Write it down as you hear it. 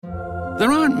There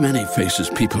aren't many faces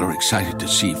people are excited to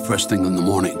see first thing in the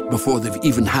morning before they've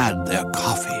even had their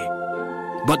coffee.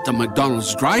 But the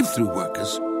McDonald's drive-thru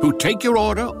workers who take your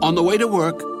order on the way to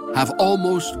work have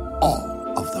almost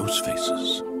all of those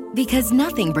faces. Because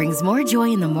nothing brings more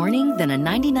joy in the morning than a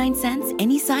 99-cent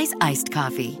any-size iced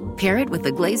coffee. Pair it with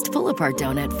a glazed pull-apart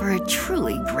donut for a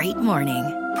truly great morning.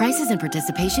 Prices and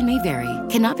participation may vary.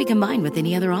 Cannot be combined with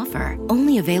any other offer.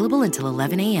 Only available until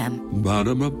 11 a.m.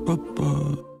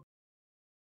 Ba-da-ba-ba-ba.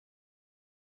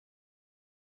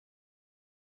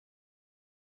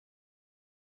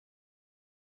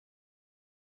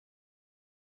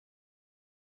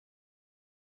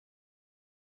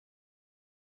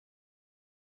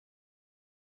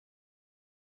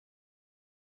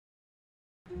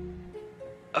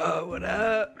 What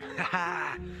up?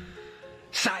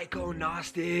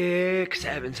 Psychognostic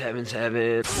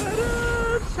 777. What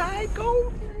up,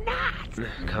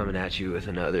 Psychonauts? Coming at you with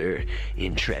another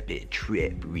intrepid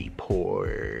trip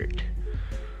report.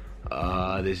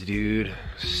 This dude,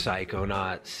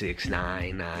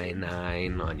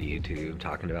 Psychonaut6999 on YouTube,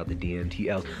 talking about the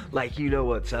DMTL. Like, you know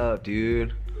what's up,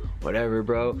 dude. Whatever,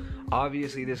 bro.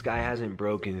 Obviously, this guy hasn't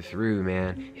broken through,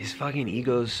 man. His fucking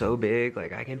ego's so big.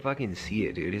 Like, I can fucking see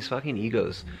it, dude. His fucking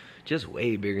ego's just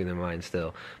way bigger than mine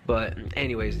still. But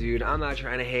anyways, dude, I'm not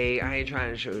trying to hate. I ain't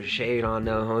trying to show shade on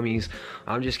no homies.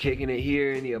 I'm just kicking it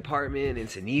here in the apartment in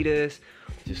Sanitas.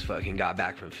 Just fucking got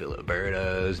back from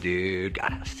Filiberto's, dude.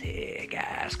 Got a sick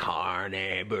ass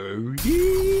carne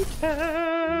burrito.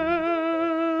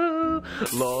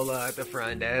 Lola at the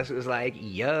front desk was like,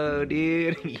 yo,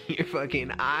 dude, your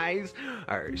fucking eyes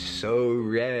are so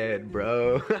red,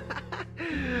 bro.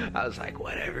 I was like,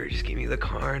 whatever, just give me the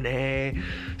carne.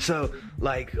 So,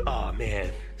 like, oh, man.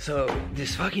 So,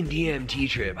 this fucking DMT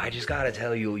trip, I just gotta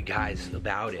tell you guys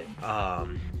about it. I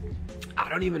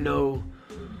don't even know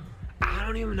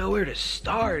where to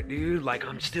start, dude. Like,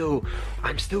 I'm still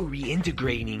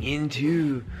reintegrating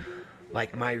into,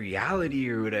 like, my reality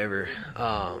or whatever.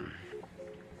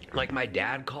 Like, my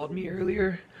dad called me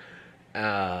earlier.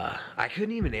 I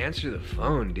couldn't even answer the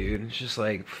phone, dude. It's just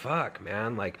like, fuck,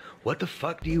 man. Like, what the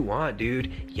fuck do you want,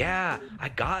 dude? Yeah, I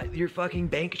got your fucking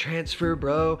bank transfer,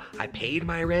 bro. I paid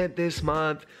my rent this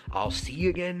month. I'll see you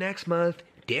again next month,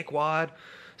 dickwad.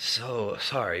 So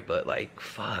sorry, but like,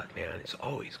 fuck, man. It's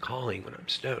always calling when I'm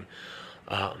stoned.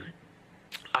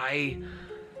 I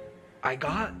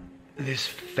got this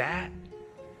fat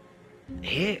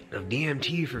hit of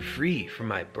DMT for free from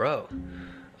my bro.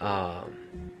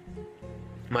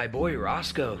 My boy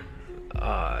Roscoe,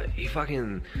 he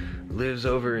fucking lives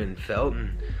over in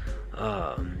Felton,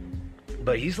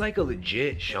 but he's like a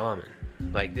legit shaman.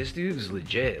 Like, this dude's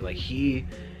legit. Like,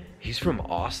 he's from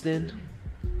Austin,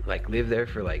 like lived there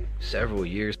for like several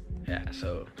years. Yeah,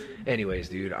 so anyways,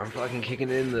 dude, I'm fucking kicking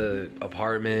in the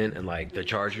apartment, and like the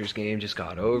Chargers game just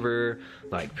got over,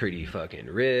 like pretty fucking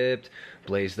ripped,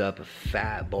 blazed up a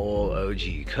fat bowl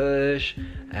OG Kush,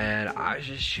 and I was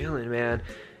just chilling, man.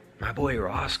 My boy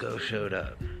Roscoe showed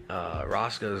up.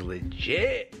 Roscoe's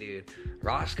legit, dude.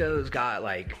 Roscoe's got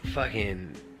like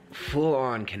fucking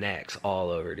full-on connects all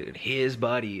over, dude. His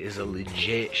buddy is a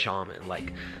legit shaman,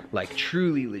 like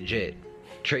truly legit.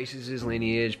 Traces his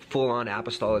lineage, full-on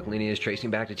apostolic lineage, tracing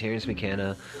back to Terrence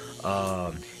McKenna.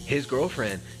 His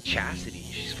girlfriend, Chastity,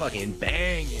 she's fucking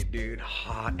banging, dude.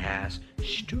 Hot-ass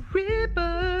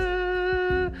stripper.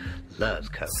 Loves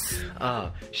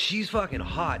coke. She's fucking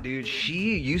hot, dude.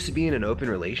 She used to be in an open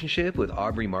relationship with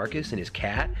Aubrey Marcus and his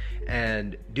cat.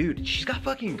 And, dude, she's got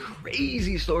fucking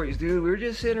crazy stories, dude. We were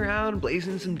just sitting around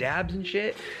blazing some dabs and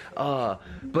shit. But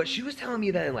she was telling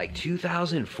me that in, like,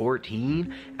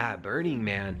 2014 at Burning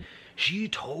Man, she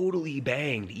totally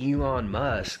banged Elon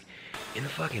Musk in the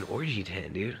fucking orgy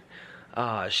tent, dude.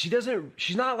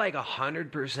 She's not like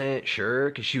 100% sure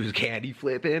because she was candy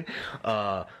flipping,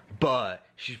 but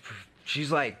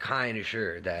she's like kind of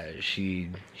sure that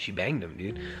she banged him,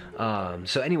 dude.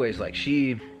 So anyways, like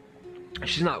she's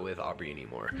not with Aubrey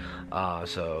anymore,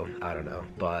 so I don't know,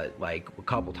 but like a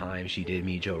couple times she did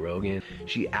meet Joe Rogan.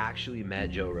 She actually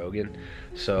met Joe Rogan,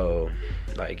 so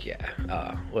like,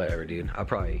 yeah, whatever, dude.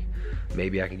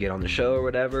 Maybe I can get on the show or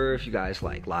whatever if you guys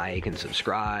like and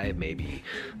subscribe. Maybe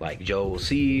like Joe will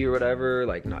see or whatever.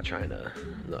 Like, not trying to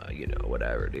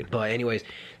whatever, dude. But anyways,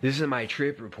 this is my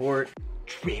trip report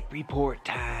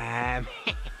time.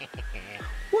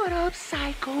 What up,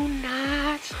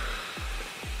 Psychonauts?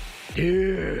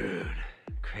 Dude,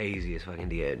 craziest fucking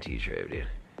DMT trip, dude.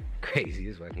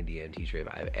 Craziest fucking DMT trip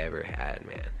I've ever had,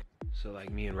 man. So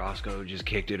like, me and Roscoe just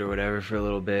kicked it or whatever for a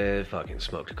little bit, fucking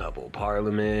smoked a couple of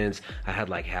Parliaments. I had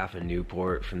like half a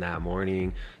Newport from that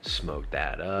morning, smoked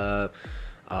that up.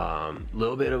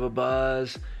 Little bit of a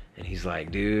buzz, and he's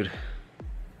like, dude,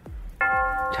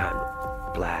 time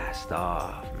to blast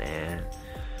off, man.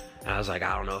 And I was like,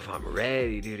 I don't know if I'm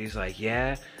ready, dude. He's like,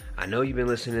 yeah, I know you've been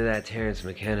listening to that Terence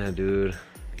McKenna, dude.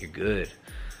 You're good.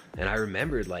 And I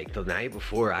remembered, like, the night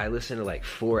before, I listened to like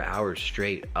 4 hours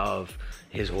straight of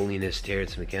His Holiness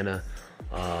Terence McKenna.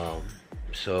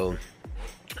 So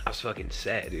I was fucking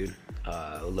set, dude.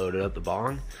 Loaded up the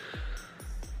bong,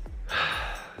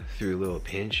 threw a little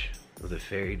pinch of the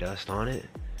fairy dust on it,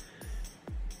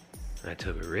 and I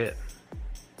took a rip.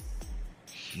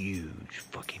 Huge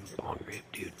fucking bong rip,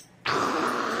 dude.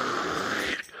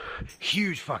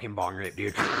 Huge fucking bong rip,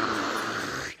 dude.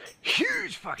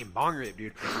 Huge fucking bong rip,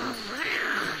 dude. I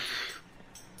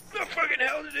fucking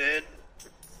held it in.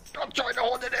 I'm trying to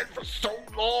hold it in for so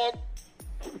long.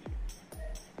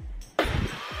 I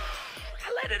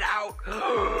let it out.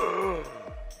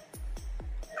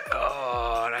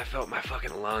 Oh, and I felt my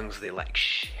fucking lungs, they like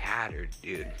shattered,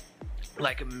 dude.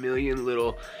 Like a million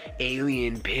little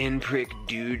alien pinprick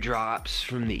dewdrops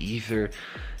from the ether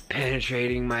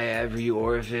penetrating my every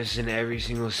orifice and every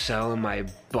single cell in my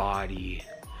body.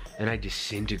 And I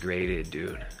disintegrated,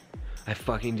 dude. I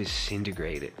fucking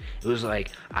disintegrated. It was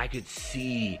like I could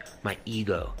see my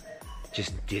ego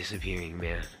just disappearing,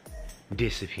 man.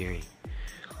 Disappearing.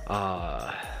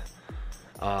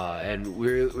 And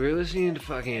we're listening to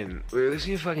fucking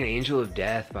Angel of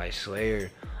Death by Slayer.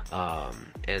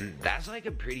 And that's like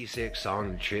a pretty sick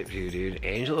song to trip to, dude.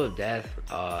 Angel of Death,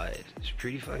 it's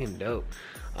pretty fucking dope.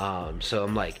 So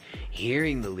I'm like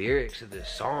hearing the lyrics of this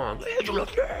song, Angel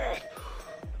of Death.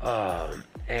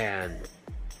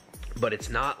 But it's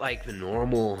not like the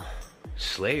normal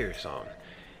Slayer song.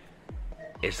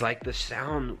 It's like the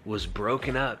sound was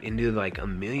broken up into like a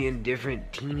million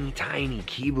different teeny tiny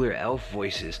Keebler elf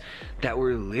voices that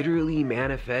were literally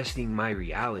manifesting my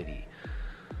reality.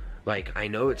 Like, I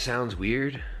know it sounds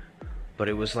weird, but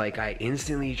it was like I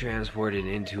instantly transported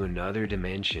into another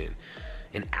dimension.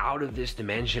 And out of this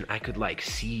dimension, I could like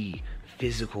see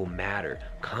physical matter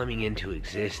coming into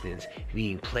existence,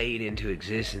 being played into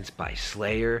existence by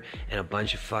Slayer and a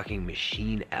bunch of fucking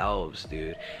machine elves,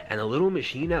 dude. And the little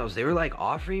machine elves, they were like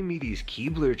offering me these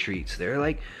Keebler treats. They're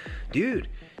like, dude,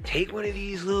 take one of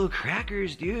these little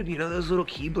crackers, dude. You know those little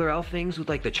Keebler elf things with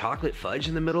like the chocolate fudge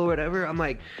in the middle or whatever? I'm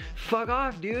like, fuck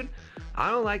off, dude. I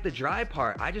don't like the dry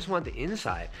part. I just want the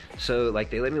inside. So like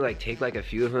they let me like take like a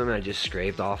few of them, and I just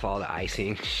scraped off all the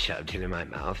icing, shoved it in my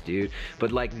mouth, dude.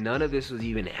 But like none of this was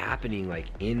even happening like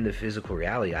in the physical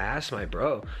reality. I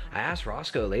asked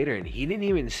Roscoe later, and he didn't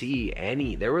even see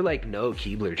any. There were like no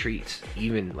Keebler treats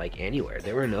even like anywhere.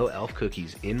 There were no elf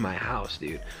cookies in my house,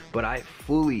 dude. But I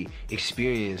fully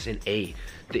experienced and ate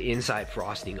the inside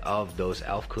frosting of those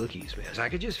elf cookies, man. So I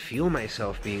could just feel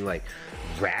myself being like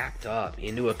wrapped up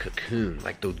into a cocoon.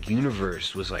 Like the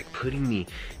universe was like putting me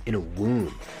in a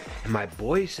womb. And my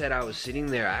boy said I was sitting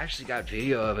there. I actually got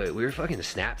video of it. We were fucking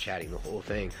Snapchatting the whole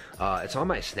thing. It's on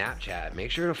my Snapchat.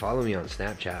 Make sure to follow me on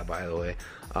Snapchat, by the way.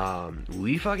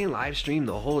 We fucking live streamed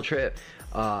the whole trip.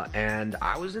 And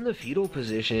I was in the fetal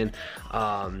position,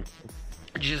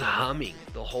 just humming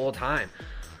the whole time.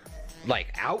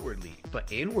 Like outwardly,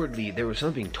 but inwardly there was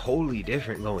something totally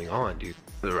different going on, dude.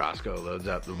 The Roscoe loads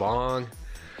up the bong,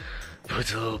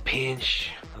 puts a little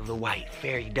pinch of the white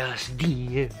fairy dust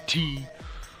DMT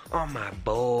on my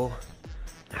bowl.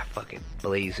 I fucking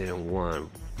blaze it in one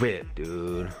rip,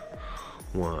 dude.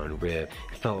 One rip.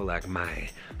 It felt like my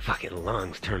fucking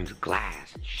lungs turned to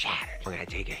glass and shattered. I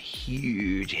take a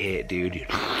huge hit, dude. Get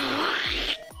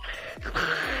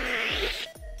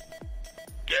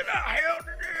out here,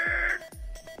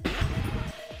 dude.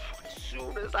 As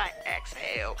soon as I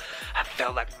exhale, I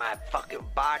felt like my fucking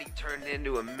body turned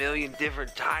into a million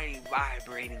different tiny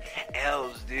vibrating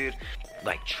elves, dude.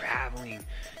 Like traveling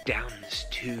down this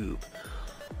tube.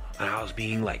 And I was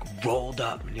being like rolled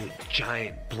up into a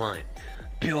giant blunt.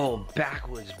 Big old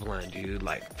backwoods blunt, dude.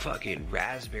 Like fucking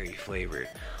raspberry flavored.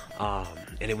 And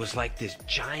it was like this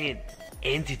giant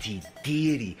entity,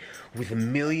 deity, with a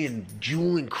million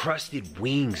jewel encrusted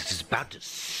wings just about to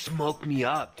smoke me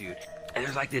up, dude. And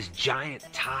there's like this giant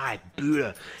Thai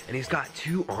Buddha, and he's got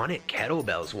two on it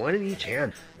kettlebells, one in each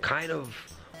hand. Kind of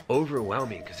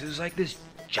overwhelming, because it was like this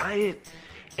giant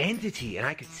entity, and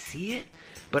I could see it,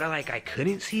 but I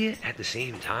couldn't see it at the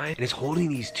same time. And it's holding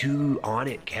these two on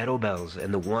it kettlebells,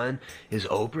 and the one is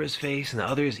Oprah's face and the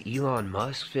other is Elon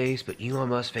Musk's face, but Elon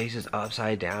Musk's face is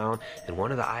upside down and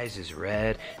one of the eyes is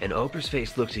red, and Oprah's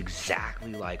face looks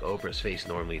exactly like Oprah's face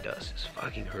normally does. It's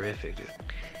fucking horrific, dude.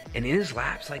 And in his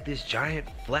lap's like this giant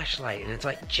fleshlight, and it's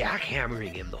like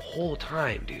jackhammering him the whole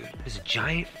time, dude. This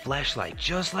giant fleshlight,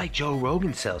 just like Joe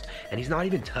Rogan sells, and he's not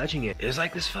even touching it. It's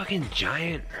like this fucking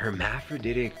giant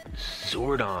hermaphroditic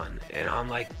Zordon, and I'm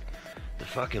like the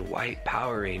fucking white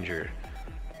Power Ranger,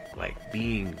 like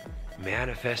being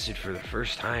manifested for the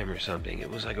first time or something. It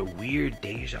was like a weird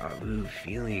deja vu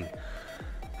feeling.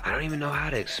 I don't even know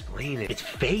how to explain it. Its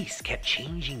face kept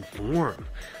changing form.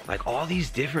 Like all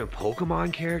these different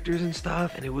Pokemon characters and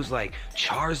stuff. And it was like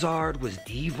Charizard was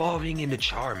devolving into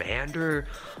Charmander,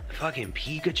 fucking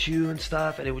Pikachu and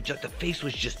stuff. And it was just, the face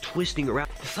was just twisting around.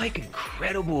 It's like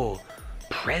incredible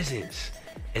presence.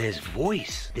 And his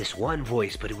voice, this one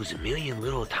voice, but it was a million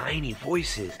little tiny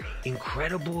voices.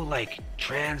 Incredible like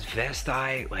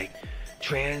transvestite, like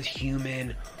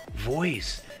transhuman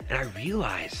voice. And I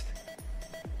realized,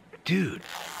 dude,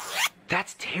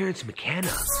 that's Terence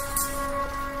McKenna.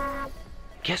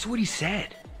 Guess what he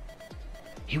said?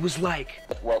 He was like,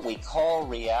 what we call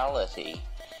reality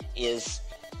is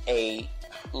a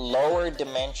lower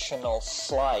dimensional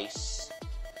slice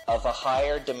of a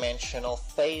higher dimensional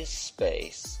phase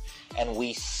space, and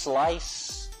we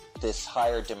slice this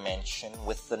higher dimension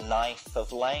with the knife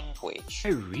of language. I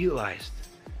realized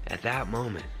at that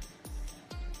moment,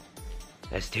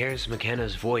 as Terence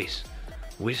McKenna's voice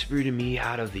whispered to me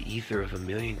out of the ether of a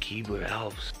million Keebler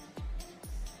elves,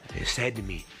 it said to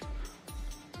me,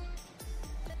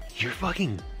 "You're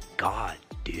fucking God,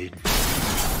 dude."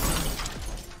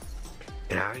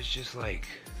 And I was just like,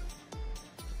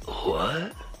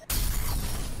 what?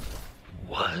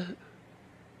 What?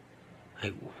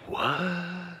 Like, what?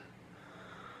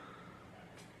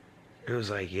 It was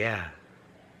like, yeah,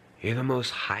 you're the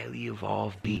most highly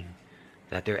evolved being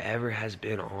that there ever has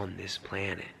been on this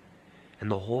planet. And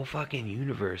the whole fucking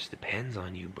universe depends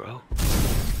on you, bro.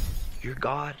 You're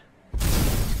God.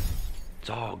 It's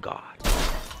all God.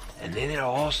 And then it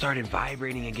all started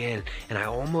vibrating again, and I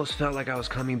almost felt like I was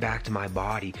coming back to my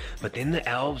body, but then the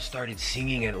elves started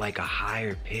singing at like a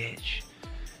higher pitch,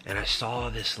 and I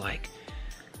saw this like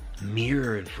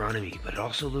mirror in front of me, but it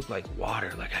also looked like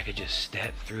water, like I could just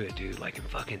step through it, dude, like in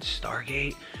fucking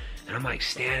Stargate. And I'm like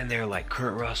standing there like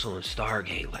Kurt Russell in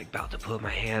Stargate, like about to put my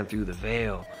hand through the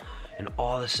veil, and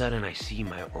all of a sudden I see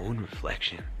my own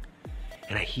reflection,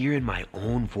 and I hear in my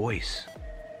own voice,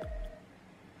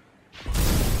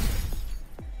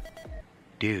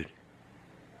 "Dude,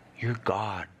 you're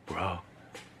God, bro."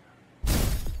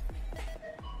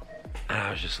 And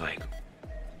I was just like,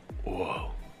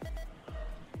 whoa,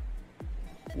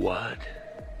 what?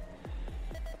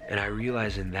 And I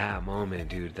realized in that moment,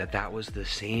 dude, that was the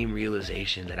same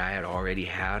realization that I had already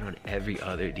had on every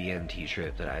other DMT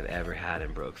trip that I've ever had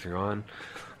and broke through on.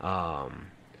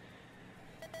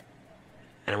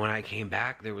 And when I came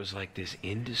back, there was like this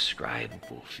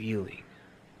indescribable feeling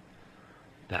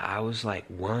that I was like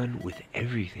one with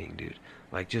everything, dude.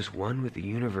 Like just one with the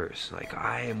universe. Like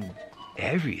I am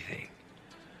everything.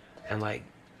 And like,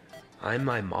 I'm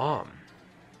my mom.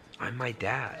 I'm my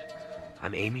dad.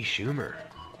 I'm Amy Schumer.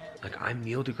 Like I'm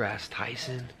Neil deGrasse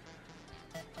Tyson.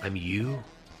 I'm you.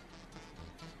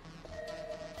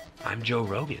 I'm Joe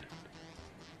Rogan.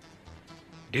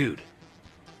 Dude,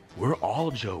 we're all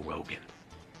Joe Rogan.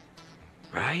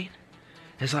 Right?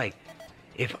 It's like,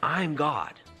 if I'm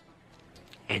God,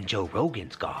 and Joe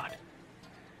Rogan's God,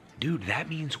 dude, that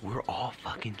means we're all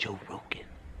fucking Joe Rogan.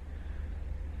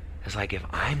 It's like, if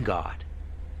I'm God,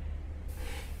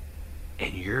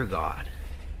 and you're God,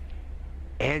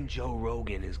 and Joe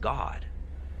Rogan is God,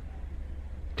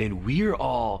 then we're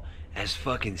all as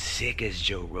fucking sick as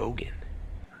Joe Rogan.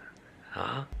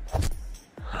 Huh?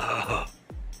 Oh,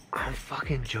 I'm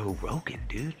fucking Joe Rogan,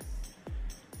 dude.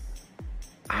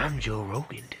 I'm Joe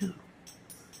Rogan, too.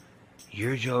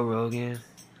 You're Joe Rogan.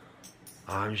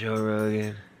 I'm Joe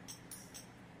Rogan.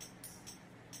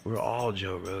 We're all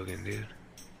Joe Rogan, dude.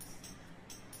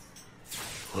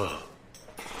 Whoa.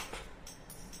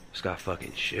 Just got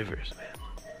fucking shivers, man.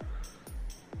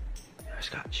 I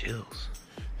just got chills.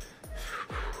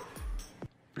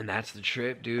 And that's the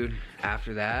trip, dude.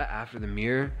 After that, after the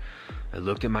mirror, I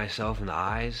looked at myself in the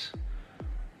eyes,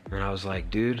 and I was like,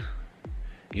 dude,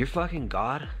 you're fucking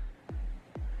God.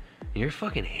 You're a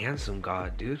fucking handsome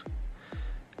God, dude.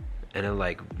 And I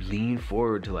like leaned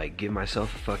forward to like give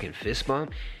myself a fucking fist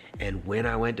bump. And when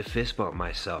I went to fist bump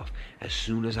myself, as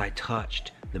soon as I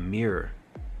touched the mirror,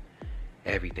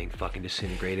 everything fucking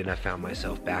disintegrated, and I found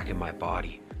myself back in my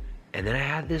body. And then I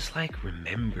had this like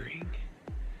remembering.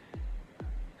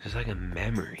 It's like a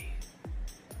memory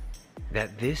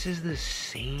that this is the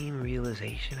same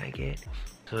realization I get.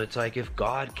 So it's like, if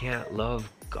God can't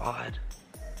love God,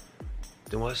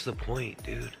 then what's the point,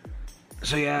 dude?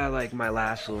 So yeah, like my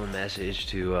last little message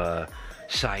to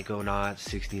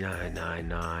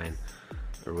Psychonaut6999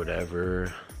 or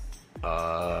whatever.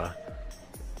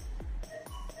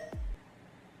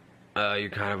 You're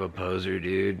kind of a poser,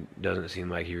 dude. Doesn't seem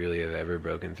like you really have ever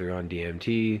broken through on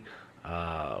DMT.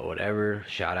 Whatever.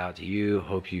 Shout out to you.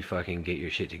 Hope you fucking get your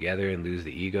shit together and lose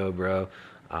the ego, bro.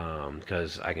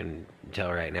 Because I can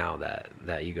tell right now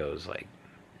that ego is like,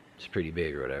 it's pretty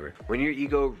big or whatever. When your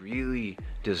ego really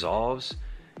dissolves,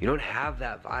 you don't have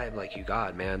that vibe like you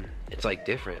got, man. It's like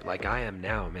different. Like I am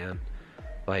now, man.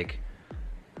 Like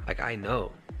I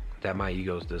know that my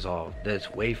ego's dissolved. That it's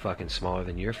way fucking smaller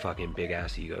than your fucking big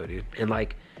ass ego, dude. And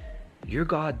like, you're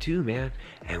God too, man.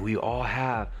 And we all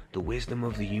have the wisdom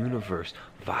of the universe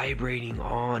vibrating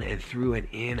on and through and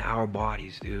in our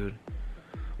bodies, dude.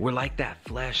 We're like that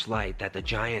fleshlight that the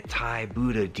giant Thai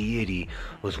Buddha deity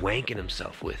was wanking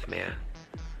himself with, man.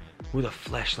 We're the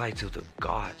fleshlights of the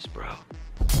gods, bro.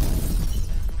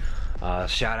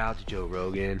 Shout out to Joe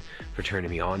Rogan for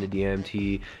turning me on to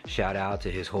DMT. Shout out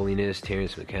to His Holiness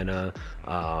Terrence McKenna.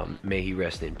 May he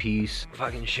rest in peace.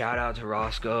 Fucking shout out to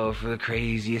Roscoe for the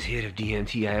craziest hit of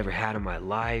DMT I ever had in my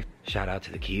life. Shout out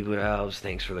to the Keebler Elves.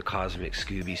 Thanks for the cosmic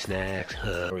Scooby snacks.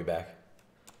 Are we back?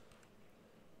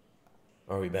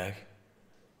 Are we back?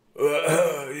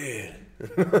 Yeah.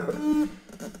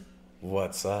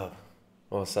 What's up?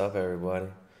 What's up, everybody?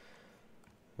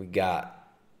 We got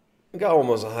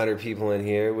almost 100 people in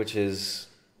here, which is,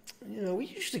 you know, we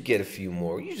usually get a few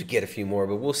more.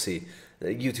 But we'll see.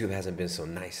 YouTube hasn't been so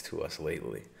nice to us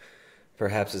lately.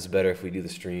 Perhaps it's better if we do the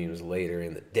streams later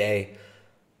in the day.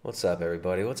 What's up,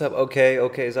 everybody? What's up?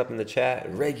 Okay's up in the chat.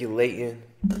 Regulating.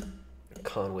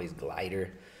 Conway's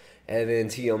Glider. Evan,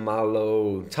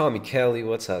 Tiamalo, Tommy Kelly.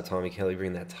 What's up, Tommy Kelly?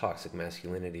 Bring that toxic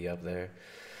masculinity up there.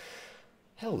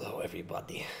 Hello,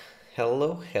 everybody.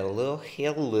 Hello.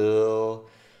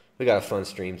 We got a fun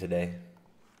stream today.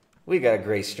 We got a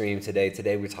great stream today.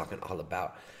 Today we're talking all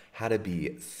about how to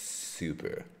be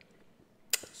super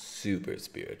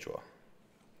spiritual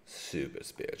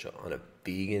on a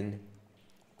vegan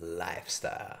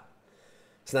lifestyle.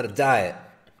 It's not a diet.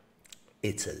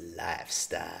 It's a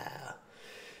lifestyle.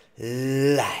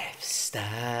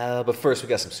 But first we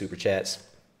got some super chats.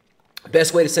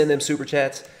 Best way to send them super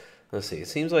chats. Let's see. It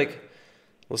seems like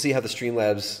we'll see how the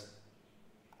Streamlabs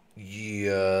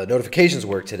notifications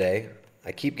work today.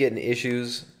 I keep getting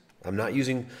issues. I'm not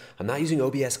using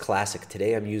OBS Classic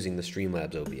today. I'm using the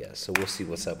Streamlabs OBS, so we'll see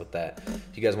what's up with that.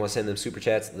 If you guys want to send them super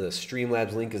chats, the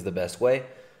Streamlabs link is the best way.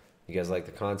 You guys like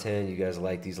the content, you guys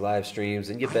like these live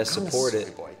streams, and you best support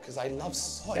it. Because I love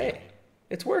soy. Hey,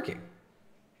 it's working.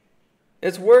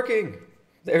 It's working.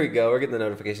 There we go. We're getting the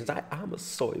notifications. I'm a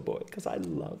soy boy because I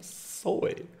love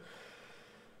soy.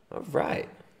 All right.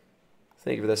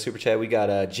 Thank you for that super chat. We got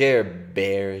Jair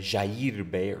Bear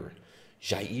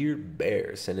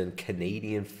sending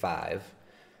Canadian five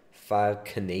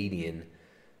Canadian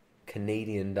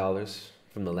dollars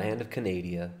from the land of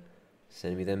Canada.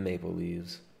 Sending me them maple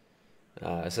leaves.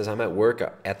 It says I'm at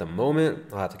work at the moment.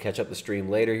 I'll have to catch up the stream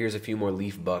later. Here's a few more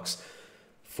leaf bucks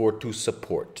for to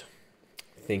support.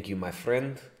 Thank you, my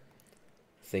friend.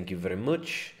 Thank you very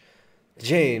much.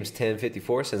 James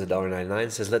 1054 says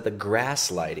 $1.99. Says let the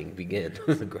grass lighting begin.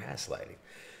 The grass lighting.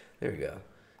 There we go.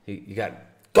 You got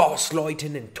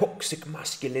gaslighting and toxic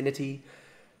masculinity,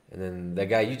 and then that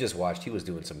guy you just watched, he was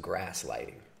doing some grass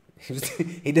lighting.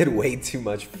 He did way too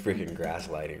much freaking grass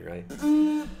lighting, right?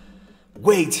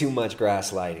 Way too much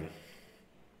grass lighting.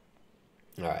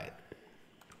 All right.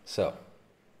 So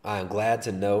I'm glad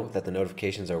to know that the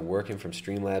notifications are working from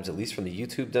Streamlabs, at least from the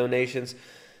YouTube donations.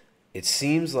 It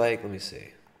seems like, let me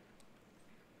see.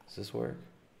 Does this work?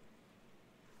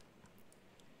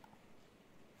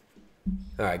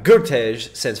 All right,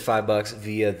 Gurtej sends $5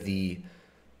 via the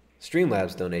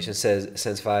Streamlabs donation.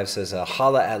 Sends 5, says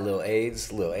holla at Lil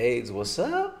AIDS. Lil AIDS, what's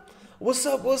up? What's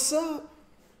up?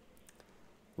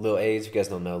 Lil AIDS, if you guys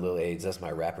don't know Lil AIDS, that's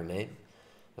my rapper name.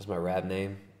 That's my rap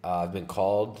name. I've been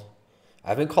called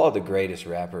the greatest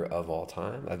rapper of all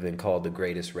time. I've been called the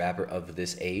greatest rapper of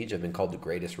this age. I've been called the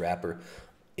greatest rapper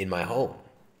in my home.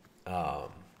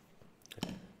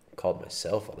 Called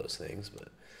myself all those things, but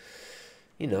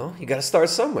you know, you got to start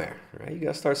somewhere, right? You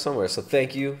got to start somewhere. So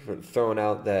thank you for throwing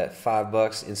out that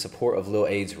 $5 in support of Lil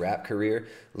Aid's rap career.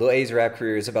 Lil Aid's rap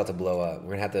career is about to blow up.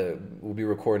 We'll be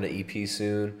recording an EP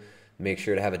soon. Make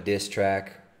sure to have a diss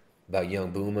track about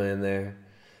Young Booma in there.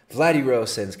 Vladdy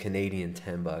Rose sends Canadian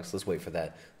 $10. Let's wait for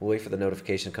that. We'll wait for the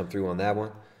notification to come through on that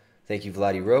one. Thank you,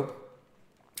 Vladdy Rose.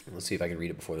 Let's see if I can read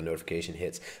it before the notification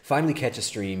hits. Finally catch a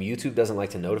stream. YouTube doesn't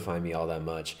like to notify me all that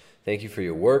much. Thank you for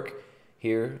your work.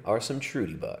 here are some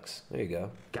Trudy Bucks. There you go.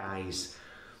 Guys,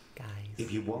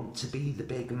 if you want to be the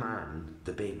big man,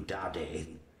 the big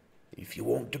daddy. If you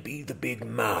want to be the big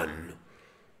man,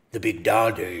 the big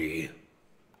daddy,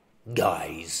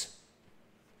 guys.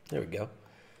 There we go.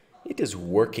 It is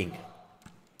working.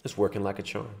 It's working like a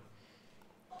charm.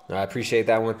 I appreciate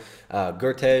that one.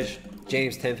 Gertej,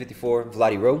 James 1054,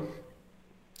 Vladdy Rowe.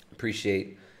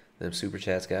 Appreciate them super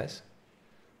chats, guys.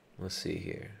 Let's see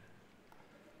here.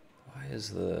 Why is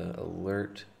the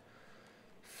alert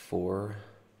for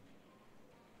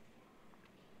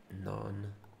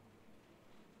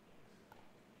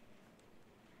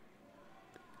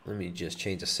Let me just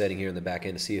change a setting here in the back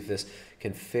end to see if this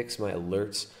can fix my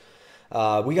alerts.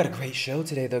 We got a great show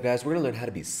today, though, guys. We're going to learn how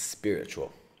to be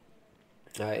spiritual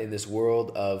in this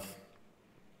world of,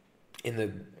 in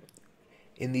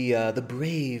the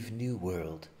brave new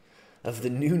world of the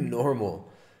new normal.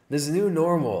 This new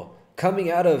normal coming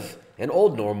out of an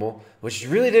old normal, which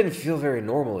really didn't feel very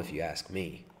normal, if you ask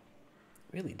me.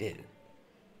 It really did.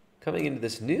 Coming into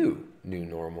this new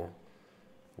normal,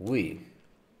 we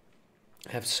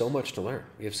have so much to learn.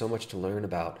 We have so much to learn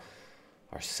about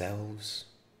ourselves,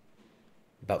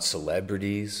 about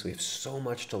celebrities. We have so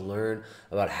much to learn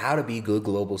about how to be good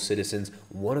global citizens.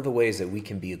 One of the ways that we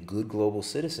can be a good global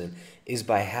citizen is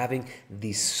by having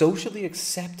the socially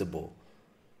acceptable,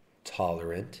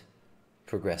 tolerant,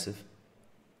 progressive,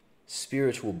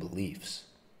 spiritual beliefs.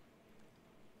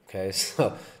 Okay,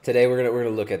 so today we're gonna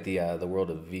look at the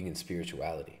world of vegan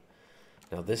spirituality.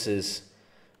 Now, this is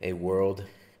a world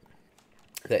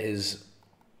that is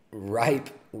ripe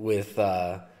with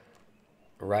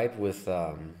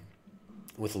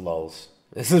lulls.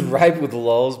 This is ripe with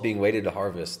lulls being waited to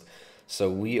harvest.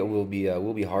 So we'll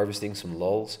be harvesting some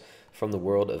lulls from the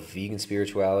world of vegan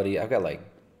spirituality. I got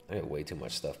way too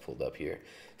much stuff pulled up here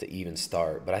to even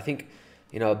start. But I think,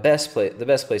 the best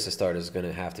place to start is going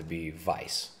to have to be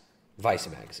Vice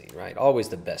magazine, right? Always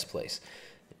the best place.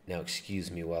 Now,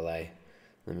 excuse me while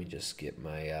let me just get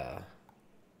my.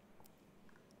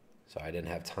 Sorry, I didn't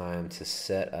have time to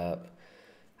set up.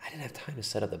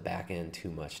 The back end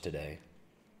too much today.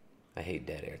 I hate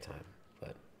dead air time,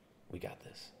 but we got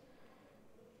this.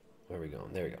 Where are we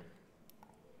going? There we go.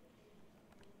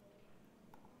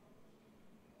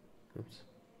 Oops.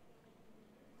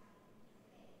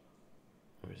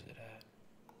 Where's it at?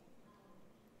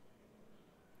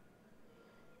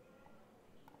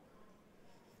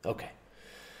 Okay.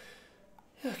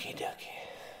 Okie dokie.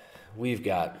 We've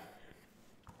got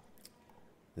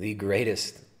the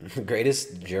greatest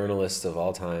journalists of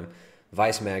all time,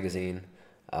 Vice magazine,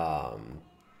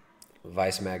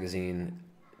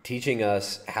 teaching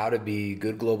us how to be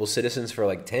good global citizens for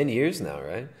like 10 years now,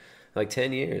 right? Like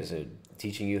 10 years, they're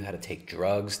teaching you how to take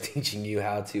drugs, teaching you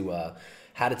how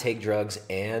to take drugs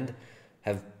and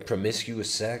have promiscuous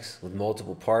sex with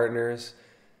multiple partners,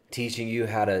 teaching you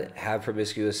how to have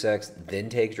promiscuous sex, then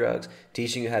take drugs,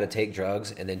 teaching you how to take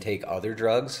drugs and then take other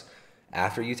drugs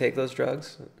after you take those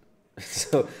drugs.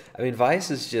 So,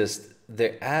 Vice is just,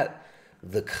 they're at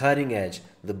the cutting edge,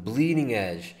 the bleeding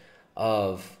edge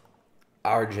of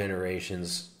our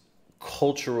generation's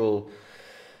cultural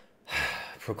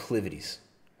proclivities.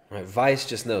 Right? Vice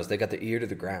just knows, they got their ear to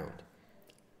the ground.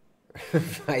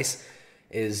 Vice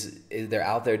they're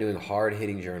out there doing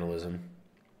hard-hitting journalism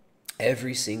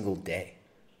every single day.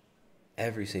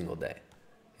 Every single day.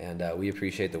 And we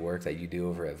appreciate the work that you do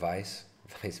over at Vice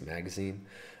magazine.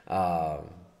 I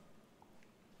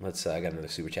got another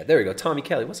super chat. There we go. Tommy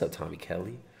Kelly. What's up, Tommy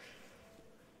Kelly?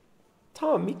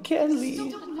 Tommy Kelly.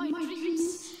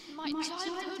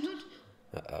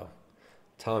 Uh-oh.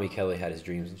 Tommy Kelly had his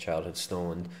dreams in childhood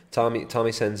stolen. Tommy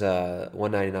sends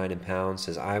 $1.99 in pounds,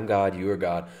 says, I'm God, you are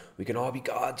God. We can all be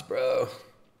gods, bro.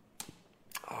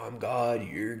 I'm God,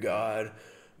 you're God.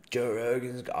 Joe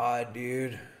Rogan's God,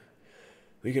 dude.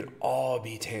 We can all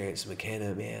be Terrence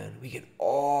McKenna, man. We can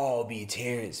all be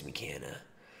Terrence McKenna.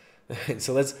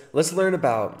 So let's learn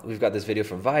about, we've got this video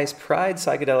from Vice, Pride,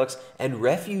 Psychedelics, and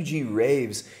Refugee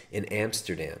Raves in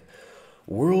Amsterdam.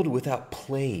 World without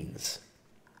planes.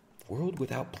 World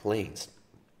without planes.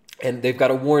 And they've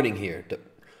got a warning here.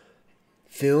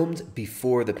 Filmed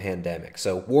before the pandemic.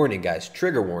 So warning, guys,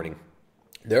 trigger warning.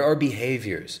 There are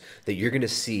behaviors that you're going to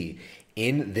see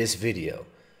in this video.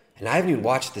 And I haven't even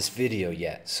watched this video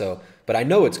yet, but I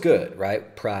know it's good,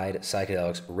 right? Pride,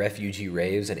 Psychedelics, Refugee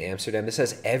Raves in Amsterdam. This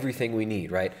has everything we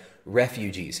need, right?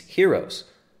 Refugees, heroes,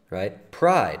 right?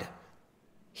 Pride,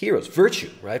 heroes, virtue,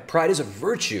 right? Pride is a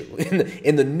virtue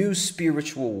in the new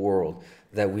spiritual world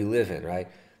that we live in, right?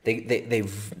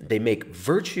 They make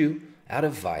virtue out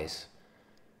of vice,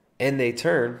 and they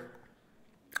turn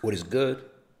what is good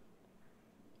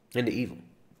into evil.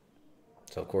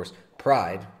 So, of course,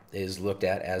 pride is looked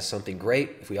at as something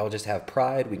great. If we all just have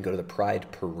pride, we can go to the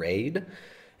pride parade,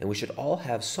 and we should all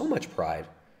have so much pride.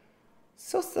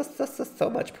 So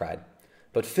much pride.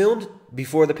 But filmed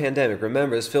before the pandemic.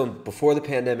 Remember, it's filmed before the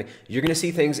pandemic. You're going to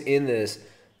see things in this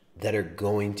that are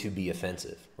going to be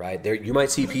offensive, right? You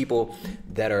might see people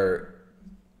that are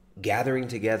gathering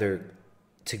together,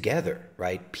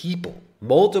 right? People,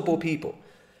 multiple people,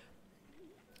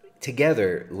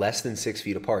 together less than 6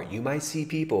 feet apart. You might see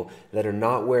people that are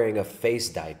not wearing a face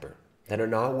diaper, that are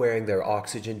not wearing their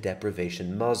oxygen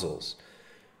deprivation muzzles.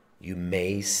 You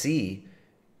may see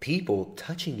people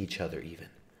touching each other even.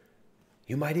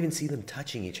 You might even see them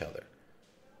touching each other.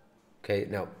 Okay,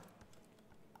 now,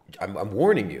 I'm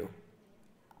warning you.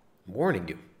 I'm warning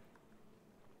you.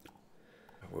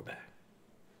 We're back.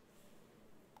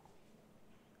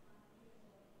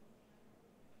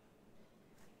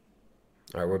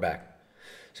 All right, we're back.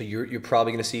 So you're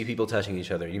probably going to see people touching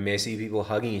each other. You may see people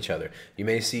hugging each other. You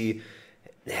may see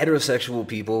heterosexual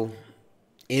people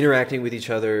interacting with each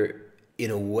other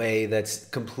in a way that's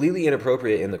completely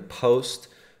inappropriate in the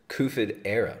post-COVID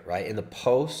era, right? In the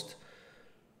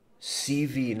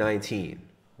post-CV-19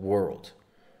 world,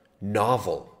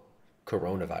 novel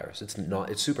coronavirus.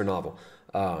 It's super novel.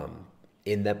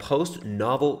 In the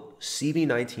post-novel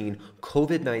CV-19,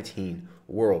 COVID-19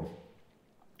 world,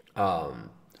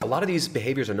 a lot of these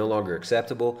behaviors are no longer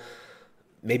acceptable.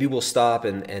 Maybe we'll stop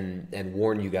and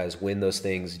warn you guys when those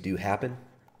things do happen.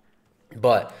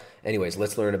 But anyways,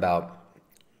 let's learn about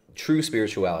true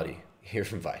spirituality here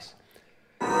from Vice.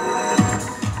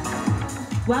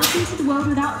 Welcome to the world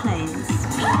without planes.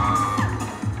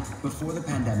 Before the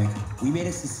pandemic, we made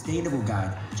a sustainable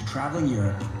guide to traveling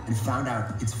Europe and found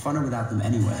out it's funner without them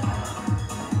anyway.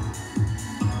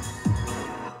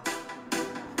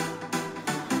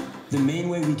 The main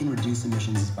way we can reduce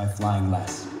emissions is by flying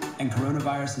less, and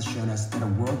coronavirus has shown us that a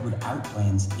world without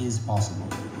planes is possible.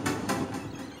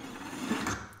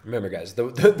 Remember, guys,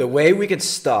 the way we can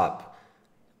stop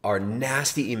our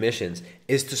nasty emissions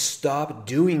is to stop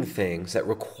doing things that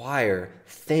require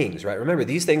things, right? Remember,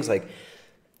 these things like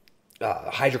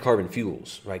hydrocarbon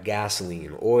fuels, right?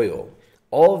 Gasoline, oil,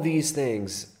 all of these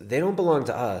things, they don't belong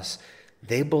to us.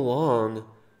 They belong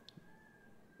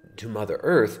to Mother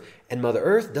Earth, and Mother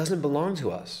Earth doesn't belong to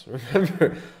us.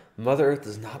 Remember, Mother Earth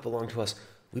does not belong to us.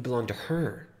 We belong to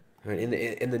her. Right?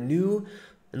 In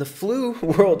the flu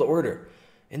world order,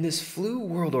 in this flu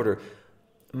world order,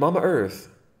 Mama Earth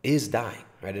is dying,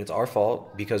 right? And it's our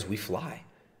fault because we fly.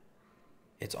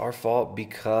 It's our fault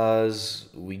because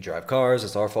we drive cars.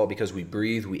 It's our fault because we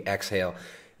breathe, we exhale.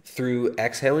 Through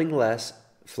exhaling less,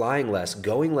 flying less,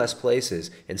 going less places,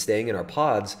 and staying in our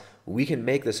pods, we can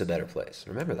make this a better place.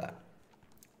 Remember that.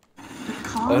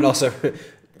 Oh, and also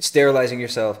sterilizing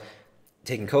yourself,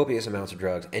 taking copious amounts of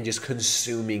drugs, and just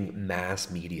consuming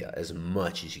mass media as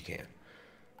much as you can.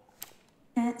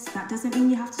 That doesn't mean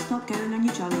you have to stop going on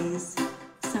your jollies.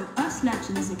 So us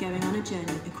legends are going on a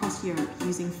journey across Europe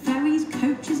using ferries,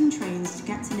 coaches and trains to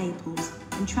get to Naples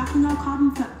and tracking our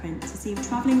carbon footprint to see if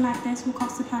travelling like this will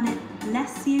cost the planet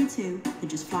less CO2 than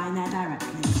just flying there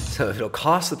directly. So it'll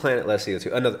cost the planet less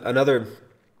CO2. Another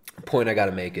point I got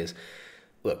to make is,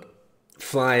 look,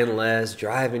 flying less,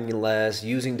 driving less,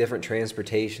 using different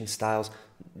transportation styles,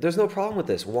 there's no problem with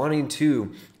this. Wanting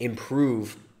to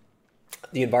improve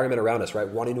the environment around us, right?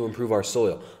 Wanting to improve our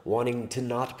soil, wanting to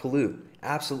not pollute.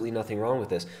 Absolutely nothing wrong with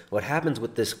this. What happens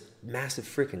with this massive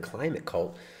freaking climate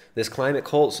cult, this climate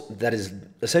cult that is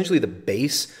essentially the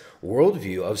base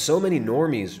worldview of so many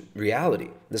normies' reality,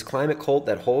 this climate cult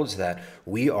that holds that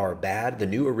we are bad, the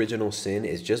new original sin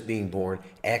is just being born,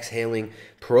 exhaling,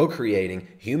 procreating,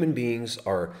 human beings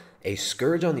are a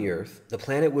scourge on the earth, the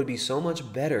planet would be so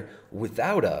much better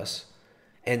without us,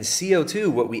 and CO2,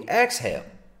 what we exhale,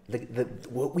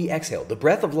 the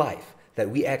breath of life that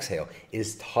we exhale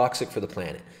is toxic for the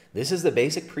planet. This is the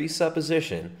basic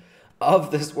presupposition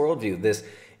of this worldview, this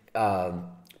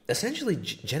essentially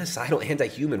genocidal,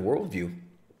 anti-human worldview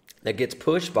that gets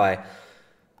pushed by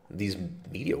these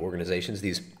media organizations,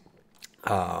 these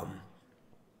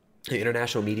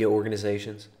international media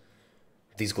organizations,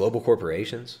 these global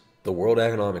corporations, the World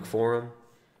Economic Forum,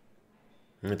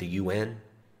 the UN.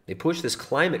 They push this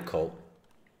climate cult,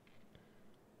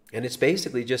 and it's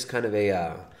basically just kind of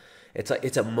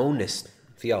it's a monist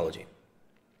theology.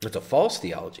 It's a false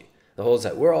theology. The whole is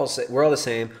that we're all the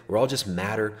same. We're all just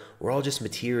matter. We're all just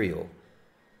material.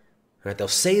 Right? They'll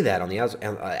say that on the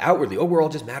outwardly. Oh, we're all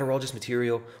just matter. We're all just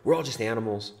material. We're all just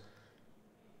animals.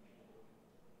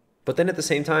 But then at the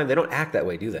same time, they don't act that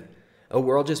way, do they? Oh,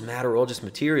 we're all just matter. We're all just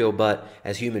material. But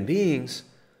as human beings,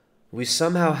 We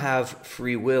somehow have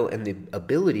free will and the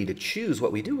ability to choose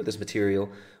what we do with this material,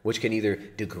 which can either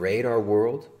degrade our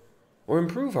world or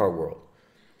improve our world.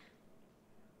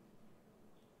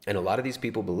 And a lot of these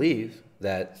people believe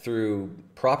that through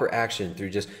proper action, through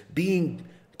just being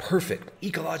perfect,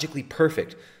 ecologically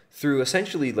perfect, through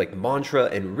essentially like mantra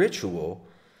and ritual,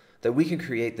 that we can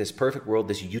create this perfect world,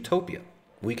 this utopia.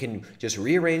 We can just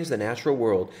rearrange the natural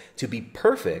world to be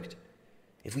perfect.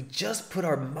 If we just put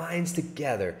our minds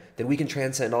together, then we can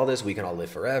transcend all this. We can all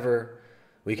live forever.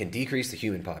 We can decrease the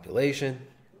human population.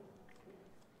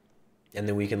 And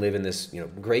then we can live in this,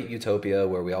 great utopia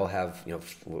where we all have,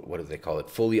 what do they call it?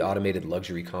 Fully automated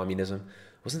luxury communism.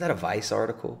 Wasn't that a Vice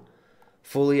article?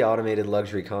 Fully automated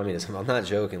luxury communism. I'm not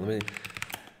joking.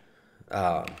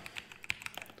 I'm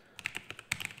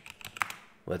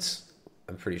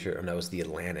pretty sure that was the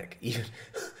Atlantic.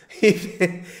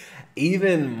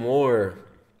 Even more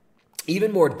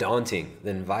daunting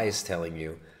than Vice telling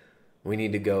you we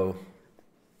need to go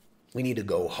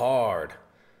hard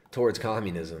towards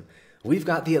communism. We've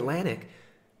got the Atlantic,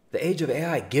 the age of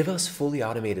AI. Give us fully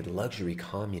automated luxury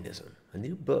communism. A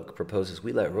new book proposes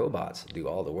we let robots do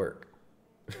all the work.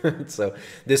 So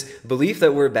this belief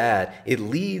that we're bad, it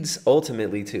leads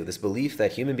ultimately to this belief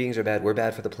that human beings are bad, we're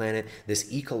bad for the planet,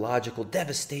 this ecological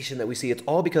devastation that we see. It's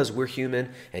all because we're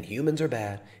human and humans are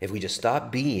bad. If we just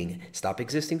stop being, stop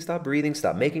existing, stop breathing,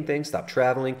 stop making things, stop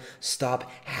traveling,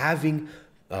 stop having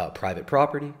private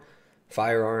property,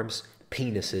 firearms,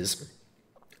 penises,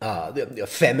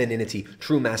 femininity,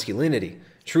 true masculinity,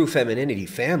 true femininity,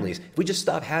 families. If we just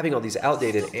stop having all these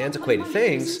outdated, antiquated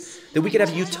things, then we could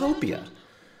have a utopia.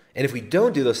 And if we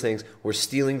don't do those things, we're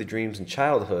stealing the dreams and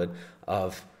childhood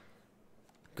of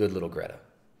good little Greta.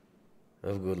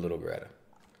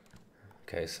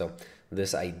 Okay, so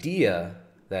this idea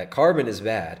that carbon is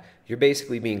bad, you're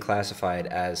basically being classified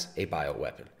as a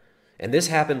bioweapon. And this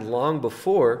happened long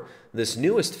before this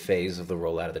newest phase of the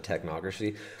rollout of the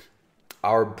technocracy.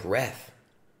 Our breath,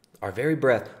 our very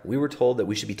breath, we were told that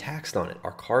we should be taxed on it.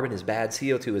 Our carbon is bad,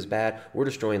 CO2 is bad, we're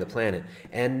destroying the planet.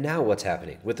 And now what's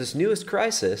happening? With this newest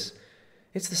crisis,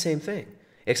 it's the same thing.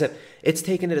 Except it's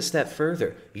taken it a step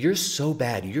further. You're so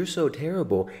bad, you're so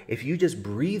terrible, if you just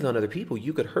breathe on other people,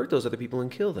 you could hurt those other people and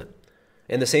kill them.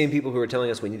 And the same people who are telling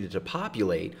us we needed to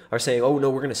populate are saying, oh no,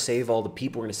 we're going to save all the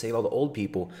people, we're going to save all the old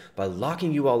people by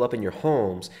locking you all up in your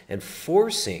homes and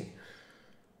forcing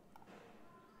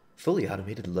fully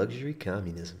automated luxury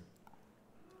communism.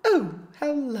 Oh,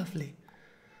 how lovely.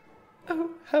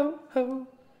 Oh, how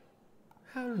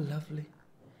lovely.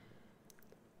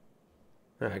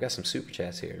 All right, I got some super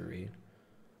chats here to read.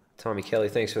 Tommy Kelly,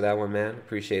 thanks for that one, man.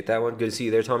 Appreciate that one. Good to see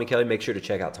you there, Tommy Kelly. Make sure to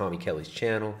check out Tommy Kelly's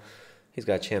channel. He's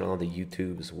got a channel on the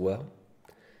YouTube as well.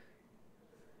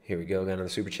 Here we go. Got another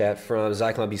super chat from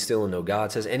Zyklon Be Still and No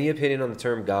God. Says, any opinion on the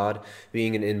term God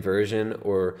being an inversion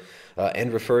or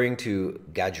and referring to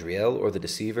Gadriel or the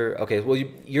deceiver? Okay, well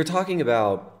you're talking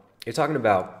about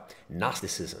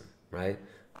Gnosticism, right?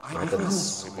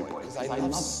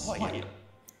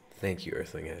 Thank you,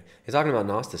 Earthling. You're talking about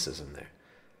Gnosticism there,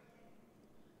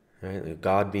 right?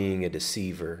 God being a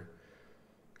deceiver,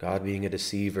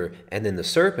 and then the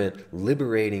serpent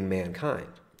liberating mankind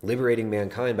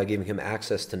by giving him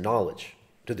access to knowledge,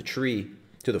 to the tree,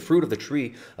 to the fruit of the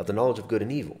tree of the knowledge of good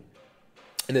and evil.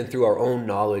 And then through our own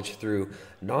knowledge, through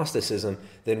Gnosticism,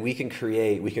 then we can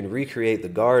recreate the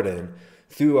garden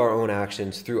through our own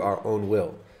actions, through our own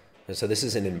will. And so this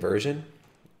is an inversion,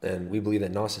 and we believe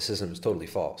that Gnosticism is totally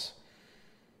false.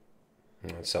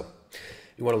 And so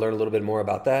you want to learn a little bit more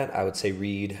about that, I would say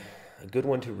read, a good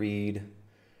one to read,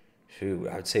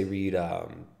 well,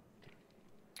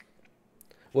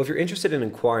 if you're interested in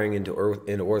inquiring into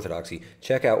orthodoxy,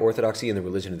 check out Orthodoxy and the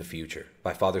Religion of the Future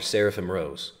by Father Seraphim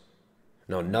Rose.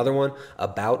 Now, another one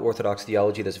about Orthodox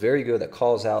theology that's very good, that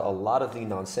calls out a lot of the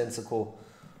nonsensical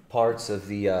parts of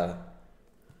the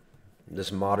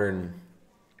this modern,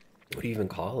 what do you even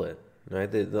call it? Right,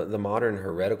 the modern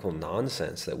heretical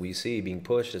nonsense that we see being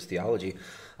pushed as theology.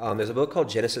 There's a book called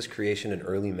Genesis, Creation, and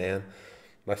Early Man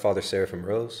by Father Seraphim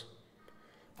Rose.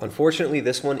 Unfortunately,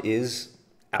 this one is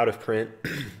out of print.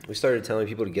 We started telling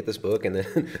people to get this book, and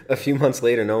then a few months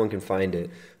later, no one can find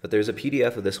it. But there's a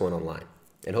PDF of this one online,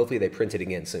 and hopefully they print it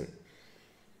again soon.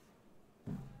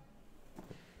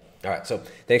 All right, so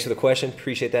thanks for the question.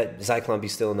 Appreciate that. Zyklon Be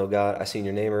Still and No God. I've seen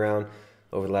your name around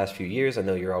over the last few years. I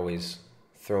know you're always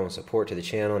throwing support to the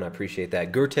channel, and I appreciate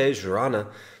that. Gurtej Rana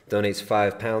donates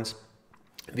 £5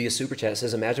 via Super Chat.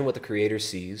 Says, imagine what the Creator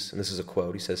sees. And this is a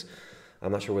quote. He says,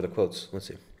 I'm not sure where the quote's. Let's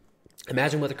see.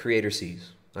 Imagine what the Creator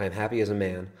sees. I am happy as a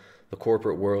man. The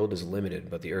corporate world is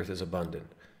limited, but the earth is abundant.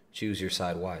 Choose your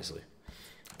side wisely.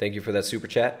 Thank you for that super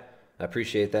chat. I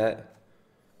appreciate that.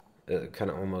 It kind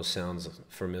of almost sounds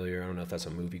familiar. I don't know if that's a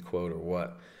movie quote or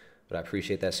what, but I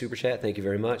appreciate that super chat. Thank you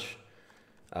very much.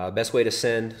 Best way to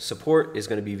send support is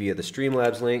going to be via the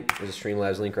Streamlabs link. There's a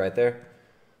Streamlabs link right there.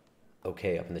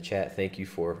 Okay, up in the chat. Thank you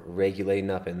for regulating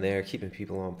up in there, keeping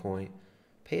people on point.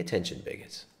 Pay attention,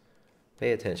 bigots.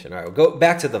 Pay attention. All right, we'll go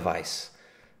back to the Vice.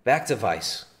 Back to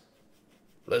Vice.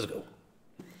 Let's go.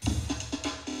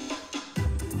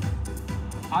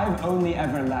 I've only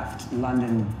ever left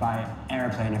London by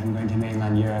airplane if I'm going to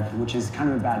mainland Europe, which is kind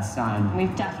of a bad sign.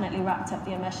 We've definitely racked up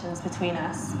the emissions between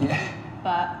us. Yeah.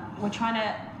 But we're trying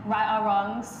to right our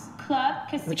wrongs.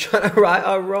 We're trying to right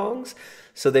our wrongs.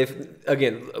 So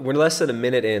we're less than a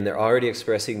minute in. They're already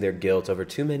expressing their guilt over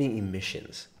too many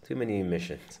emissions. Too many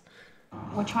emissions.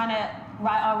 We're trying to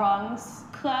right our wrongs.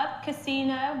 Club,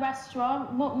 casino,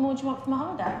 restaurant. What more do you want from a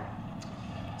holiday?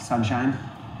 Sunshine.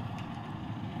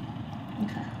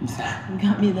 Okay. You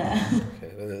got me there.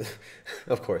 Okay.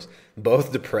 Of course.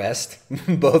 Both depressed.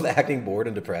 Both acting bored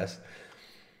and depressed.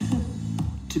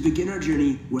 To begin our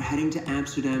journey, we're heading to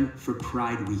Amsterdam for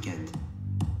Pride weekend.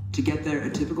 To get there, a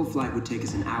typical flight would take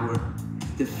us an hour.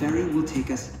 The ferry will take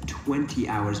us 20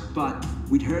 hours, but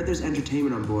we'd heard there's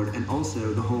entertainment on board and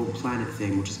also the whole planet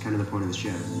thing, which is kind of the point of the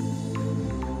show.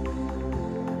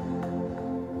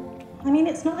 I mean,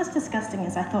 it's not as disgusting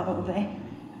as I thought it would be.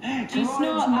 Do you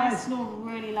snore? I snore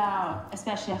really loud,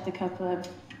 especially after a couple of...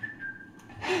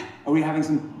 Are we having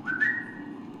some...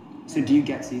 So do you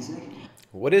get seasick?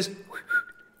 What is...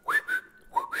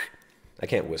 I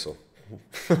can't whistle.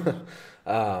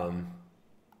 All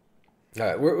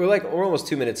right, we're almost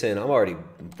 2 minutes in. I'm already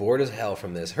bored as hell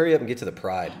from this. Hurry up and get to the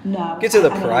Pride. No. Get to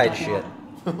the Pride shit.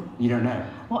 You don't know.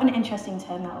 What an interesting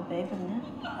turn that would be, wouldn't it?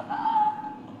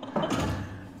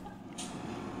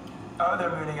 Oh,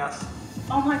 they're mooning us.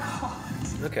 Oh my god.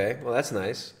 Okay, well that's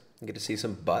nice. You get to see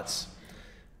some butts.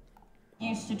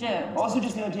 Used to do. Also,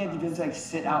 just the idea of you just like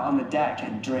sit out on the deck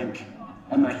and drink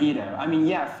a mojito. I mean,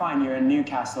 yeah, fine, you're in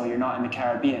Newcastle, you're not in the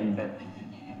Caribbean, but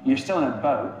you're still in a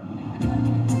boat.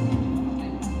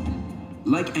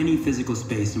 Like any physical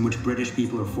space in which British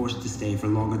people are forced to stay for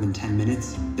longer than 10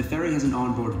 minutes, the ferry has an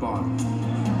onboard bar.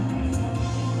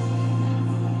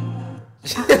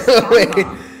 Wait,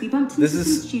 We bumped into some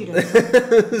students.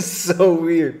 this is so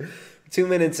weird. 2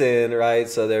 minutes in, right?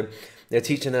 So they're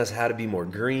teaching us how to be more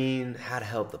green, how to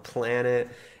help the planet.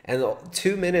 And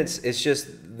 2 minutes, it's just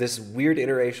this weird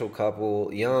interracial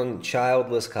couple, young,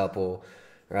 childless couple,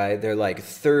 right? They're like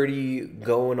 30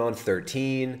 going on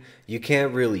 13. You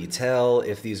can't really tell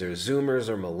if these are Zoomers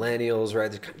or millennials, right?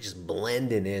 They're kind of just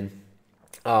blending in.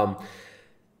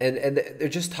 And they're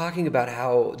just talking about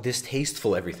how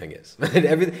distasteful everything is.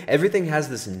 Everything has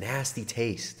this nasty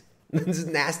taste, this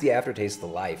nasty aftertaste to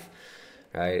life,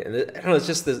 right? And I don't know, it's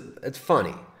just it's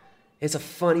funny. It's a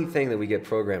funny thing that we get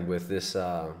programmed with this,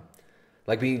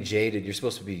 like being jaded. You're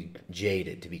supposed to be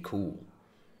jaded to be cool,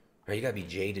 right? You gotta be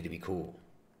jaded to be cool.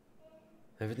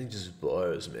 Everything just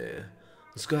blurs, man.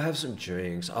 Let's go have some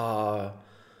drinks.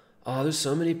 Oh, there's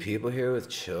so many people here with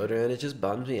children. It just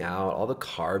bums me out. All the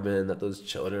carbon that those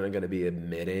children are going to be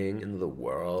emitting into the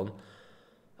world.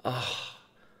 Oh,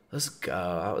 let's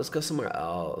go. Let's go somewhere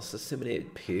else. There's too many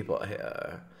people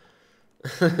here.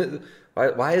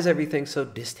 Why is everything so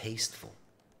distasteful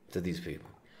to these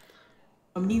people?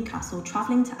 From Newcastle,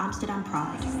 travelling to Amsterdam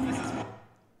Pride.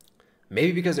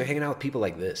 Maybe because they're hanging out with people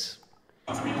like this.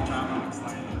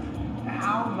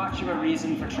 How much of a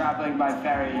reason for traveling by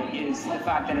ferry is the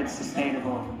fact that it's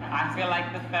sustainable? I feel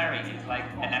like the ferry is like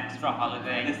an extra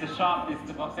holiday. There's the shop, there's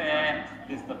the buffet,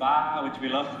 there's the bar, which we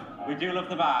love. We do love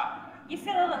the bar. You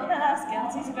feel a little bit less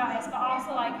guilty, to be honest, but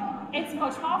also like it's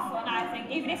much more fun, I think,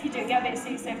 even if you do get a bit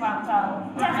seasick around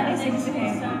town. Definitely seasick.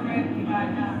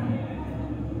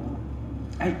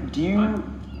 Hey, do you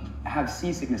have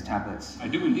seasickness tablets? I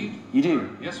do indeed. You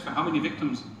do? Yes, for how many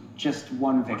victims? Just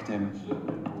one victim.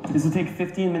 Does it take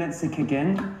 15 minutes to kick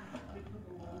in?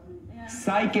 Yeah.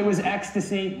 Psych, it was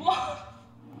ecstasy. What?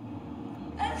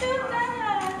 I feel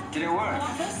better. Did it work? Oh,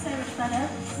 I feel so much better.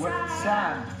 What?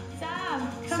 Sam.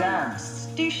 Come Sam.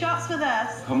 on, do shots with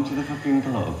us. Come to the fucking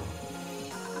club.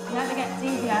 You never get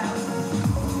deep, yeah.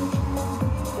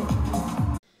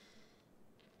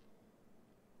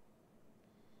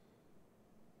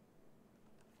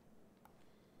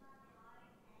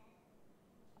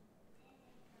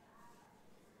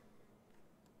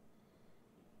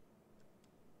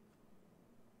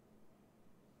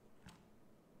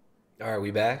 All right,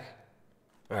 we back?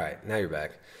 All right, now you're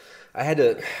back. I had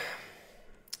to...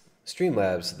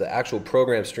 Streamlabs, the actual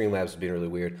program Streamlabs was being really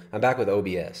weird. I'm back with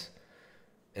OBS.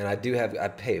 And I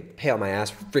pay on my ass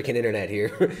for freaking internet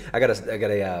here. I got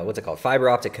a what's it called? Fiber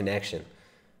optic connection.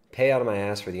 Pay out of my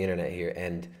ass for the internet here.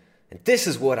 And this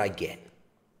is what I get.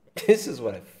 This is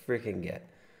what I freaking get.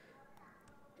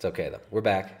 It's okay though. We're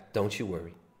back. Don't you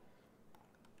worry.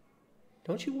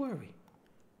 Don't you worry.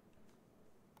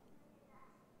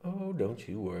 Oh, don't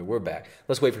you worry. We're back.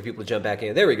 Let's wait for people to jump back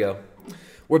in. There we go.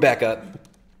 We're back up.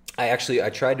 I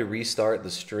tried to restart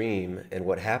the stream, and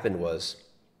what happened was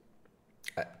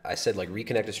I said like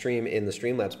reconnect a stream in the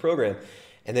Streamlabs program,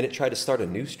 and then it tried to start a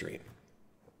new stream.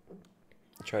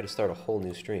 It tried to start a whole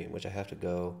new stream, which I have to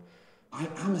go. I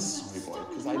am a soy boy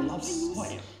because I love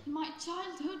soy. In my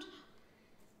childhood.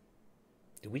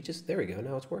 There we go.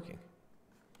 Now it's working.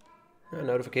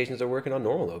 Notifications are working on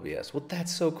normal OBS. Well,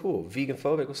 that's so cool. Vegan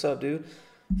Phobic, what's up, dude?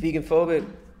 Vegan Phobic,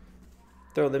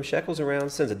 throwing them shekels around,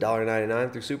 sends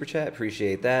 $1.99 through Super Chat.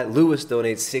 Appreciate that. Lewis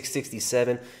donates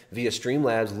 $6.67 via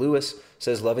Streamlabs. Lewis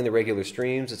says, loving the regular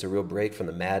streams. It's a real break from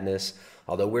the madness.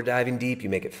 Although we're diving deep, you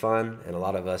make it fun, and a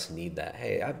lot of us need that.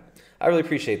 Hey, I really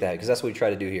appreciate that, because that's what we try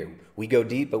to do here. We go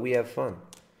deep, but we have fun.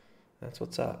 That's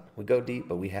what's up. We go deep,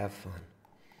 but we have fun.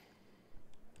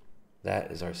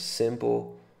 That's our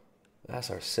simple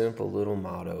little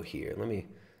motto here. Let me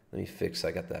fix.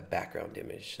 I got that background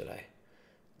image that I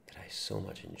so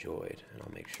much enjoyed, and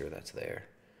I'll make sure that's there.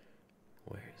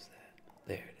 Where is that?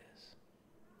 There it is.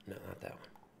 No, not that one.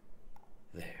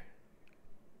 There.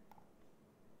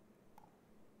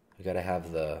 We gotta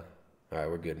have the. All right,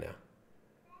 we're good now.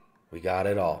 We got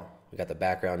it all. We got the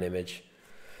background image.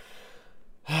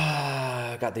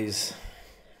 I got these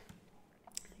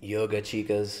yoga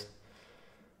chicas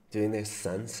doing their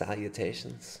sun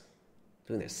salutations.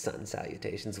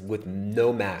 With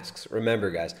no masks.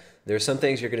 Remember, guys, there are some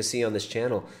things you're going to see on this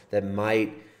channel that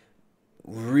might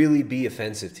really be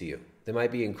offensive to you. They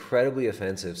might be incredibly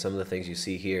offensive, some of the things you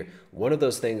see here. One of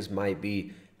those things might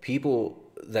be people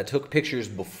that took pictures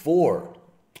before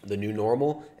the new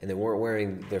normal and they weren't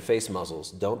wearing their face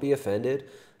muzzles. Don't be offended.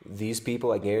 These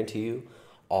people, I guarantee you,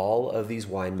 all of these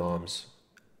wine moms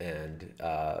and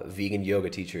vegan yoga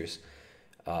teachers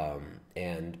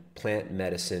and plant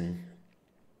medicine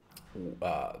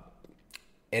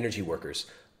energy workers,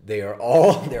 they're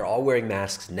all wearing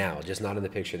masks now, just not in the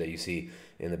picture that you see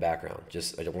in the background.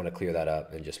 I want to clear that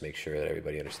up and just make sure that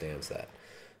everybody understands that.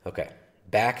 Okay,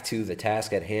 back to the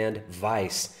task at hand.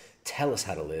 Vice, tell us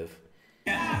how to live.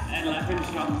 Yeah, 11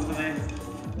 shots today.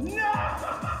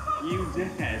 No! You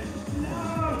dickhead.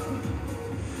 No!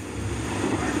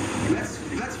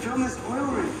 Let's film this oil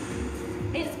rig.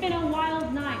 It's been a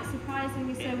wild night,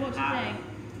 surprisingly so. What do you think?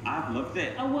 I've loved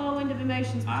it. A whirlwind of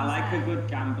emotions. I like a good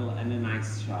gamble and a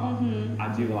nice shot.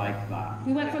 I do like that.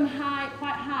 We went from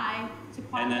quite high to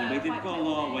quite low. And then we did go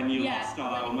low when you lost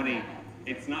all our money.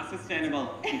 It's not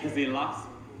sustainable because you lost.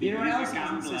 You know what else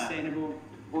isn't sustainable?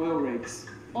 Oil rigs.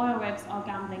 Oil rigs are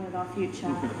gambling with our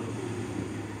future.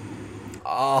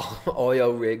 Oh,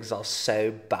 oil rigs are so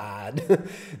bad.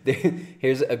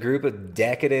 Here's a group of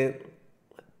decadent,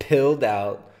 pilled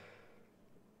out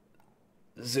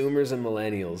Zoomers and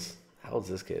millennials. How old's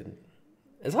this kid?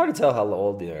 It's hard to tell how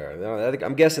old they are.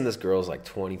 I'm guessing this girl's like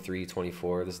 23,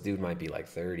 24. This dude might be like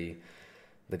 30.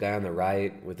 The guy on the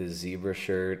right with his zebra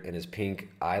shirt and his pink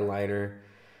eyeliner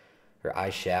or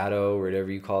eyeshadow, or whatever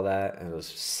you call that, and those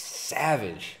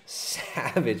savage,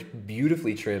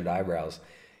 beautifully trimmed eyebrows.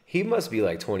 He must be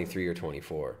like 23 or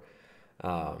 24.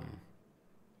 But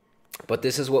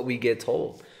this is what we get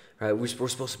told. Right? We're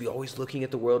supposed to be always looking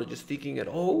at the world and just thinking that,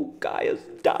 oh, Gaia's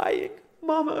dying.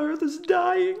 Mama Earth is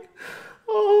dying.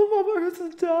 Oh, Mama Earth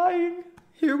is dying.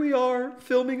 Here we are,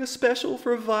 filming a special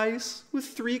for Vice with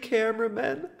 3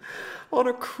 cameramen on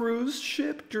a cruise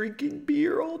ship drinking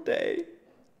beer all day.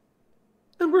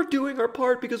 And we're doing our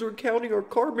part because we're counting our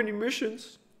carbon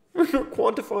emissions. We're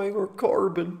quantifying our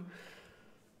carbon.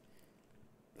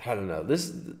 I don't know.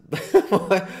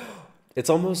 It's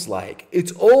almost like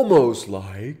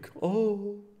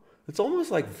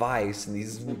Vice and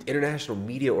these international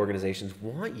media organizations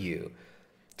want you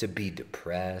to be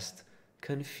depressed,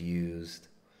 confused,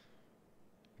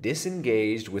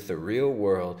 disengaged with the real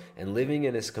world, and living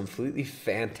in this completely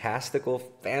fantastical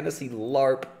fantasy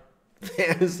LARP,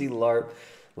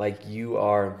 like you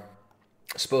are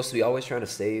supposed to be always trying to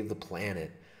save the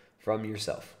planet from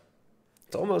yourself.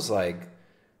 It's almost like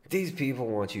these people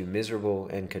want you miserable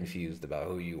and confused about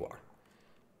who you are.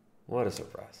 What a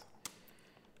surprise.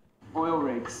 Oil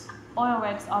rigs. Oil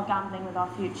rigs are gambling with our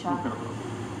future. All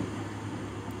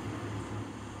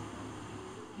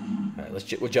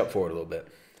right, we'll jump forward a little bit.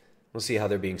 We'll see how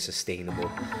they're being sustainable.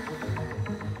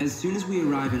 As soon as we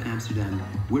arrive in Amsterdam,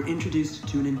 we're introduced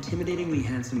to an intimidatingly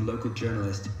handsome local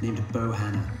journalist named Bo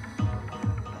Hanna.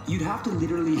 You'd have to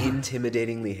literally...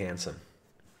 Intimidatingly handsome.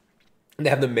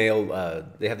 They have the male,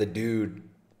 they have the dude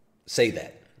say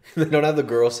that. They don't have the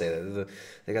girl say that.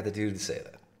 They got the dude say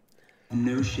that.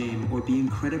 No shame or be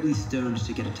incredibly stoned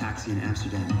to get a taxi in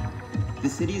Amsterdam. The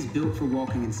city is built for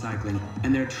walking and cycling,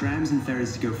 and there are trams and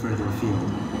ferries to go further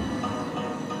afield.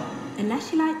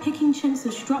 Unless you like picking chunks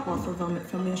of stroopwafel vomit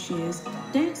from your shoes,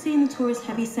 don't stay in the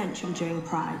tourist-heavy centrum during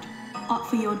Pride. Opt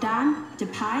for Jordaan, De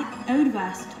Pijp, Oude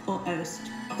West, or Oost.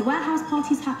 The warehouse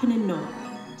parties happen in Noord.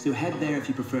 So head there if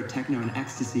you prefer techno and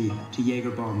ecstasy to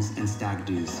Jaeger bombs and stag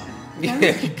doos.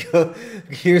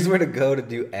 Here's where to go to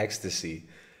do ecstasy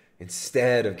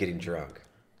instead of getting drunk.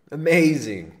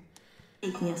 Amazing.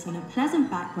 Taking us on a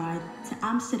pleasant back ride to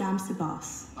Amsterdamse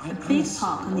Bos, a big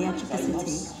park on the edge of the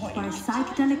city where a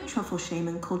psychedelic truffle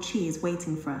shaman called Chi is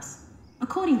waiting for us.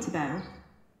 According to Bo, Am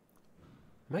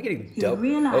I getting he will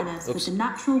realign us with the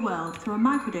natural world through a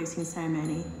microdosing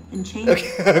ceremony and change...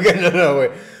 Okay, no,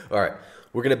 wait. All right,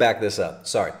 we're going to back this up.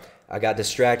 Sorry, I got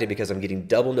distracted because I'm getting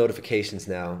double notifications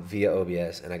now via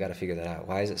OBS, and I got to figure that out.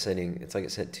 Why is it sending... It's like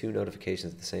it sent 2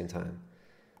 notifications at the same time.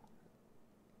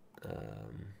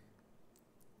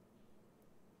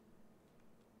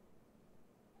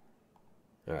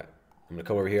 All right, I'm going to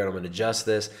come over here and I'm going to adjust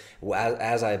this.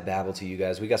 As I babble to you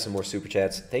guys, we got some more super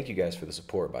chats. Thank you guys for the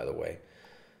support, by the way.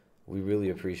 We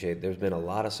really appreciate it. There's been a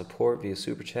lot of support via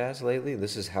super chats lately.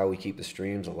 This is how we keep the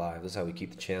streams alive. This is how we keep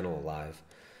the channel alive.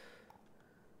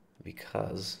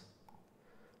 Because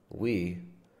we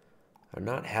are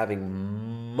not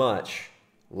having much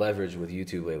leverage with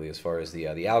YouTube lately as far as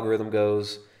the algorithm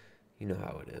goes. You know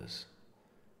how it is.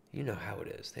 You know how it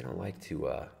is. They don't like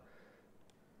to...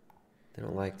 They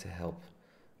don't like to help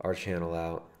our channel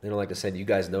out. They don't like to send you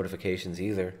guys notifications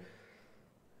either.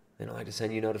 They don't like to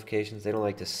send you notifications. They don't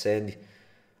like to send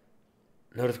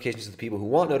notifications to the people who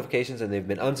want notifications, and they've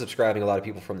been unsubscribing a lot of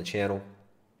people from the channel.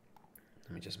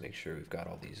 Let me just make sure we've got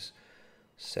all these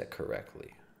set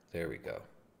correctly. There we go.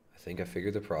 I think I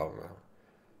figured the problem out.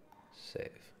 Save.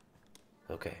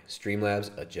 Okay,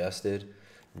 Streamlabs adjusted.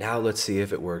 Now let's see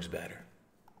if it works better.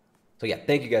 So yeah,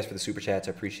 thank you guys for the super chats.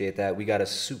 I appreciate that. We got a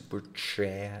super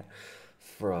chat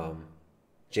from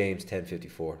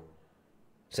James1054.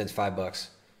 Sends $5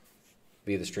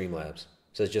 via the Streamlabs.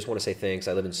 Says, just want to say thanks.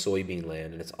 I live in soybean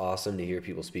land, and it's awesome to hear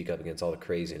people speak up against all the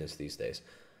craziness these days.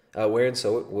 Where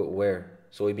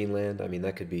soybean land? I mean,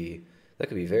 that could be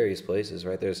various places,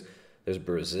 right? There's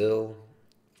Brazil,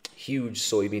 huge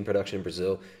soybean production in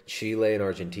Brazil, Chile and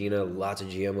Argentina, lots of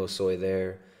GMO soy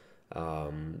there.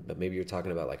 But maybe you're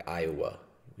talking about like Iowa. What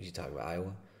are you talking about,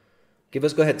 Iowa?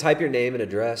 Go ahead, type your name and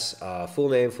address, full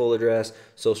name, full address,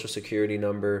 social security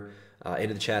number,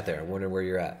 into the chat there. I'm wondering where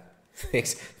you're at.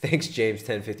 Thanks,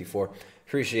 James1054.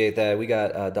 Appreciate that. We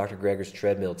got Dr. Gregor's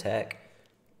Treadmill Tech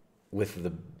with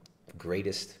the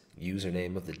greatest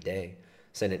username of the day.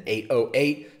 Sent an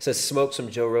 808. Says, smoked some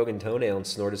Joe Rogan toenail and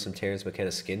snorted some Terrence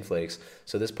McKenna skin flakes.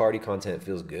 So this party content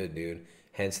feels good, dude.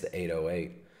 Hence the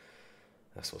 808.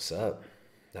 That's what's up.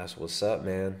 That's what's up,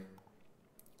 man.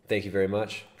 Thank you very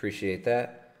much. Appreciate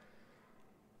that.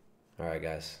 All right,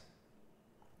 guys.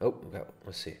 Oh,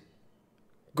 let's see.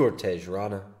 Gortej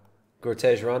Rana.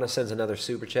 Gortej Rana sends another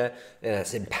super chat, and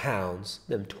that's in pounds.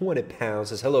 Them 20 pounds.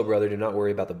 Says, hello, brother. Do not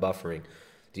worry about the buffering.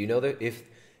 Do you know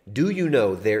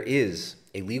there is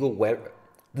a legal web...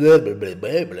 Blah, blah, blah,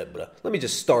 blah, blah, blah. Let me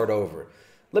just start over.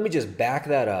 Let me just back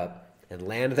that up and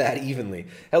land that evenly.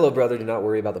 Hello, brother. Do not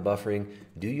worry about the buffering.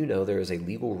 Do you know there is a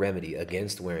legal remedy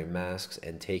against wearing masks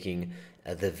and taking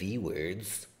the V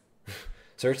words?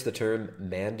 Search the term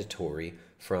mandatory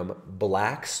from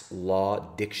Black's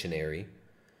Law Dictionary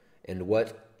and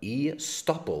what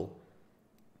estoppel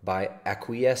by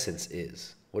acquiescence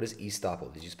is. What is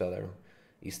estoppel? Did you spell that wrong?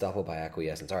 Estoppel by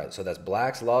acquiescence. All right, so that's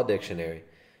Black's Law Dictionary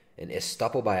and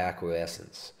estoppel by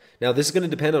acquiescence. Now, this is going to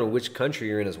depend on which country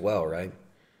you're in as well, right?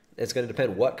 It's going to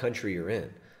depend what country you're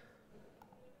in.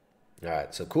 All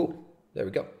right, so cool. There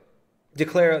we go.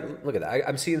 Declare, look at that.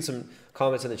 I'm seeing some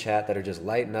comments in the chat that are just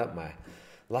lighting up my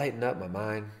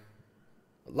mind,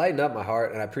 lighting up my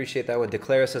heart, and I appreciate that one.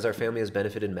 Declara says, our family has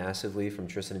benefited massively from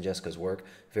Tristan and Jessica's work.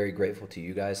 Very grateful to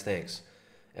you guys. Thanks.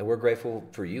 And we're grateful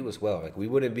for you as well. Like, we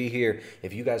wouldn't be here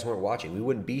if you guys weren't watching. We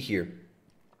wouldn't be here.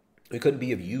 We couldn't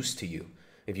be of use to you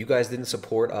if you guys didn't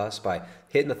support us by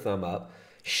hitting the thumb up,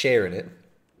 sharing it,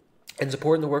 and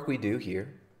supporting the work we do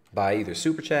here by either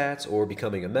super chats or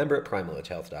becoming a member at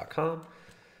primaledgehealth.com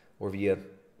or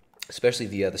especially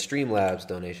via the Streamlabs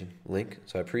donation link.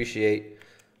 So I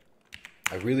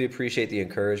really appreciate the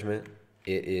encouragement.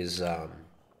 It is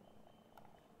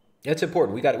That's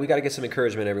important. We got to get some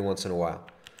encouragement every once in a while.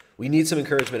 We need some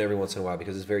encouragement every once in a while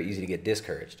because it's very easy to get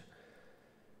discouraged.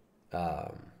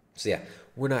 So yeah,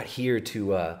 we're not here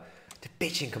to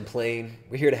bitch and complain.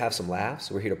 We're here to have some laughs.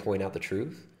 We're here to point out the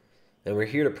truth, and we're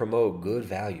here to promote good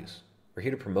values. We're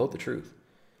here to promote the truth.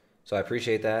 So I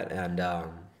appreciate that, and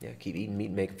yeah, keep eating meat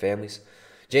and making families.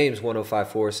 James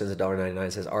 1054 sends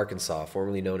 $1.99, says Arkansas,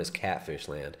 formerly known as Catfish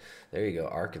Land. There you go,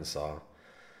 Arkansas.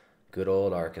 Good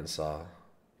old Arkansas.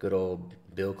 Good old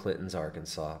Bill Clinton's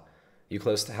Arkansas.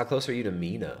 How close are you to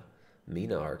Mena?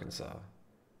 Mena, Arkansas.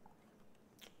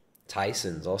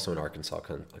 Tyson's also an Arkansas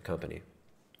company.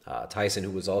 Tyson,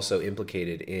 who was also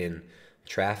implicated in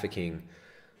trafficking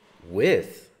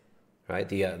with, right,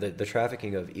 the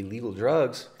trafficking of illegal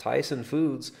drugs. Tyson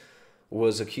Foods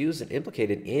was accused and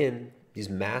implicated in these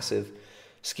massive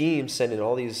schemes, sending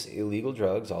all these illegal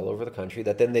drugs all over the country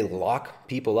that then they lock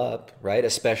people up, right?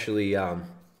 Especially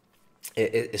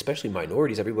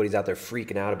minorities. Everybody's out there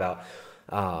freaking out about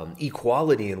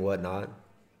equality and whatnot.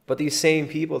 But these same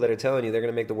people that are telling you they're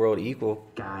going to make the world equal,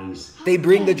 guys, they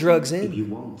bring the drugs in. If you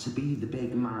want to be the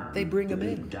big man, they bring them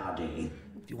in. Daddy.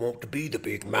 If you want to be the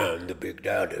big man, the big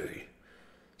daddy.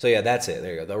 So yeah, that's it.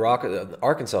 There you go.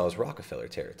 Arkansas is Rockefeller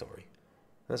territory.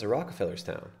 That's a Rockefeller's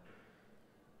town.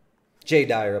 Jay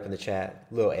Dyer up in the chat.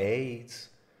 Lil AIDS.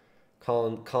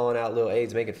 Calling out Lil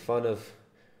AIDS, making fun of...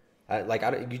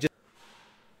 you just...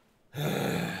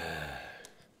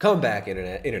 Come back,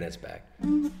 Internet. Internet's back.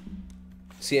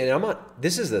 See, and I'm not...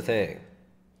 This is the thing.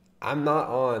 I'm not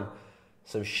on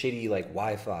some shitty,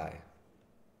 Wi-Fi.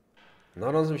 I'm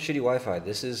not on some shitty Wi-Fi.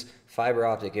 This is fiber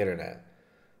optic internet.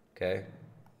 Okay?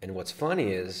 And what's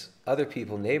funny is other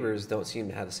people, neighbors, don't seem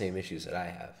to have the same issues that I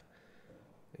have.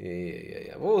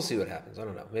 Yeah. Well, we'll see what happens. I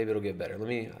don't know. Maybe it'll get better.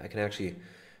 I can actually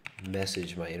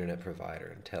message my internet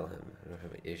provider and tell him I don't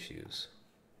have any issues.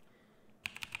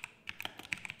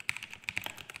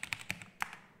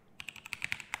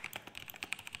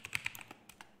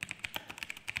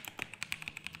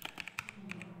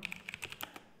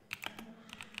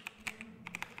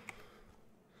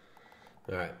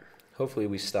 All right. Hopefully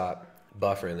we stop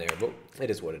buffering there, but it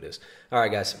is what it is. All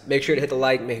right, guys. Make sure to hit the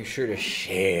like. Make sure to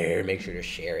share. Make sure to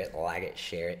share it. Like it.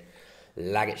 Share it.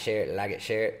 Like it. Share it. Like it.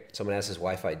 Share it. Someone asks, is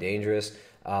Wi-Fi dangerous?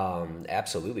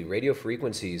 Absolutely. Radio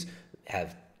frequencies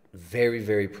have very,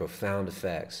 very profound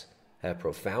effects. Have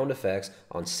profound effects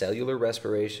on cellular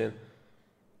respiration,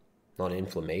 on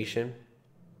inflammation,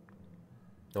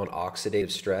 on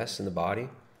oxidative stress in the body.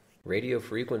 Radio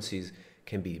frequencies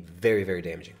can be very, very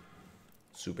damaging.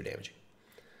 Super damaging.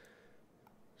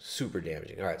 Super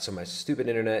damaging. All right, so my stupid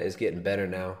internet is getting better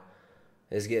now.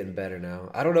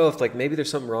 I don't know if maybe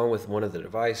there's something wrong with one of the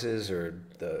devices or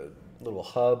the little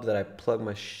hub that I plug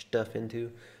my stuff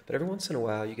into. But every once in a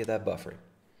while, you get that buffering.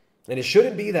 And it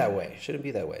shouldn't be that way.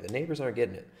 The neighbors aren't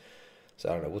getting it. So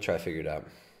I don't know. We'll try to figure it out.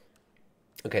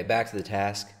 Okay, back to the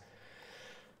task.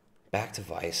 Back to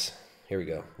Vice. Here we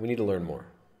go. We need to learn more.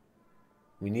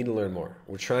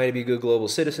 We're trying to be good global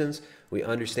citizens. We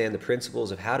understand the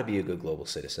principles of how to be a good global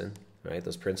citizen, right?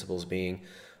 Those principles being,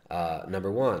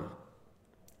 number one,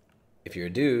 if you're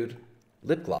a dude,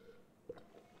 lip gloss.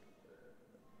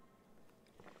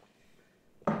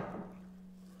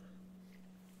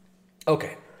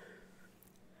 Okay.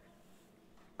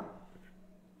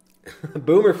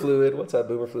 Boomer Fluid. What's up,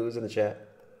 Boomer Fluid's in the chat.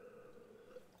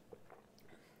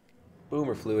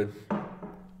 Boomer Fluid.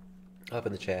 Up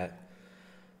in the chat.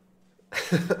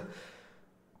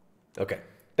 Okay,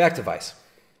 back to Vice.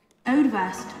 Ode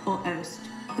West or Ost.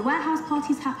 The warehouse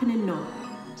parties happen in North.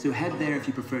 So head there if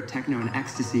you prefer techno and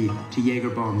ecstasy to Jaeger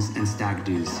bombs and stag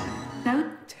doos.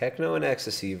 Techno and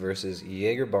ecstasy versus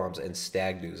Jaeger bombs and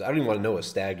stag doos. I don't even want to know what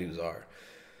stag doos are.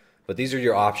 But these are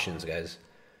your options, guys.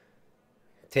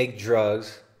 Take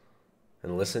drugs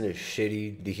and listen to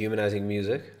shitty, dehumanizing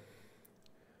music.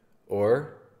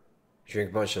 Or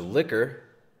drink a bunch of liquor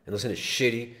and listen to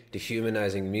shitty,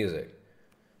 dehumanizing music.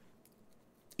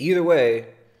 Either way,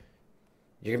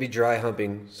 you're going to be dry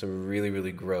humping some really,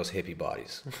 really gross hippie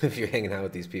bodies if you're hanging out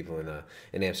with these people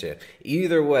in Amsterdam.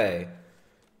 Either way,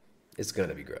 it's going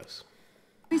to be gross.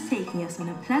 Is taking us on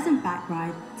a pleasant back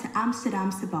ride to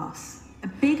Amsterdam Bos, a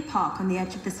big park on the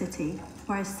edge of the city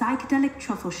where a psychedelic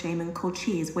truffle shaman called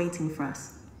Chi is waiting for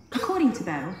us. According to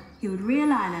Bell, he would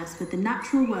realign us with the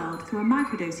natural world through a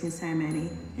microdosing ceremony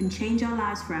and change our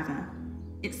lives forever.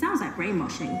 It sounds like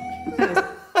brainwashing, but Bell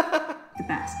is the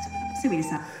best, so we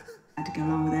decided to go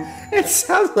along with it. It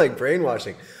sounds like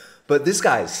brainwashing, but this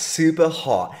guy is super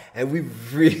hot, and we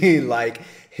really like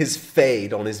his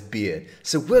fade on his beard,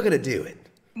 so we're gonna do it.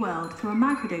 World through a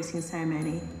microdosing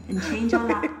ceremony and change our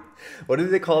lives. What did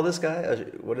they call this guy?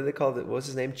 What did they call it? What's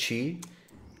his name? Chi?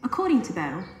 According to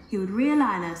Bell, he would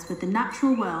realign us with the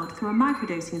natural world through a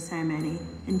microdosing ceremony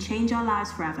and change our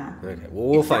lives forever. Okay, well,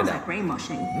 we'll find out. Like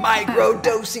brainwashing.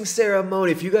 Microdosing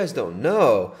ceremony. If you guys don't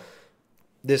know,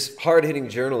 this hard-hitting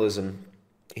journalism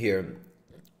here,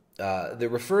 they're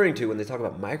referring to when they talk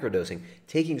about microdosing,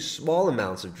 taking small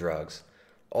amounts of drugs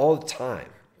all the time.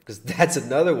 Because that's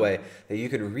another way that you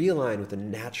can realign with the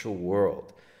natural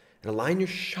world and align your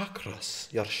chakras,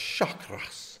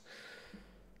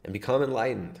 and become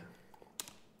enlightened.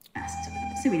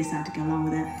 So we decided to go along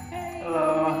with it.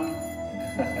 Hello.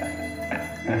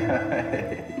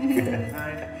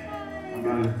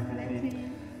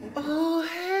 Oh,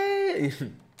 hey.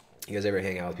 You guys ever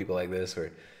hang out with people like this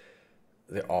where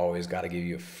they always got to give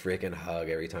you a freaking hug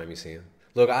every time you see them?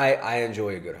 Look, I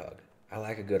enjoy a good hug. I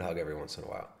like a good hug every once in a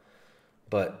while.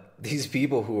 But these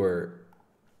people who are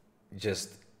just,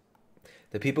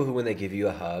 the people who when they give you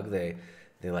a hug, they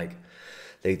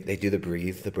do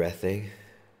the breath thing.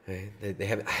 Right?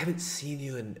 I haven't seen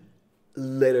you in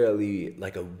literally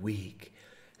like a week.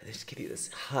 And they just give you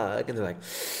this hug and they're like,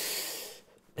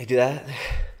 they do that.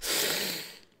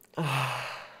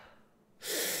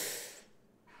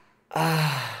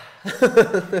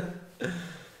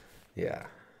 Yeah.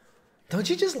 Don't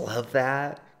you just love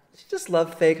that? Don't you just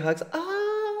love fake hugs?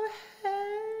 Oh,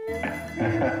 hey.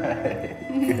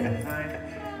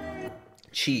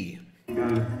 Chi.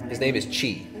 His name is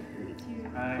Chi.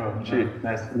 Oh, Chi.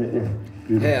 Nice to meet you.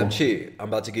 Beautiful. Hey, I'm Chi. I'm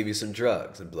about to give you some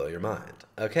drugs and blow your mind.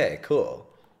 Okay, cool.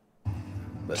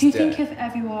 Do you think if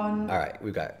everyone... All right,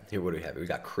 what do we have? We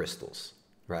got crystals,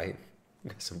 right? We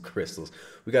got some crystals.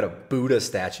 We got a Buddha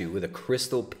statue with a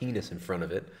crystal penis in front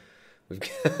of it. We've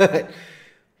got...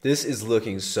 This is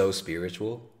looking so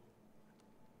spiritual.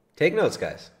 Take notes,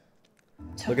 guys.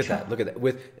 Look at that. Look at that.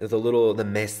 With the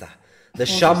mesa. The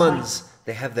shamans,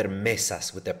 they have their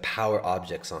mesas with their power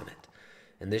objects on it.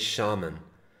 And this shaman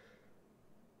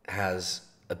has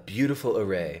a beautiful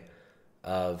array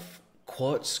of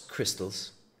quartz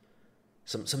crystals,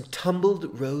 some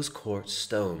tumbled rose quartz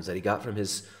stones that he got from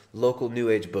his local New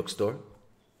Age bookstore.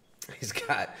 He's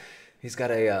got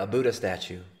a Buddha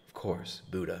statue, of course,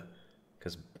 Buddha,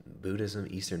 because Buddhism,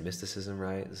 Eastern mysticism,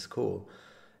 right? This is cool.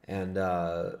 And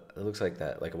it looks like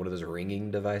that, like one of those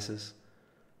ringing devices,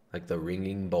 like the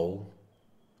ringing bowl.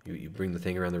 You bring the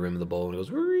thing around the rim of the bowl and it goes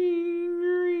ring,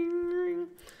 ring, ring.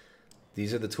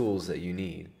 These are the tools that you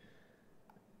need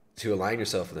to align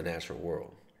yourself with the natural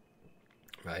world,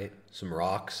 right? Some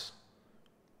rocks,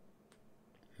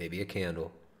 maybe a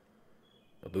candle,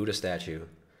 a Buddha statue,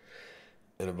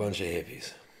 and a bunch of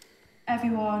hippies.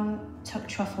 Everyone took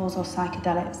truffles or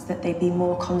psychedelics that they'd be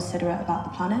more considerate about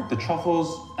the planet. The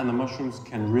truffles and the mushrooms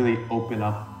can really open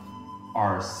up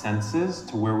our senses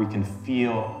to where we can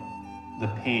feel the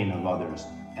pain of others.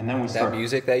 And then we start... That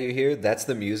music that you hear, that's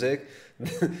the music.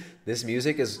 This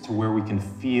music is... To where we can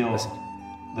feel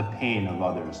the pain of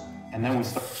others. And then we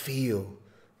start... Feel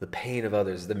the pain of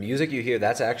others. The music you hear,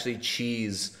 that's actually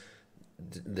Chi's...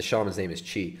 The shaman's name is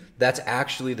Chi. That's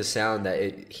actually the sound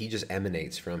that he just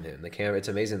emanates from him. The camera. It's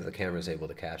amazing that the camera is able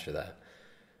to capture that.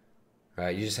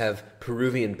 Right? You just have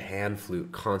Peruvian pan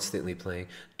flute constantly playing.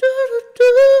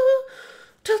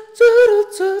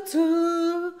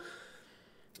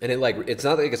 And it's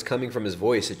not like it's coming from his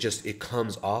voice. It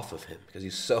comes off of him because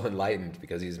he's so enlightened,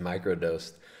 because he's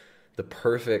microdosed the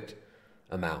perfect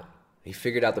amount. He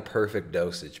figured out the perfect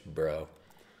dosage, bro.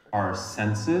 Our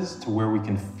senses to where we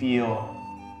can feel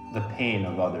the pain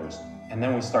of others. And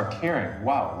then we start caring.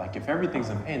 Wow, like if everything's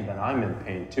in pain, then I'm in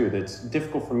pain too. It's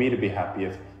difficult for me to be happy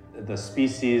if the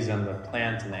species and the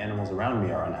plants and the animals around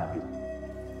me are unhappy.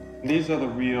 These are the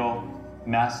real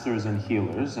masters and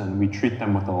healers, and we treat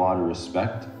them with a lot of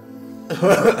respect.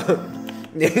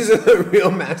 These are the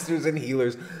real masters and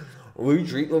healers. We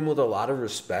treat them with a lot of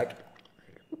respect.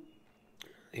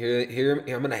 Here,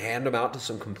 I'm gonna hand them out to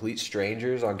some complete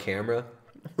strangers on camera.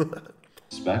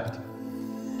 Respect.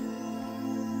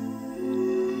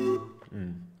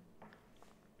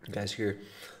 You guys, here,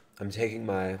 I'm taking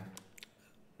my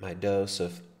dose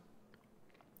of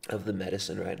the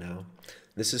medicine right now.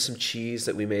 This is some cheese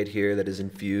that we made here that is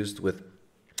infused with.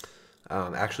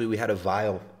 Actually, we had a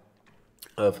vial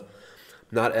of,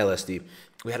 not LSD.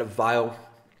 We had a vial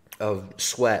of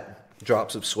sweat,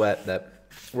 drops of sweat that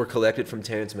were collected from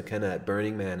Terence McKenna at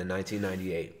Burning Man in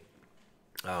 1998.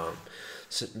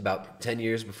 So about 10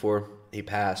 years before he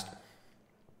passed.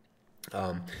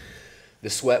 The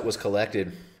sweat was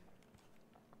collected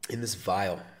in this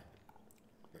vial,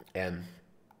 and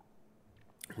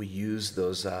we used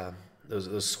those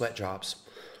sweat drops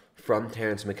from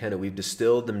Terence McKenna. We've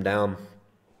distilled them down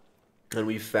and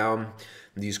we found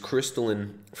these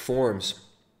crystalline forms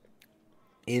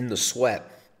in the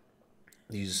sweat.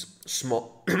 These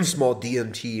small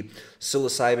DMT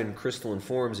psilocybin crystalline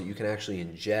forms that you can actually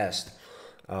ingest.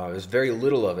 There's very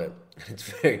little of it.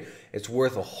 It's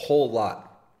worth a whole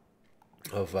lot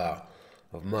of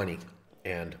money,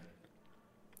 and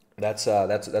that's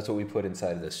what we put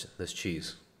inside of this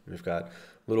cheese. We've got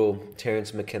little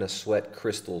Terence McKenna sweat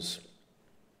crystals,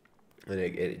 and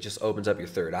it just opens up your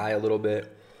third eye a little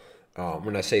bit.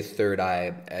 When I say third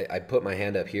eye, I put my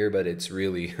hand up here, but it's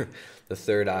really the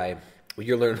third eye. Well,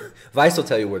 you'll learn. Vice will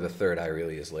tell you where the third eye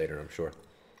really is later, I'm sure.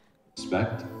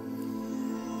 Respect.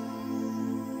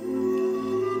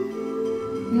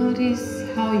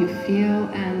 Notice how you feel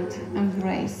and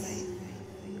embrace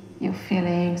your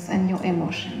feelings and your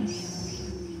emotions.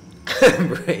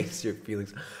 Embrace your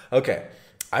feelings. Okay,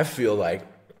 I feel like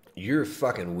you're a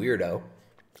fucking weirdo.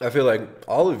 I feel like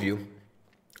all of you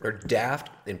are daft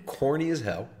and corny as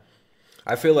hell.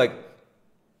 I feel like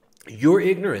your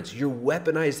ignorance, your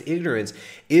weaponized ignorance,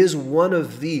 is one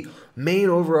of the main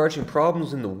overarching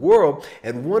problems in the world,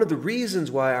 and one of the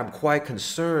reasons why I'm quite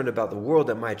concerned about the world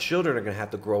that my children are going to have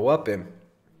to grow up in.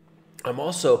 I'm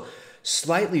also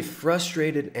slightly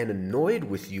frustrated and annoyed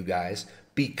with you guys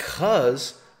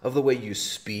because of the way you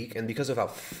speak and because of how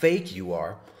fake you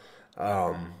are.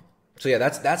 So yeah,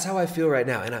 that's how I feel right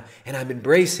now, and I'm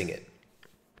embracing it.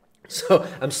 So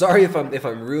I'm sorry if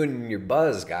I'm ruining your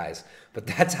buzz, guys, but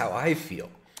that's how I feel.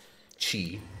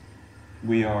 Chi.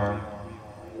 We are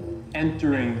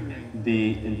entering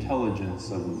the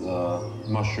intelligence of the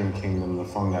mushroom kingdom, the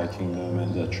fungi kingdom,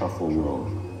 and the truffle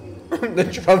world. The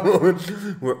truffle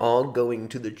world. We're all going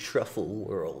to the truffle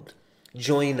world.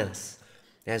 Join us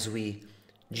as we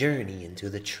journey into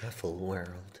the truffle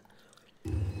world.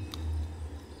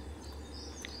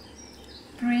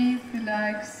 Breathe,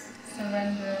 relax,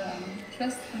 surrender, and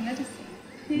trust the medicine.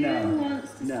 No. Who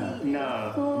wants to No. see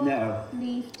No. four No.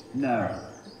 leafed No.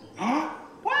 Huh?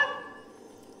 What?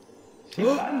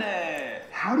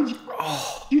 How did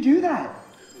you do that?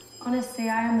 Honestly,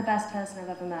 I am the best person I've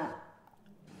ever met.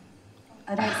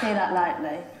 I don't say that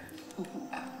lightly.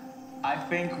 I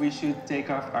think we should take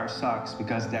off our socks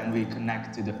because then we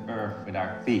connect to the earth with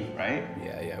our feet, right?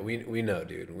 Yeah, we know,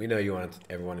 dude. We know you want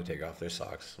everyone to take off their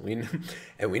socks.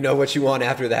 And we know what you want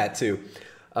after that too.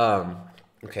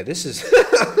 Okay, this is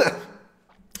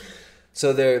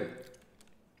so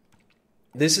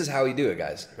this is how we do it,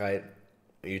 guys, right?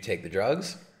 You take the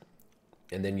drugs,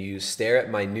 and then you stare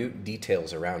at minute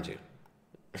details around you.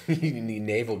 You need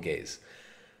navel gaze,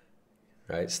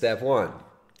 right? Step 1,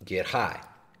 get high.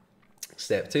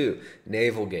 Step 2,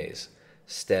 navel gaze.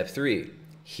 Step 3,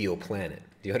 heal planet.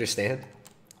 Do you understand?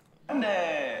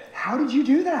 How did you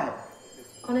do that?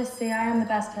 Honestly, I am the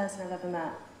best person I've ever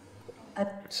met.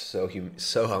 So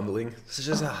humbling. This is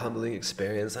just a humbling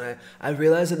experience, and I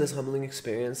realize in this humbling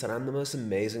experience that I'm the most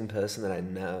amazing person that I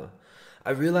know.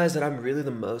 I realize that I'm really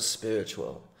the most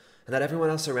spiritual, and that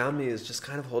everyone else around me is just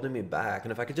kind of holding me back.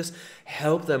 And if I could just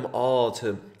help them all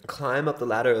to climb up the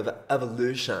ladder of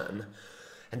evolution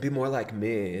and be more like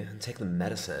me and take the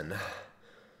medicine,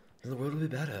 then the world will be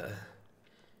better.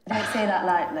 Don't say that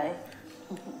lightly.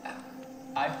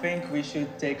 I think we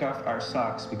should take off our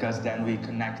socks because then we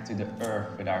connect to the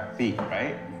earth with our feet,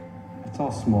 right? It's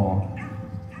all small.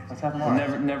 Let's have more.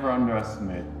 Never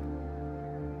underestimate.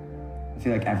 I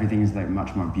feel like everything is like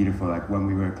much more beautiful. Like when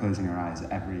we were closing our eyes,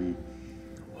 every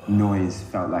noise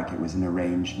felt like it was an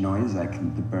arranged noise. Like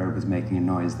the bird was making a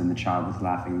noise, then the child was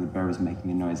laughing, and the bird was making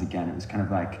a noise again. It was kind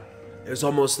of like, it was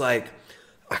almost like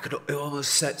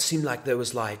seemed like there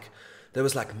was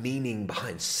meaning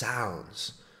behind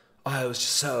sounds. Oh, it was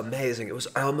just so amazing. It was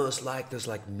almost like there's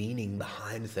like meaning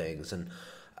behind things, and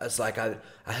it's like I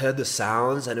heard the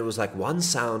sounds, and it was like one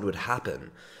sound would happen,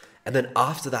 and then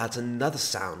after that another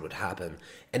sound would happen,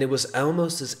 and it was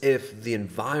almost as if the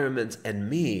environment and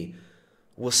me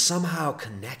was somehow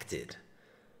connected.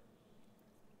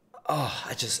 Oh,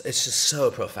 it's just so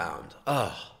profound.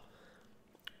 Oh,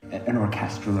 an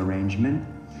orchestral arrangement.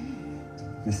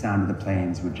 The sound of the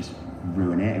planes would just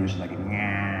ruin it. It was just like,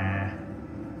 nah,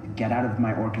 get out of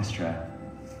my orchestra.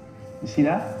 You see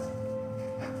that?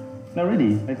 No,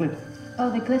 really, like look.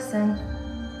 Oh, they glisten.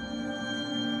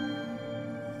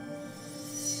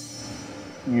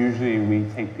 Usually we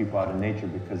take people out of nature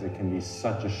because it can be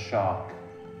such a shock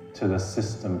to the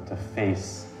system to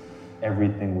face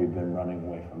everything we've been running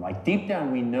away from. Like deep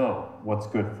down we know what's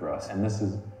good for us, and this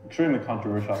is extremely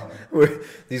controversial.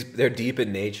 They're deep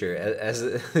in nature. As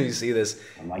you see this,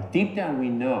 I'm like deep down we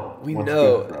know what's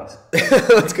good for us.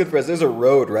 What's good for us. There's a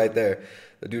road right there.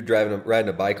 The dude riding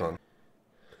a bike on.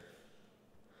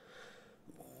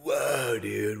 whoa,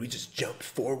 dude, we just jumped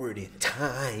forward in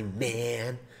time,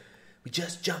 man. We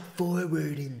just jumped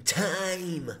forward in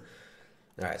time.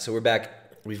 All right, so we're back.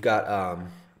 We've got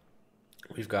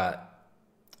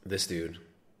this dude.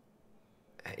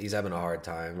 He's having a hard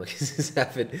time. Like he's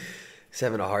having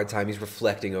a hard time. He's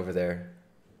reflecting over there.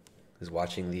 He's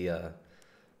watching the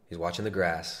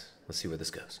grass. Let's see where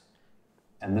this goes.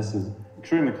 And this is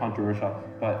extremely controversial,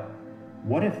 but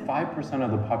what if 5%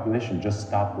 of the population just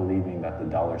stopped believing that the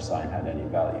dollar sign had any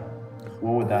value?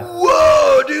 What would that...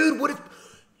 Whoa, dude, what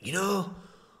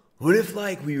if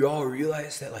like we all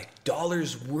realized that like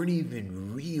dollars weren't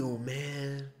even real,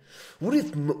 man? What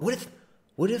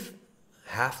if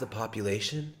half the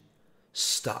population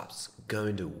stops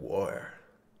going to war?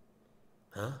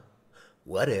 Huh?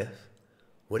 What if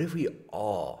we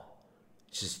all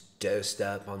just dosed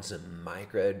up on some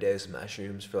micro-dose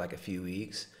mushrooms for like a few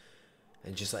weeks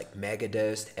and just like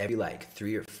mega-dosed every like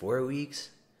 3 or 4 weeks?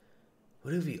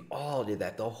 What if we all did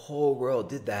that? The whole world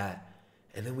did that.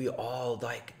 And then we all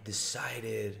like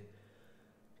decided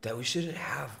that we shouldn't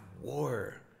have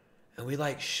war. And we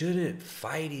like shouldn't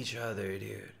fight each other,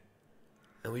 dude.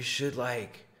 And we should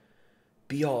like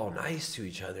be all nice to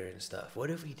each other and stuff. What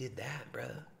if we did that,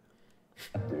 brother?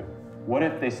 What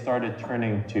if they started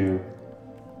turning to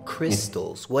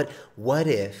crystals? What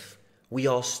if we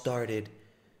all started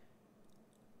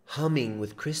humming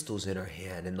with crystals in our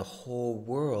hand and the whole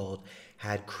world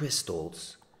had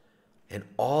crystals and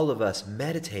all of us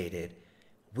meditated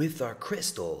with our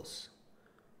crystals?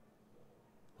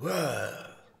 Whoa.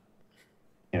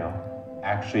 You know,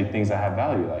 actually things that have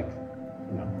value, like,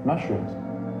 you know, mushrooms.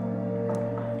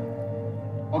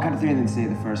 I'll count to 3 and then say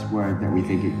the first word that we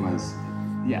think it was.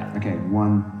 Yeah. Okay,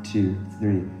 1, 2,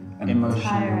 3. Emotional.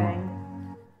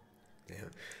 Tiring.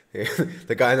 Yeah.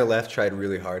 The guy on the left tried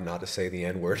really hard not to say the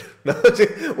N-word.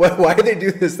 Why do they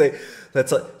do this?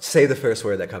 Let's say the first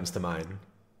word that comes to mind.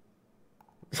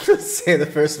 Say the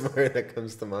first word that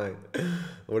comes to mind.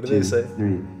 What do they say?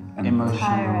 3. Emotional.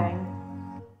 Tiring.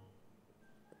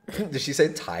 Did she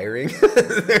say tiring?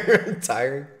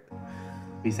 Tiring?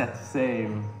 We said the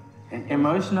same.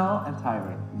 Emotional and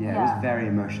tiring. Yeah, it was very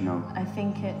emotional. I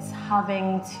think it's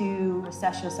having to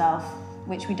assess yourself,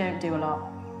 which we don't do a lot.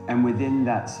 And within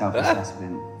that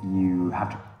self-assessment, you have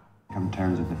to come to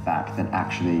terms with the fact that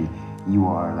actually you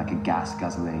are like a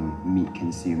gas-guzzling,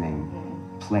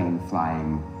 meat-consuming,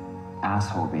 plane-flying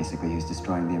asshole, basically, who's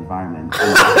destroying the environment.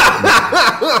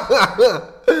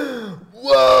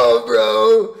 Whoa,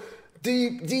 bro!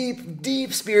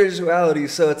 Deep spirituality.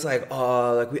 So it's like,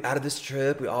 oh, like we out of this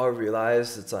trip, we all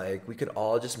realized it's like we could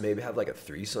all just maybe have like a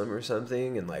threesome or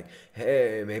something, and like,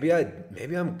 hey, maybe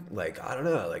I'm like, I don't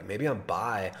know, like maybe I'm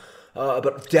bi,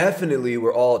 but definitely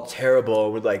we're all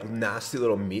terrible. We're like nasty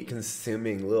little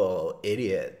meat-consuming little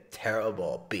idiot,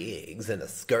 terrible beings and a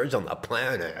scourge on the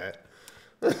planet.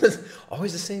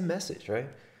 Always the same message, right?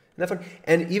 Isn't that fun?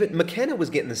 And even McKenna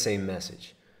was getting the same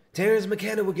message. Terence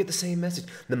McKenna will get the same message.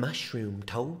 The mushroom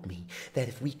told me that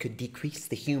if we could decrease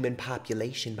the human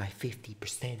population by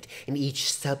 50% in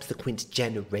each subsequent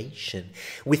generation,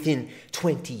 within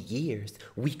 20 years,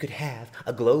 we could have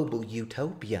a global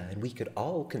utopia and we could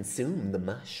all consume the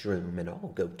mushroom and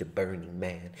all go to Burning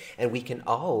Man. And we can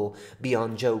all be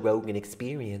on Joe Rogan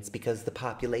Experience because the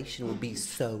population will be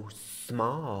so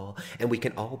small and we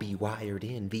can all be wired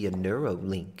in via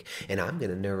Neuralink. And I'm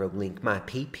going to Neuralink my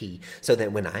PP so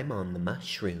that when I'm on the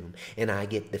mushroom and I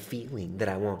get the feeling that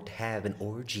I want to have an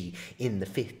orgy in the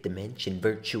 5th dimension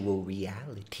virtual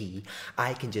reality,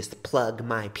 I can just plug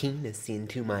my penis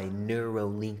into my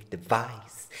Neuralink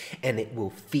device and it will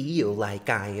feel like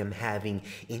I am having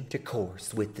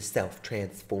intercourse with the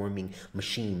self-transforming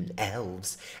machine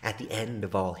elves at the end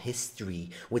of all history,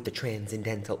 with the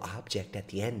transcendental object at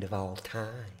the end of all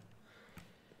time.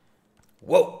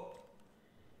 Whoa!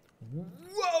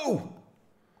 Whoa!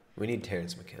 We need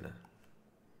Terence McKenna.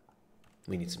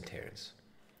 We need some Terence.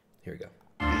 Here we go.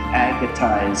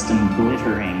 Agatized and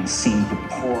glittering seem to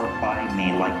pour by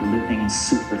me like living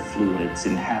superfluids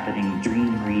inhabiting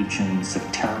dream regions of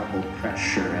terrible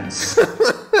pressure and...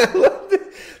 I love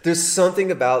it. There's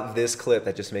something about this clip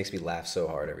that just makes me laugh so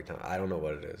hard every time. I don't know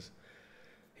what it is.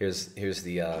 Here's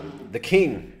the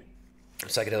king of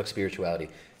psychedelic spirituality,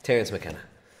 Terence McKenna.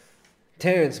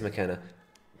 Terence McKenna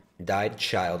died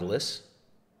childless,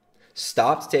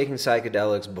 stopped taking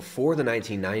psychedelics before the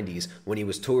 1990s when he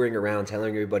was touring around telling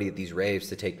everybody at these raves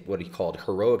to take what he called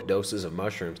heroic doses of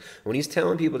mushrooms. When he's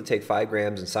telling people to take 5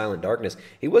 grams in silent darkness,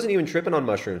 he wasn't even tripping on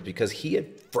mushrooms because he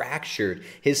had fractured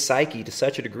his psyche to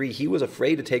such a degree he was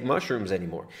afraid to take mushrooms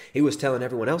anymore. He was telling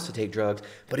everyone else to take drugs,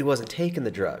 but he wasn't taking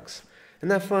the drugs. Isn't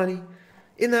that funny?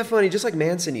 Isn't that funny? Just like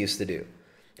Manson used to do.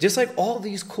 Just like all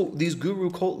these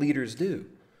guru cult leaders do.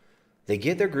 They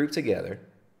get their group together.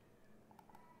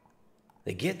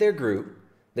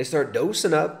 They start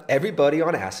dosing up everybody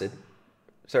on acid.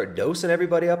 Start dosing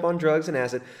everybody up on drugs and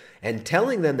acid. And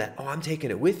telling them that, oh, I'm taking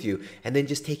it with you. And then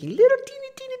just taking little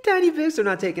teeny tiny bits. They're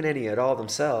not taking any at all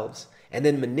themselves. And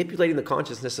then manipulating the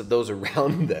consciousness of those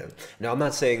around them. Now, I'm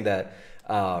not saying that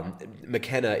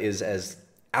McKenna is as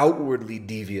outwardly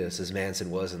devious as Manson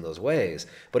was in those ways.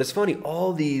 But it's funny,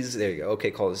 all these, there you go,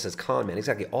 okay, call this as con men.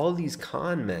 Exactly, all these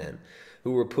con men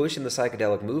who were pushing the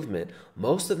psychedelic movement,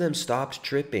 most of them stopped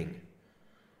tripping.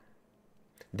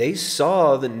 They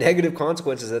saw the negative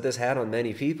consequences that this had on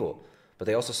many people, but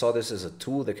they also saw this as a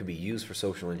tool that could be used for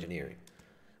social engineering.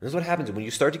 And this is what happens when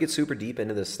you start to get super deep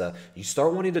into this stuff. You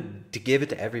start wanting to give it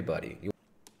to everybody.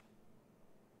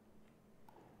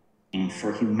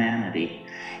 For humanity,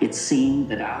 it seemed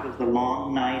that out of the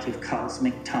long night of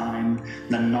cosmic time,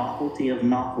 the novelty of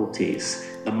novelties,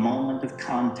 the moment of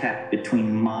contact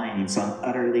between minds on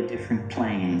utterly different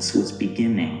planes was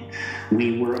beginning.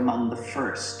 We were among the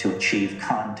first to achieve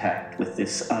contact with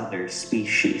this other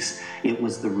species. It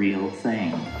was the real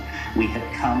thing. We had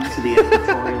come to the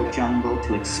equatorial jungle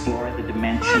to explore the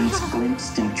dimensions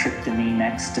glimpsed in tryptamine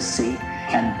ecstasy,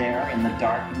 and there in the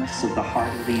darkness of the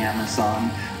heart of the Amazon,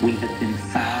 we had been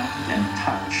found and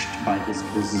touched by this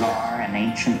bizarre and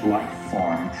ancient life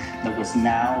form that was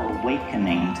now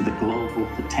awakening to the global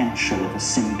potential of a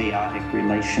symbiotic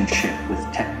relationship with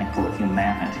technical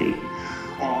humanity.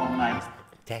 All night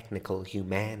technical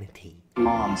humanity.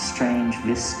 Long, strange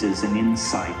vistas and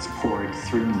insights poured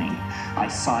through me. I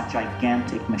saw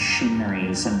gigantic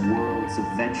machineries and worlds of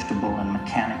vegetable and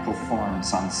mechanical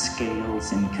forms on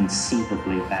scales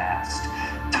inconceivably vast.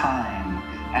 Time,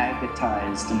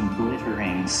 agatized and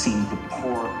glittering, seemed to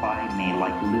pour by me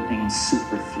like living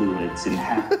superfluids in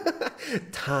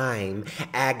Time,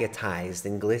 agatized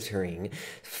and glittering,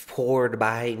 poured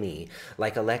by me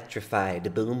like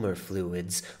electrified boomer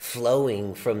fluids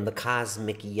flowing from the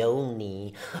cosmic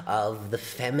yoni of the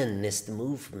feminist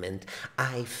movement.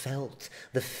 I felt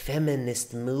the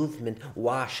feminist movement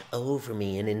wash over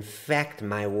me and infect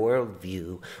my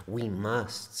worldview. We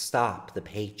must stop the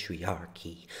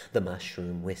patriarchy. The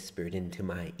mushroom whispered into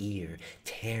my ear,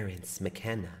 Terence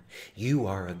McKenna, you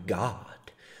are a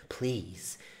god.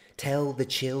 Please, tell the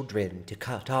children to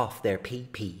cut off their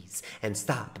pee-pees and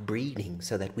stop breeding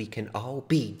so that we can all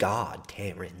be God,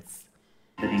 Terence.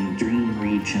 In dream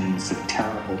regions of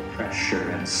terrible pressure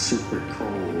and super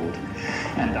cold,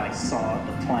 and I saw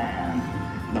the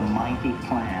plan, the mighty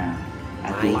plan,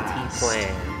 at last.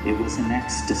 It was an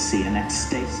ecstasy, an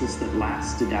ecstasis that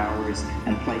lasted hours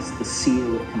and placed the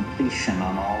seal of completion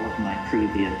on all of my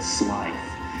previous life.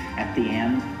 At the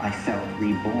end, I felt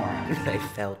reborn. I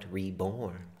felt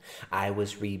reborn. I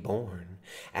was reborn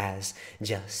as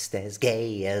just as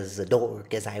gay as a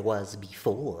dork as I was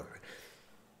before.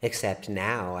 Except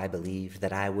now I believe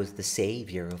that I was the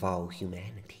savior of all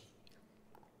humanity.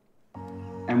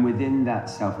 And within that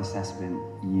self-assessment,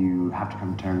 you have to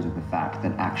come to terms with the fact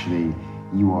that actually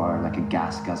you are like a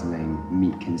gas-guzzling,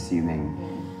 meat-consuming,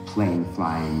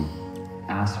 plane-flying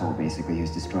asshole, basically,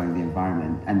 who's destroying the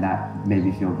environment. And that made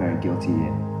me feel very guilty.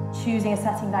 Choosing a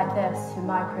setting like this to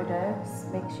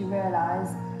microdose makes you realise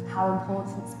how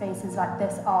important spaces like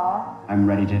this are. I'm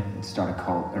ready to start a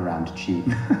cult around cheap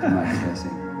and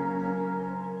microdosing.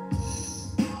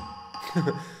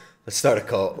 Let's start a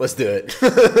cult. Let's do it.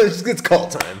 It's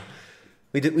cult time.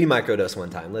 We microdose one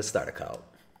time. Let's start a cult.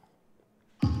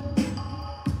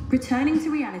 Returning to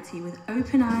reality with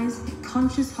open eyes,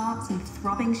 conscious hearts, and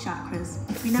throbbing chakras.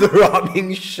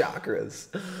 Throbbing chakras.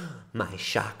 My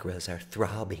chakras are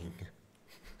throbbing.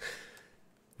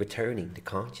 Returning to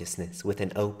consciousness with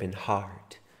an open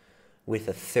heart, with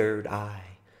a third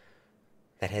eye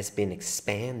that has been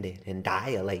expanded and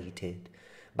dilated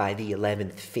by the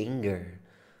 11th finger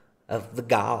of the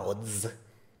gods.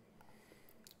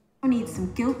 We need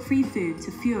some guilt-free food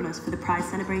to fuel us for the Pride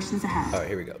celebrations ahead. All right,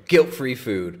 here we go. Guilt-free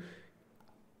food.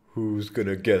 Who's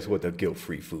gonna guess what the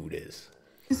guilt-free food is?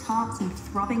 Hearts and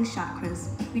throbbing chakras.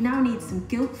 We now need some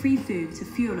guilt-free food to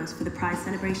fuel us for the Pride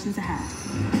celebrations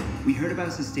ahead. We heard about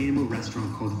a sustainable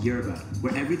restaurant called Yerba,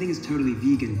 where everything is totally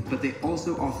vegan, but they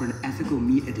also offer an ethical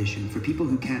meat edition for people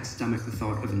who can't stomach the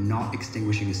thought of not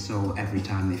extinguishing a soul every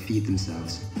time they feed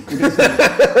themselves.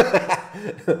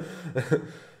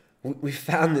 We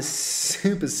found this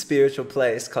super spiritual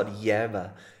place called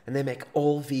Yerba, and they make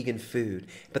all vegan food,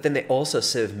 but then they also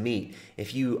serve meat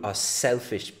if you are a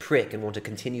selfish prick and want to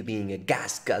continue being a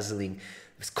gas-guzzling,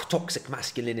 toxic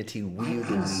masculinity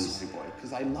wielding.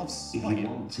 Because I love If you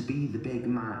want to be the big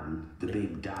man, the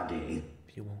big daddy.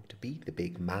 If you want to be the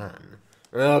big man.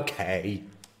 Okay.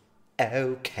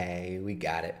 Okay, we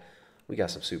got it. We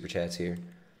got some super chats here.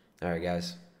 All right,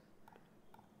 guys.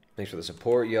 Thanks for the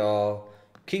support, y'all.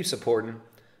 Keep supporting.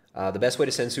 The best way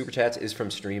to send super chats is from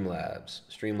Streamlabs.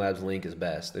 Streamlabs link is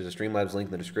best. There's a Streamlabs link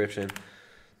in the description.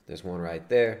 There's one right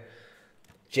there.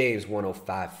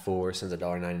 James1054 sends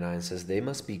 $1.99, says they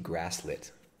must be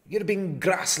grasslit. You're being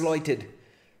grasslighted.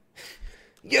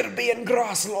 You're being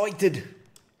grasslighted.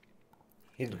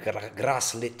 You're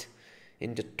grasslit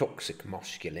into toxic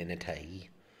masculinity.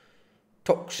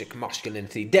 Toxic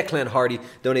masculinity. Declan Hardy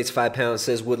donates £5,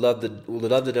 says would love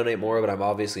to donate more, but I'm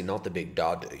obviously not the big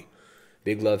daddy.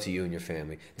 Big love to you and your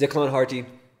family. Declan Hardy,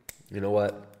 you know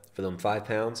what? For them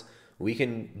 £5, we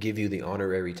can give you the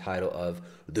honorary title of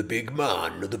the big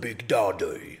man, the big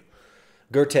daddy.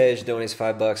 Gertej donates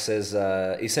 $5, says,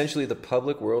 essentially the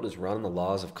public world is run on the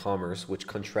laws of commerce, which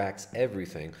contracts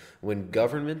everything. When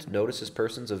government notices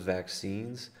persons of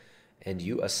vaccines and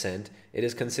you assent, it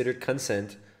is considered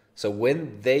consent. So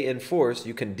when they enforce,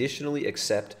 you conditionally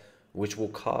accept, which will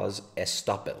cause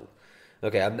estoppel.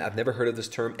 Okay, I've never heard of this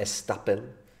term, estoppel.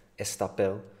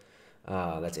 Estoppel.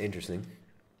 That's interesting.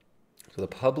 So the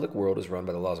public world is run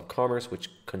by the laws of commerce, which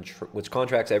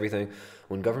contracts everything.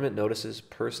 When government notices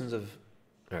persons of...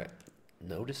 All right.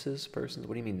 Notices persons?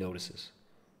 What do you mean notices?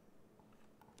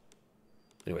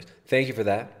 Anyways, thank you for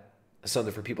that. That's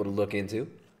something for people to look into.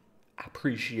 I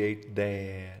appreciate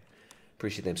that.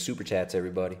 Appreciate them super chats,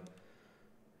 everybody.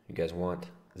 You guys want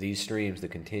these streams to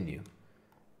continue,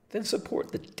 then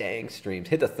support the dang streams.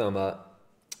 Hit the thumb up.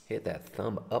 Hit that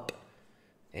thumb up.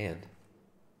 And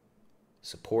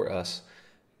support us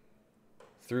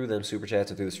through them super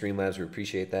chats and through the Streamlabs. We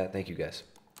appreciate that. Thank you, guys.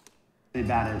 Really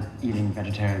bad at eating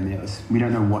vegetarian meals. We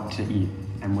don't know what to eat,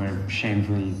 and we're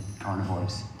shamefully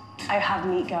carnivores. I have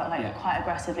meat guilt quite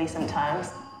aggressively sometimes.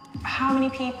 How many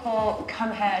people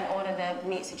come here and order the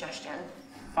meat suggestion?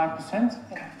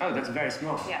 5%? Okay. Oh, that's very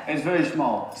small. Yeah. It's very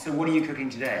small. So what are you cooking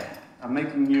today? I'm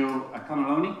making you a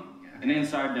cannelloni, and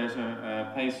inside there's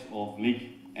a paste of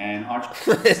leek and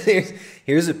artichoke.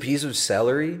 Here's a piece of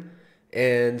celery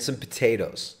and some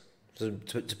potatoes. Some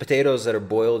potatoes that are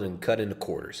boiled and cut into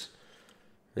quarters.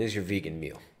 This is your vegan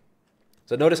meal.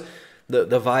 So notice the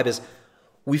vibe is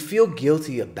we feel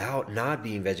guilty about not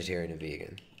being vegetarian and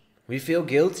vegan. We feel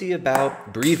guilty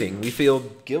about breathing. We feel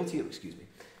guilty,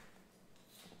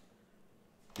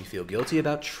 We feel guilty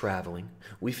about traveling.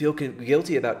 We feel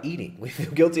guilty about eating. We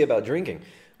feel guilty about drinking.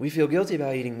 We feel guilty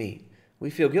about eating meat. We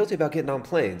feel guilty about getting on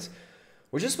planes.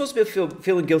 We're just supposed to be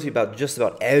feeling guilty about just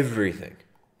about everything.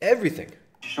 Everything.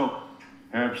 Shock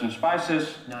herbs and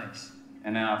spices. Nice.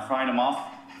 And then I fry them off.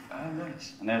 Oh,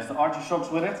 nice. And there's the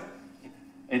artichokes with it.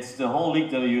 It's the whole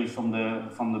leek that I use from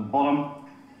the bottom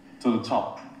to the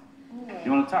top. Ooh.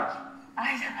 You want to touch?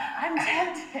 I'm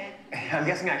tempted. I'm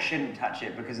guessing I shouldn't touch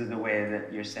it because of the way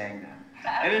that you're saying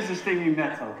that. It is a stinging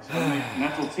nettle. So I make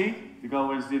nettle tea to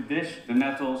go with the dish. The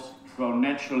nettles grow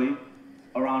naturally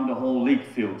around the whole leek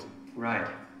field. Right.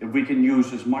 If we can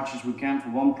use as much as we can for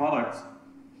one product,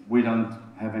 we don't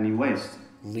have any waste.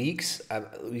 Leeks.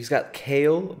 He's got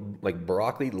kale, like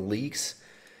broccoli, leeks.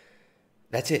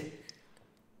 That's it.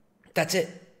 That's it.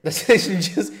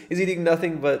 He's eating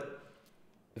nothing but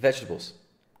vegetables.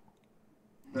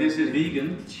 This is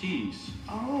vegan cheese.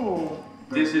 Oh.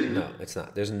 This is... No, it's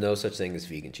not. There's no such thing as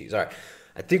vegan cheese. All right.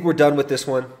 I think we're done with this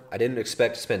one. I didn't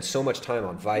expect to spend so much time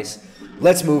on Vice.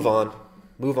 Let's move on.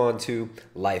 Move on to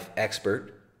Life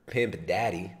Expert, Pimp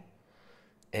Daddy.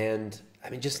 And, I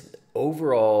mean, just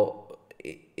overall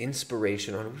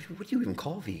inspiration on, what do you even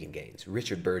call vegan gains?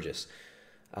 Richard Burgess.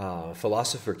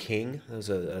 Philosopher King. That was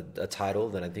a title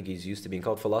that I think he's used to being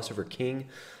called. Philosopher King.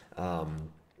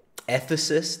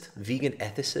 Ethicist. Vegan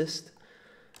ethicist.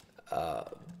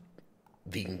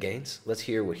 Vegan Gains. Let's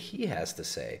hear what he has to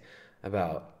say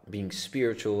about being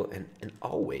spiritual and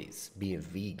always being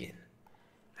vegan.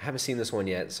 I haven't seen this one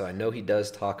yet, so I know he does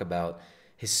talk about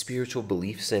his spiritual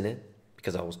beliefs in it,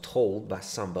 because I was told by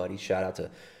somebody. Shout out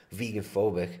to Vegan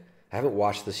Phobic. I haven't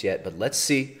watched this yet, but let's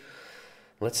see.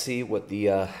 Let's see what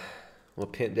the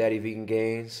what Pimp Daddy Vegan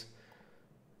Gains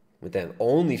with them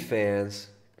OnlyFans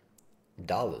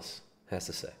dollars has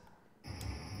to say.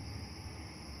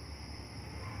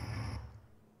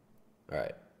 All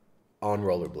right, on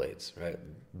rollerblades, right?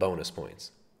 Bonus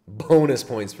points. Bonus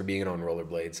points for being on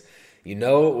rollerblades. You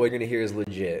know what we're going to hear is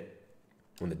legit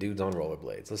when the dude's on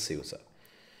rollerblades. Let's see what's up.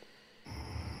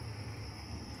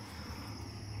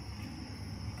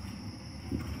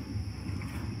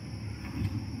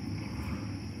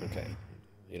 Okay.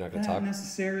 You're not going to that talk?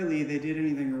 necessarily they did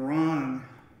anything wrong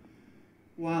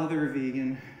while they're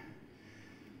vegan,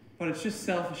 but it's just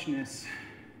selfishness.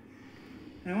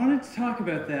 And I wanted to talk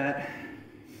about that.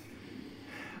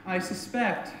 I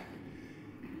suspect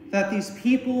that these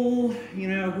people,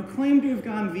 who claim to have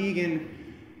gone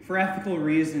vegan for ethical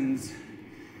reasons,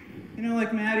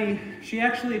 like Maddie, she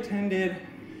actually attended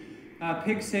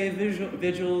pig save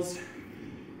vigils.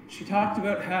 She talked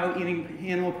about how eating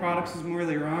animal products is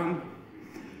morally wrong.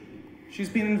 She's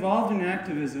been involved in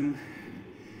activism.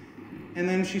 And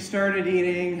then she started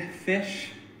eating fish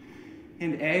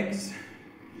and eggs,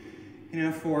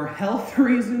 for health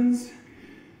reasons,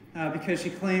 because she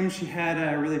claimed she had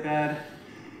really bad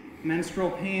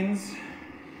menstrual pains.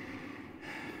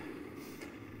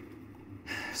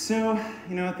 So, at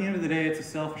the end of the day, it's a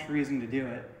selfish reason to do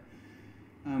it.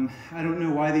 I don't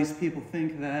know why these people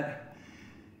think that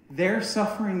their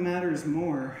suffering matters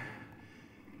more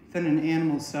than an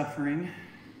animal's suffering.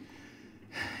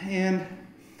 And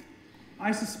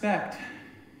I suspect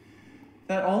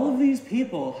that all of these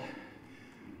people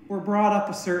were brought up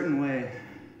a certain way.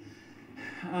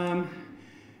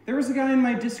 There was a guy in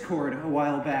my Discord a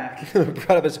while back.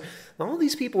 All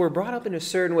these people were brought up in a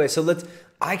certain way. So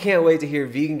I can't wait to hear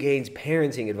Vegan Gains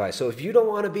parenting advice. So if you don't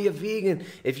want to be a vegan,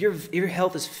 if your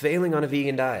health is failing on a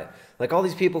vegan diet, like all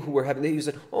these people who were having, they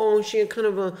said, oh, she had kind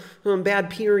of a bad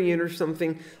period or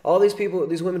something. All these people,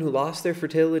 these women who lost their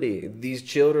fertility, these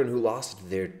children who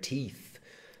lost their teeth,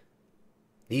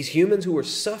 these humans who were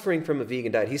suffering from a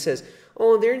vegan diet. He says,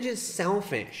 oh, they're just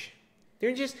selfish.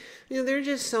 They're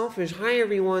just selfish. Hi,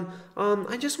 everyone.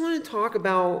 I just want to talk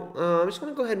about, I just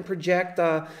want to go ahead and project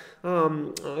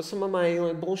some of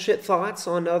my bullshit thoughts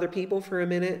on other people for a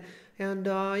minute. And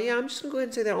I'm just going to go ahead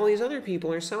and say that all these other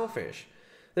people are selfish.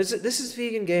 This is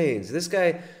Vegan Gains. This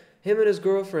guy, him and his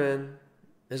girlfriend,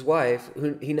 his wife,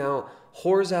 who he now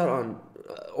whores out on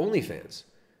OnlyFans,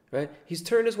 right? He's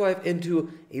turned his wife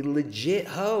into a legit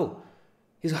hoe.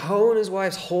 He's hoeing his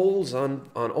wife's holes on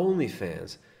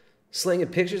OnlyFans, slinging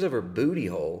pictures of her booty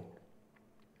hole.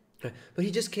 But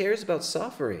he just cares about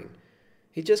suffering.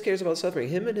 He just cares about suffering.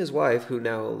 Him and his wife, who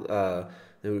now,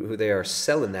 who they are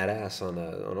selling that ass on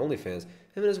OnlyFans, him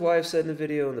and his wife said in a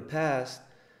video in the past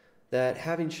that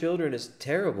having children is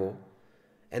terrible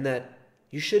and that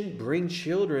you shouldn't bring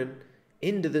children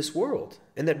into this world,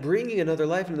 and that bringing another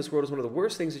life into this world is one of the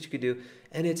worst things that you could do,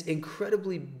 and it's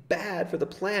incredibly bad for the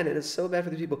planet. It's so bad for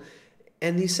the people.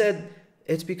 And he said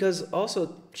it's because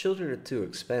also children are too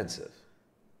expensive.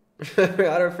 I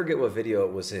don't forget what video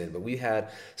it was in, but we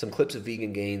had some clips of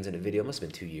Vegan Gains in a video. It must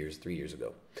have been 3 years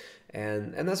ago.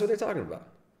 And that's what they're talking about.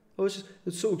 Oh, it's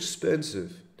so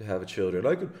expensive to have children.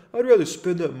 I'd rather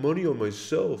spend that money on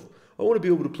myself. I want to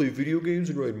be able to play video games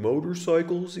and ride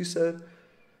motorcycles, he said.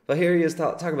 But here he is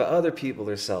talking about other people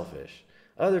are selfish.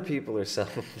 Other people are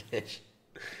selfish.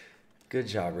 Good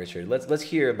job, Richard. Let's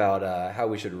hear about how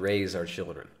we should raise our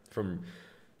children from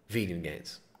Vegan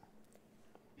Gains.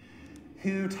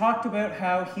 Who talked about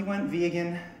how he went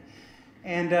vegan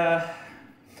and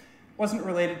wasn't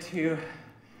related to,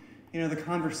 the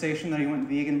conversation that he went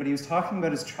vegan, but he was talking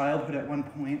about his childhood at one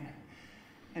point.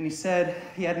 And he said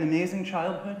he had an amazing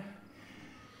childhood.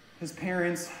 His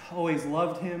parents always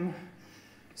loved him,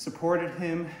 supported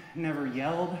him, never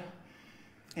yelled.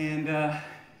 And,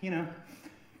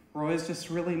 were always just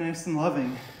really nice and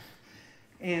loving.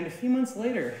 And a few months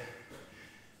later,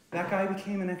 that guy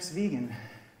became an ex-vegan.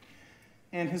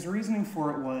 And his reasoning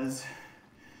for it was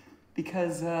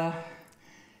because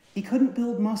he couldn't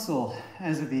build muscle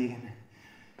as a vegan.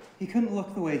 He couldn't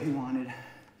look the way he wanted.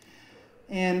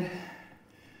 And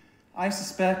I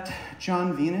suspect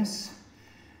John Venus,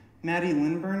 Maddie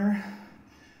Lindberner,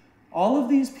 all of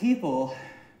these people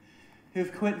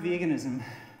who've quit veganism,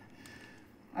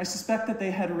 I suspect that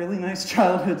they had really nice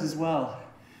childhoods as well,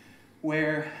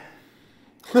 where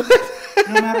no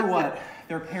matter what,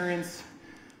 their parents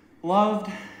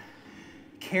loved,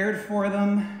 cared for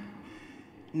them,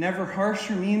 never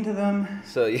harsh or mean to them.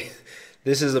 So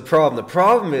this is the problem. The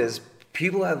problem is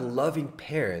people have loving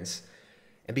parents,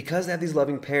 and because they have these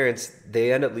loving parents,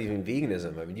 they end up leaving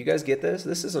veganism. I mean, you guys get this?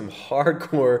 This is some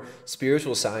hardcore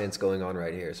spiritual science going on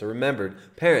right here. So remember,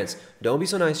 parents, don't be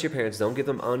so nice to your parents. Don't give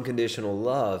them unconditional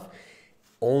love.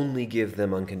 Only give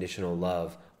them unconditional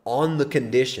love on the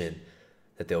condition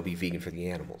that they'll be vegan for the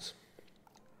animals.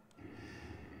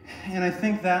 And I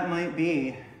think that might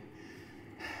be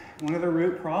one of the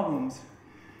root problems.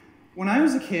 When I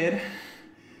was a kid,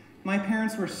 my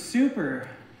parents were super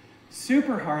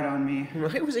super hard on me.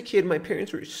 When I was a kid, my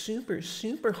parents were super,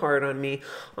 super hard on me.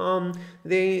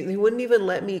 They wouldn't even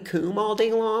let me coom all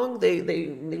day long. They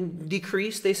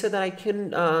decreased. They said that I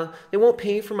couldn't. They won't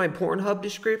pay for my Pornhub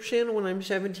description when I'm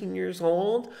 17 years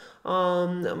old.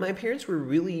 My parents were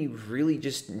really, really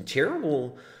just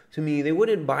terrible to me. They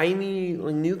wouldn't buy me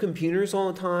like new computers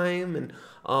all the time, and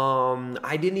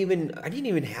I didn't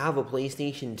even have a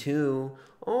PlayStation 2.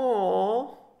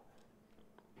 Aww.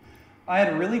 I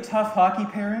had really tough hockey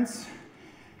parents,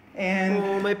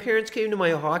 and my parents came to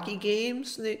my hockey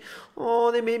games. They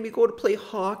made me go to play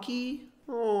hockey.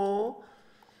 Oh.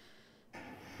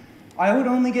 I would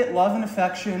only get love and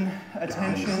affection,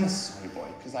 attention.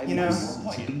 You know,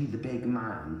 to be the big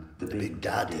man, the big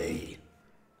daddy.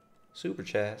 Super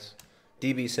chats.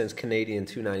 DB sends Canadian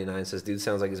 $2.99, says, dude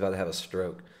sounds like he's about to have a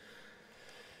stroke.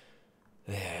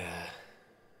 Yeah.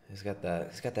 He's got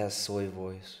that soy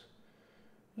voice.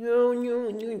 You know,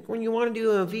 when you want to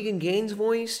do a Vegan Gains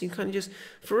voice, you kind of just,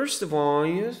 first of all,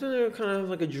 you just kind of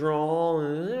like a drawl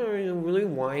and a really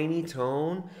whiny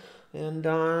tone. And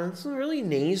it's really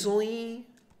nasally.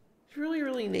 It's really,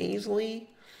 really nasally.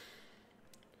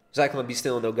 Zyklon Be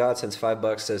Still No God sends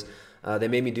 $5, says, they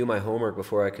made me do my homework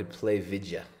before I could play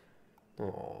Vidya.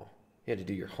 Oh, you had to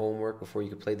do your homework before you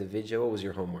could play the Vidya? What was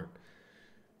your homework?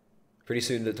 Pretty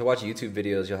soon, to watch YouTube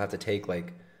videos, you'll have to take,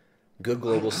 like, good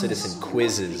global citizen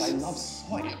quizzes. I love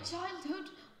soy. I don't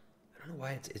know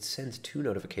why it sends 2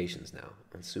 notifications now.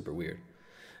 That's super weird.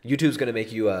 YouTube's going to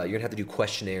make you, you're going to have to do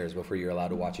questionnaires before you're allowed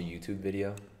to watch a YouTube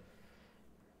video.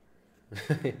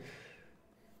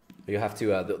 You have to,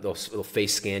 they'll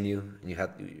face scan you. And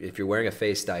if you're wearing a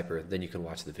face diaper, then you can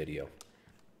watch the video.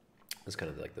 It's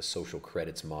kind of like the social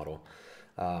credits model.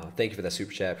 Thank you for that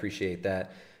super chat. Appreciate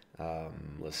that.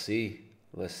 Let's see.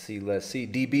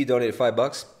 DB donated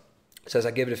 $5. Says,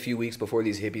 I give it a few weeks before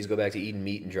these hippies go back to eating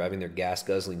meat and driving their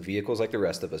gas-guzzling vehicles like the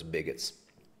rest of us bigots.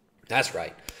 That's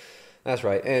right.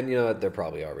 And, you know what? They're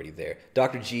probably already there.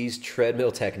 Dr. G's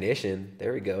treadmill technician.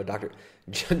 There we go. Dr.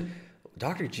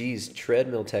 G's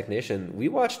treadmill technician. We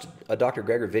watched a Dr.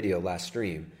 Greger video last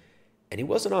stream, and he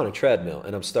wasn't on a treadmill,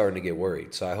 and I'm starting to get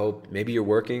worried. So I hope maybe you're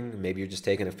working. Maybe you're just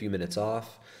taking a few minutes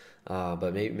off.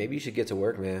 But maybe you should get to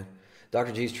work, man.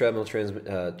 Dr. G's treadmill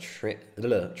treadmill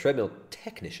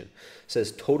technician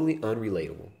says totally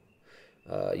unrelatable.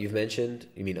 You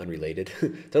mean unrelated?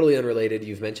 Totally unrelated.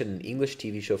 You've mentioned an English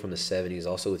TV show from the 70s,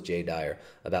 also with Jay Dyer,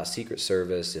 about Secret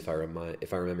Service, if I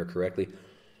remember correctly.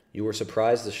 You were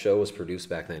surprised the show was produced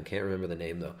back then. Can't remember the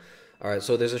name, though. All right,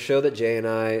 so there's a show that Jay and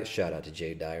I... Shout out to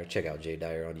Jay Dyer. Check out Jay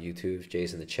Dyer on YouTube. If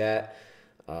Jay's in the chat.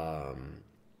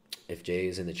 If Jay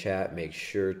is in the chat, make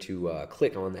sure to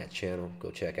click on that channel. Go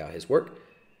check out his work.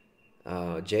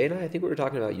 Jay and I think we were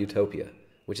talking about Utopia,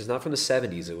 which is not from the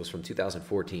 70s. It was from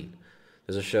 2014.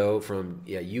 There's a show from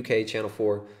UK Channel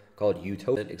 4 called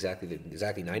Utopia. Exactly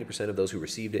 90% of those who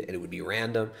received it, and it would be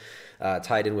random,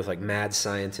 tied in with like Mad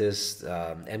Scientist,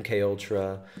 MK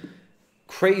Ultra.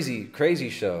 Crazy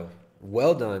show.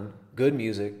 Well done. Good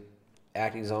music.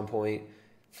 Acting's on point.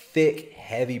 Thick,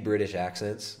 heavy British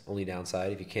accents. Only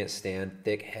downside, if you can't stand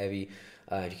thick, heavy,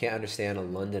 if you can't understand a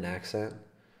London accent,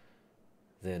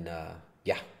 then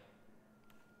yeah.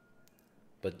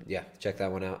 But yeah, check that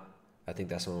one out. I think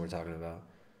that's the one we're talking about.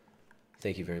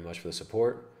 Thank you very much for the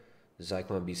support.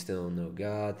 Zyklon Be Still No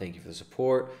God, thank you for the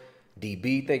support.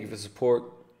 DB, thank you for the support.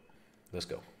 Let's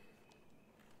go.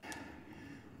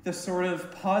 The sort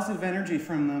of positive energy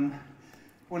from them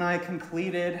when I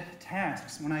completed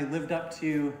tasks, when I lived up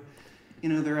to,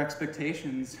 their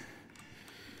expectations.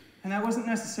 And that wasn't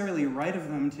necessarily right of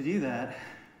them to do that.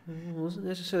 It wasn't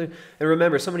necessarily. And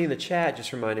remember, somebody in the chat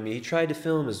just reminded me, he tried to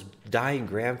film his dying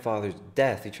grandfather's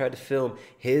death. He tried to film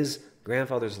his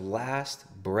grandfather's last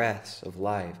breaths of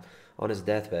life on his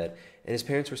deathbed. And his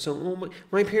parents were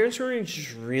my parents were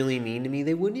just really mean to me.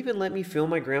 They wouldn't even let me film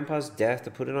my grandpa's death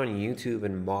to put it on YouTube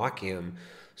and mock him.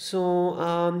 So,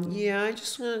 I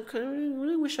just kind of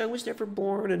really wish I was never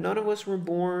born, and none of us were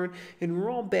born, and we're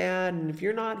all bad, and if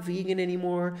you're not vegan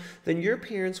anymore, then your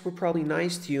parents were probably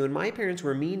nice to you, and my parents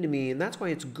were mean to me, and that's why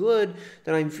it's good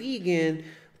that I'm vegan,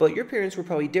 but your parents were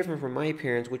probably different from my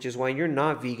parents, which is why you're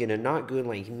not vegan and not good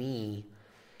like me.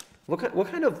 What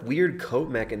kind of weird cope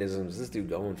mechanisms is this dude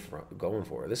going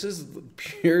for? This is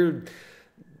pure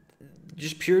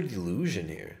delusion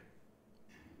here.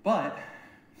 But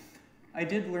I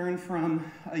did learn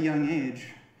from a young age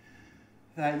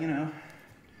that,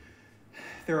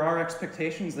 there are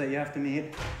expectations that you have to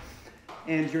meet,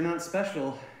 and you're not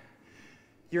special.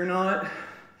 You're not,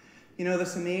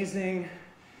 this amazing,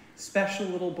 special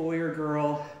little boy or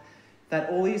girl that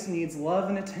always needs love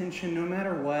and attention no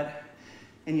matter what.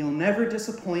 and you'll never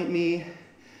disappoint me,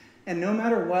 and no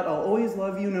matter what, I'll always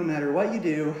love you no matter what you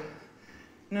do.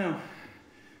 No.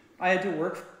 I had to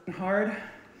work hard.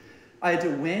 I had to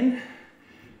win.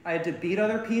 I had to beat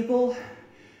other people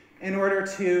in order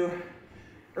to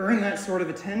earn that sort of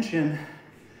attention.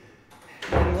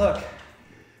 And look,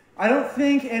 I don't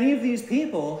think any of these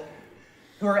people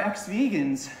who are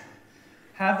ex-vegans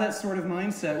have that sort of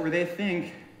mindset where they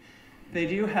think they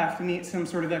do have to meet some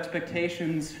sort of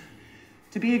expectations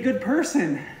to be a good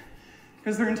person,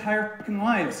 because their entire fucking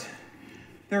lives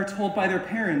they're told by their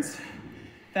parents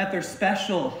that they're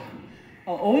special.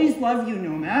 I'll always love you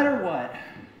no matter what.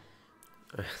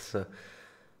 So,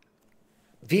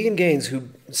 Vegan Gains, who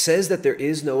says that there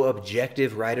is no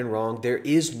objective right and wrong, there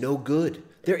is no good.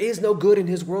 There is no good in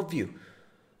his worldview.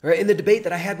 Right? In the debate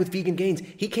that I had with Vegan Gains,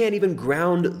 he can't even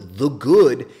ground the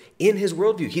good in his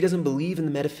worldview. He doesn't believe in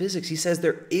the metaphysics. He says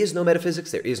there is no metaphysics,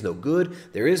 there is no good,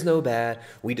 there is no bad.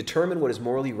 We determine what is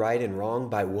morally right and wrong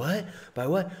by what? By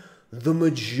what? The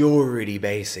majority,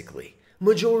 basically.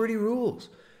 Majority rules.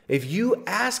 If you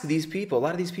ask these people, a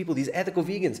lot of these people, these ethical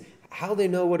vegans, how they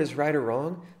know what is right or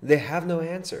wrong, they have no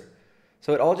answer.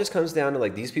 So it all just comes down to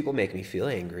like, these people make me feel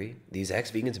angry. These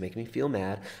ex-vegans make me feel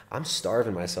mad. I'm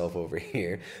starving myself over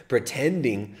here,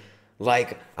 pretending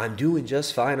like I'm doing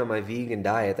just fine on my vegan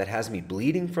diet that has me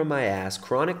bleeding from my ass,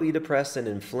 chronically depressed and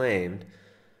inflamed.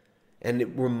 And it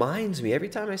reminds me, every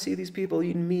time I see these people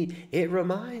eating meat, it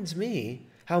reminds me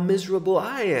how miserable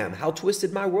I am, how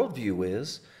twisted my worldview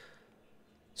is.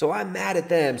 So I'm mad at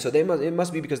them. So it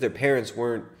must be because their parents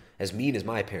weren't as mean as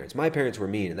my parents. My parents were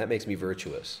mean, and that makes me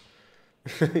virtuous.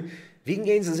 Vegan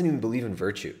Gains doesn't even believe in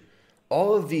virtue.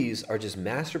 All of these are just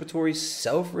masturbatory,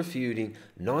 self-refuting,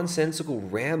 nonsensical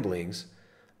ramblings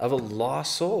of a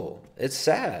lost soul. It's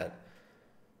sad,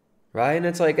 right? And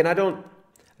it's like, and I'm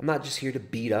not just here to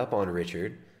beat up on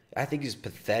Richard. I think he's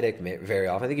pathetic very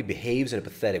often. I think he behaves in a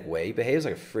pathetic way. He behaves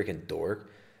like a freaking dork.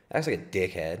 Acts like a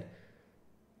dickhead.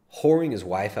 Whoring his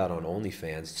wife out on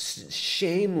OnlyFans.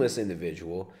 Shameless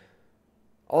individual.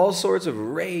 All sorts of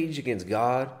rage against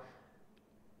God.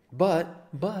 But,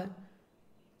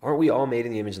 aren't we all made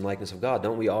in the image and likeness of God?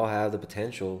 Don't we all have the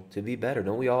potential to be better?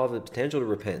 Don't we all have the potential to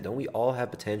repent? Don't we all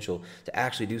have potential to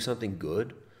actually do something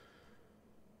good?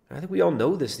 I think we all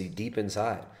know this deep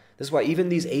inside. This is why even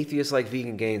these atheists like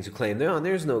Vegan Gains who claim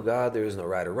there's no God, there is no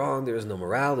right or wrong, there is no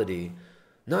morality,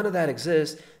 none of that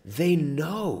exists, they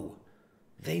know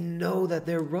that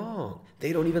they're wrong.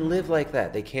 They don't even live like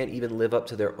that. They can't even live up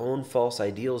to their own false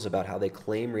ideals about how they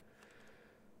claim.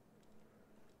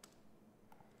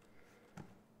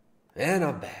 And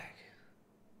I'm back.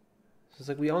 So it's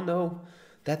like we all know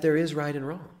that there is right and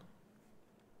wrong.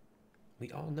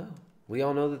 We all know. We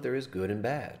all know that there is good and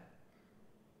bad.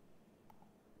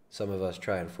 Some of us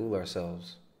try and fool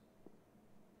ourselves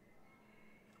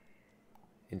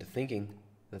into thinking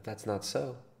that that's not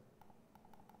so.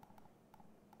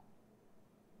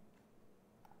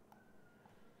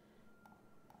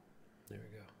 There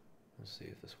we go. Let's see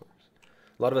if this works.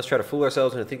 A lot of us try to fool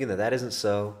ourselves into thinking that that isn't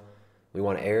so. We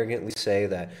want to arrogantly say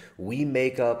that we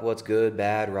make up what's good,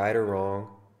 bad, right, or wrong.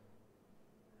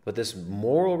 But this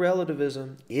moral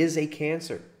relativism is a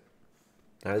cancer.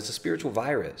 Now, it's a spiritual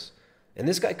virus. And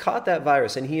this guy caught that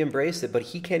virus and he embraced it, but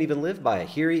he can't even live by it.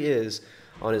 Here he is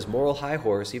on his moral high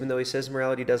horse, even though he says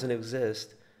morality doesn't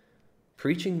exist,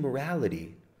 preaching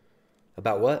morality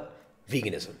about what?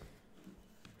 Veganism.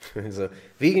 So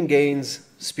Vegan Gains'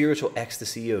 spiritual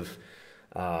ecstasy of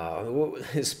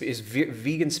his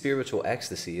vegan spiritual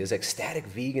ecstasy, his ecstatic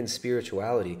vegan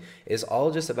spirituality is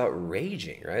all just about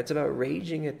raging, right? It's about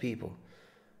raging at people.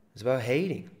 It's about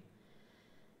hating.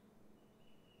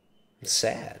 It's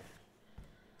sad.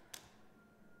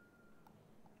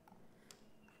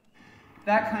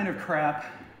 That kind of crap.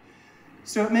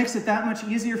 So it makes it that much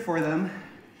easier for them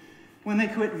when they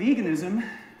quit veganism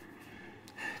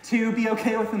to be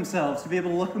okay with themselves, to be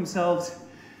able to look themselves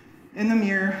in the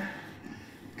mirror,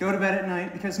 go to bed at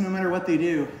night, because no matter what they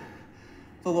do,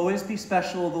 they'll always be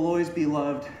special, they'll always be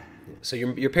loved. So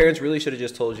your parents really should have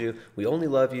just told you, we only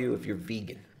love you if you're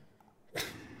vegan.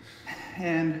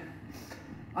 And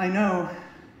I know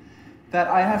that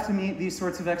I have to meet these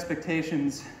sorts of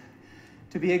expectations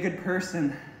to be a good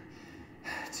person,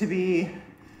 to be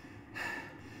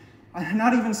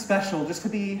not even special, just to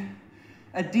be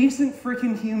a decent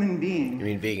freaking human being. You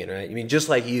mean vegan, right? You mean just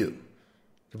like you.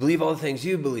 To believe all the things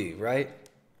you believe, right?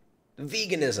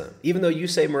 Veganism. Even though you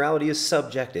say morality is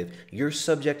subjective, your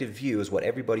subjective view is what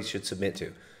everybody should submit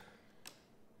to.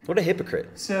 What a hypocrite.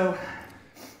 So,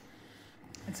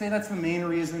 I'd say that's the main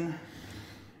reason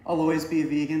I'll always be a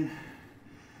vegan.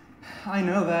 I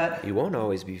know that. You won't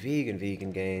always be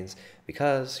vegan gains,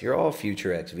 because you're all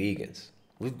future ex-vegans.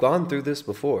 We've gone through this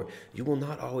before. You will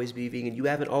not always be vegan. You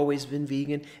haven't always been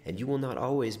vegan, and you will not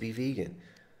always be vegan.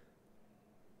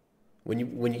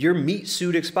 When your meat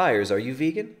suit expires, are you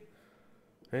vegan?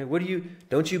 Right?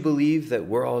 Don't you believe that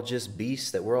we're all just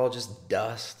beasts, that we're all just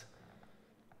dust?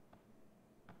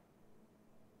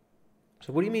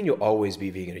 So what do you mean you'll always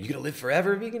be vegan? Are you going to live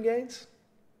forever, vegan gains?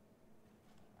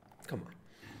 Come on.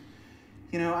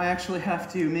 You know, I actually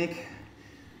have to make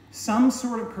some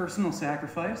sort of personal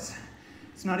sacrifice.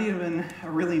 It's not even a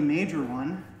really major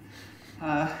one.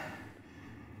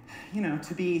 You know,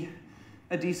 to be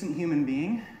a decent human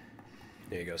being.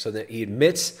 There you go. So that he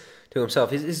admits to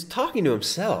himself. He's talking to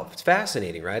himself. It's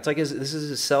fascinating, right? It's like this is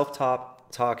his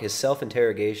self-talk, his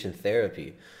self-interrogation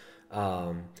therapy.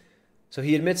 So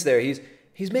he admits there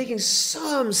he's making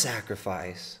some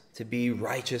sacrifice to be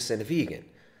righteous and a vegan.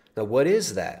 Now, what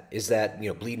is that? Is that,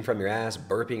 bleeding from your ass,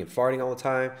 burping and farting all the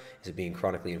time? Is it being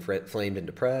chronically inflamed and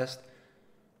depressed?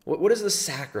 What is the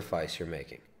sacrifice you're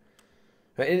making?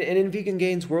 Right? And in Vegan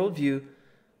Gains' worldview,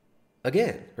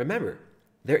 again, remember,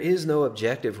 there is no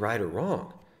objective right or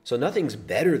wrong. So nothing's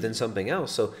better than something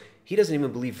else. So he doesn't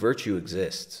even believe virtue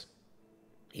exists.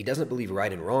 He doesn't believe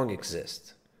right and wrong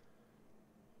exist.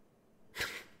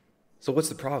 So what's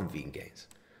the problem, Vegan Gains?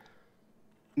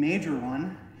 Major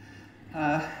one.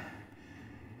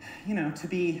 To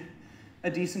be a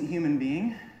decent human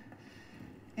being.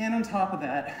 And on top of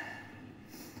that,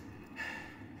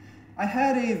 I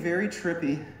had a very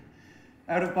trippy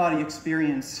out-of-body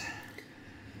experience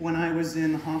when I was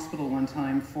in the hospital one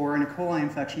time for an E. coli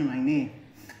infection in my knee.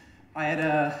 I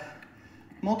had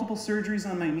multiple surgeries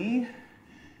on my knee,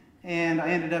 and I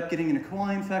ended up getting an E.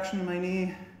 coli infection in my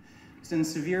knee. I was in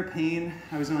severe pain.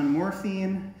 I was on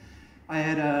morphine. I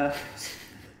had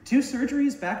 2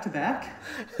 surgeries back to back.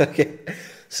 Okay,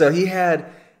 so he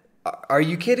had. Are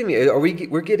you kidding me?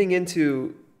 We're getting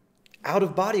into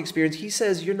out-of-body experience. He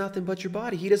says you're nothing but your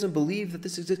body. He doesn't believe that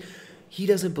this exists. He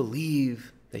doesn't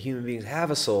believe that human beings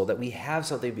have a soul, that we have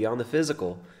something beyond the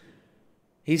physical.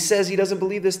 He says he doesn't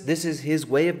believe this. This is his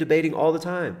way of debating all the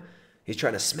time. He's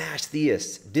trying to smash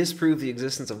theists, disprove the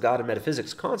existence of God and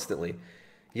metaphysics constantly.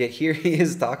 Yet here he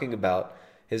is talking about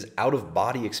his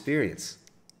out-of-body experience.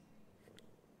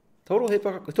 Total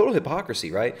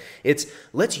hypocrisy, right? It's,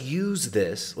 let's use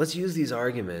these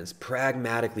arguments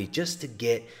pragmatically just to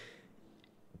get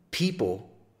people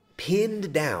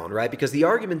pinned down, right? Because the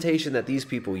argumentation that these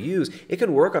people use, it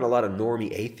can work on a lot of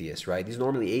normie atheists, right? These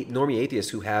normie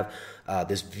atheists who have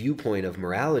this viewpoint of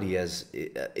morality as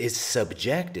is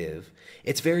subjective.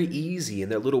 It's very easy in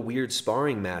their little weird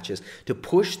sparring matches to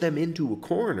push them into a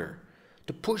corner.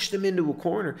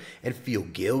 And feel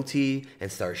guilty and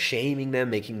start shaming them,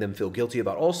 making them feel guilty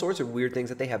about all sorts of weird things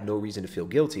that they have no reason to feel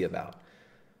guilty about.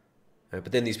 Right?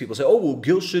 But then these people say, oh, well,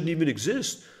 guilt shouldn't even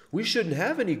exist. We shouldn't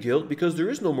have any guilt because there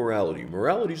is no morality.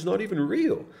 Morality's not even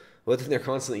real. Well, then they're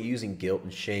constantly using guilt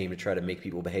and shame to try to make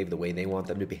people behave the way they want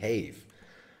them to behave.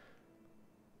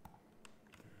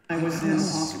 I was in the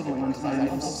hospital one time.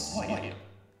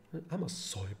 I'm a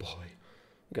soy boy.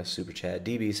 We got super chat.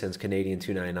 DB sends Canadian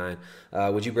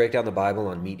 $2.99. Would you break down the Bible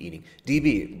on meat eating?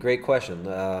 DB, great question.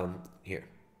 Here.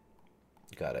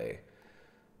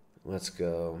 Let's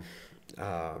go.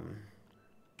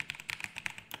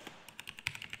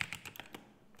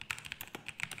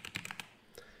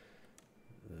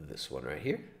 This one right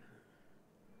here.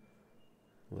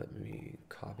 Let me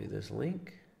copy this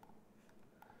link.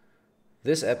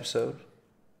 This episode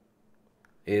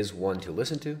is one to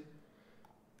listen to.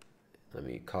 Let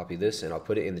me copy this and I'll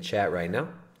put it in the chat right now.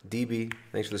 DB,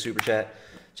 thanks for the super chat.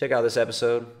 Check out this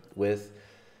episode with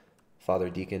Father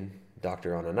Deacon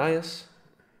Dr. Ananias,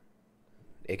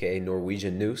 aka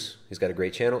Norwegian Noose. He's got a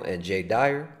great channel. And Jay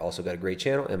Dyer, also got a great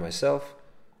channel. And myself,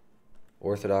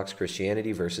 Orthodox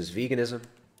Christianity versus Veganism.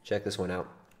 Check this one out.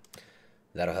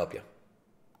 That'll help you.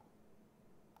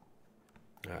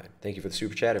 All right. Thank you for the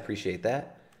super chat. I appreciate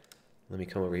that. Let me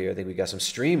come over here. I think we got some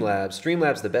Streamlabs.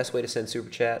 Streamlabs the best way to send super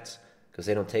chats because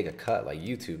they don't take a cut like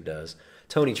YouTube does.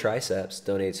 Tony Triceps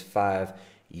donates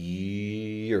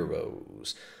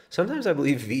 €5. Sometimes I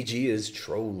believe VG is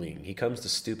trolling. He comes to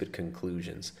stupid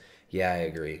conclusions. Yeah, I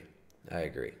agree.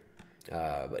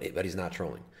 But he's not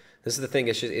trolling. This is the thing.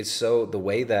 It's so the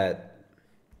way that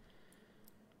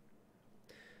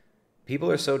people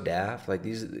are so daft. Like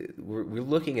these, we're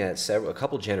looking at a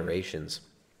couple generations,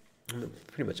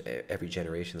 pretty much every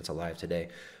generation that's alive today,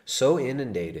 so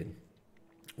inundated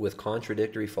with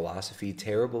contradictory philosophy,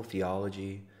 terrible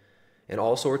theology, and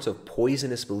all sorts of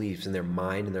poisonous beliefs in their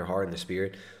mind and their heart and their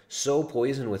spirit. So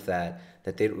poisoned with that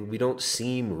we don't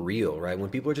seem real, right? When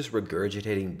people are just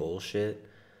regurgitating bullshit,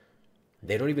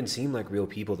 they don't even seem like real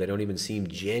people. They don't even seem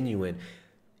genuine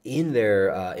in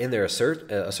their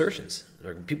assertions.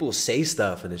 Or people will say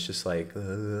stuff and it's just like,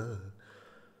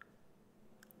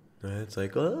 it's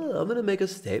like, oh, I'm gonna make a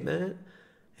statement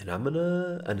and I'm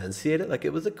gonna enunciate it like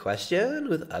it was a question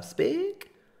with upspeak,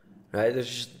 right?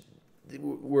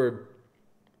 We're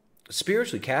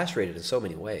spiritually castrated in so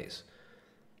many ways.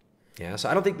 Yeah, so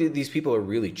I don't think these people are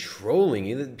really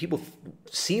trolling. People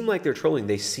seem like they're trolling.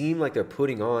 They seem like they're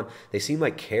putting on. They seem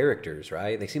like characters,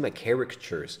 right? They seem like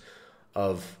caricatures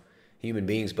of human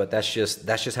beings. But that's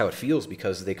just how it feels,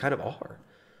 because they kind of are,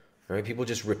 right? People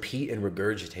just repeat and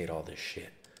regurgitate all this shit.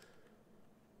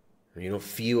 And you don't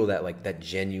feel that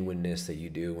genuineness that you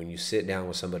do when you sit down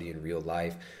with somebody in real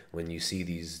life. When you see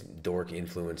these dork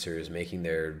influencers making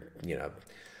their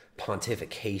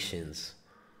pontifications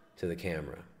to the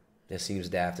camera. It seems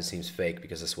daft, it seems fake,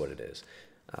 because that's what it is.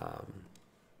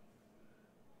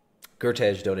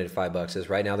 Gertej donated $5, says,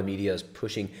 right now the media is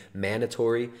pushing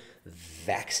mandatory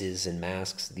vaxes and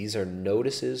masks. These are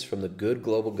notices from the good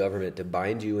global government to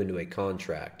bind you into a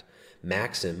contract.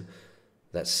 Maxim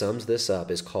that sums this up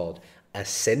is called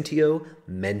Assentio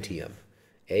Mentium.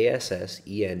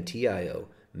 Assentio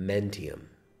Mentium.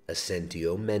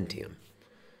 Assentio Mentium.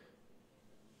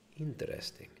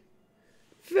 Interesting.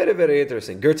 Very, very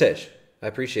interesting. Gertej, I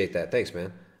appreciate that. Thanks,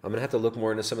 man. I'm going to have to look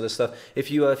more into some of this stuff. If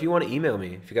you want to email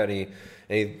me, if you got any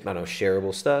I don't know,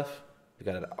 shareable stuff, if you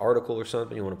got an article or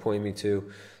something you want to point me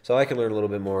to, so I can learn a little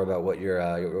bit more about what you're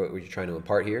trying to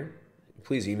impart here,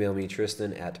 please email me,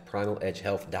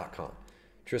 Tristan@primaledgehealth.com.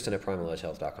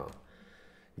 Tristan@primaledgehealth.com.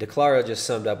 DeClara just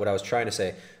summed up what I was trying to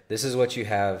say. This is what you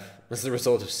have. This is the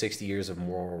result of 60 years of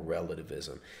moral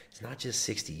relativism. It's not just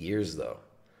 60 years, though.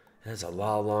 That's a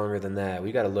lot longer than that.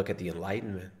 We got to look at the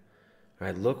Enlightenment. All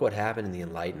right, look what happened in the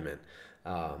Enlightenment.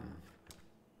 All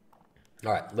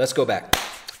right, let's go back.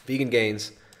 Vegan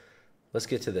gains. Let's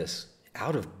get to this.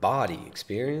 Out-of-body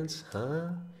experience, huh?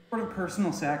 Sort of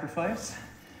personal sacrifice.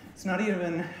 It's not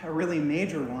even a really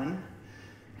major one.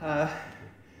 To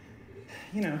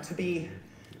be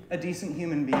a decent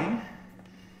human being.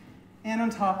 And on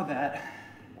top of that,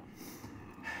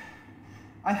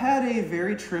 I had a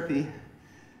very trippy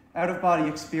out-of-body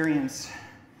experience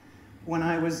when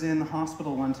I was in the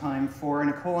hospital one time for an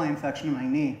E. coli infection in my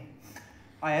knee.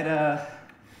 I had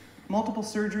multiple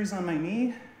surgeries on my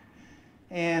knee,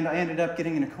 and I ended up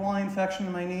getting an E. coli infection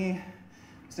in my knee. I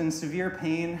was in severe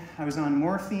pain. I was on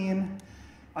morphine.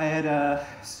 I had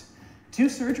 2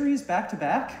 surgeries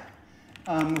back-to-back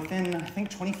within, I think,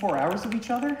 24 hours of each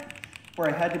other, where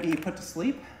I had to be put to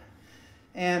sleep.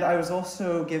 And I was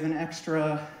also given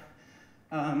extra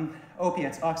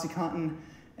opiates, OxyContin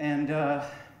and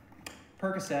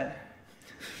Percocet,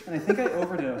 and I think I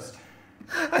overdosed.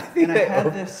 I think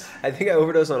I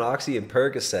overdosed on Oxy and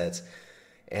Percocets,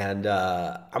 and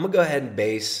I'm gonna go ahead and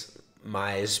base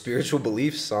my spiritual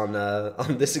beliefs on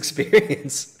this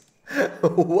experience.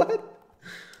 What?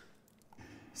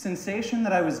 Sensation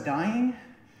that I was dying,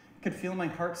 could feel my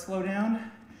heart slow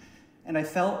down, and I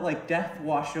felt like death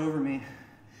wash over me.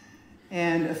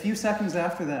 And a few seconds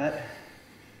after that,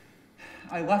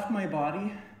 I left my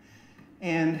body,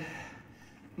 and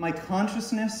my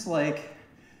consciousness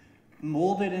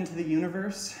molded into the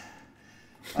universe.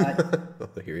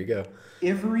 Here we go.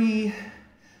 Every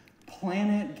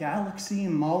planet, galaxy,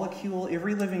 molecule,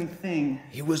 every living thing.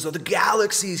 He was of the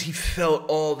galaxies. He felt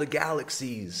all the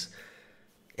galaxies.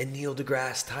 And Neil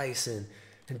deGrasse Tyson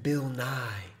and Bill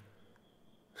Nye.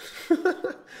 He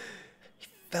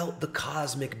felt the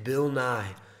cosmic Bill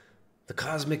Nye. The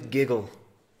cosmic giggle.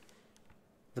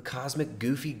 The cosmic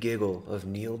goofy giggle of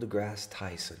Neil deGrasse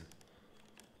Tyson.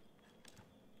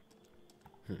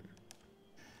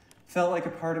 Felt like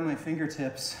a part of my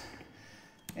fingertips.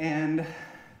 And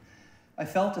I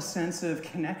felt a sense of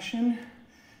connection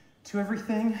to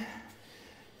everything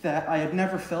that I had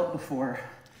never felt before.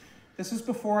 This was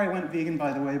before I went vegan,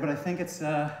 by the way, but I think it's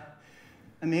a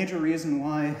major reason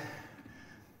why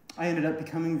I ended up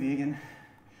becoming vegan.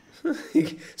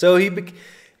 So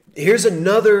here's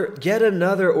yet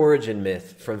another origin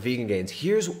myth from Vegan Gains.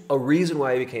 Here's a reason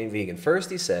why he became vegan. First,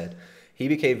 he said he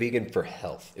became vegan for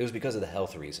health. It was because of the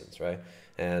health reasons, right?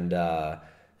 And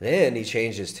then he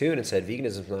changed his tune and said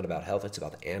veganism is not about health, it's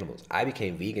about the animals. I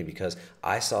became vegan because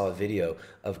I saw a video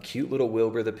of cute little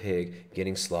Wilbur the pig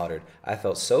getting slaughtered. I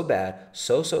felt so bad,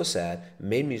 so sad,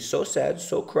 made me so sad,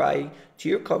 so crying,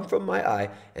 tear come from my eye,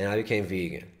 and I became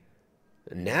vegan.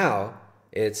 Now,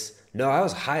 I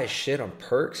was high as shit on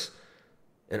perks,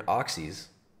 and oxys,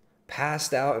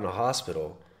 passed out in a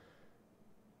hospital,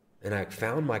 and I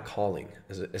found my calling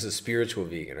as a spiritual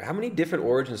vegan. How many different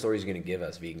origin stories are you going to give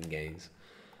us, Vegan Gains?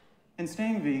 And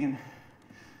staying vegan.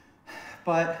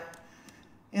 But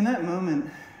in that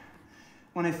moment,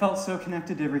 when I felt so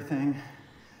connected to everything...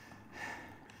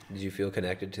 Did you feel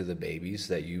connected to the babies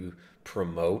that you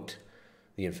promote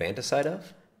the infanticide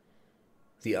of?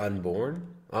 The unborn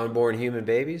human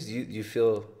babies? Do you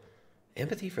feel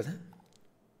empathy for them?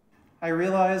 I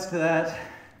realized that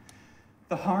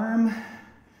the harm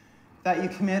that you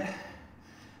commit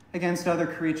against other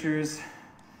creatures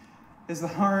is the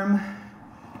harm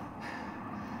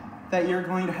that you're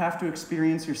going to have to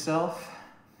experience yourself.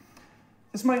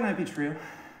 This might not be true.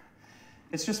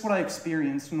 It's just what I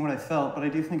experienced and what I felt, but I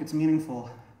do think it's meaningful.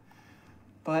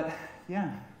 But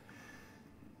yeah,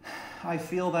 I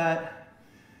feel that,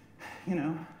 you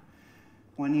know,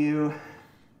 when you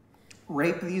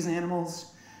rape these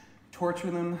animals,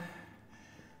 torture them,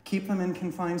 keep them in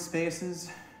confined spaces,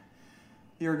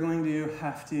 you're going to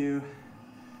have to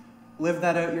live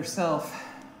that out yourself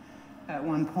at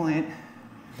one point.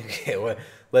 Okay, well,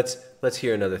 let's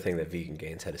hear another thing that Vegan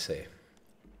Gains had to say.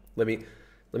 Let me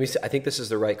see. I think this is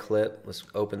the right clip. Let's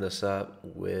open this up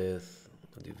with,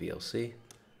 I'll do VLC.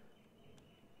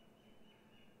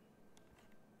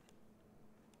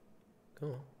 Go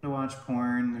on. To watch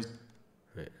porn. There's...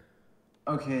 Right.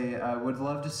 Okay, I would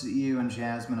love to see you and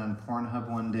Jasmine on Pornhub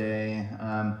one day.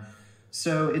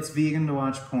 So it's vegan to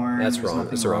watch porn. That's There's wrong.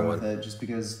 nothing That's the wrong with one. it. Just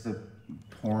because the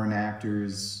porn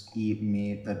actors eat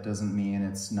meat, that doesn't mean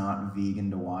it's not vegan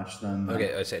to watch them.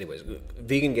 Okay, so anyways,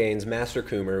 Vegan Gains, Master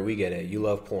Coomer, we get it. You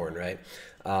love porn, right?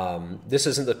 This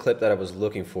isn't the clip that I was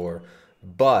looking for,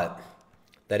 but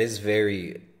that is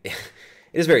very...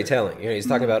 It is very telling. You know, he's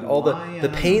talking about all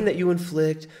the pain that you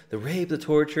inflict, the rape, the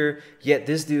torture, yet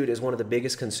this dude is one of the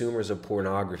biggest consumers of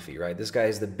pornography, right? This guy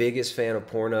is the biggest fan of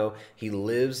porno. He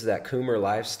lives that Coomer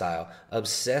lifestyle,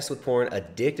 obsessed with porn,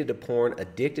 addicted to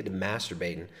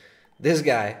masturbating. This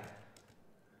guy,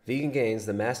 Vegan Gains,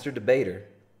 the master debater,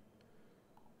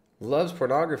 loves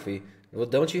pornography. Well,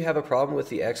 don't you have a problem with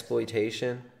the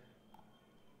exploitation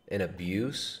and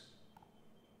abuse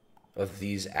of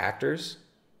these actors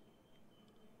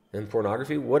in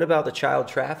pornography? What about the child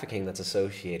trafficking that's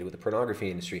associated with the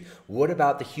pornography industry? What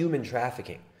about the human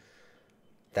trafficking?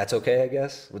 That's okay, I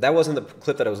guess. Well, that wasn't the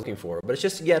clip that I was looking for, but it's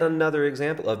just yet another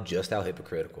example of just how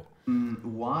hypocritical.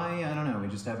 Why? I don't know. We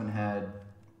just haven't had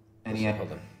any...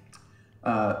 Hold on.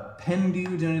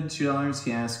 Pendu donated $2.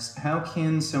 He asks, how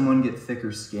can someone get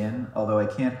thicker skin? Although I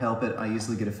can't help it, I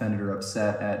usually get offended or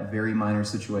upset at very minor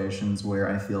situations where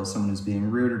I feel someone is being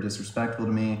rude or disrespectful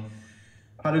to me.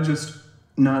 How to just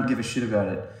not give a shit about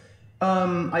it.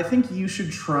 I think you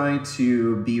should try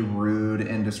to be rude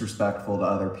and disrespectful to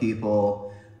other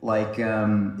people. Like,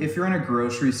 if you're in a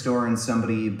grocery store and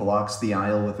somebody blocks the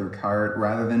aisle with their cart,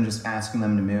 rather than just asking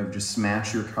them to move, just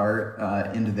smash your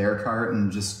cart into their cart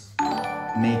and just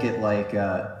make it like,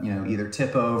 you know, either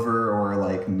tip over or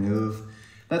like move.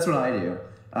 That's what I do.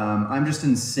 I'm just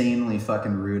insanely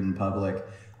fucking rude in public.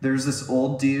 There's this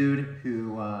old dude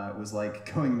who was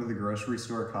like going to the grocery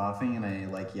store coughing, and I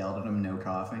like yelled at him, no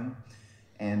coughing.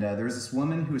 And there was this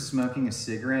woman who was smoking a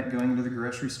cigarette going to the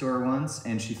grocery store once,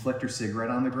 and she flicked her cigarette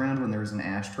on the ground when there was an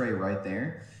ashtray right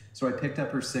there. So I picked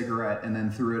up her cigarette and then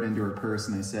threw it into her purse,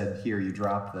 and I said, here, you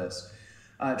dropped this.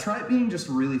 Try being just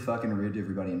really fucking rude to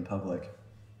everybody in public.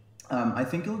 I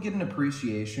think you'll get an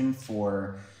appreciation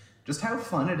for just how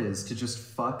fun it is to just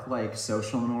fuck like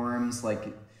social norms,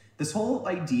 like this whole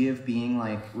idea of being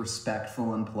like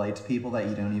respectful and polite to people that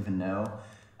you don't even know.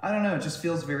 I don't know, it just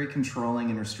feels very controlling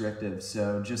and restrictive.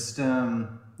 So just,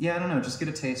 yeah, I don't know, just get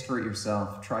a taste for it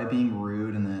yourself. Try being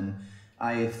rude, and then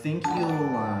I think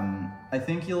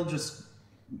you'll just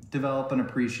develop an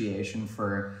appreciation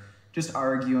for just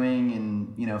arguing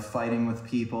and, you know, fighting with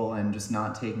people and just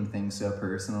not taking things so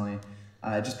personally.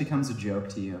 It just becomes a joke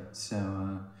to you.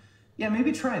 So, yeah,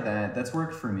 maybe try that. That's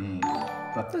worked for me.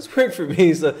 But That's worked for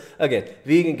me. So, again,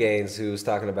 Vegan Gains, who's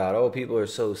talking about, oh, people are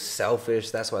so selfish,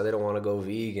 that's why they don't want to go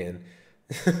vegan.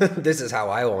 This is how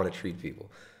I want to treat people.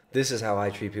 This is how I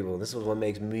treat people. This is what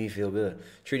makes me feel good.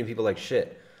 Treating people like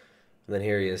shit. And then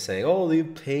here he is saying, oh, the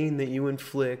pain that you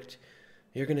inflict,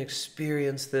 you're going to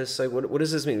experience this. Like, what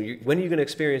does this mean? When are you going to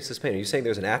experience this pain? Are you saying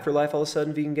there's an afterlife all of a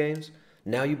sudden, Vegan Gains?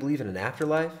 Now you believe in an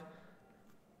afterlife?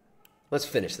 Let's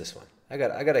finish this one. I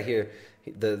gotta hear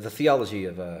the theology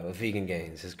of Vegan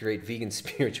Gains, his great vegan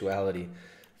spirituality,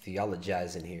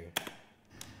 theologizing here.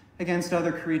 Against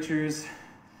other creatures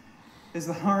is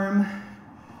the harm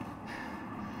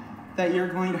that you're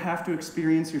going to have to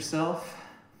experience yourself.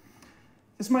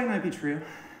 This might not be true.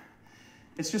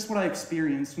 It's just what I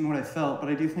experienced and what I felt, but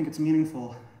I do think it's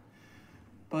meaningful.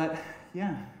 But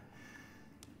yeah,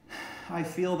 I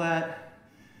feel that,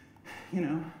 you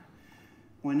know,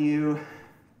 when you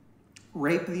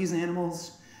rape these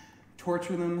animals,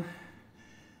 torture them,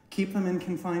 keep them in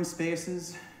confined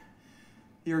spaces,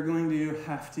 you're going to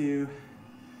have to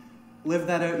live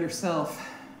that out yourself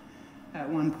at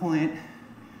one point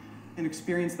and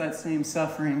experience that same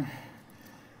suffering.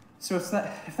 So if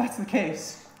that's the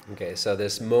case. Okay, so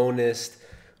this monist,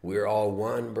 we're all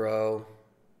one, bro.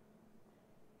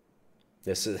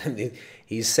 This is,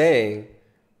 he's saying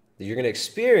that you're going to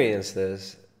experience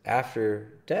this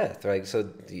after death, right?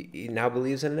 So he now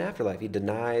believes in an afterlife. He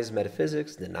denies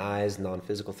metaphysics, denies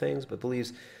non-physical things, but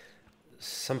believes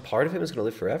some part of him is going to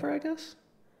live forever, I guess?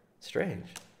 Strange.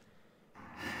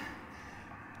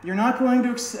 You're not going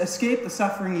to escape the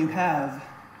suffering you have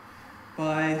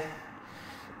by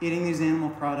eating these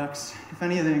animal products. If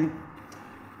anything,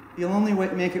 you'll only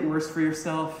make it worse for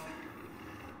yourself.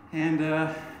 And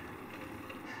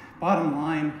bottom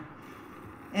line,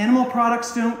 animal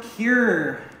products don't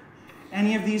cure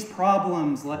any of these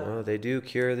problems. No, they do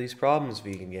cure these problems,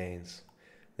 Vegan Gains.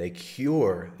 They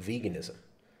cure veganism.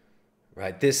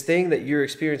 Right? This thing that you're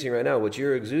experiencing right now, what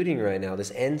you're exuding right now,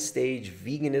 this end stage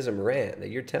veganism rant that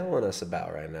you're telling us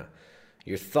about right now,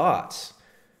 your thoughts,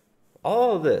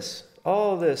 all of this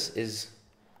is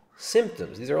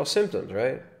symptoms. These are all symptoms,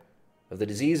 right? Of the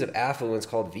disease of affluence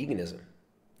called veganism.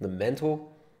 The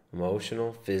mental,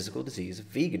 emotional, physical disease of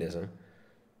veganism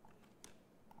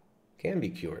can be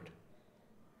cured.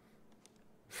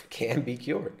 Can be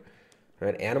cured.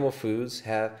 Right? Animal foods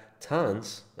have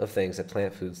tons of things that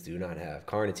plant foods do not have.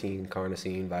 Carnitine,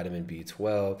 carnosine, vitamin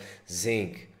B12,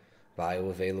 zinc,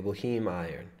 bioavailable heme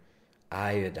iron,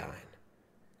 iodine,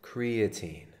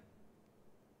 creatine,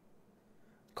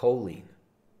 choline,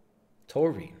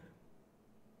 taurine.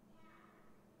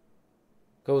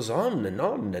 Goes on and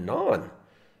on and on.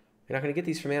 You're not going to get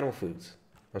these from animal foods.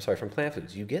 I'm sorry, from plant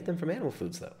foods. You get them from animal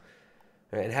foods, though.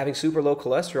 Right? And having super low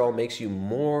cholesterol makes you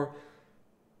more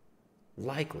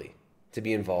likely to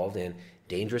be involved in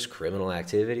dangerous criminal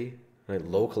activity. Right?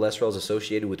 Low cholesterol is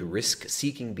associated with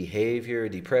risk-seeking behavior,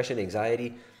 depression,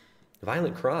 anxiety,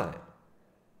 violent crime.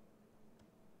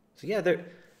 So yeah,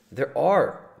 there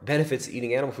are benefits to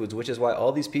eating animal foods, which is why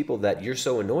all these people that you're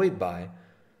so annoyed by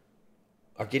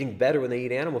are getting better when they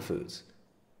eat animal foods.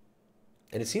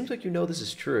 And it seems like you know this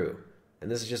is true, and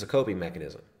this is just a coping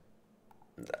mechanism.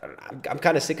 I'm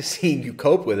kind of sick of seeing you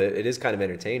cope with it. It is kind of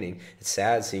entertaining. It's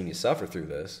sad seeing you suffer through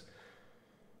this.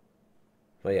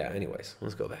 But yeah, anyways,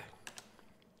 let's go back.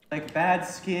 Like bad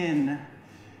skin,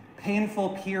 painful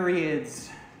periods,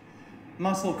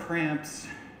 muscle cramps.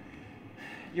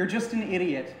 You're just an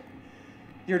idiot.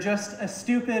 You're just a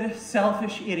stupid,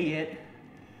 selfish idiot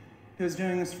who's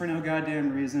doing this for no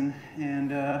goddamn reason.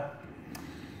 And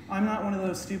I'm not one of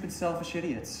those stupid, selfish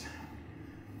idiots.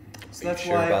 So that's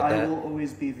sure why about I that? will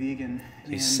always be vegan.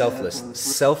 He's selfless.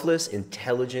 Selfless,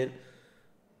 intelligent,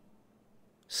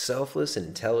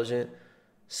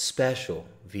 special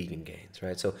Vegan Gains,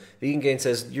 right? So Vegan Gains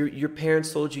says your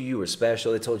parents told you were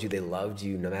special. They told you they loved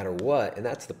you no matter what, and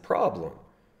that's the problem.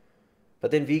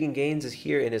 But then Vegan Gains is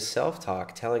here in his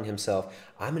self-talk telling himself,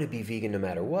 I'm going to be vegan no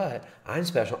matter what. I'm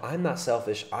special. I'm not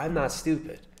selfish. I'm not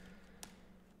stupid.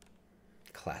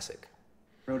 Classic.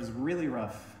 The road is really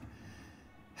rough.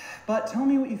 But tell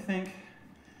me what you think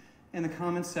in the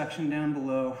comments section down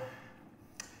below.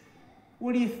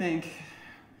 What do you think?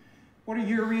 What are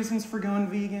your reasons for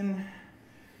going vegan?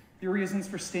 Your reasons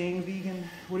for staying vegan?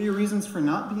 What are your reasons for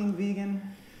not being vegan?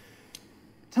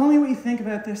 Tell me what you think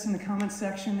about this in the comments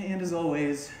section, and as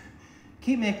always,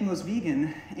 keep making those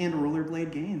vegan and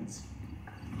rollerblade gains.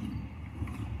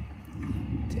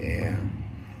 Damn.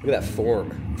 Look at that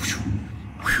form.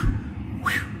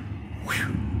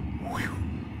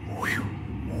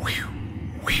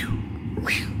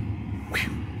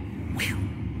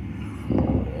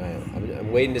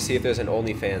 I'm waiting to see if there's an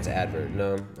OnlyFans advert.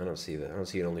 No, I don't see that. I don't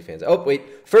see an OnlyFans. Oh,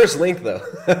 wait. First link, though.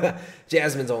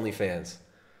 Jasmine's OnlyFans.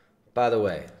 By the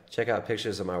way, check out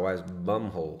pictures of my wife's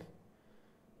bumhole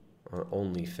on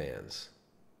OnlyFans.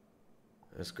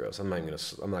 That's gross. I'm not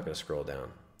gonna scroll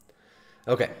down.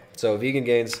 Okay, so Vegan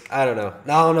Gains. I don't know.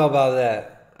 I don't know about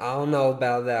that. I don't know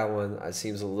about that one. It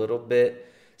seems a little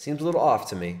off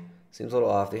to me. Seems a little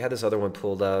off. They had this other one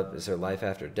pulled up. Is there life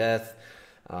after death?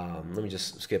 Let me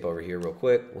just skip over here real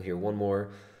quick. We'll hear one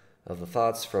more of the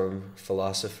thoughts from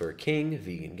Philosopher King,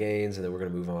 Vegan Gains, and then we're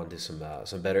going to move on to some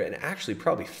better and actually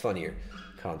probably funnier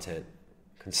content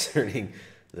concerning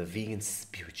the vegan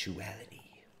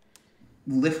spirituality.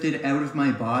 lifted out of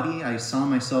my body. I saw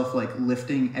myself like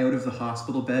lifting out of the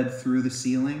hospital bed through the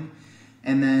ceiling,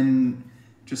 and then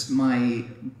just my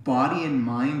body and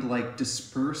mind like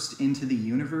dispersed into the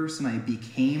universe, and I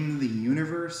became the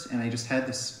universe, and I just had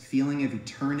this feeling of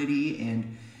eternity,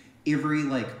 and every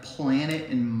like planet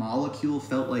and molecule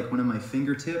felt like one of my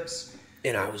fingertips.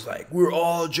 And I was like, we're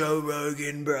all Joe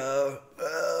Rogan, bro.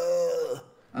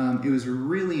 It was a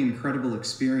really incredible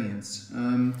experience.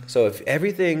 So if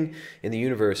everything in the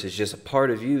universe is just a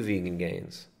part of you, Vegan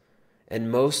Gains,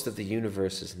 and most of the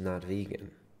universe is not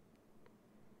vegan,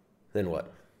 then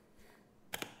what?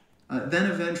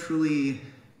 Then eventually,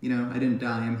 I didn't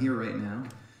die. I'm here right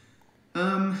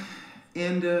now.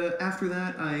 And after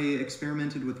that, I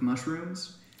experimented with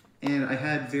mushrooms, and I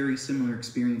had very similar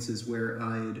experiences where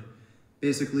I'd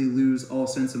basically lose all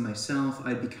sense of myself.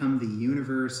 I'd become the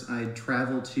universe. I'd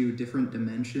travel to different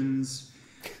dimensions.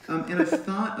 And I've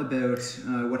thought about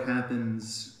what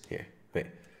happens. Here, wait.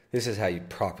 This is how you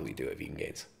properly do it, Vegan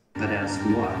Gains. But as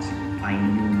what? I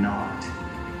knew not.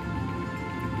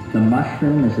 The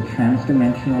mushroom is a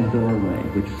transdimensional doorway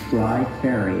which sly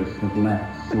fairies have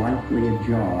left slightly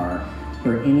ajar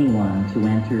for anyone to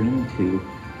enter into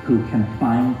who can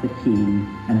find the key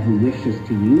and who wishes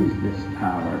to use this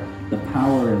power, the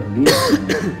power of vision,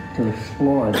 to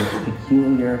explore this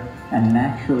peculiar and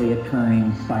naturally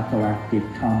occurring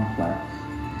psychoactive complex.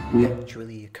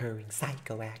 Naturally occurring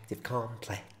psychoactive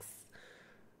complex.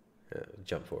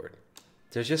 Jump forward.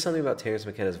 There's just something about Terence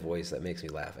McKenna's voice that makes me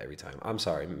laugh every time. I'm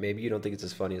sorry, maybe you don't think it's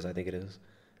as funny as I think it is.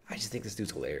 I just think this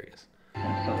dude's hilarious.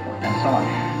 And so forth and so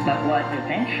on. But what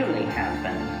eventually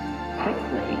happens,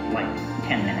 quickly, like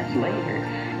 10 minutes later,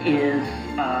 is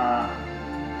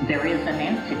there is an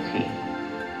entity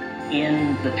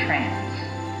in the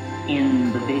trance,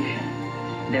 in the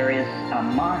vision. There is a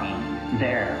mind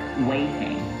there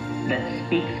waiting that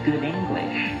speaks good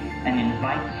English and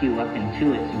invites you up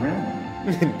into its room.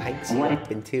 Invites you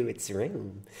up into its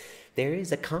room. There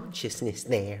is a consciousness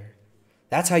there.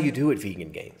 That's how you do it,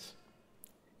 Vegan Gains.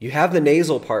 You have the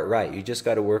nasal part right. You just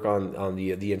got to work on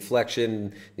the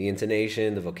inflection, the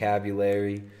intonation, the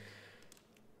vocabulary.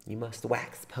 You must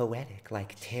wax poetic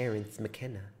like Terence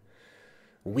McKenna,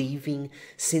 weaving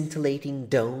scintillating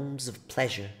domes of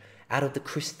pleasure out of the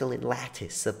crystalline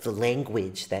lattice of the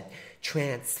language that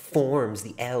transforms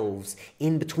the elves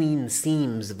in between the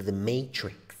seams of the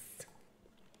matrix.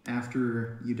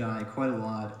 After you die, quite a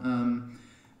lot.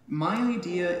 My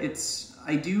idea,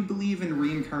 I do believe in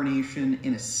reincarnation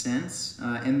in a sense,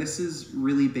 and this is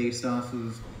really based off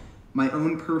of my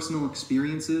own personal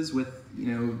experiences with,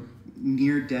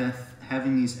 near death,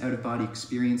 having these out-of-body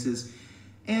experiences,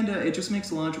 and it just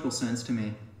makes logical sense to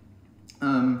me.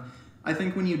 I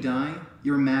think when you die,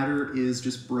 your matter is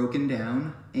just broken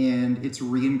down, and it's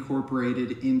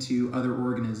reincorporated into other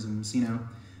organisms,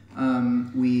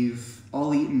 We've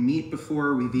all eaten meat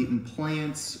before, we've eaten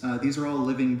plants. These are all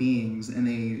living beings, and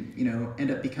they,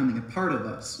 end up becoming a part of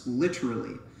us,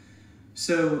 literally.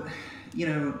 So,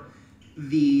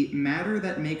 the matter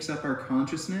that makes up our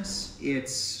consciousness,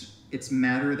 it's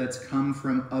matter that's come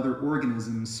from other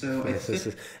organisms. So this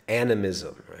is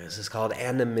animism, right? This is called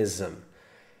animism.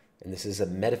 And this is a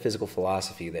metaphysical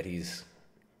philosophy that he's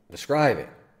describing.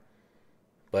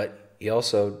 But he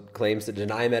also claims to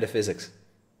deny metaphysics.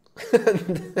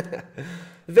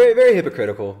 Very, very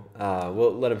hypocritical.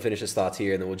 We'll let him finish his thoughts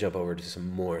here, and then we'll jump over to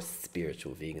some more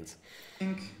spiritual vegans. I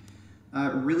think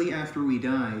really after we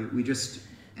die, we just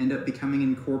end up becoming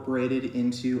incorporated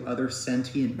into other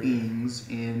sentient beings,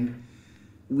 and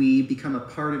we become a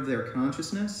part of their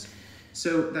consciousness.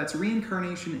 So that's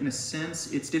reincarnation in a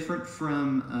sense. It's different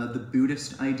from the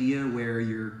Buddhist idea where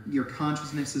your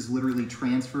consciousness is literally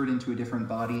transferred into a different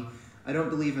body. I don't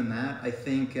believe in that. I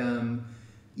think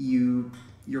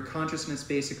your consciousness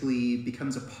basically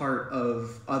becomes a part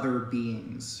of other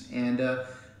beings. And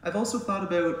I've also thought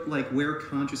about where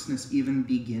consciousness even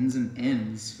begins and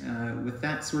ends. With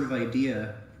that sort of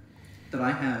idea that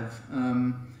I have,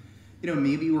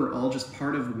 maybe we're all just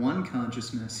part of one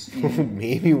consciousness. And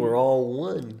maybe we're all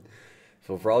one.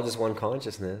 So if we're all just one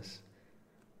consciousness,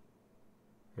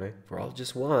 right? If we're all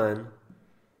just one,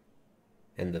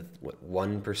 and the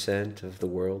 1% of the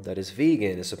world that is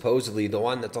vegan is supposedly the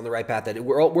one that's on the right path. That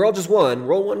we're all just one.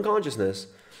 We're all one consciousness.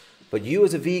 But you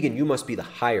as a vegan, you must be the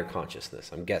higher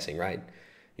consciousness. I'm guessing, right?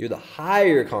 You're the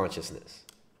higher consciousness.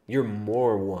 You're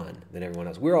more one than everyone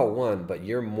else. We're all one, but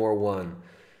you're more one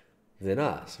than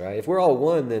us, right? If we're all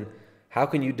one, then how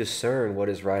can you discern what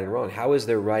is right and wrong? How is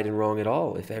there right and wrong at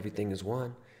all if everything is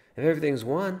one? If everything's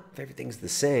one, if everything's the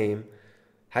same,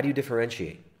 how do you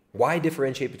differentiate? Why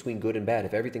differentiate between good and bad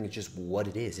if everything is just what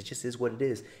it is? It just is what it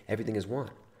is. Everything is one.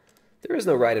 There is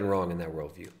no right and wrong in that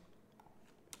worldview.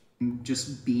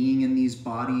 Just being in these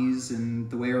bodies and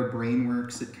the way our brain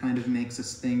works, it kind of makes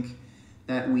us think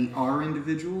that we are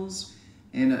individuals.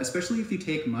 And especially if you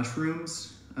take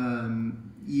mushrooms,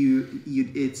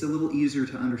 it's a little easier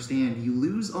to understand. You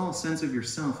lose all sense of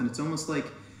yourself, and it's almost like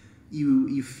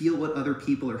you feel what other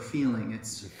people are feeling.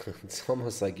 It's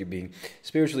almost like you're being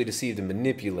spiritually deceived and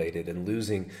manipulated and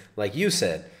losing, like you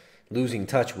said, losing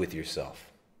touch with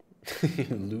yourself.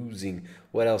 Losing.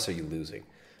 What else are you losing?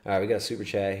 All right, we got a super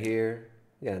chat here.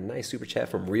 We got a nice super chat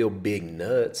from Real Big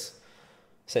Nuts.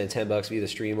 Saying $10 via the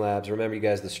Streamlabs. Remember, you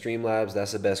guys, the Streamlabs,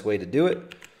 that's the best way to do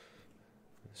it.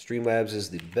 Streamlabs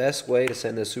is the best way to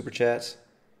send those super chats.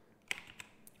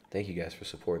 Thank you guys for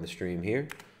supporting the stream here.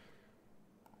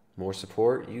 More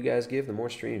support you guys give, the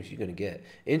more streams you're going to get.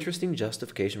 Interesting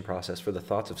justification process for the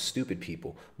thoughts of stupid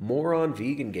people. Moron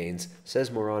vegan gains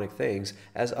says moronic things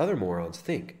as other morons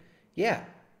think. Yeah,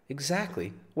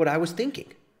 exactly what I was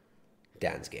thinking.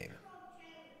 Dan's game.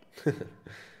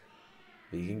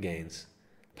 Vegan gains.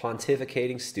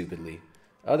 Pontificating stupidly.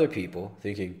 Other people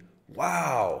thinking,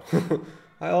 wow,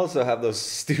 I also have those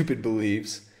stupid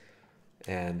beliefs.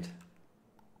 And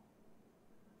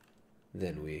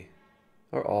then we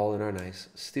are all in our nice,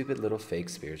 stupid little fake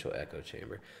spiritual echo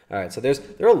chamber. All right, so there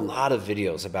are a lot of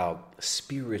videos about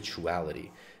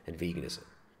spirituality and veganism.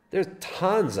 There's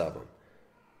tons of them.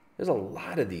 There's a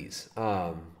lot of these.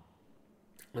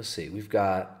 Let's see, we've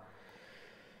got,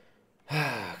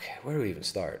 okay, where do we even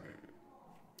start?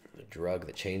 The drug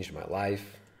that changed my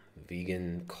life,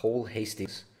 vegan Cole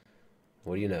Hastings.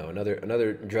 What do you know?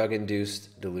 Another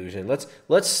drug-induced delusion.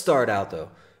 Let's start out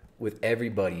though with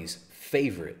everybody's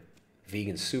favorite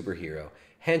vegan superhero,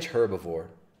 Hench Herbivore.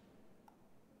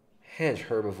 Hench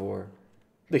Herbivore,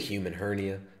 the human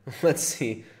hernia. Let's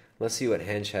see what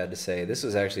Hench had to say. This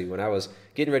was actually when I was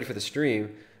getting ready for the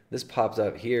stream. This popped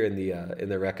up here in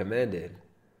the recommended.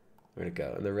 Where'd it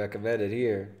go? In the recommended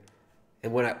here.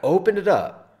 And when I opened it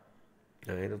up,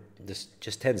 this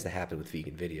just tends to happen with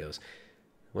vegan videos.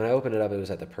 When I opened it up, it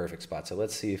was at the perfect spot. So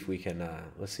let's see if we can,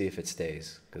 let's see if it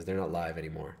stays, because they're not live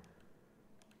anymore.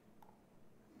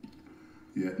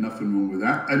 Yeah, nothing wrong with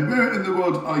that. And where in the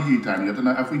world are you, Danny? I don't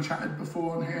know, have we chatted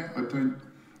before on here? I don't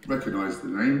recognise the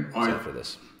name. Except for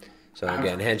this. So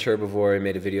again, Hench Herbivore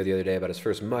made a video the other day about his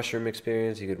first mushroom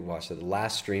experience. You could watch the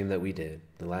last stream that we did,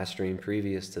 the last stream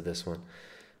previous to this one.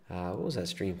 What was that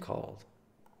stream called?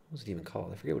 What was it even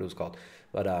called? I forget what it was called.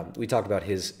 But he talked about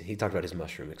his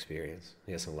mushroom experience.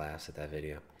 He had some laughs at that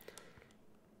video.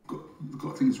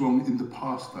 Got things wrong in the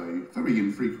past though, very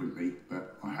infrequently,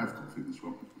 but I have got things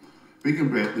wrong. Vegan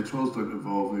bread, the trolls don't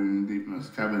evolve in deepness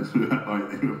caverns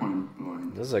like they were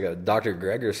blind. This is like a Dr.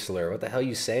 Gregor slur. What the hell are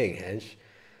you saying, Hench?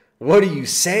 What are you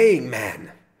saying,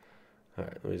 man? All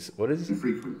right, what is it?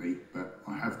 Infrequently, but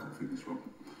I have got things wrong.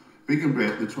 Vegan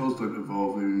bread, the trolls don't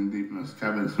evolve in deepness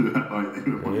caverns like they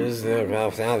were blind. Ain't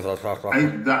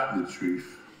that the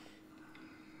truth?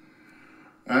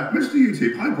 Mr.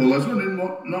 YouTube, hi Paul, I was wondering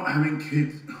that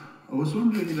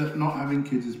not having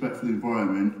kids is better for the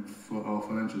environment, for our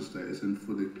financial status, and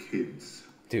for the kids.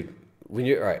 Dude, when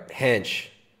you're, all right, Hench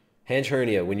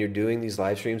Hernia, when you're doing these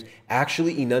live streams,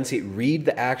 actually enunciate, read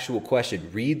the actual question,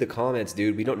 read the comments,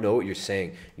 dude. We don't know what you're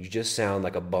saying. You just sound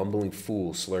like a bumbling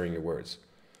fool slurring your words.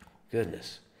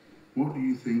 Goodness. What do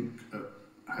you think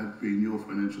had been your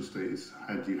financial status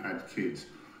had you had kids?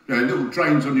 Yeah, little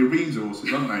drains on your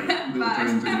resources, aren't they? Little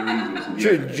drains on your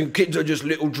resources. Yeah. Kids are just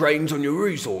little drains on your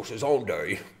resources, aren't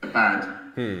they? Bad.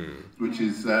 Which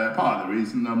is part of the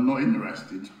reason I'm not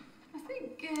interested. I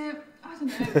think, I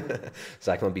don't know.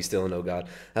 Cyclone Be Still and Oh God.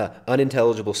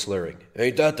 Unintelligible slurring.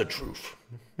 Ain't that the truth?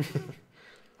 I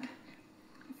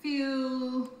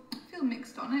feel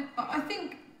mixed on it. I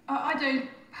think, I don't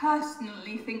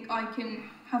personally think I can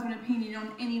have an opinion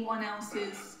on anyone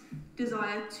else's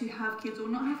desire to have kids or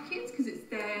not have kids, because it's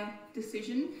their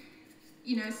decision.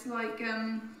 You know, it's a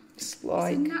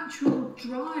natural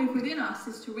drive within us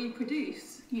is to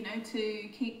reproduce, you know, to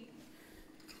keep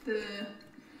the...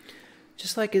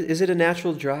 Just like, is it a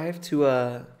natural drive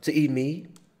to eat meat?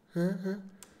 What am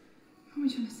I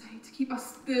trying to say? To keep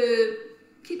us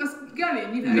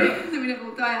going, you know, so we don't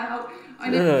all die out.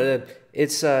 No,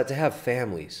 it's to have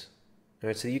families,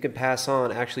 right? So you can pass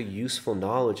on actually useful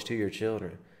knowledge to your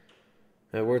children.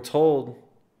 And we're told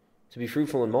to be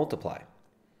fruitful and multiply.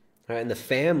 Right? And the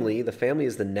family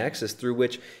is the nexus through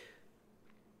which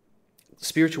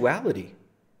spirituality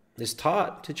is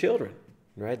taught to children.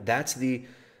 Right? That's the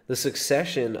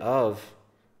succession of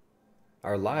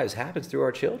our lives happens through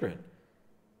our children.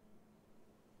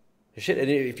 Shit, and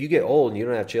if you get old and you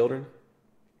don't have children,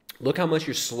 look how much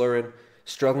you're slurring,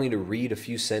 struggling to read a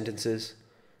few sentences,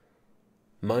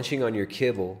 munching on your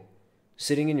kibble,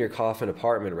 sitting in your coffin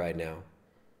apartment right now,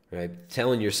 right?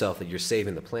 Telling yourself that you're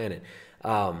saving the planet.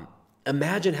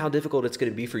 Imagine how difficult it's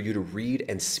going to be for you to read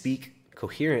and speak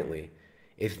coherently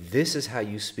if this is how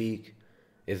you speak,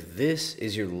 if this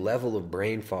is your level of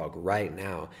brain fog right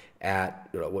now at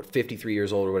 53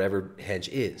 years old or whatever Hench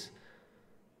is.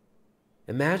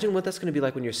 Imagine what that's going to be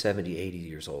like when you're 70, 80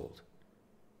 years old.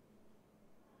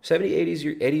 70,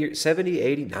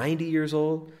 80, 90 years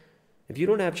old. If you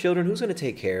don't have children, who's going to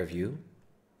take care of you?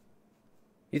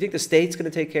 You think the state's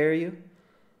going to take care of you?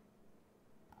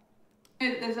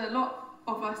 There's a lot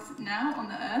of us now on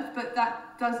the earth, but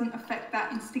that doesn't affect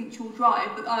that instinctual drive.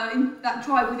 But that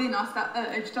drive within us, that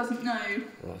urge, doesn't know.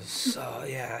 Oh, so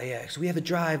yeah. So we have a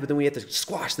drive, but then we have to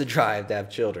squash the drive to have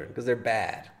children because they're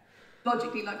bad.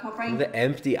 Logically, like our brain. The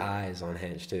empty eyes on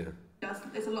Hench too.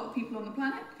 There's a lot of people on the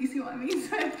planet. Do you see what I mean?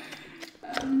 So,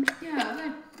 I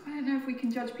don't know if we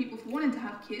can judge people for wanting to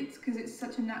have kids because it's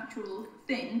such a natural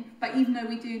thing. But even though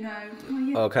we do know,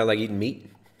 oh, kind of like eating meat.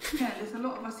 Yeah, there's a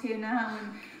lot of us here now,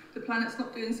 and the planet's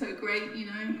not doing so great, you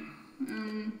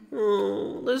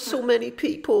know. There's so many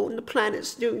people, and the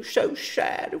planet's doing so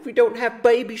sad. If we don't have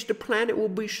babies, the planet will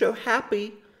be so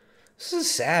happy. This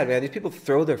is sad, man. These people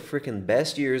throw their freaking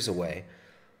best years away.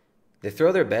 They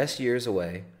throw their best years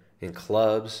away in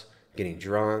clubs, getting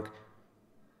drunk,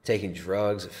 taking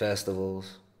drugs at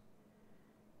festivals,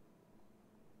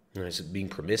 just being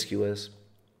promiscuous.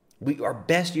 Our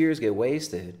best years get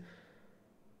wasted.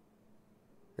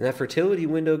 And that fertility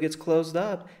window gets closed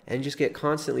up and you just get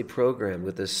constantly programmed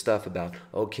with this stuff about,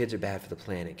 oh, kids are bad for the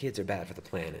planet. Kids are bad for the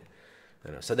planet.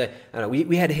 So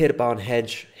we had to hit upon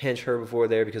Hench Herbivore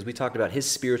there because we talked about his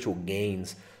spiritual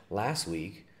gains last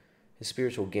week.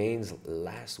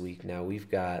 Now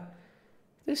we've got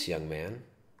this young man,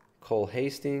 Cole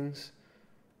Hastings.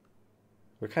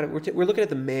 We're looking at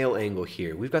the male angle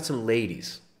here. We've got some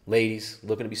ladies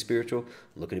looking to be spiritual,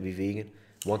 looking to be vegan,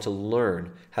 want to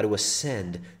learn how to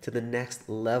ascend to the next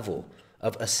level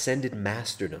of ascended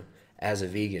masterdom as a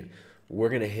vegan. We're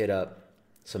going to hit up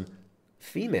some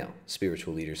female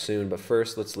spiritual leaders soon, but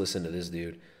first let's listen to this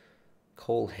dude,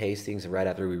 Cole Hastings, and right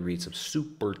after we read some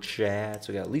super chats.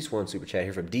 We got at least one super chat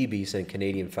here from DB saying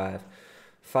Canadian 5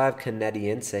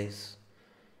 Canadienses.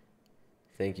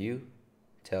 Thank you.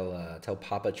 Tell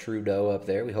Papa Trudeau up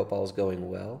there we hope all's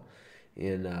going well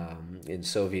in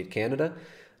Soviet Canada.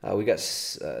 We got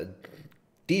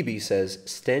DB says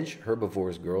Stench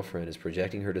Herbivore's girlfriend is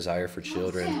projecting her desire for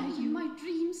children. My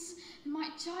dreams and my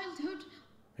childhood.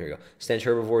 Here you go. Stench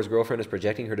Herbivore's girlfriend is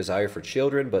projecting her desire for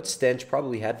children, but Stench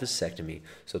probably had vasectomy,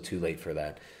 so too late for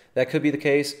that. That could be the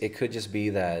case. It could just be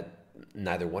that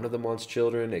neither one of them wants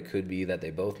children. It could be that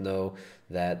they both know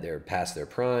that they're past their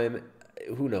prime.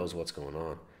 Who knows what's going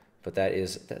on? But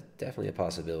that's definitely a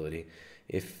possibility.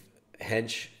 If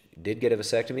Hench did get a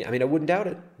vasectomy, I mean, I wouldn't doubt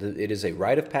it. It is a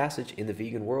rite of passage in the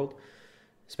vegan world,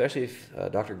 especially if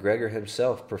Dr. Greger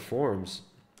himself performs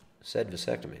said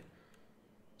vasectomy.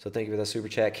 So thank you for that super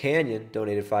chat. Canyon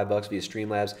donated $5 via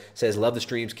Streamlabs. Says, love the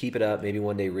streams, keep it up. Maybe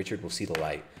one day Richard will see the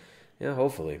light. Yeah,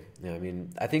 hopefully. Yeah, I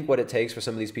mean, I think what it takes for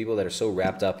some of these people that are so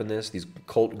wrapped up in this, these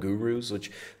cult gurus, which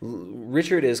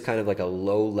Richard is kind of like a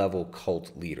low-level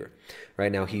cult leader.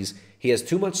 Right now, he has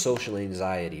too much social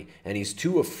anxiety, and he's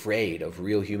too afraid of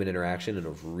real human interaction and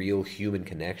of real human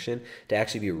connection to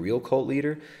actually be a real cult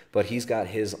leader, but he's got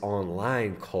his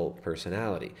online cult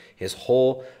personality. His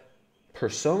whole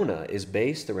persona is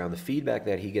based around the feedback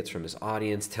that he gets from his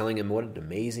audience, telling him what an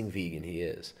amazing vegan he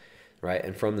is. Right,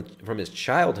 and from his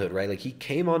childhood, right, like he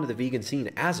came onto the vegan scene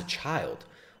as a child.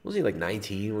 Was he like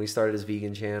 19 when he started his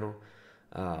vegan channel?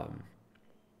 How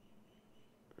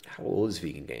old is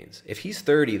Vegan Gains? If he's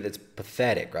 30, that's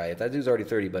pathetic, right? If that dude's already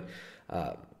 30, but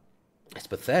it's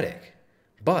pathetic.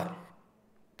 But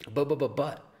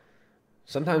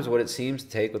sometimes what it seems to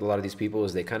take with a lot of these people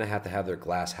is they kind of have to have their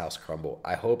glass house crumble.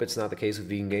 I hope it's not the case with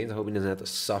Vegan Gains. I hope he doesn't have to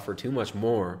suffer too much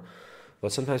more.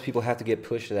 But sometimes people have to get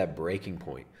pushed to that breaking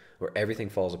point where everything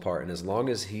falls apart. And as long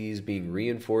as he's being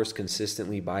reinforced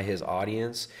consistently by his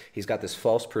audience, he's got this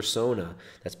false persona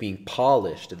that's being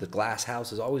polished. The glass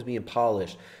house is always being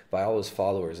polished by all his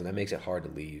followers, and that makes it hard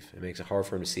to leave. It makes it hard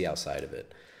for him to see outside of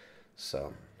it.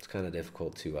 So it's kind of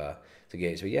difficult to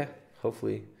gauge. But yeah,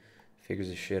 hopefully he figures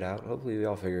his shit out. Hopefully we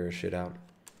all figure his shit out.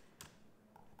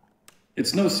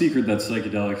 It's no secret that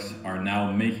psychedelics are now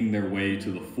making their way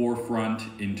to the forefront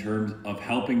in terms of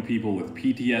helping people with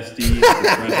PTSD,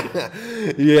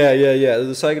 depression. Yeah.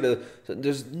 The psychedelics.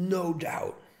 There's no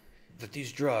doubt that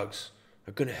these drugs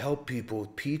are going to help people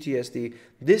with PTSD.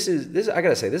 This I got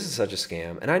to say, this is such a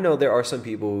scam. And I know there are some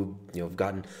people who, have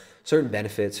gotten certain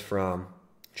benefits from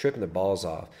tripping their balls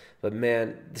off. But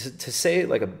man, to say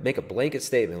make a blanket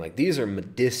statement like these are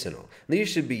medicinal. These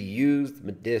should be used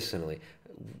medicinally.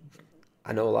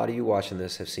 I know a lot of you watching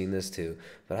this have seen this too,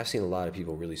 but I've seen a lot of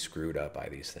people really screwed up by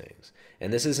these things.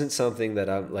 And this isn't something that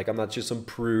I'm not just some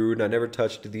prude. I never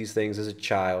touched these things as a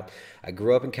child. I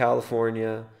grew up in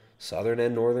California, Southern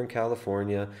and Northern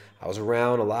California. I was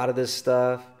around a lot of this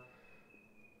stuff.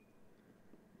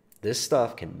 This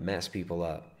stuff can mess people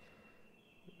up.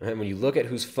 And when you look at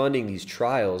who's funding these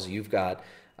trials, you've got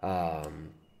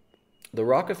the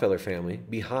Rockefeller family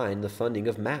behind the funding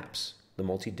of MAPS, the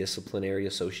Multidisciplinary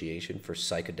Association for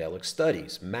Psychedelic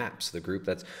Studies. MAPS, the group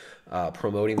that's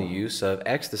promoting the use of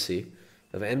ecstasy,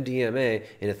 of MDMA,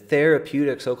 in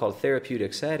a so-called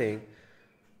therapeutic setting,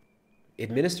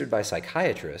 administered by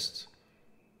psychiatrists.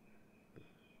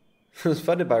 It was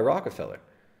funded by Rockefeller.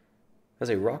 As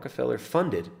a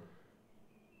Rockefeller-funded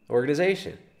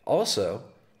organization. Also,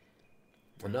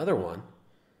 another one,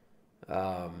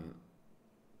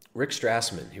 Rick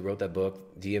Strassman, he wrote that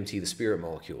book, DMT, The Spirit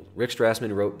Molecule. Rick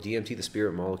Strassman wrote DMT, The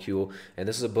Spirit Molecule, and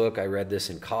this is a book, I read this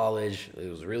in college. It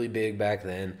was really big back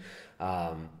then.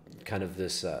 A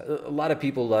lot of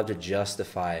people love to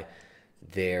justify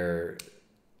their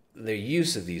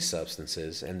use of these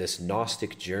substances and this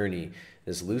Gnostic journey,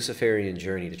 this Luciferian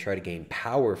journey to try to gain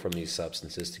power from these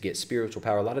substances, to get spiritual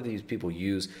power. A lot of these people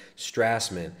use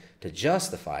Strassman to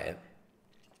justify it.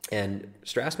 And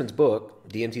Strassman's book,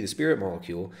 DMT, The Spirit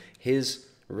Molecule, his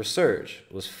research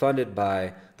was funded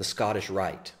by the Scottish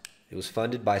Rite. It was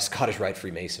funded by Scottish Rite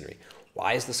Freemasonry.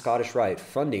 Why is the Scottish Rite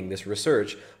funding this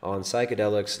research on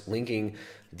psychedelics linking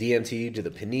DMT to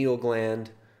the pineal gland,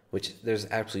 which there's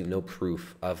absolutely no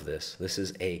proof of this. This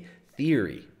is a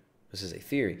theory.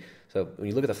 So when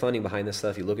you look at the funding behind this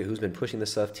stuff, you look at who's been pushing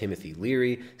this stuff, Timothy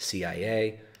Leary,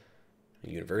 CIA, the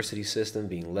university system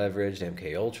being leveraged,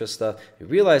 MK Ultra stuff. You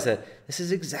realize that this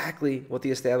is exactly what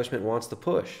the establishment wants to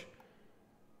push.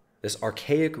 This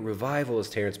archaic revival, as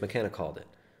Terence McKenna called it.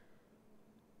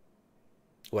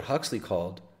 What Huxley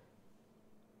called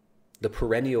the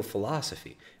perennial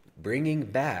philosophy. Bringing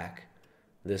back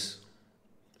this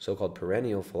so-called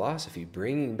perennial philosophy,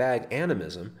 bringing back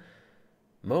animism,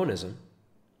 monism,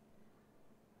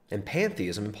 and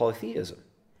pantheism and polytheism.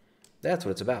 That's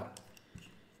what it's about.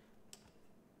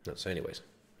 No, so anyways,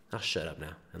 I'll shut up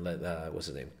now and let, what's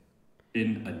his name?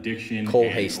 In addiction Cole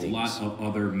and Hastings. a lot of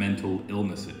other mental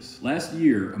illnesses. Last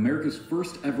year, America's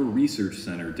first ever research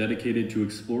center dedicated to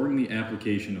exploring the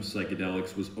application of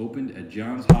psychedelics was opened at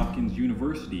Johns Hopkins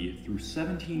University through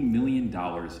 $17 million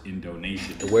in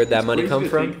donations. Where'd that money come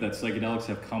from? It's crazy to think that psychedelics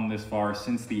have come this far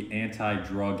since the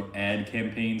anti-drug ad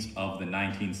campaigns of the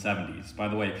 1970s. By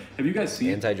the way, have you guys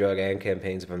seen anti-drug ad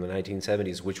campaigns from the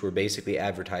 1970s, which were basically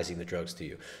advertising the drugs to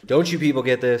you? Don't you people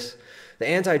get this? The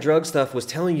anti-drug stuff was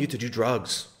telling you to do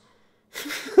drugs.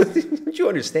 Don't you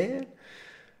understand?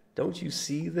 Don't you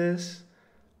see this?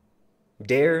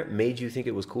 DARE made you think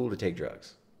it was cool to take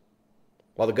drugs.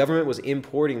 While the government was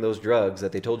importing those drugs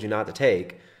that they told you not to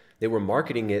take, they were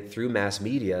marketing it through mass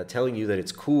media, telling you that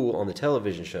it's cool on the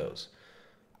television shows.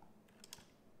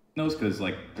 Those because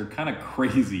they're kind of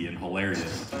crazy and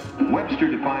hilarious. Webster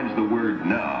defines the word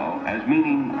now as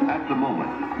meaning at the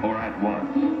moment or at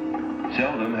once.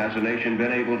 Seldom has a nation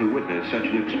been able to witness such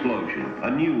an explosion,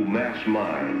 a new mass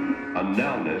mind, a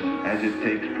nowness as it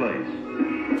takes place.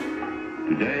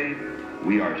 Today,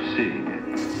 we are seeing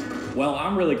it. Well,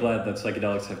 I'm really glad that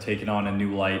psychedelics have taken on a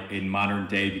new light in modern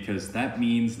day because that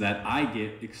means that I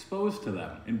get exposed to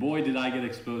them. And boy, did I get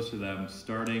exposed to them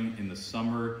starting in the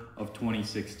summer of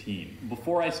 2016.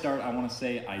 Before I start, I want to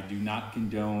say I do not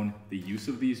condone the use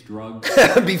of these drugs.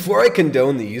 Before I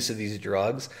condone the use of these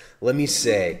drugs, let me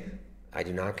say, I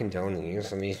do not condone the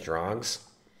use of these drugs.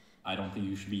 I don't think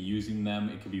you should be using them.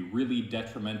 It could be really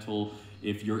detrimental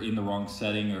if you're in the wrong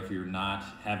setting or if you're not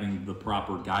having the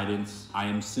proper guidance. I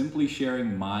am simply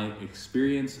sharing my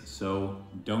experience, so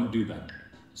don't do that.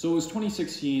 So it was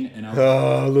 2016 and I was...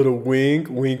 a little wink,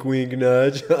 wink, wink,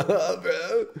 nudge. Bro.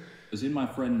 I was in my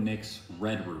friend Nick's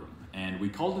red room, and we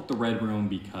called it the red room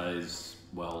because,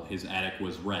 well, his attic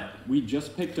was red. We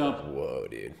just picked up... Whoa,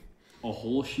 dude. A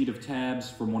whole sheet of tabs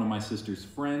from one of my sister's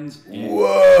friends. And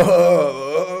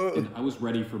Whoa! And I was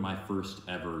ready for my first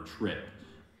ever trip.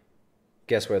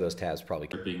 Guess where those tabs probably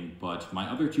came. But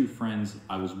my other two friends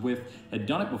I was with had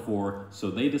done it before, so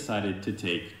they decided to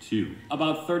take 2.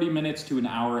 About 30 minutes to an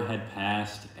hour had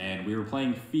passed, and we were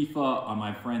playing FIFA on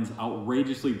my friend's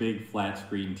outrageously big flat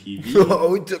screen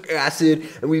TV. We took acid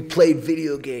and we played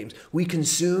video games. We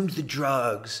consumed the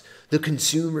drugs, the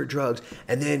consumer drugs,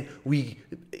 and then we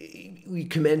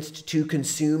commenced to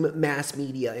consume mass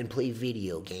media and play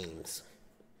video games.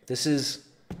 This is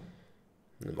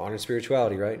the modern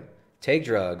spirituality, right? Take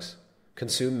drugs,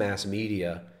 consume mass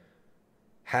media,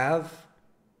 have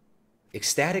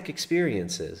ecstatic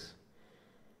experiences,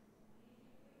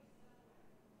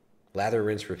 lather,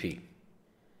 rinse, repeat.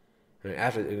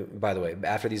 And by the way,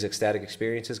 after these ecstatic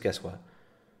experiences, guess what?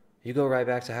 You go right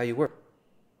back to how you were.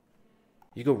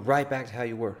 You go right back to how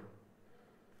you were.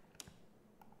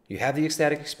 You have the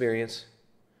ecstatic experience.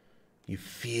 You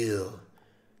feel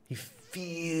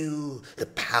the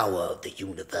power of the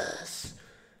universe.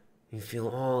 You feel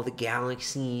all the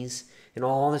galaxies and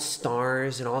all the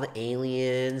stars and all the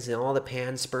aliens and all the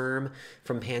pansperm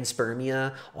from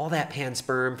panspermia. All that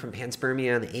pansperm from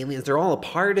panspermia and the aliens, they're all a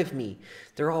part of me.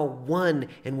 They're all one,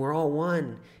 and we're all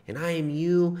one. And I am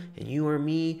you, and you are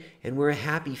me, and we're a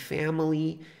happy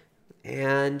family.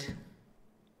 And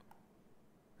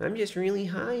I'm just really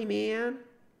high, man.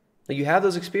 Like, you have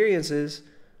those experiences.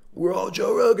 We're all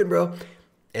Joe Rogan, bro.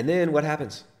 And then what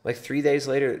happens? Like 3 days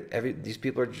later, these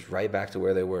people are just right back to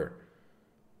where they were.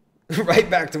 Right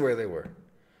back to where they were.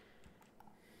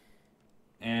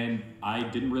 And I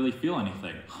didn't really feel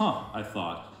anything. I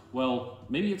thought, well,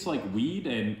 maybe it's like weed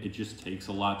and it just takes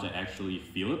a lot to actually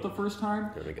feel it the first time.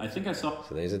 I think I saw...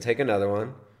 So then he's going to take another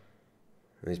one.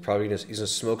 And he's probably going to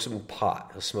smoke some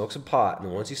pot. He'll smoke some pot. And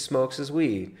then once he smokes his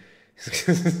weed,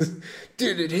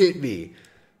 dude, it hit me.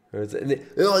 And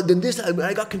then this,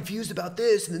 I got confused about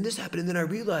this, and then this happened, and then I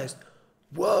realized,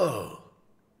 whoa,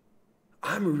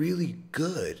 I'm really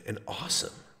good and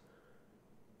awesome.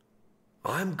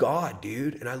 I'm God,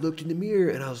 dude. And I looked in the mirror,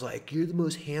 and I was like, you're the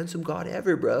most handsome God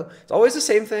ever, bro. It's always the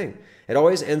same thing. It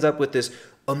always ends up with this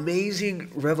amazing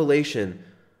revelation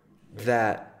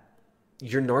that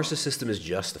your narcissism system is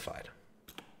justified.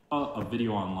 A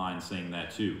video online saying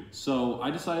that too. So I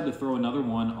decided to throw another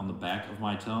one on the back of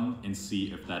my tongue and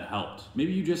see if that helped.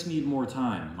 Maybe you just need more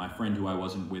time, my friend who I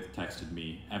wasn't with texted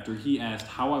me after he asked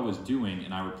how I was doing,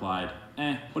 and I replied,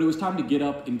 but it was time to get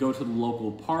up and go to the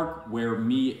local park where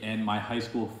me and my high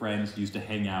school friends used to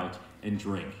hang out and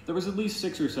drink. There was at least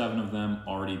 6 or 7 of them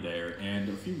already there, and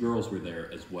a few girls were there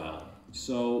as well.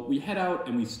 So we head out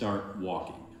and we start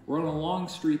walking. We're on a long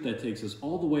street that takes us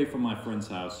all the way from my friend's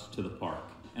house to the park.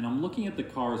 And I'm looking at the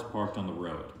cars parked on the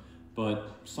road,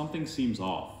 but something seems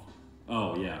off.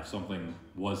 Oh yeah, something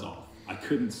was off. I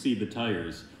couldn't see the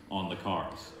tires on the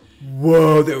cars.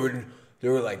 Whoa, there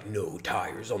were like no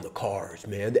tires on the cars,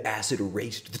 man. The acid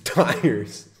erased the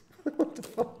tires. What the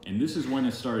fuck? And this is when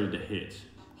it started to hit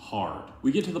hard.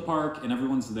 We get to the park and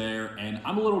everyone's there, and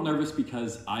I'm a little nervous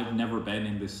because I've never been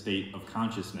in this state of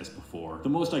consciousness before. The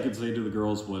most I could say to the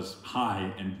girls was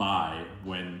hi and bye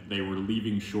when they were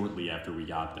leaving shortly after we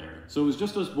got there. So it was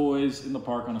just us boys in the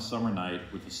park on a summer night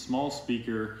with a small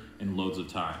speaker and loads of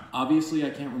time. Obviously, I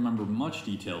can't remember much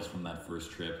details from that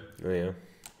first trip. Oh yeah.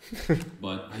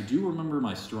 But I do remember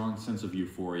my strong sense of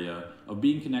euphoria, of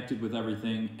being connected with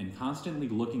everything, and constantly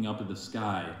looking up at the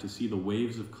sky to see the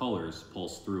waves of colors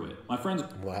pulse through it. My friends...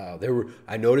 Wow,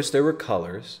 I noticed there were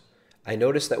colors. I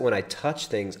noticed that when I touch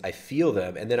things, I feel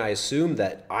them, and then I assume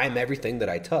that I'm everything that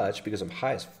I touch because I'm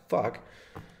high as fuck.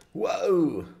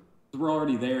 Whoa! We're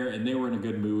already there, and they were in a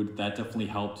good mood. That definitely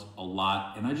helped a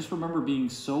lot. And I just remember being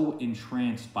so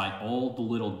entranced by all the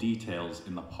little details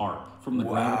in the park. From the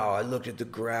ground. Wow, I looked at the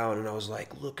ground and I was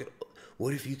like, look at,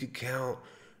 what if you could count,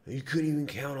 you couldn't even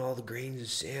count all the grains of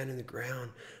sand in the ground.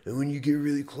 And when you get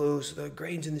really close, the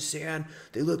grains in the sand,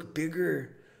 they look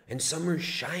bigger and some are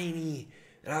shiny.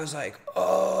 And I was like,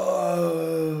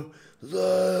 oh,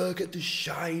 look at the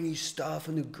shiny stuff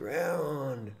in the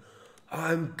ground.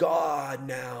 I'm God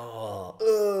now.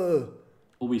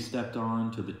 We stepped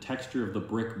on to the texture of the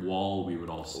brick wall we would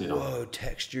all sit on. Whoa,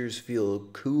 textures feel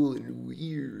cool and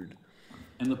weird.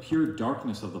 And the pure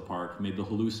darkness of the park made the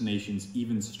hallucinations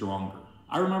even stronger.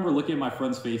 I remember looking at my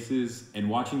friends' faces and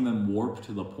watching them warp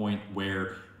to the point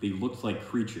where they looked like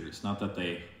creatures. Not that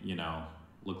they,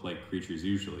 look like creatures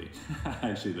usually.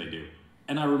 Actually, they do.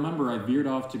 And I remember I veered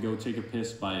off to go take a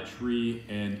piss by a tree,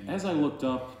 and as I looked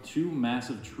up, 2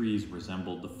 massive trees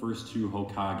resembled the first 2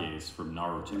 Hokages from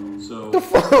Naruto. So...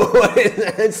 What is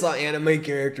that? It's not anime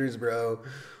characters, bro.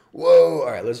 Whoa. All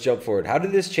right, let's jump forward. How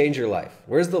did this change your life?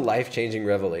 Where's the life-changing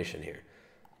revelation here?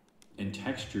 And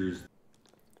textures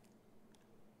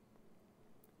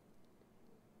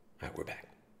All right, we're back.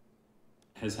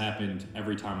 Has happened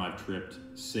every time I've tripped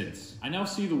since. I now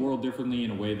see the world differently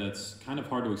in a way that's kind of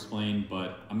hard to explain,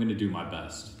 but I'm gonna do my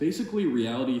best. Basically,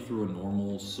 reality through a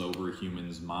normal, sober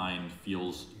human's mind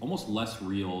feels almost less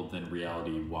real than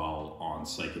reality while on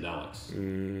psychedelics.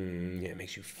 Yeah, it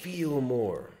makes you feel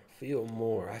more.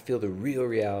 I feel the real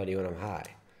reality when I'm high.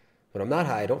 When I'm not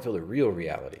high, I don't feel the real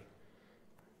reality.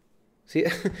 See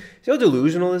how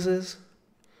delusional this is?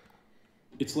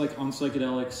 It's like on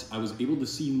psychedelics, I was able to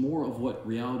see more of what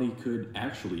reality could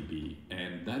actually be,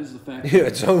 and that is the fact. Yeah,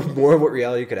 it's more of what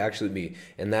reality could actually be,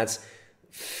 and that's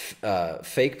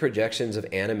fake projections of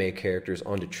anime characters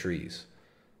onto trees.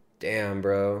 Damn,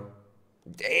 bro.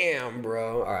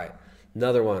 All right,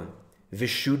 another one.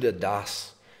 Vishuddha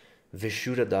Das.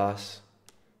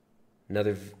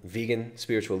 Another vegan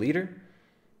spiritual leader.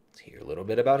 Let's hear a little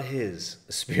bit about his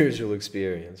spiritual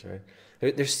experience,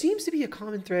 right? There seems to be a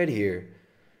common thread here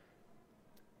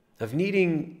of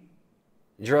needing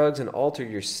drugs and alter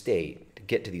your state to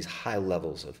get to these high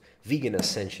levels of vegan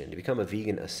ascension, to become a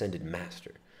vegan ascended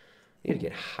master. You need to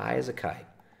get high as a kite.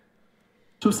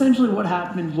 So essentially what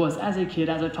happened was, as a kid,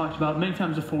 as I talked about many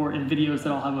times before in videos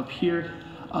that I'll have up here,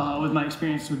 with my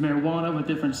experience with marijuana, with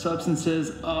different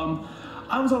substances,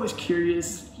 I was always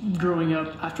curious growing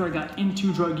up after I got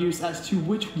into drug use as to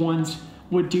which ones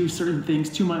would do certain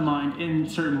things to my mind in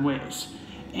certain ways.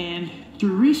 And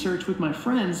through research with my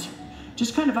friends,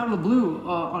 just kind of out of the blue,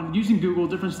 on using Google,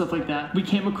 different stuff like that, we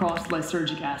came across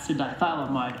lysergic acid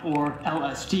diethylamide, or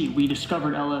LSD. We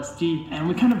discovered LSD, and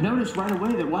we kind of noticed right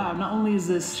away that, wow, not only is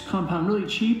this compound really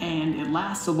cheap and it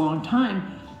lasts a long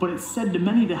time, but it's said to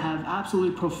many to have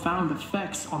absolutely profound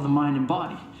effects on the mind and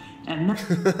body. And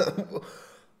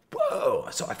whoa,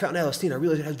 so I found LSD and I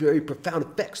realized it has very profound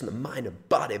effects on the mind and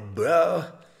body, bro.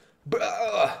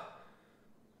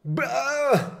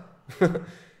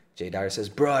 Jay Dyer says,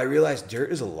 bro, I realized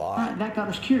dirt is a lot. That got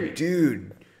us curious.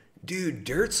 Dude,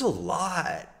 dirt's a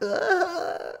lot.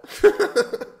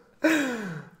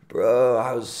 Bro,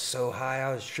 I was so high,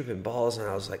 I was tripping balls, and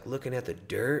I was like looking at the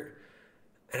dirt,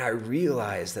 and I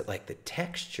realized that like the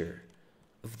texture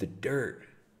of the dirt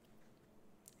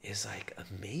is like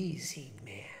amazing,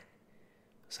 man.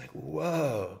 It's like,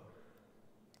 whoa,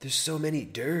 there's so many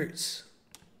dirts.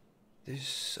 There's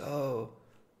so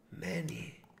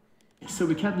many. So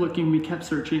we kept looking, we kept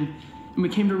searching, and we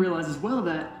came to realize as well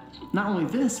that not only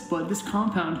this, but this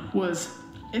compound was,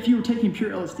 if you were taking pure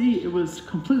LSD, it was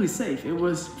completely safe. It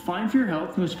was fine for your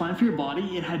health, it was fine for your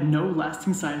body, it had no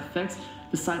lasting side effects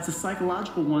besides the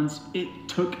psychological ones it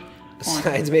took.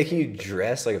 Besides making you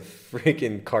dress like a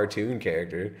freaking cartoon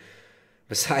character,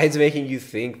 besides making you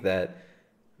think that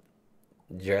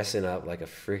dressing up like a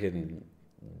freaking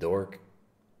dork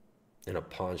in a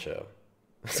poncho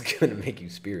is gonna make you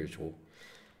spiritual.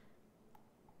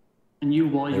 And you,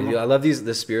 while you, I love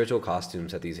the spiritual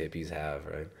costumes that these hippies have,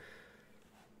 right?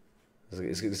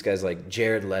 This guy's like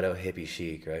Jared Leto hippie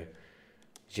chic, right?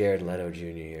 Jared Leto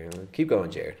Jr. Keep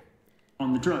going, Jared.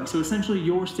 On the drug. So essentially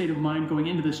your state of mind going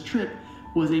into this trip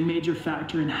was a major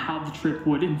factor in how the trip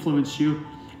would influence you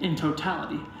in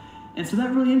totality. And so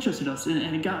that really interested us,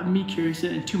 and it got me curious,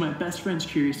 and two of my best friends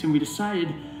curious, and we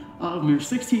decided, when we were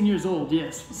 16 years old,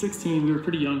 yes, 16, we were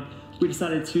pretty young, we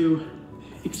decided to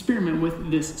experiment with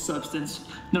this substance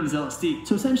known as LSD.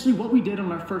 So essentially what we did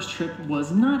on our first trip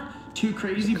was not too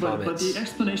crazy, but the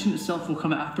explanation itself will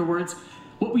come afterwards.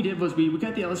 What we did was we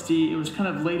got the LSD, it was kind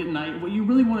of late at night. What you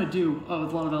really want to do with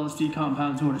a lot of LSD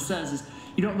compounds and what it says is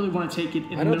you don't really want to take it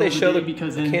in the middle of the day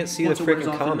because then can't see the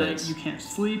freaking comments. You can't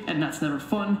sleep and that's never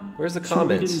fun. Where's the comments? So what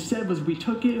we did instead was we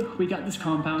took it, we got this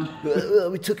compound.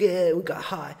 We took it, we got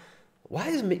high. Why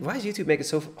is YouTube make it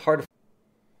so hard to...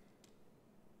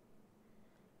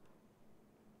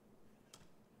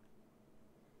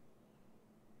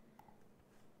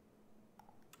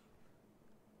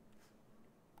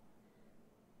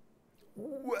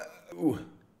 Whoa.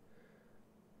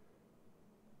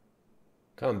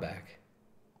 Come back.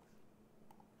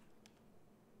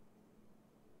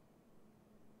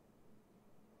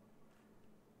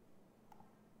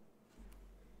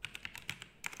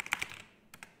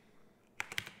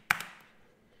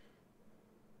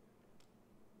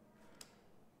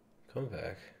 Come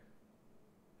back.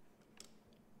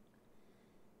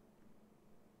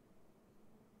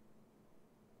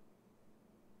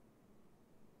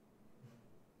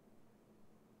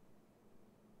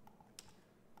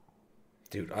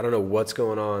 Dude, I don't know what's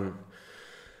going on.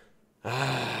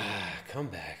 Come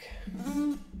back.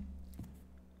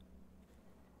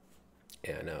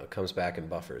 Yeah, no, it comes back in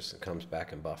buffers. It comes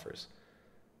back in buffers.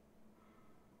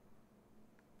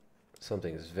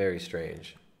 Something is very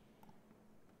strange.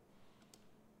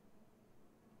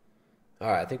 All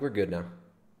right, I think we're good now.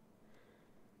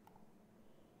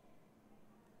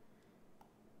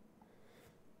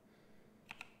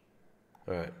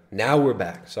 All right, now we're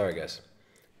back. Sorry, guys.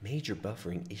 Major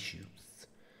buffering issues.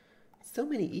 So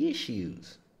many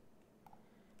issues.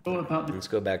 Let's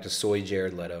go back to soy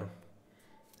Jared Leto.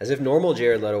 As if normal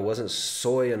Jared Leto wasn't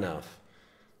soy enough.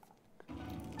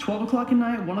 12 o'clock at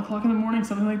night, 1 o'clock in the morning,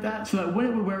 something like that, so that when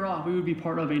it would wear off, we would be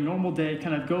part of a normal day,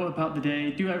 kind of go about the day,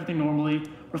 do everything normally,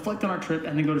 reflect on our trip,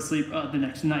 and then go to sleep the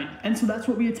next night. And so that's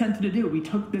what we attempted to do. We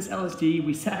took this LSD,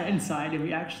 we sat inside, and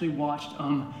we actually watched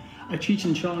a Cheech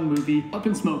and Chong movie, Up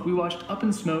in Smoke. We watched Up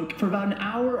in Smoke for about an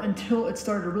hour until it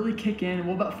started to really kick in.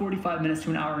 Well, about 45 minutes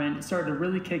to an hour in, it started to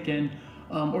really kick in.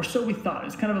 Or so we thought. It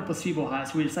was kind of a placebo high,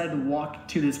 so we decided to walk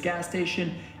to this gas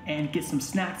station and get some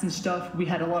snacks and stuff. We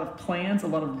had a lot of plans, a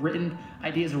lot of written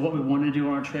ideas of what we wanted to do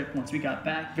on our trip once we got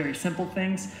back. Very simple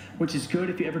things, which is good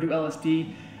if you ever do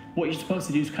LSD. What you're supposed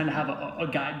to do is kind of have a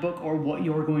guidebook or what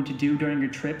you're going to do during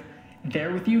your trip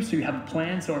there with you, so you have a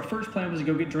plan. So our first plan was to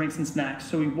go get drinks and snacks.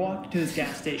 So we walked to this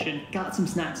gas station, got some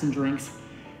snacks and drinks,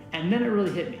 and then it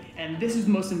really hit me. And this is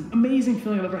the most amazing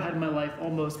feeling I've ever had in my life,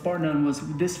 almost, bar none, was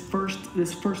this first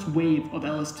wave of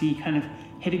LSD kind of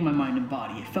hitting my mind and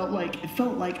body. It felt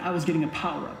like I was getting a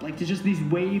power up, like just these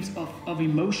waves of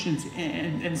emotions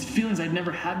and feelings I'd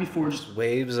never had before. Just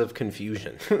waves of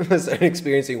confusion. I started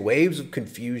experiencing waves of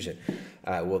confusion.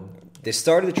 Well, they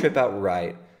started the trip out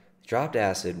right, dropped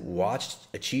acid, watched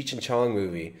a Cheech and Chong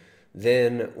movie,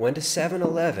 then went to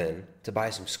 7-Eleven to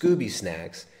buy some Scooby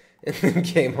snacks, and then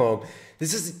came home.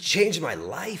 This has changed my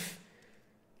life.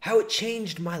 How it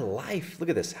changed my life. Look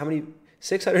at this. How many?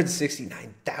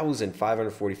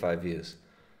 669,545 views.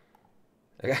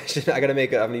 I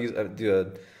gotta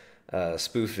do a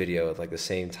spoof video with like the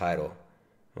same title.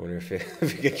 I wonder if we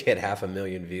could get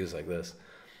 500,000 views like this.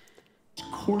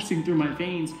 Coursing through my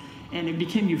veins, and it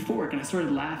became euphoric, and I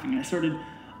started laughing, and I started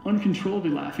uncontrollably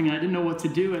laughing, and I didn't know what to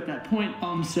do at that point.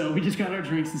 So we just got our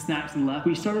drinks and snacks and left.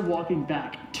 We started walking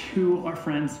back to our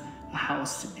friend's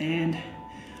house, and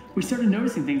we started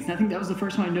noticing things. And I think that was the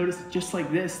first time I noticed, just like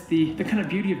this, the kind of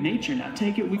beauty of nature. Now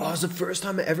take it. It was the first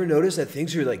time I ever noticed that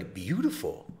things are like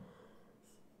beautiful.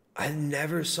 I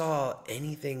never saw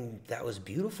anything that was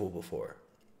beautiful before.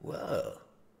 Whoa.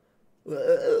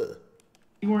 Whoa.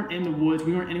 We weren't in the woods.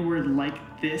 We weren't anywhere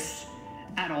like this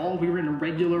at all. We were in a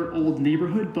regular old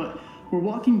neighborhood, but we're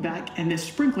walking back and this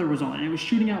sprinkler was on and it was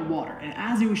shooting out water. And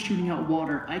as it was shooting out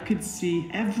water, I could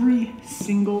see every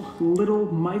single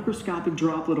little microscopic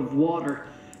droplet of water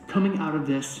coming out of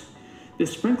this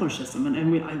sprinkler system.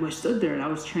 And I stood there and I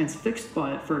was transfixed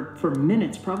by it for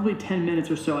minutes, probably 10 minutes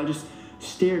or so. I just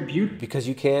stared beautifully. Because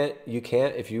you can't,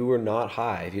 if you were not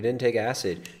high, if you didn't take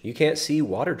acid, you can't see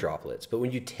water droplets. But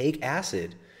when you take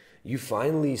acid, you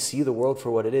finally see the world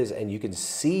for what it is, and you can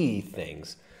see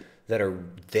things that are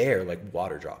there like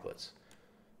water droplets.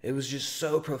 It was just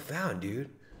so profound, dude.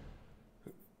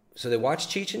 So they watched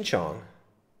Cheech and Chong.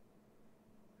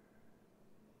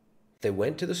 They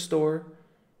went to the store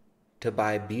to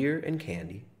buy beer and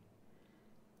candy.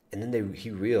 And then he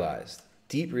realized,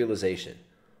 deep realization,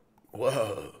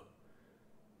 whoa,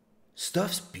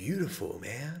 stuff's beautiful,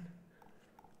 man.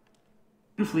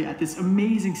 Beautifully at this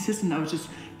amazing system that was just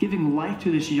giving life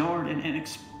to this yard and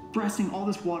expressing all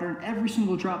this water, and every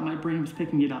single drop my brain was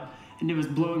picking it up, and it was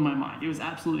blowing my mind. It was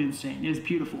absolutely insane. It was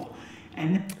beautiful.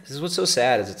 And this is what's so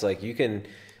sad is it's like you can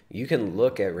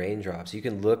look at raindrops, you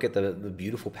can look at the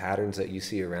beautiful patterns that you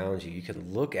see around you, you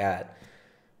can look at,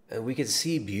 and we can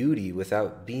see beauty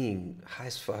without being high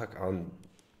as fuck on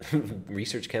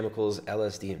research chemicals,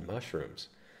 LSD, and mushrooms.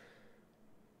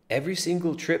 Every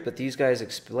single trip that these guys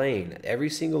explain, every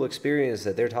single experience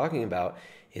that they're talking about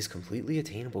is completely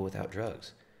attainable without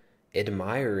drugs.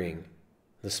 Admiring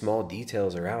the small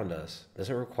details around us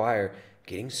doesn't require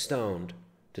getting stoned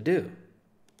to do.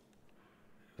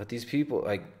 But these people,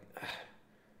 like,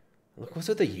 look what's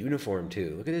with the uniform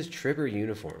too. Look at his tripper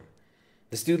uniform.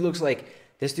 This dude looks like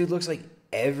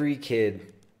every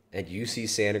kid at UC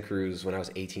Santa Cruz when I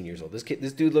was 18 years old. This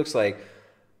dude looks like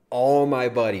all my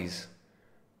buddies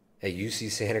at UC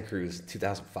Santa Cruz in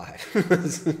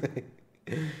 2005.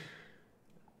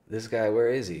 This guy, where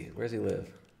is he? Where does he live?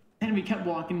 And we kept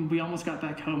walking. We almost got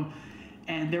back home,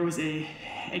 and there was a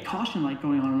caution light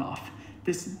going on and off.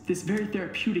 This very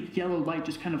therapeutic yellow light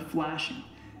just kind of flashing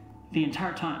the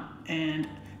entire time. And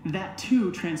that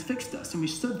too transfixed us, and we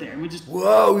stood there and we just...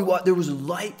 Whoa, there was a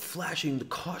light flashing, the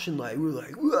caution light. We were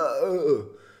like, whoa.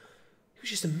 It was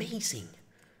just amazing.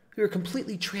 We were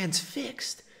completely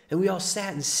transfixed. And we all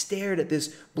sat and stared at this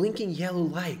blinking yellow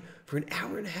light for an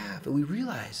hour and a half. And we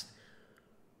realized,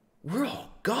 we're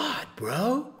all God,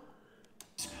 bro.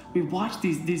 we watched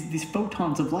these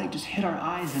photons of light just hit our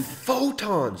eyes. And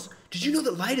photons! Did you know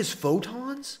that light is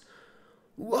photons?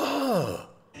 Whoa!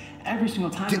 Every single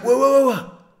time.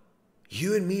 Whoa!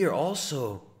 You and me are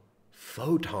also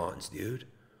photons, dude.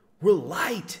 We're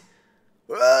light.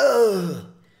 Whoa!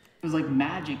 It was like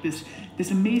magic. This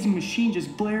amazing machine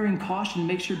just blaring caution to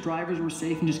make sure drivers were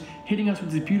safe and just hitting us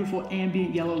with this beautiful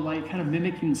ambient yellow light, kind of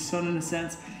mimicking the sun in a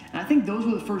sense. And I think those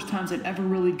were the first times I'd ever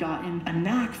really gotten a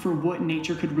knack for what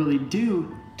nature could really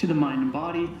do to the mind and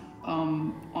body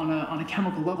on a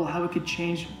chemical level, how it could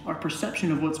change our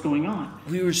perception of what's going on.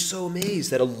 We were so amazed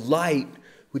that a light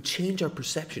would change our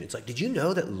perception. It's like, did you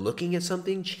know that looking at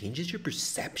something changes your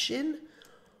perception?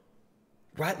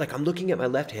 Right? Like I'm looking at my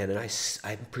left hand and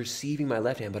I'm perceiving my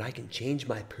left hand, but I can change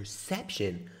my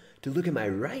perception to look at my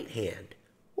right hand.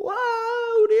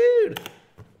 Whoa, dude.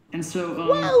 And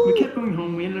so we kept going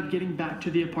home. We ended up getting back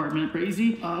to the apartment.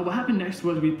 Crazy. What happened next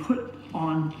was we put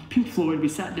on Pink Floyd. We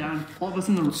sat down, all of us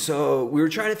in the room. So we were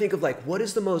trying to think of like, what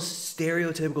is the most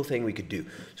stereotypical thing we could do?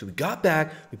 So we got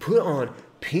back, we put on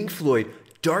Pink Floyd,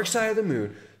 Dark Side of the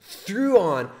Moon, threw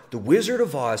on The Wizard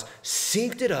of Oz,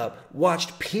 synced it up,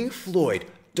 watched Pink Floyd,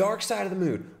 Dark Side of the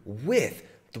Moon with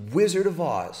The Wizard of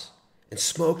Oz, and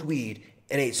smoked weed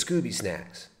and ate Scooby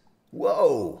snacks.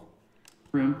 Whoa.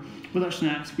 Room with our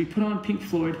snacks. We put on Pink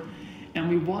Floyd and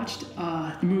we watched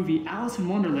the movie Alice in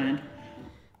Wonderland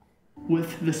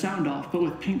with the sound off, but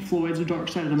with Pink Floyd's The Dark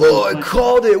Side of the Moon. Oh, I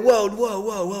called it. Whoa.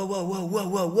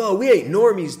 We ain't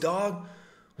normies, dog.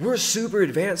 We're super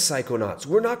advanced psychonauts.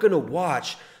 We're not going to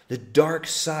watch The Dark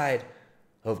Side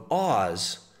of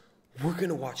Oz. We're going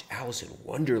to watch Alice in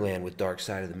Wonderland with Dark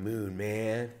Side of the Moon,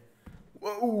 man.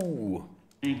 Whoa.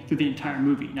 Through the entire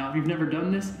movie. Now, if you've never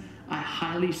done this, I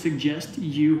highly suggest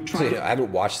you try it. I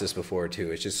haven't watched this before, too.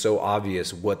 It's just so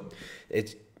obvious what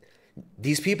it's.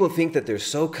 These people think that they're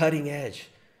so cutting edge,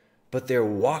 but they're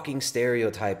walking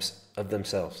stereotypes of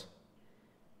themselves.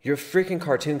 You're a freaking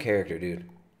cartoon character, dude.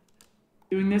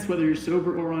 Doing this, whether you're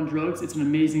sober or on drugs, it's an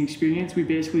amazing experience. We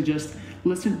basically just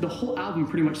listen. The whole album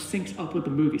pretty much syncs up with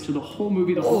the movie. So the whole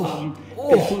movie, the whole album,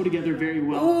 they flow together very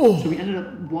well. So we ended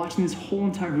up watching this whole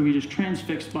entire movie, just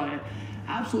transfixed by it.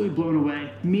 Absolutely blown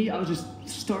away. Me, I was just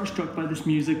starstruck by this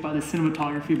music, by the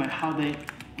cinematography, by how they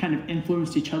kind of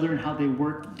influenced each other and how they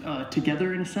worked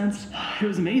together in a sense. It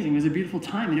was amazing. It was a beautiful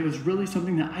time, and it was really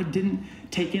something that I didn't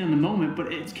take in the moment,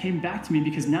 but it came back to me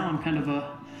because now I'm kind of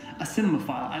a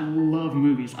cinemaphile. I love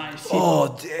movies.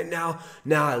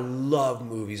 Now I love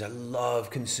movies. I love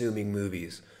consuming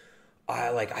movies.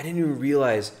 I didn't even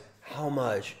realize how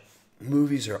much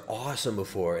movies are awesome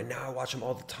before, and now I watch them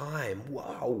all the time.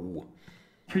 Wow.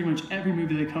 Pretty much every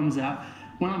movie that comes out,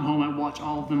 when I'm home, I watch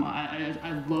all of them.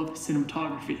 I love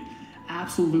cinematography.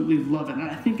 Absolutely love it. And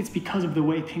I think it's because of the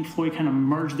way Pink Floyd kind of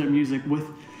merged their music with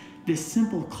this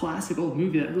simple classic old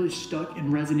movie that really stuck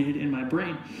and resonated in my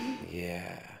brain.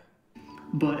 Yeah.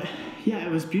 But yeah,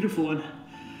 it was beautiful, and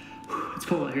it's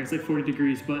cold out here. It's like 40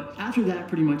 degrees. But after that,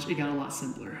 pretty much, it got a lot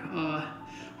simpler.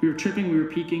 We were tripping, we were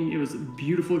peaking. It was a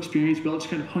beautiful experience. We all just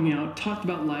kind of hung out, talked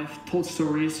about life, told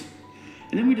stories.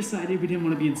 And then we decided we didn't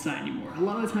want to be inside anymore. A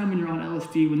lot of the time when you're on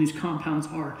LSD, when these compounds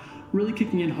are really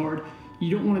kicking in hard,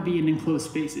 you don't want to be in enclosed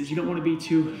spaces. You don't want to be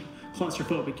too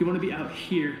claustrophobic. You want to be out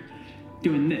here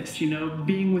doing this,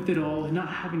 being with it all and not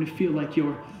having to feel like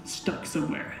you're stuck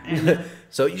somewhere. And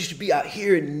so you should be out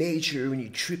here in nature when you're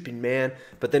tripping, man.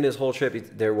 But then this whole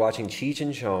trip, they're watching Cheech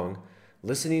and Chong,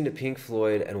 listening to Pink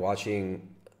Floyd and watching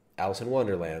Alice in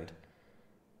Wonderland,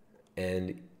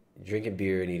 and drinking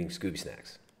beer and eating Scooby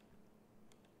snacks.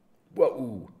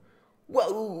 Whoa.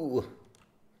 All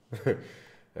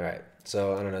right.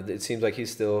 So I don't know. It seems like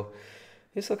he's still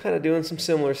kind of doing some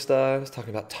similar stuff. He's talking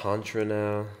about Tantra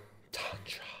now.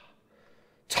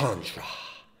 Tantra.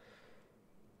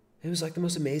 It was like the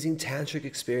most amazing tantric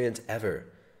experience ever.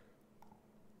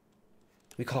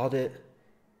 We called it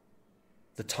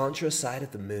the Tantra Side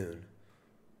of the Moon.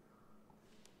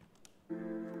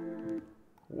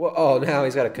 Whoa, oh, now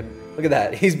he's got a... Look at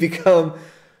that. He's become,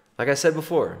 like I said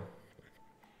before,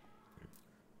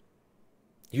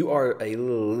 you are a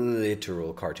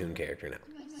literal cartoon character now.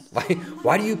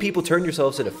 Why do you people turn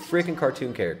yourselves into freaking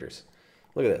cartoon characters?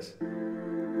 Look at this.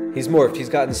 He's morphed. He's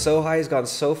gotten so high. He's gone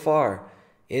so far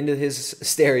into his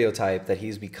stereotype that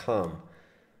he's become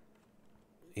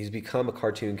a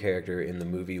cartoon character in the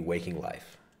movie Waking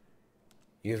Life.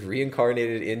 You've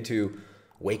reincarnated into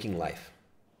Waking Life.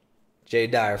 Jay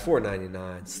Dyer,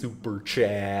 $4.99 super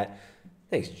chat.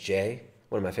 Thanks, Jay.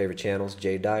 One of my favorite channels,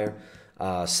 Jay Dyer.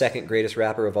 Second greatest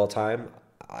rapper of all time.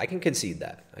 I can concede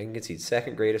that.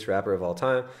 Second greatest rapper of all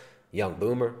time. Young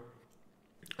Boomer.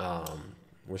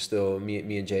 We're still, me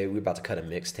and Jay, we're about to cut a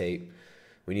mixtape.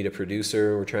 We need a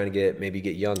producer. We're trying to maybe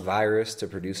get Young Virus to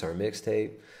produce our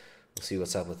mixtape. We'll see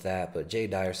what's up with that. But Jay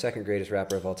Dyer, second greatest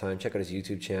rapper of all time. Check out his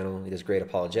YouTube channel. He does great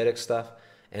apologetic stuff.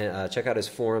 And check out his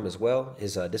forum as well,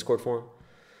 his Discord forum.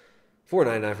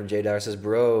 $4.99 from Jay Dyer says,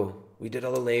 bro, we did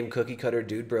all the lame cookie cutter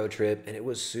dude bro trip, and it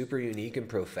was super unique and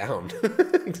profound.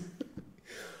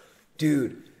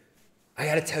 Dude, I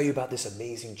got to tell you about this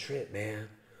amazing trip, man.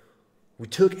 We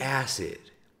took acid.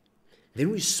 Then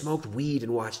we smoked weed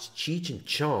and watched Cheech and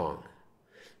Chong.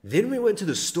 Then we went to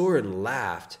the store and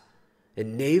laughed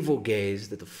and navel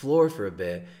gazed at the floor for a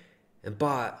bit and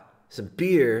bought some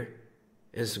beer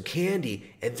and some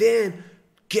candy. And then,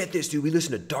 get this, dude, we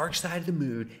listened to Dark Side of the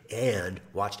Moon and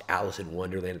watched Alice in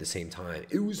Wonderland at the same time.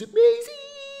 It was amazing.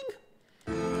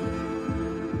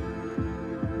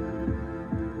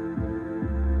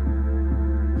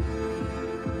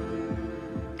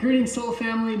 Greetings, Soul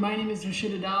Family. My name is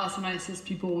Rashida Das, and I assist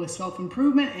people with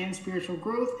self-improvement and spiritual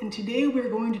growth. And today we're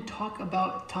going to talk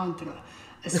about Tantra.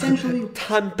 Essentially,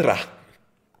 Tantra.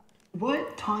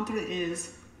 What Tantra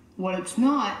is, what it's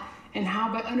not, and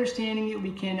how by understanding it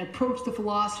we can approach the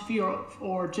philosophy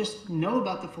or just know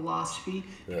about the philosophy.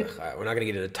 All right, we're not going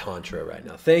to get into Tantra right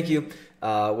now. Thank you.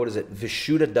 What is it?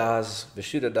 Vishuddha Das.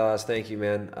 Vishuddha Das, thank you,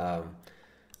 man.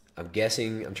 I'm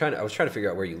guessing, I was trying to figure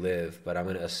out where you live, but I'm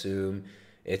going to assume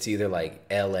it's either like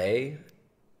LA.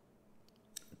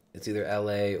 It's either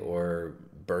LA or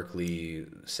Berkeley,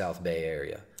 South Bay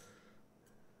area.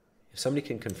 If somebody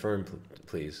can confirm,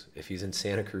 please. If he's in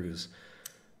Santa Cruz,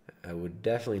 I would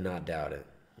definitely not doubt it.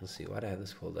 Let's see. Why do I have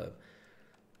this pulled up?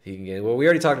 Vegan Gains. Well, we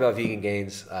already talked about Vegan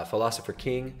Gains. Philosopher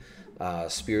King,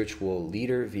 spiritual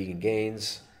leader, Vegan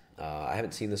Gains. I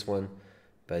haven't seen this one,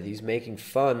 but he's making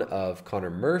fun of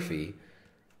Connor Murphy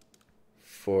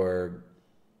for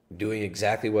doing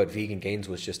exactly what Vegan Gains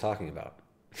was just talking about.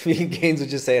 Vegan Gains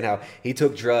was just saying how he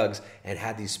took drugs and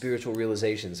had these spiritual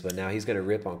realizations, but now he's going to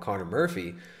rip on Connor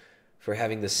Murphy for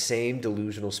having the same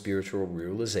delusional spiritual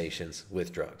realizations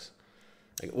with drugs.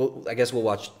 Well, I guess we'll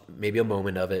watch maybe a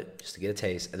moment of it just to get a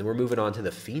taste, and then we're moving on to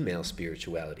the female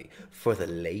spirituality for the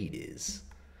ladies.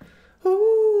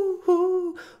 Ooh,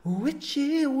 ooh,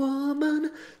 witchy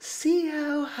woman, see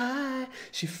how high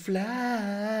she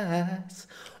flies.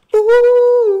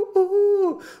 Ooh,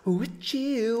 ooh,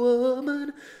 witchy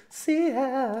woman, see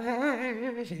how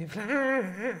high she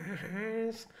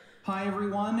flies. Hi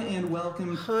everyone, and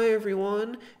welcome. Hi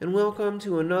everyone, and welcome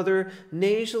to another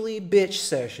nasally bitch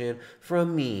session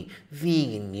from me,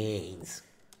 Vegan Gains.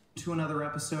 To another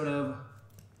episode of...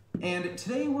 And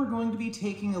today we're going to be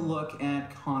taking a look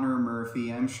at Connor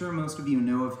Murphy. I'm sure most of you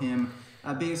know of him.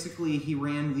 Basically, he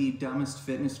ran the dumbest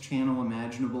fitness channel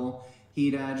imaginable.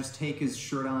 He'd just take his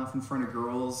shirt off in front of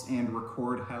girls and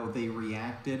record how they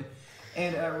reacted.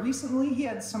 And recently he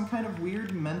had some kind of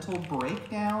weird mental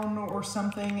breakdown or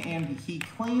something, and he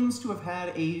claims to have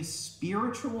had a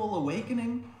spiritual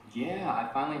awakening. Yeah, I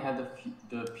finally had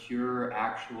the pure,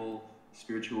 actual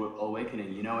spiritual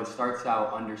awakening. You know, it starts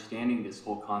out understanding this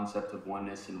whole concept of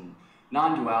oneness and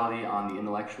non-duality on the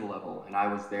intellectual level, and I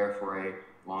was there for a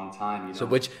long time, you know. So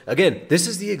which, again, this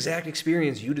is the exact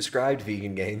experience you described,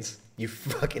 Vegan Gains. You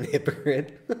fucking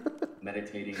hypocrite.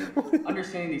 Meditating,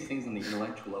 understanding these things on the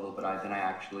intellectual level, but then I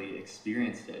actually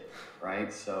experienced it,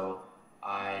 right? So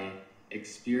I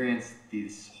experienced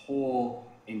this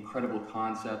whole incredible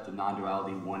concept of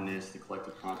non-duality, oneness, the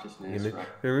collective consciousness, right?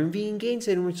 Remember Vegan Gains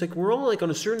said, it's like we're all like on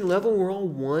a certain level, we're all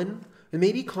one, and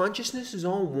maybe consciousness is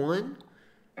all one.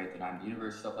 Right, that I'm the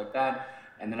universe, stuff like that.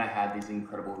 And then I had these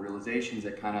incredible realizations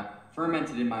that kind of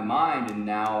fermented in my mind, and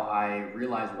now I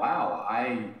realized, wow,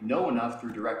 I know enough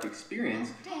through direct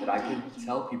experience that I could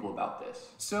tell people about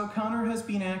this. So Connor has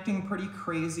been acting pretty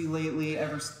crazy lately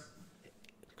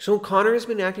So Connor has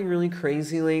been acting really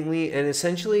crazy lately and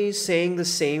essentially saying the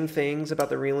same things about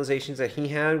the realizations that he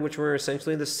had, which were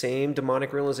essentially the same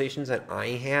demonic realizations that I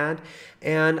had.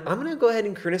 And I'm going to go ahead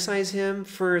and criticize him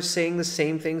for saying the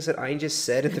same things that I just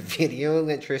said in the video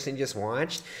that Tristan just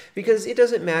watched, because it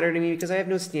doesn't matter to me because I have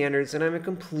no standards and I'm a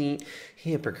complete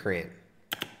hypocrite.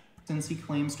 Since he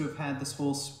claims to have had this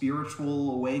whole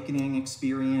spiritual awakening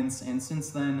experience, and since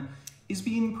then he's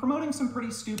been promoting some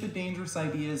pretty stupid, dangerous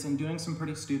ideas and doing some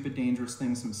pretty stupid, dangerous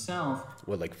things himself.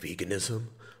 What, like veganism?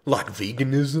 Like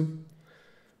veganism?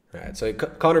 All right, so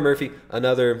Connor Murphy,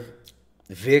 another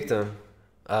victim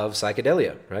of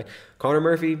psychedelia, right? Connor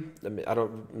Murphy,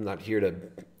 I'm not here to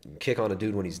kick on a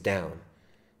dude when he's down.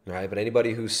 right? But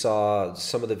anybody who saw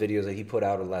some of the videos that he put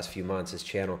out in the last few months, his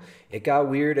channel, it got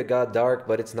weird, it got dark,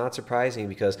 but it's not surprising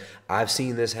because I've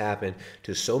seen this happen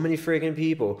to so many freaking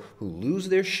people who lose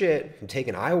their shit from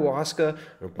taking ayahuasca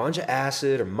or a bunch of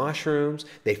acid or mushrooms.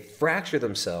 They fracture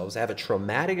themselves, have a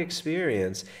traumatic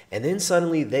experience, and then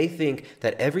suddenly they think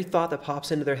that every thought that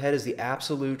pops into their head is the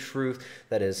absolute truth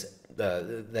that is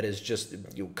just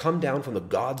come down from the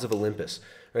gods of Olympus,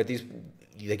 right?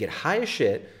 They get high as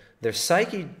shit. Their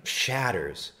psyche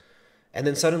shatters, and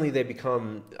then suddenly they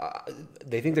become,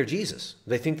 they think they're Jesus.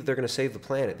 They think that they're going to save the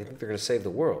planet. They think they're going to save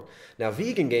the world. Now,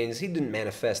 Vegan Gains, he didn't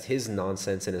manifest his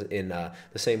nonsense in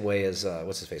the same way as,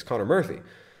 Connor Murphy.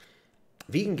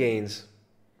 Vegan Gains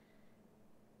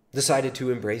decided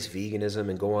to embrace veganism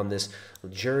and go on this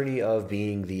journey of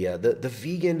being the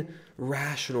vegan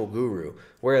rational guru,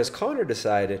 whereas Connor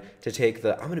decided to take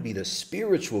I'm going to be the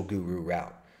spiritual guru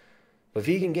route. But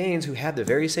Vegan Gains, who had the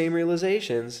very same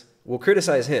realizations, will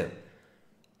criticize him,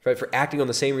 right, for acting on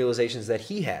the same realizations that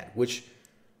he had, which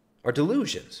are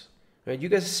delusions. Right? You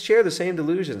guys share the same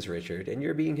delusions, Richard, and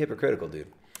you're being hypocritical, dude.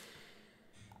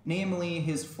 Namely,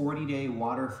 his 40-day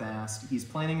water fast. He's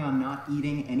planning on not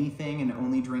eating anything and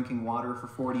only drinking water for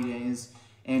 40 days.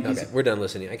 And okay, we're done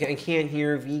listening. I can't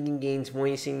hear Vegan Gains'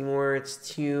 voice anymore. It's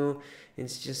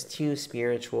just too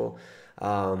spiritual.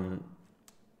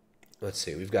 Let's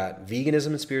see, we've got veganism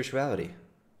and spirituality.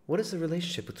 What is the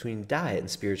relationship between diet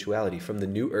and spirituality from the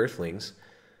New Earthlings,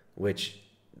 which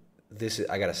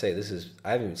I gotta say, I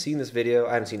haven't even seen this video.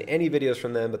 I haven't seen any videos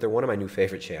from them, but they're one of my new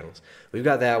favorite channels. We've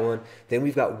got that one. Then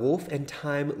we've got Wolf and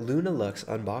Time Luna Lux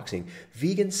unboxing,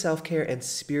 vegan self-care and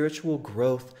spiritual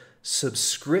growth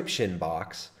subscription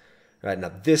box. All right,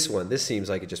 now this seems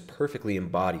like it just perfectly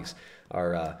embodies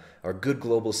our good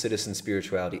global citizen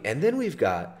spirituality. And then we've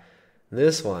got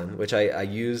this one, which I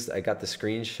got the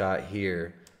screenshot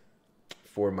here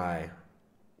for my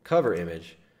cover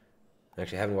image.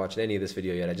 Actually, I haven't watched any of this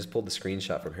video yet. I just pulled the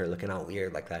screenshot from her looking all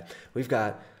weird like that. We've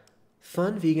got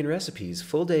fun vegan recipes,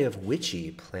 full day of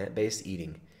witchy plant-based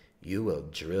eating. You will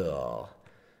drill.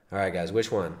 All right, guys,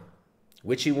 which one?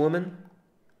 Witchy woman?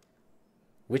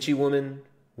 Witchy woman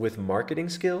with marketing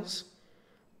skills?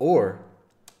 Or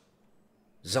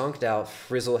zonked out,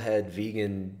 frizzlehead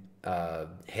vegan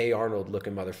Hey Arnold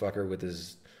looking motherfucker with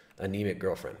his anemic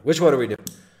girlfriend? Which one are we doing?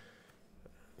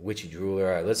 Witchy drool. All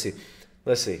right, let's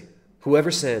see. Whoever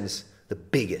sends the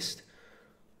biggest,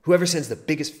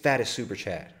 fattest super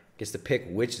chat gets to pick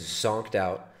which zonked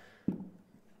out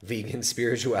vegan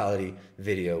spirituality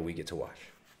video we get to watch.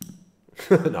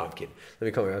 No, I'm kidding. Let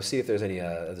me come here. I'll see if there's any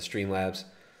of the Streamlabs.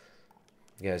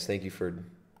 Guys, thank you for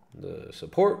the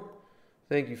support.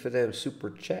 Thank you for them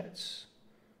super chats.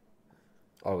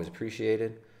 Always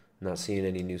appreciated. Not seeing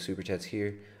any new super chats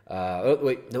here.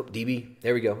 DB.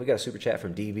 There we go. We got a super chat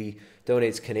from DB.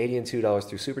 Donates Canadian $2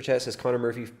 through super chat. Says Connor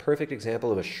Murphy, perfect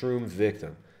example of a shroom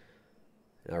victim.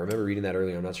 Now, I remember reading that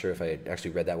earlier. I'm not sure if I had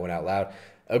actually read that one out loud.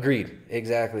 Agreed.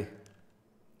 Exactly.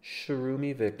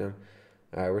 Shroomy victim.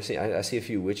 All right, we're seeing. I see a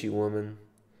few witchy woman.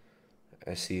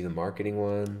 I see the marketing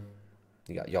one.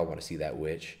 Y'all want to see that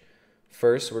witch?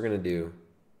 First, we're gonna do.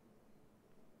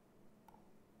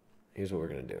 Here's what we're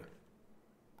going to do.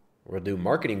 We'll do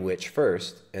marketing witch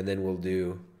first, and then we'll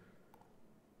do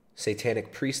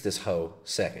satanic priestess hoe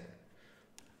second.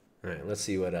 All right, let's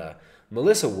see what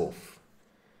Melissa Wolf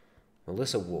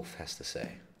has to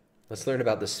say. Let's learn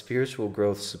about the spiritual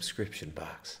growth subscription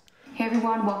box. Hey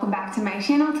everyone, welcome back to my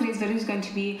channel. Today's video is going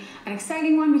to be an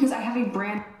exciting one because I have a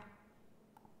brand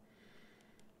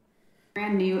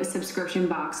new subscription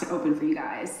box to open for you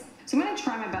guys. So I'm going to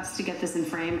try my best to get this in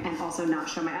frame and also not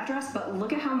show my address, but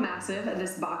look at how massive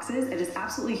this box is. It is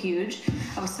absolutely huge.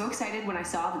 I was so excited when I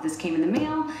saw that this came in the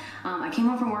mail. I came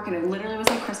home from work and it literally was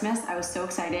like Christmas. I was so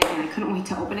excited and I couldn't wait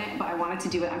to open it, but I wanted to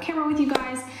do it on camera with you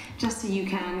guys just so you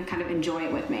can kind of enjoy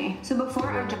it with me. So before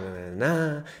I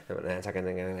when I talk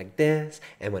like this,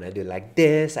 and when I do like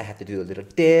this, I have to do a little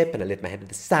dip and I lift my head to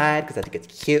the side because I think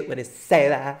it's cute when I say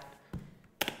that.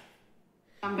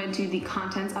 jump into the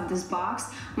contents of this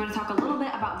box. I'm going to talk a little bit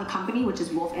about the company, which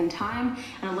is Wolf and Time,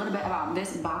 and a little bit about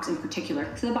this box in particular.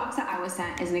 So the box that I was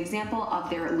sent is an example of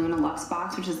their Luna Lux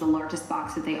box, which is the largest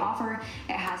box that they offer.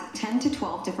 It has 10 to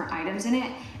 12 different items in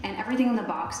it, and everything in the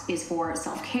box is for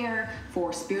self-care,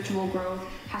 for spiritual growth,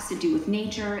 has to do with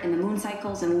nature and the moon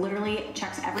cycles, and literally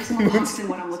checks every single box in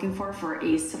what I'm looking for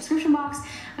a subscription box.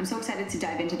 I'm so excited to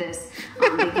dive into this.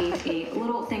 They gave a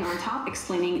little thing on top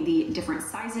explaining the different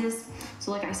sizes. So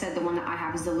So like I said, the one that I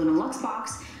have is the Luna Lux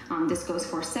box. This goes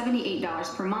for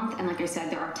 $78 per month, and like I said,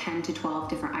 there are 10 to 12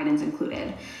 different items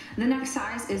included. The next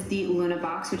size is the Luna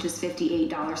box, which is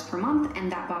 $58 per month, and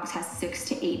that box has 6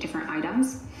 to 8 different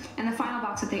items. And the final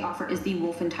box that they offer is the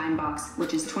Wolf in Time box,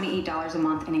 which is $28 a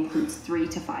month and includes 3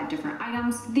 to 5 different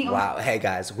items. Wow, hey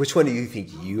guys, which one do you think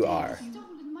you are?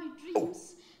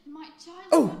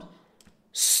 Oh,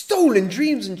 stolen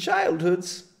dreams and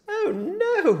childhoods. Oh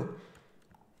no.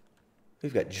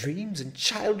 We've got dreams and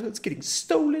childhoods getting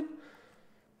stolen.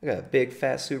 I got a big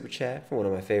fat super chat from one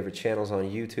of my favorite channels on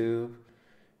YouTube.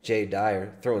 Jay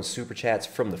Dyer throwing super chats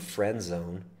from the friend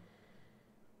zone.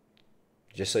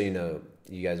 Just so you know,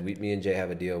 you guys, me and Jay have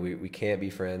a deal. We can't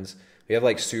be friends. We have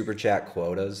like super chat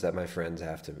quotas that my friends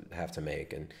have to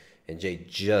make, and Jay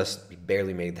just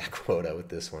barely made that quota with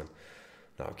this one.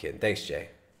 No, I'm kidding. Thanks, Jay.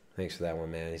 Thanks for that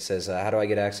one, man. He says, how do I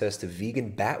get access to vegan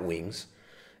bat wings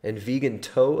and vegan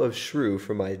toe of shrew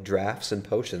for my drafts and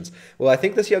potions? Well, I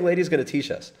think this young lady is going to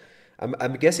teach us.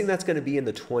 I'm guessing that's going to be in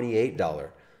the $28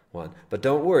 one. But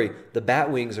don't worry, the bat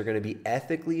wings are going to be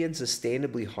ethically and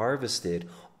sustainably harvested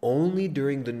only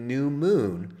during the new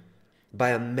moon by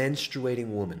a menstruating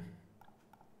woman.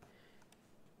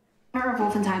 Owner of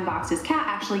Wolf in Time boxes, Kat,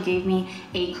 actually gave me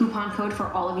a coupon code for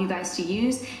all of you guys to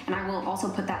use, and I will also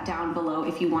put that down below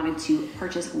if you wanted to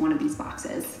purchase one of these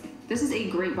boxes. This is a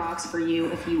great box for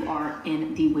you if you are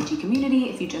in the witchy community,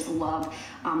 if you just love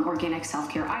organic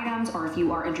self-care items, or if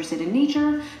you are interested in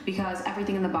nature, because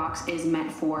everything in the box is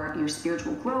meant for your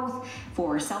spiritual growth,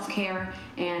 for self-care,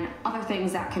 and other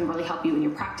things that can really help you in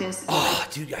your practice. Oh,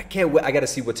 dude, I can't wait. I got to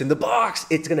see what's in the box.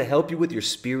 It's going to help you with your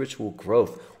spiritual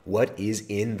growth. What is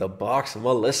in the box,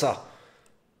 Melissa?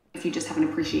 If you just have an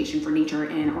appreciation for nature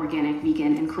and organic,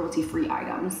 vegan, and cruelty-free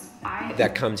items.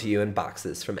 That come to you in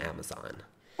boxes from Amazon.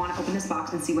 Want to open this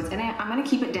box and see what's in it. I'm going to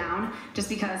keep it down just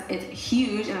because it's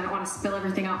huge and I don't want to spill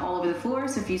everything out all over the floor.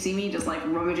 So if you see me just like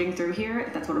rummaging through here,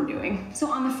 that's what I'm doing.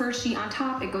 So on the first sheet on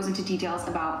top, it goes into details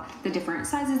about the different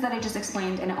sizes that I just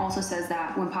explained, and it also says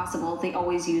that when possible, they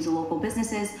always use local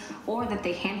businesses or that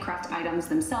they handcraft items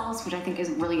themselves, which I think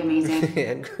is really amazing.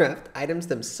 Handcraft items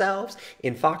themselves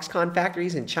in Foxconn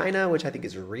factories in China, which I think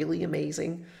is really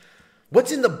amazing.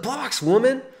 What's in the box,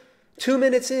 woman? 2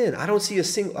 minutes in, I don't see a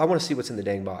single. I want to see what's in the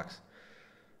dang box.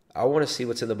 I want to see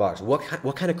what's in the box. What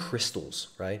kind of crystals,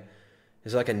 right?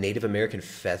 Is it like a Native American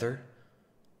feather?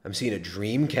 I'm seeing a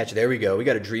dream catcher. There we go. We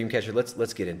got a dream catcher.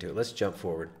 Let's get into it. Let's jump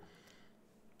forward.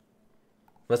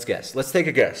 Let's guess. Let's take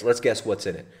a guess. Let's guess what's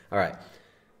in it. All right.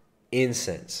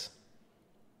 Incense.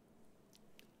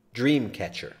 Dream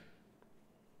catcher.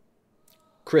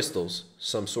 Crystals.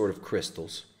 Some sort of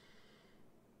crystals.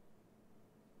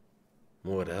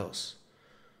 What else?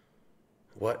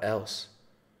 What else?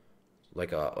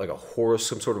 Like a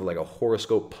some sort of like a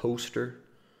horoscope poster.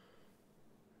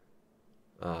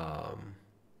 Yeah,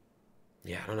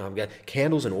 I don't know. I've got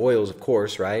candles and oils, of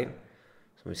course, right?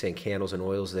 Somebody's saying candles and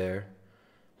oils there.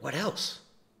 What else?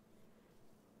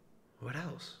 What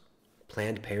else?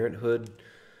 Planned Parenthood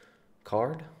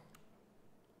card?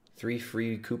 3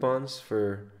 free coupons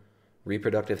for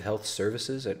reproductive health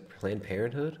services at Planned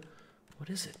Parenthood?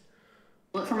 What is it?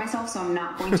 Look for myself, so I'm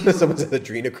not going to. Someone said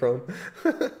adrenochrome.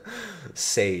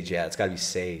 Sage, yeah, it's got to be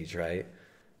sage, right?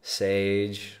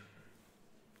 Sage.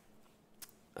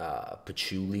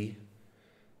 Patchouli.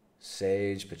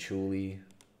 Sage, patchouli.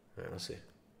 All right, let's see.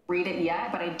 Read it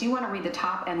yet, but I do want to read the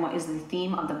top and what is the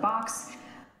theme of the box.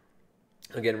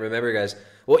 Again, remember, guys.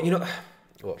 Well,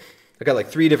 I got like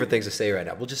 3 different things to say right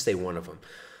now. We'll just say one of them.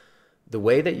 The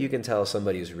way that you can tell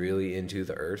somebody is really into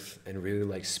the earth and really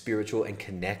like spiritual and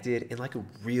connected in like a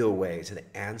real way to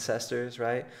the ancestors,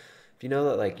 right? If you know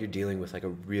that like you're dealing with like a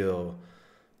real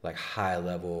like high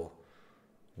level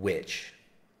witch,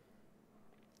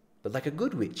 but like a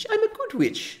good witch. I'm a good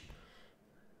witch.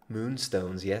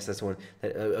 Moonstones, yes, that's one.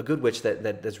 A good witch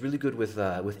that's really good with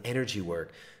energy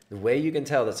work. The way you can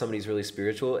tell that somebody's really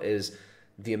spiritual is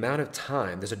the amount of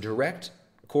time. There's a direct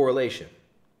correlation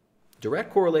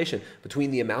between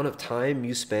the amount of time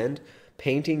you spend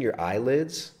painting your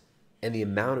eyelids and the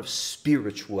amount of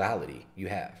spirituality you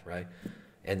have, right?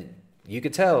 And you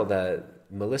could tell that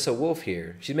Melissa Wolf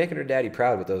here, she's making her daddy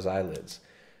proud with those eyelids,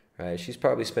 right? She's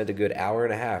probably spent a good hour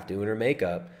and a half doing her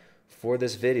makeup for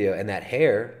this video, and that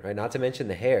hair, right? Not to mention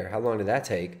the hair. How long did that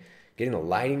take? Getting the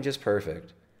lighting just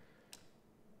perfect.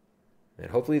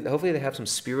 And hopefully they have some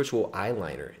spiritual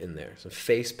eyeliner in there, some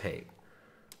face paint.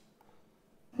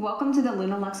 Welcome to the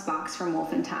Luna Lux box from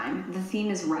Wolf in Time. The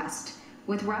theme is rest.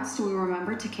 With rest, we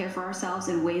remember to care for ourselves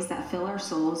in ways that fill our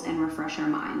souls and refresh our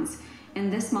minds. In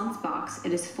this month's box,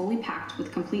 it is fully packed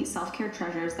with complete self-care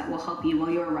treasures that will help you while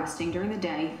you are resting during the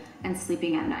day and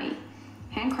sleeping at night.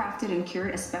 Handcrafted and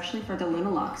cured especially for the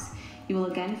Luna Lux, you will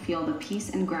again feel the peace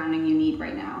and grounding you need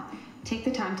right now. Take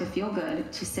the time to feel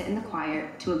good, to sit in the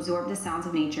quiet, to absorb the sounds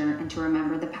of nature, and to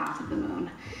remember the path of the moon.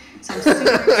 So I'm super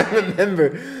excited.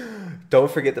 Remember,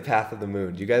 don't forget the path of the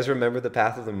moon. Do you guys remember the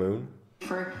path of the moon?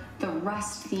 For the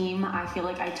rest theme, I feel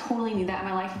like I totally need that in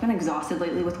my life. I've been exhausted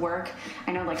lately with work.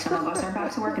 I know like some of us are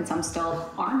back to work and some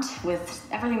still aren't with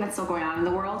everything that's still going on in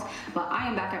the world. But I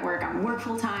am back at work. I'm work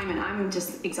full time and I'm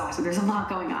just exhausted. There's a lot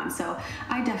going on. So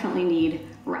I definitely need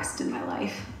rest in my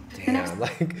life. Damn,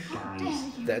 like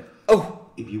that. Oh!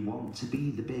 If you want to be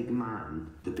the big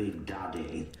man, the big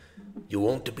daddy. You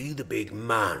want to be the big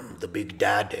man, the big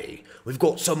daddy. We've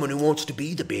got someone who wants to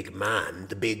be the big man,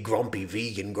 the big grumpy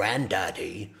vegan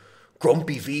granddaddy.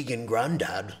 Grumpy vegan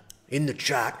granddad in the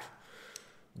chat.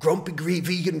 Grumpy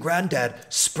vegan granddad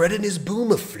spreading his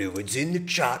boomer fluids in the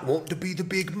chat, wanting to be the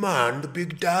big man, the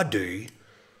big daddy.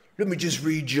 Let me just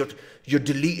read your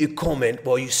deleted comment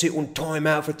while you sit on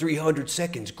timeout for 300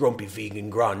 seconds, grumpy vegan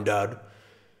granddad.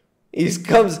 He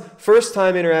comes first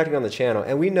time interacting on the channel,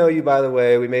 and we know you, by the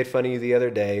way. We made fun of you the other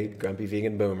day, grumpy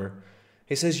vegan boomer.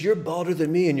 He says, you're balder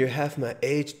than me and you're half my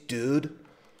age, dude.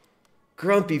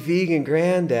 Grumpy vegan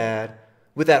granddad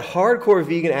with that hardcore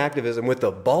vegan activism, with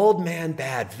the bald man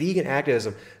bad vegan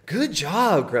activism. Good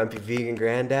job, grumpy vegan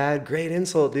granddad. Great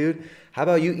insult, dude. How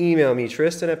about you email me,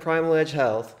 Tristan at Primal Edge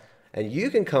Health, and you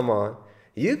can come on.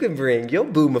 You can bring your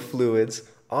boomer fluids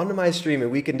onto my stream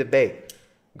and we can debate.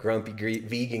 Grumpy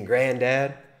vegan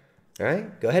granddad. All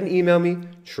right, go ahead and email me,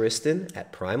 Tristan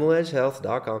at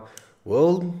primaledgehealth.com.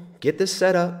 We'll get this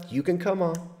set up. You can come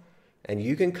on, and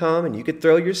you can come and you can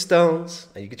throw your stones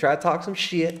and you can try to talk some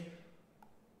shit.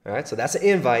 All right, so that's an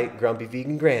invite, grumpy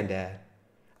vegan granddad.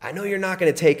 I know you're not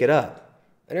going to take it up.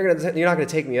 You're not going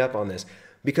to take me up on this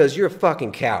because you're a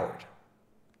fucking coward.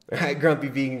 All right, grumpy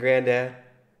vegan granddad.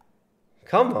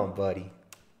 Come on, buddy.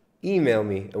 Email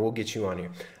me and we'll get you on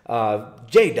here.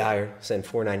 Jay Dyer sent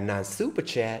 $4.99 super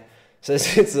chat.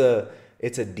 Says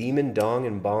it's a demon dong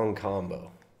and bong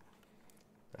combo.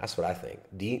 That's what I think.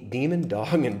 Demon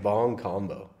dong and bong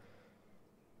combo.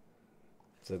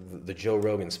 It's the Joe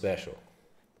Rogan special.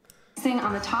 Thing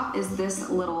on the top is this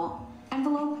little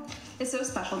envelope. It's so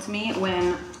special to me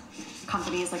when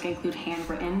companies like include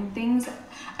handwritten things.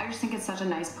 I just think it's such a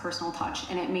nice personal touch,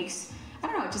 and it makes, I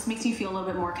don't know, it just makes you feel a little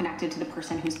bit more connected to the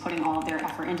person who's putting all of their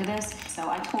effort into this. So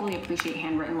I totally appreciate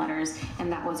handwritten letters,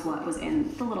 and that was what was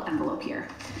in the little envelope here.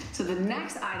 So the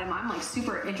next item, I'm like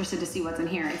super interested to see what's in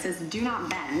here. It says do not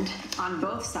bend on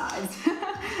both sides.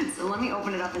 So let me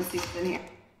open it up and see what's in here.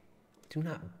 Do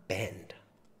not bend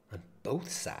on both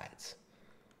sides.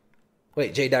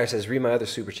 Wait, Jay Dyer says, read my other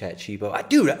super chat, cheapo. I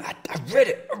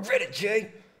read it,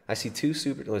 Jay. I see two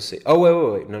super, let's see.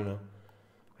 Oh, wait, no.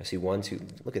 I see 1, 2,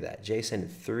 look at that. Jay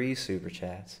sent 3 super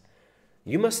chats.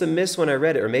 You must have missed when I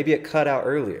read it, or maybe it cut out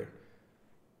earlier.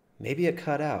 Maybe it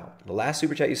cut out. The last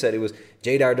super chat you said, it was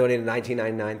Jay Dyer donated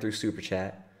 $19.99 through super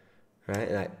chat, right?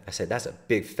 And I said, that's a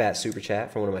big fat super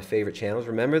chat from one of my favorite channels.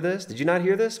 Remember this? Did you not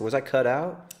hear this? Was I cut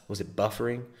out? Was it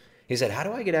buffering? He said, how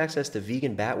do I get access to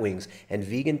vegan bat wings and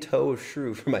vegan toe of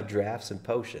shrew for my drafts and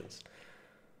potions?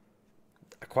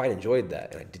 I quite enjoyed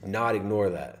that, and I did not ignore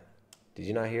that. Did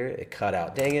you not hear it? It cut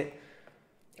out. Dang it.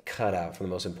 It cut out from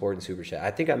the most important super chat.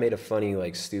 I think I made a funny,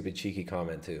 like, stupid, cheeky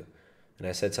comment, too. And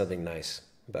I said something nice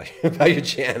about your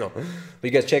channel. But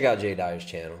you guys check out Jay Dyer's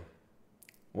channel.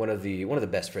 One of the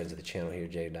best friends of the channel here,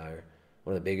 Jay Dyer.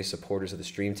 One of the biggest supporters of the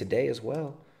stream today as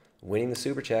well. Winning the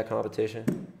super chat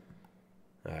competition.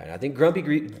 All right, I think grumpy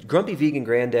vegan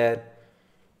granddad,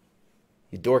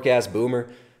 you dork-ass boomer,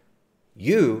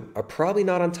 you are probably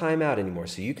not on timeout anymore,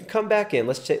 so you can come back in.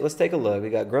 Let's take a look.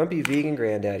 We got grumpy vegan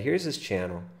granddad. Here's his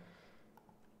channel.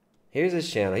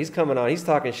 He's coming on. He's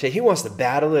talking shit. He wants to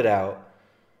battle it out.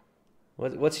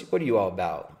 What are you all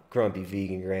about, grumpy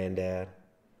vegan granddad?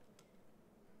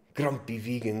 Grumpy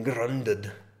vegan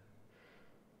grundad.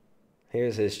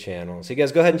 Here's his channel. So you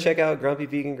guys go ahead and check out grumpy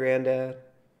vegan granddad.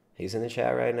 He's in the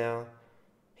chat right now.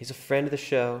 He's a friend of the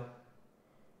show.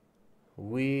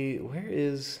 Where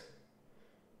is...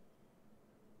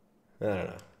 I don't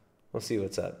know. We'll see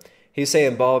what's up. He's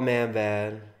saying bald man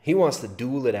bad. He wants to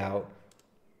duel it out.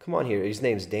 Come on here. His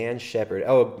name's Dan Shepard.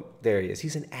 Oh, there he is.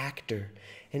 He's an actor,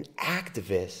 an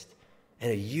activist,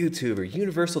 and a YouTuber.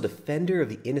 Universal defender of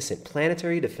the innocent.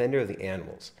 Planetary defender of the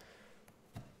animals.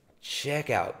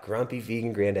 Check out Grumpy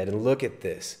Vegan Granddad and look at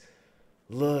this.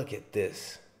 Look at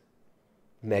this.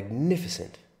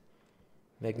 Magnificent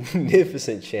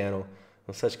channel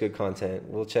Well, such good content.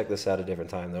 We'll check this out a different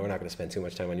time, though. We're not going to spend too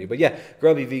much time on you. But yeah,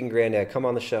 Grumpy Vegan Granddad, come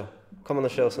on the show. Come on the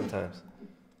show sometimes.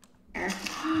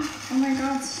 Oh my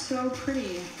god, so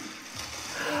pretty.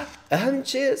 I'm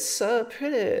just so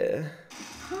pretty.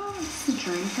 Oh, it's a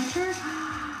dream catcher.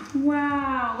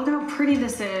 Wow, look at how pretty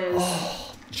this is.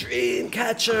 Oh, dream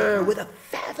catcher with a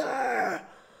feather.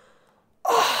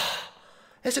 Oh,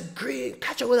 it's a dream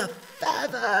catcher with a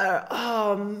feather.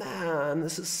 Oh man,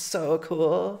 this is so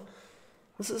cool.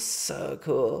 This is so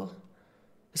cool.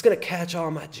 It's gonna catch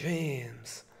all my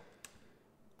dreams.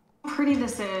 How pretty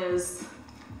this is.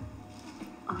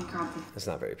 Oh my god. It's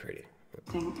not very pretty.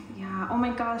 Yeah, oh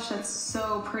my gosh, that's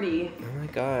so pretty. Oh my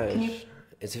gosh.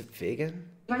 Is it vegan?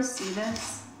 You guys see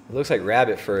this? It looks like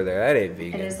rabbit fur there. That ain't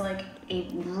vegan. It is like a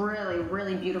really,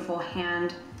 really beautiful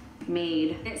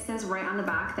handmade. It says right on the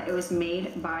back that it was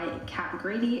made by Kat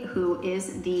Grady, who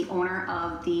is the owner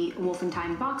of the Wolf in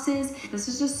Time boxes. This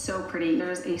is just so pretty.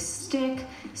 There's a stick,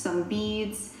 some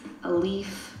beads, a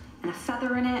leaf, and a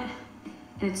feather in it.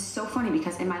 And it's so funny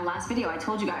because in my last video, I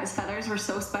told you guys feathers were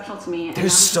so special to me. They're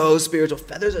so spiritual.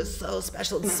 Feathers are so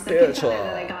special and spiritual.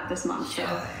 That I got this month. So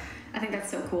I think that's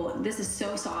so cool. This is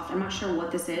so soft. I'm not sure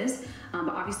what this is, but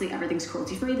obviously everything's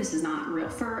cruelty free. This is not real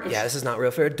fur. Yeah, this is not real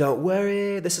fur. Don't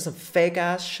worry. This is some fake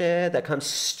ass shit that comes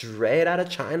straight out of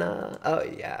China. Oh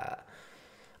yeah.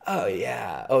 Oh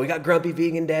yeah. Oh, we got Grumpy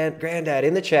Vegan Granddad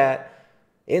in the chat.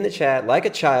 In the chat, like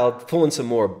a child, pulling some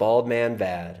more bald man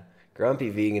bad. Grumpy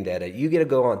Vegan Dada, you get to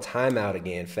go on timeout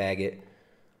again, faggot.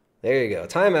 There you go,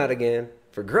 timeout again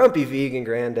for Grumpy Vegan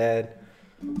Granddad.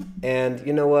 And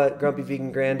you know what, Grumpy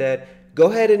Vegan Granddad,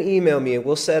 go ahead and email me and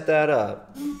we'll set that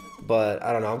up. But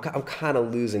I don't know, I'm kind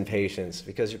of losing patience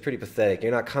because you're pretty pathetic.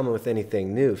 You're not coming with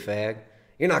anything new, fag.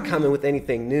 You're not coming with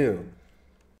anything new.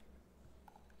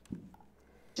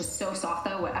 Just so soft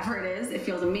though, whatever it is, it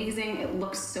feels amazing. It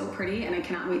looks so pretty and I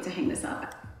cannot wait to hang this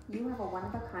up. You have a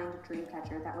one-of-a-kind dream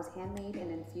catcher that was handmade and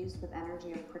infused with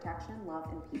energy of protection, love,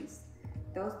 and peace.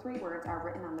 Those 3 words are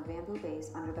written on the bamboo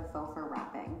base under the faux fur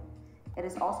wrapping. It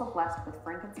is also blessed with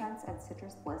frankincense and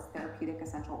citrus bliss therapeutic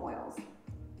essential oils.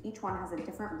 Each one has a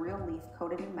different real leaf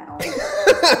coated in metal.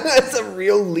 It's a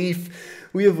real leaf.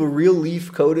 We have a real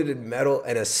leaf coated in metal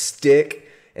and a stick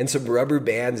and some rubber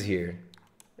bands here.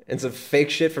 And some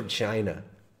fake shit from China.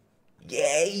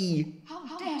 Yay!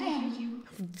 How dare you?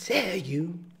 How dare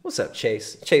you? What's up,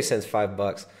 Chase? Chase sends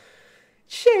 $5.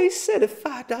 Chase sent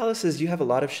 $5. Says, you have a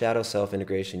lot of shadow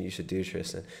self-integration you should do,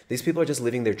 Tristan. These people are just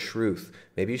living their truth.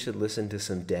 Maybe you should listen to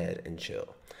some Dead and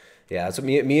chill. Yeah, so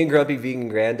me and Grumpy Vegan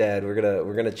Granddad, we're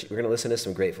gonna listen to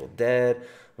some Grateful Dead.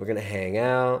 We're gonna hang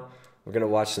out. We're gonna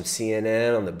watch some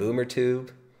CNN on the Boomer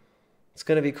Tube. It's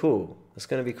gonna be cool. It's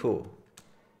gonna be cool.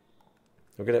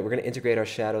 We're gonna integrate our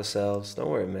shadow selves. Don't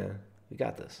worry, man. We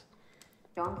got this.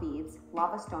 Stone beads,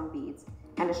 lava stone beads,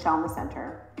 and a shell in the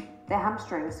center. The hemp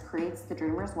strings creates the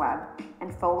dreamer's web,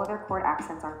 and faux leather cord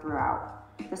accents are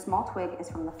throughout. The small twig is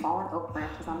from the fallen oak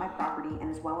branches on my property and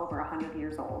is well over 100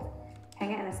 years old.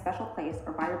 Hang it in a special place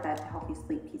or by your bed to help you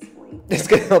sleep peacefully. It's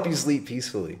gonna help you sleep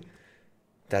peacefully.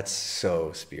 That's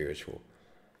so spiritual.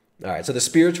 All right, so the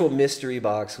spiritual mystery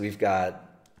box we've got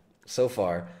so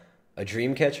far: a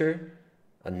dream catcher,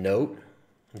 a note.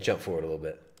 Jump forward a little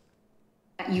bit.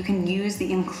 You can use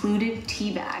the included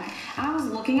tea bag. And I was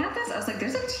looking at this, I was like,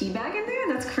 there's a tea bag in there?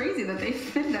 That's crazy that they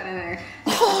fit that in there.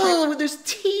 Oh, there's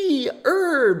tea,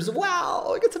 herbs.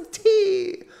 Wow, I got some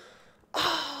tea.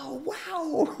 Oh,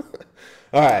 wow.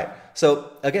 All right,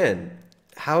 so again,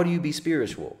 how do you be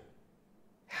spiritual?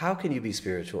 How can you be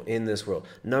spiritual in this world?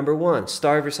 Number 1,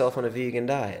 starve yourself on a vegan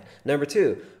diet. Number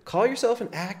 2, call yourself an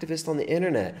activist on the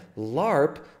internet.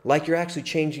 LARP like you're actually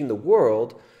changing the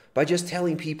world by just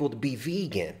telling people to be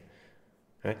vegan.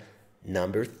 Right?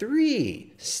 Number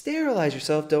 3, sterilize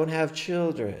yourself, don't have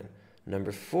children.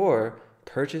 Number 4,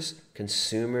 purchase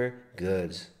consumer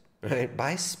goods. Right?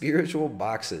 Buy spiritual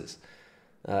boxes.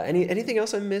 Anything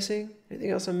else I'm missing?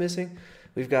 Anything else I'm missing?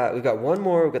 We've got one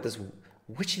more. We've got this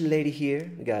witchy lady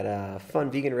here. We got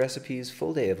fun vegan recipes,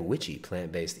 full day of witchy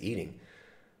plant-based eating.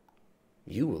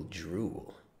 You will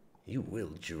drool. You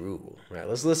will drool. Right,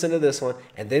 let's listen to this one,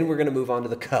 and then we're going to move on to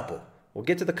the couple. We'll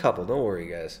get to the couple. Don't worry,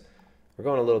 guys. We're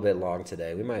going a little bit long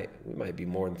today. We might be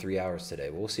more than 3 hours today,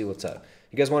 but we'll see what's up.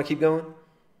 You guys want to keep going?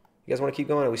 You guys want to keep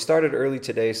going? We started early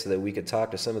today so that we could talk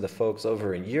to some of the folks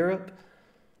over in Europe,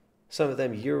 some of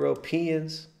them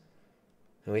Europeans.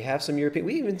 And we have some European.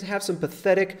 We even have some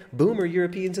pathetic boomer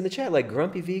Europeans in the chat, like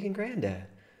Grumpy Vegan Granddad.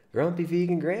 Grumpy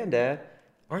Vegan Granddad,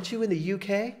 aren't you in the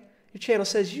UK? Your channel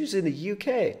says you're in the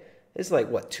UK. It's like,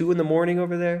 what, 2 in the morning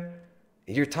over there?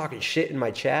 And you're talking shit in my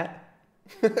chat?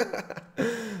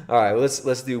 All right, well,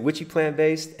 let's do witchy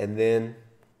plant-based, and then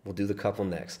we'll do the couple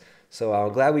next. So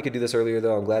I'm glad we could do this earlier,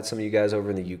 though. I'm glad some of you guys over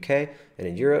in the UK and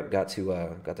in Europe got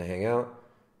to hang out.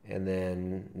 And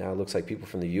then now it looks like people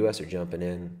from the US are jumping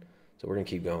in. So we're going to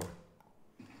keep going.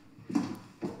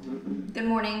 Good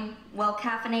morning. Well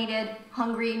caffeinated,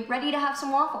 hungry, ready to have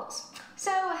some waffles.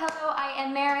 So, hello, I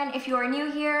am Marin. If you are new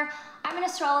here, I'm an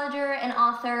astrologer, an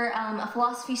author, a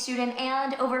philosophy student,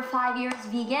 and over 5 years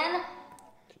vegan.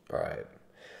 All right.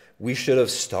 We should have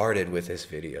started with this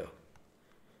video.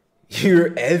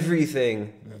 You're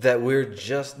everything that we're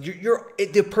just... You're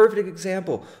the perfect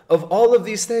example of all of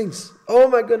these things. Oh,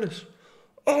 my goodness.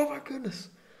 Oh, my goodness.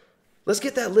 Let's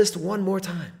get that list one more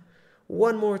time.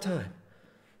 One more time.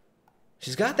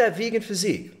 She's got that vegan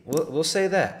physique. We'll say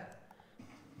that.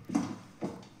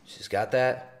 She's got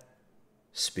that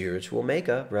spiritual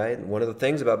makeup, right? And one of the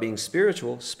things about being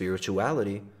spiritual,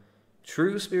 spirituality,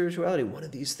 true spirituality, one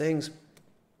of these things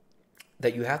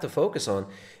that you have to focus on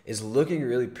is looking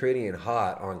really pretty and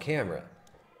hot on camera.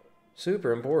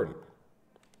 Super important.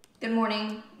 Good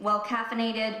morning. Well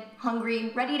caffeinated,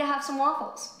 hungry, ready to have some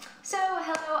waffles. So,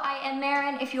 hello, I am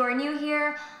Marin. If you are new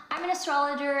here, I'm an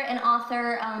astrologer, an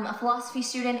author, a philosophy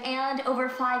student, and over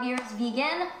 5 years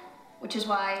vegan, which is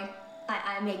why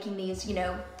I'm making these,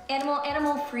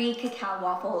 animal-free cacao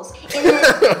waffles.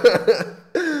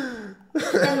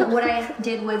 And what I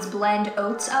did was blend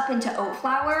oats up into oat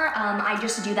flour. I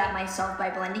just do that myself by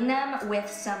blending them with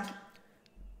some...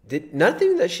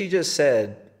 Nothing that she just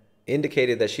said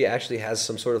indicated that she actually has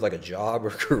some sort of like a job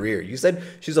or career. You said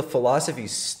she's a philosophy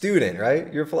student,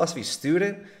 right? You're a philosophy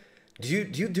student? Do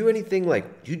you do anything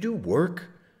like... Do you do work?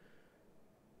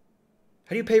 How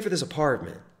do you pay for this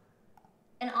apartment?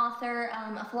 An author,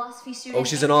 a philosophy student... Oh,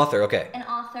 she's an author, okay. An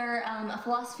author, a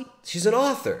philosophy... She's an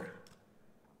author.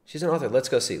 She's an author. Let's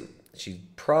go see. She's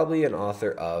probably an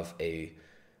author of a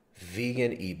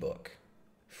vegan ebook.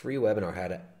 Free webinar, how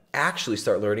to actually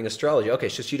start learning astrology. Okay,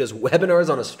 so she does webinars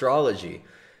on astrology.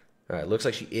 All right, looks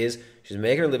like she's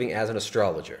making her living as an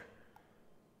astrologer.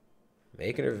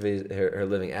 Making her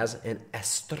living as an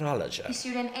astrologer.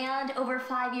 Student and over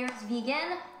 5 years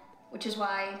vegan, which is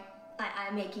why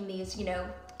I'm making these,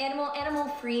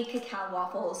 animal-free cacao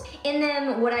waffles. In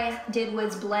them, what I did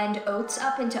was blend oats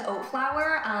up into oat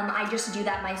flour. I just do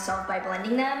that myself by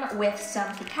blending them with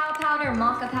some cacao powder,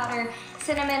 maca powder,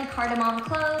 cinnamon, cardamom,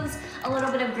 cloves, a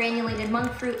little bit of granulated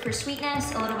monk fruit for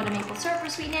sweetness, a little bit of maple syrup for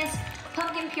sweetness,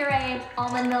 pumpkin puree,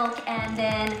 almond milk, and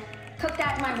then cooked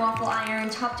that in my waffle iron,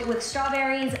 topped it with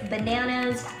strawberries,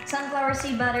 bananas, sunflower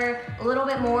seed butter, a little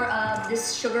bit more of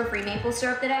this sugar-free maple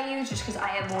syrup that I use, just because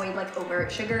I avoid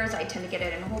overt sugars. I tend to get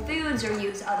it in Whole Foods or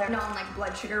use other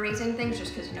blood sugar raising things,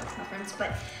 just because preference.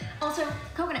 But also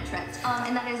coconut shreds,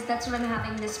 and that's what I'm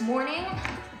having this morning.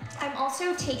 I'm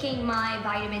also taking my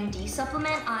vitamin D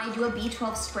supplement. I do a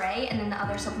B12 spray, and then the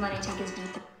other supplement I take is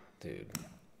D3. Dude,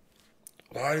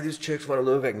 why do these chicks want to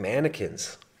look like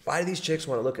mannequins? Why do these chicks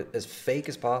want to look as fake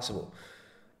as possible?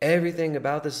 Everything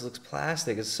about this looks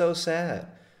plastic. It's so sad.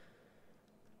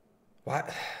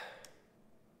 Why?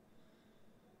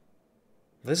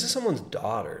 This is someone's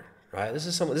daughter, right? This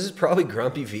is probably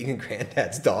Grumpy Vegan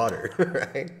Granddad's daughter,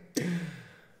 right?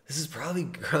 This is probably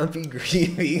Grumpy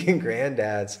Vegan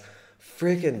Granddad's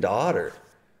freaking daughter.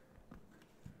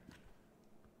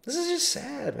 This is just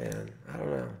sad, man. I don't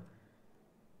know.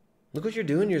 Look what you're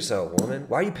doing to yourself, woman.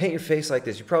 Why are you painting your face like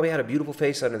this? You probably had a beautiful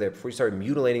face under there before you started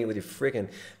mutilating it with your freaking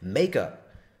makeup.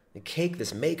 You cake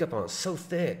this makeup on so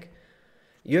thick.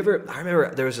 I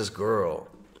remember there was this girl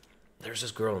in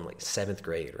 7th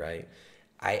grade, right?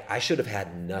 I should have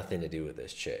had nothing to do with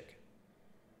this chick,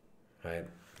 right?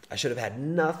 I should have had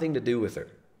nothing to do with her.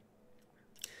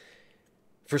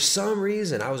 For some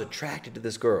reason, I was attracted to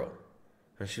this girl.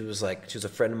 And she was a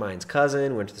friend of mine's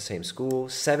cousin, went to the same school,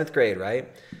 7th grade, right?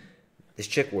 This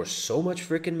chick wore so much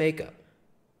freaking makeup.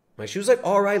 She was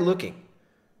all right looking.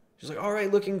 She was all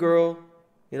right looking girl,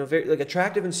 very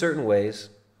attractive in certain ways,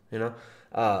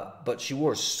 but she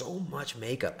wore so much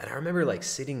makeup. And I remember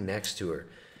sitting next to her,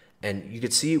 and you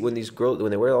could see when these girls,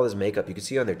 when they wear all this makeup, you could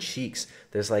see on their cheeks,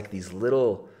 there's these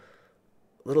little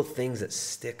things that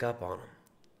stick up on them.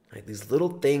 Right? These little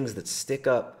things that stick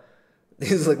up.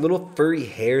 These little furry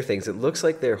hair things. It looks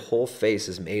like their whole face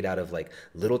is made out of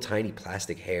little tiny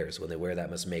plastic hairs when they wear that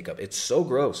much makeup. It's so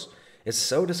gross. It's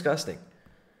so disgusting.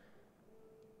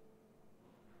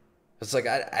 It's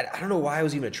I don't know why I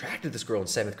was even attracted to this girl in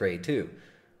 7th grade too.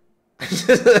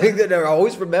 I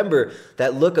always remember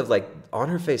that look of on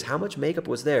her face, how much makeup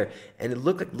was there, and it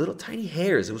looked like little tiny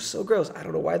hairs. It was so gross. I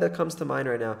don't know why that comes to mind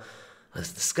right now.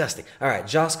 That's disgusting. All right,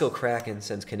 Josco Kraken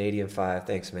sends Canadian 5.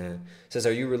 Thanks, man. Says,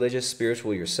 are you religious,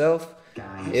 spiritual yourself?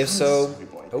 Guys, If so, if you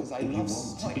want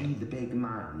to be the big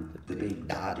man, the big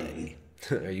daddy.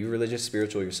 are you religious,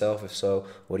 spiritual yourself? If so,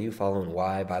 what do you follow and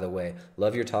why? By the way,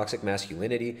 love your toxic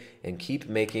masculinity and keep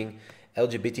making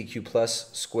LGBTQ plus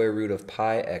square root of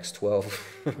pi x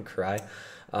 12 cry.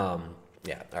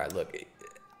 Yeah, all right, look.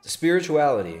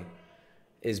 Spirituality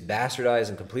is bastardized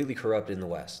and completely corrupted in the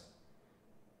West.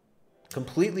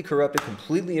 Completely corrupted,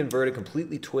 completely inverted,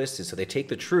 completely twisted. So they take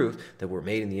the truth that we're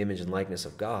made in the image and likeness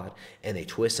of God and they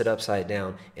twist it upside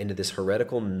down into this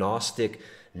heretical Gnostic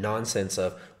nonsense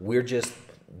of we're just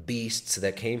beasts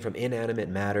that came from inanimate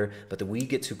matter, but that we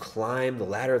get to climb the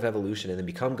ladder of evolution and then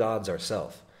become gods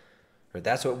ourselves. Right?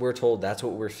 That's what we're told. That's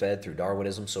what we're fed through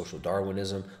Darwinism, social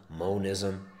Darwinism,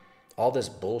 monism, all this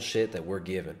bullshit that we're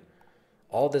given.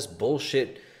 All this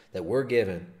bullshit that we're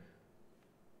given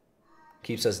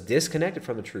keeps us disconnected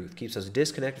from the truth, keeps us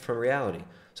disconnected from reality.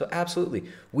 So absolutely,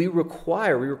 we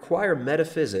require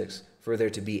metaphysics for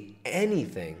there to be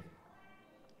anything.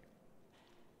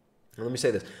 Now, let me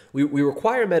say this. We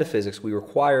require metaphysics, we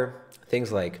require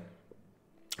things like,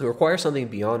 we require something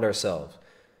beyond ourselves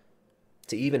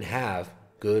to even have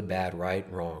good, bad,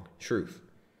 right, wrong, truth.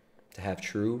 To have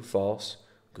true, false,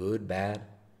 good, bad.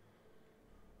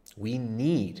 We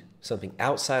need something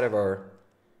outside of our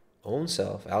own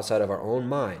self, outside of our own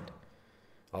mind.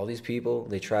 All these people,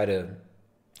 they try to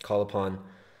call upon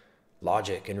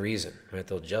logic and reason, right?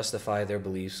 They'll justify their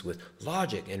beliefs with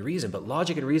logic and reason, but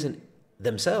logic and reason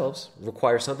themselves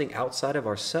require something outside of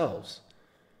ourselves,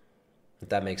 if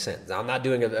that makes sense. Now, I'm not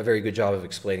doing a very good job of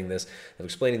explaining this, of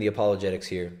explaining the apologetics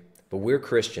here, but we're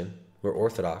Christian, we're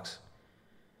Orthodox,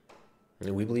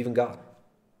 and we believe in God.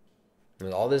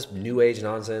 And all this New Age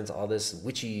nonsense, all this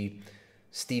witchy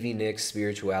Stevie Nicks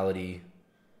spirituality,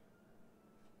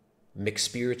 mixed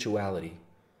spirituality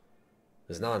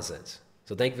is nonsense.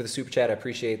 So thank you for the super chat. I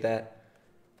appreciate that.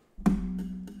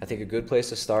 I think a good place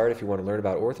to start if you want to learn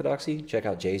about orthodoxy, check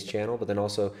out Jay's channel, but then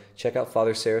also check out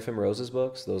Father Seraphim Rose's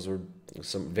books. Those were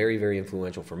some very, very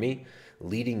influential for me,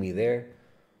 leading me there.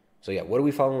 So yeah, what do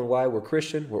we follow and why? We're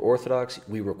Christian, we're Orthodox.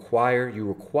 You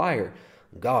require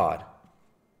God.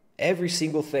 Every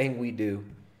single thing we do,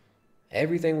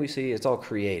 everything we see, it's all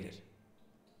created.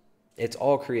 It's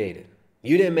all created.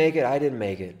 You didn't make it, I didn't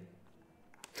make it.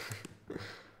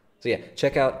 So yeah,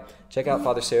 check out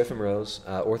Father Seraphim Rose,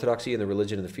 Orthodoxy and the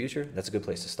Religion of the Future. That's a good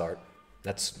place to start.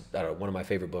 That's, I don't know, one of my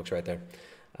favorite books right there.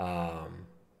 And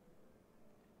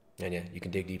yeah, you can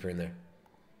dig deeper in there.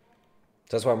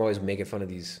 So that's why I'm always making fun of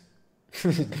these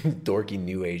dorky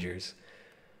New Agers.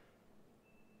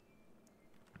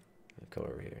 Come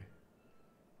over here.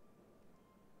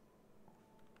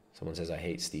 Someone says I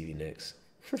hate Stevie Nicks.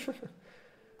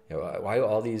 Yeah, why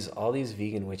all these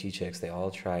vegan witchy chicks? They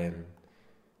all try and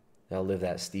they'll live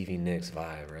that Stevie Nicks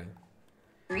vibe,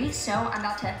 right? So I'm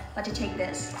about to take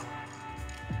this.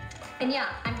 And yeah,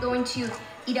 I'm going to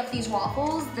eat up these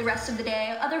waffles the rest of the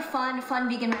day. Other fun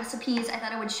vegan recipes. I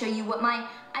thought I would show you what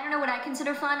I don't know what I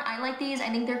consider fun. I like these, I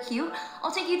think they're cute.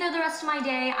 I'll take you through the rest of my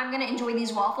day. I'm gonna enjoy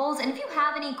these waffles. And if you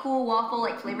have any cool waffle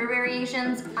like flavor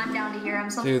variations, I'm down to hear them.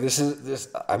 So dude,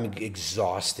 I'm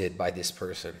exhausted by this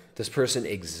person. This person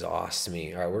exhausts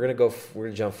me. All right, we're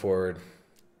gonna jump forward.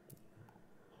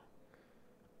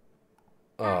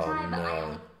 Oh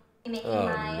no. Oh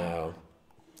no.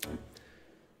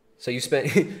 So you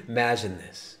spent, imagine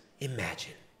this. Imagine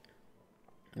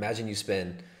you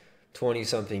spend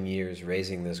 20-something years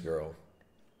raising this girl.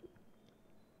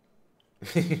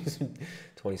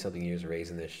 20-something years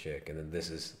raising this chick, and then this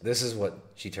is what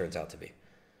she turns out to be.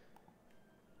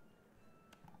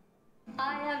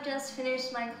 I have just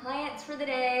finished my clients for the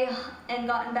day and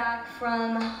gotten back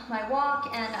from my walk,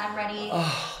 and I'm ready.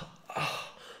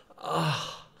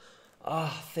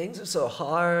 Things are so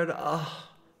hard.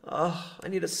 I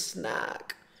need a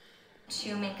snack.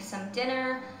 To make some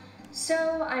dinner. So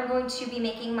I'm going to be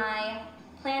making my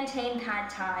plantain pad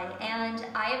thai, and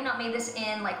I have not made this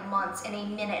in like months, in a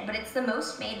minute, but it's the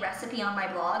most made recipe on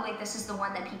my blog. Like, this is the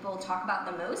one that people talk about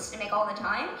the most and make all the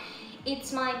time.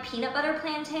 It's my peanut butter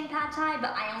plantain pad thai,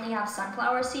 but I only have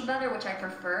sunflower seed butter, which I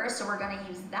prefer, so we're gonna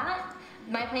use that.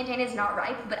 My plantain is not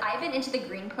ripe, but I've been into the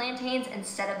green plantains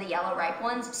instead of the yellow ripe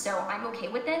ones, so I'm okay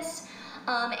with this.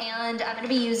 And I'm going to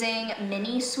be using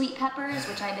mini sweet peppers,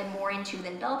 which I've been more into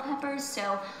than bell peppers.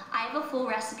 So I have a full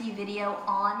recipe video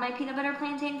on my peanut butter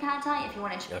plantain pad thai if you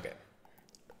want to check. Okay.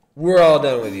 We're all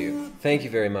done with you. Thank you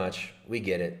very much. We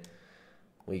get it.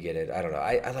 I don't know.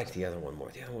 I like the other one more.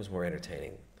 The other one was more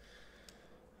entertaining.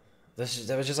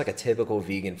 That was just like a typical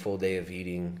vegan full day of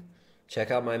eating Check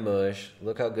out my mush.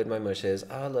 Look how good my mush is.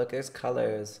 Oh, look, there's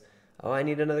colors. Oh, I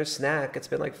need another snack. It's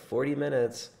been like 40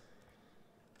 minutes.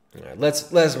 All right, let's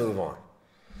move on.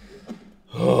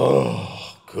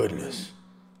 Oh, goodness.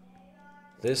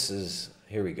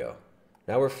 Here we go.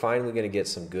 Now we're finally going to get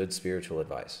some good spiritual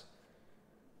advice.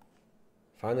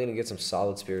 Finally going to get some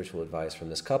solid spiritual advice from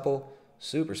this couple.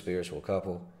 Super spiritual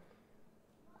couple.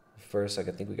 First, I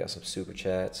think we got some super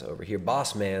chats over here.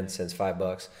 Boss Man sends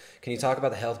 $5. Can you talk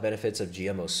about the health benefits of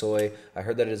GMO soy? I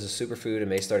heard that it is a superfood and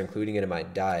may start including it in my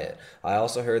diet. I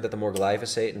also heard that the more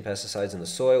glyphosate and pesticides in the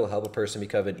soy will help a person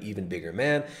become an even bigger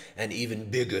man, an even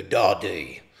bigger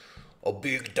daddy. A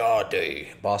big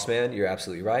daddy. Boss Man, you're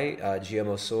absolutely right.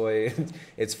 GMO soy,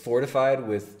 it's fortified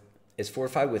with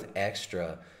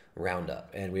extra Roundup,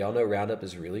 and we all know Roundup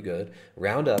is really good.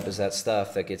 Roundup is that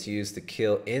stuff that gets used to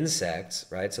kill insects,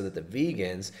 right? So that the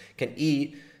vegans can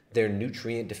eat their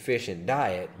nutrient deficient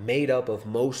diet made up of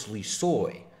mostly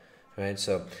soy, right?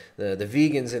 So the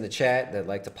vegans in the chat that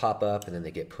like to pop up and then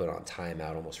they get put on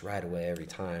timeout almost right away every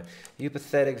time. You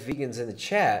pathetic vegans in the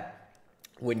chat,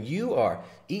 when you are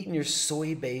eating your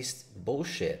soy-based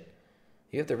bullshit,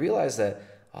 you have to realize that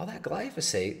all that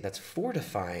glyphosate that's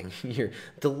fortifying your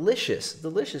delicious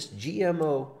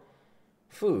GMO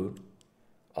food,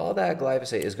 all that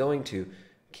glyphosate is going to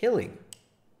killing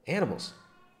animals,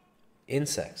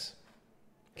 insects,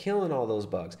 killing all those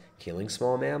bugs, killing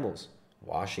small mammals,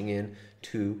 washing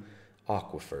into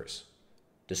aquifers,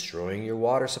 destroying your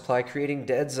water supply, creating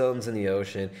dead zones in the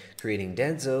ocean, creating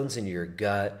dead zones in your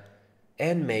gut,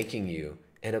 and making you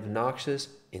an obnoxious,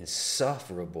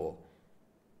 insufferable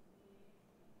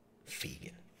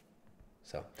vegan.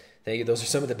 So thank you. Those are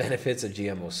some of the benefits of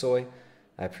GMO soy.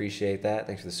 I appreciate that.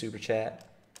 Thanks for the super chat.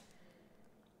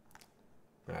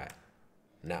 All right,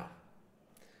 now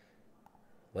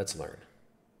let's learn.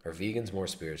 Are vegans more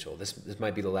spiritual? This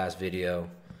might be the last video.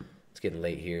 It's getting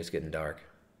late here. It's getting dark.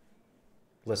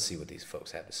 Let's see what these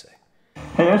folks have to say.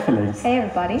 Hey Earthlings. Hey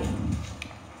everybody.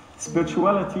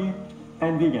 Spirituality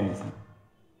and veganism.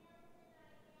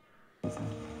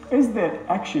 Is there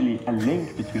actually a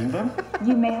link between them?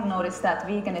 You may have noticed that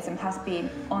veganism has been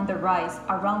on the rise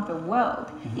around the world.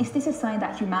 Mm-hmm. Is this a sign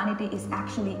that humanity is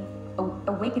actually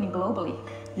awakening globally?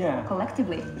 Yeah.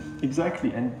 Collectively?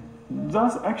 Exactly. And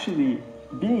does actually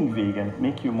being vegan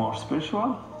make you more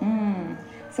spiritual?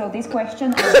 So this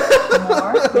question is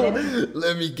more...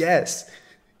 Let me guess.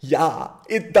 Yeah,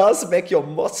 it does make you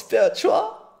more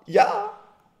spiritual. Yeah.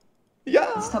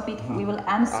 Yeah. This topic we will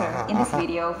answer in this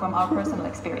video from our personal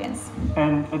experience.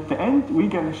 And at the end, we're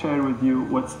going to share with you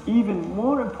what's even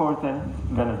more important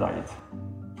than a diet.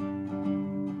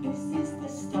 This is the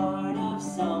start of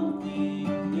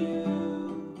something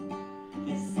new.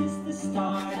 This is the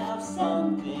start of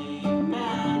something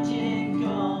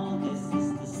magical. This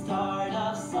is the start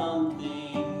of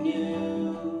something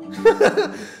new.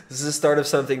 This is the start of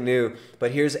something new,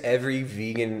 but here's every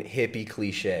vegan hippie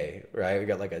cliche, right? We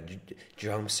got like a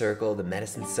drum circle, the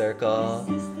medicine circle.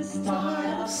 This is the start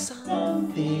of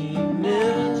something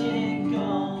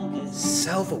magical.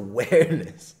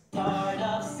 Self-awareness.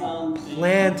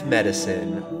 Plant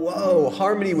medicine. Whoa,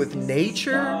 harmony with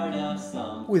nature?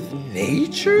 With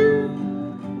nature?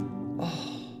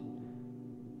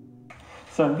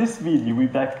 So in this video, we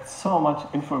packed so much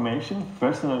information,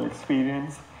 personal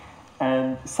experience,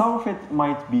 and some of it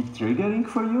might be triggering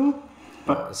for you,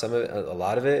 but a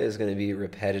lot of it is going to be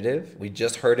repetitive. We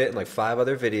just heard it in like 5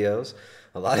 other videos.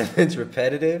 A lot of it's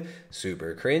repetitive,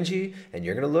 super cringy, and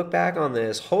you're going to look back on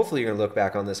this. Hopefully, you're going to look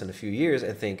back on this in a few years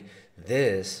and think,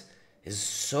 this is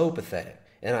so pathetic.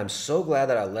 And I'm so glad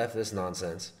that I left this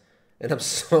nonsense. And I'm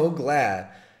so glad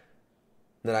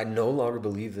that I no longer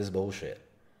believe this bullshit.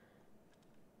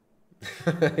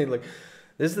 Like,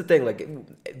 this is the thing, like,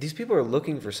 these people are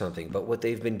looking for something, but what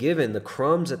they've been given, the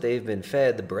crumbs that they've been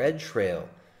fed, the bread trail,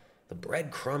 the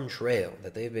breadcrumb trail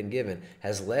that they've been given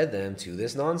has led them to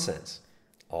this nonsense.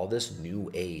 All this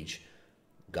new age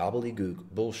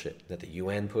gobbledygook bullshit that the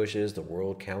UN pushes, the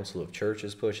World Council of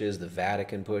Churches pushes, the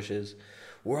Vatican pushes.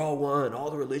 We're all one.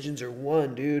 All the religions are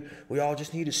one, dude. We all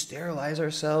just need to sterilize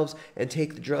ourselves and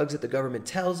take the drugs that the government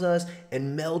tells us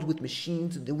and meld with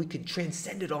machines, and then we could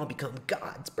transcend it all and become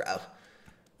gods, bro.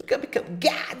 We're gonna become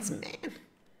gods, man.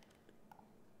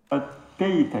 But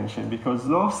pay attention, because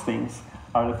those things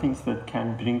are the things that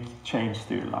can bring change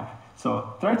to your life.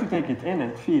 So try to take it in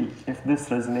and feel if this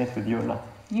resonates with you or not.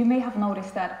 You may have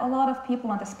noticed that a lot of people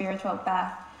on the spiritual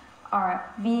path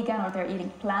are vegan, or they're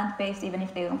eating plant-based, even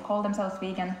if they don't call themselves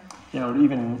vegan. Yeah, or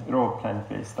even raw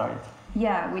plant-based diet.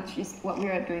 Yeah, which is what we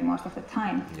are doing most of the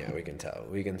time. Yeah, we can tell.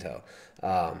 We can tell.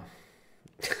 I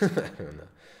don't know.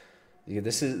 Yeah,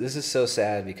 this is so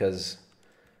sad because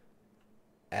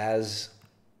as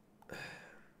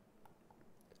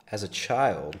a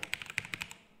child,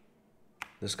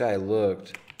 this guy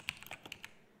looked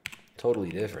totally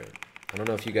different. I don't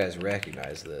know if you guys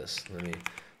recognize this. Let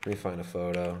me find a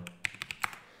photo.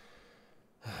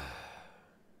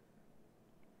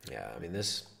 Yeah, I mean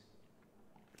this.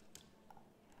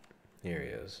 Here he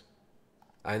is.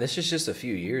 I mean, this is just a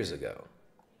few years ago.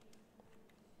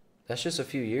 That's just a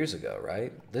few years ago,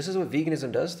 right? This is what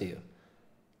veganism does to you.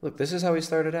 Look, this is how he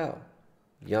started out.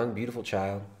 Young, beautiful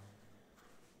child.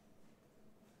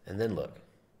 And then look.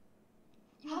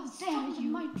 How dare you?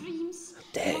 My dreams. How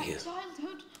dare my you?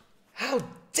 Childhood. How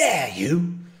dare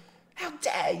you? How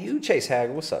dare you? Chase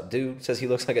Hager, what's up, dude? Says he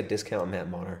looks like a discount Matt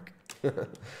Monarch.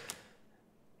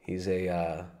 He's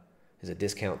a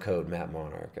discount code Matt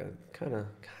Monarch. Kind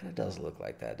of does look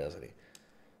like that, doesn't he?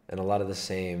 And a lot of the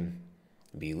same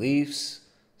beliefs,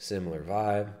 similar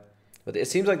vibe. But it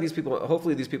seems like these people,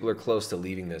 hopefully these people are close to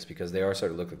leaving this because they are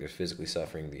starting to look like they're physically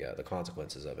suffering the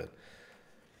consequences of it.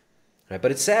 Right?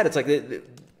 But it's sad. It's like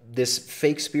this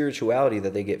fake spirituality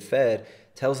that they get fed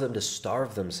tells them to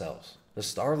starve themselves.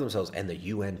 And the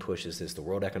UN pushes this. The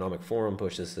World Economic Forum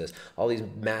pushes this. All these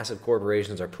massive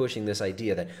corporations are pushing this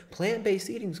idea that plant-based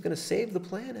eating is going to save the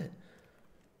planet.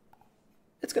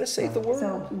 It's going to save the world.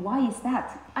 So why is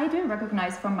that? I do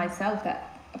recognize from myself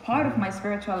that a part of my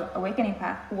spiritual awakening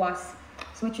path was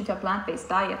switching to a plant-based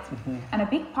diet. And a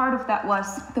big part of that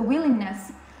was the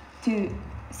willingness to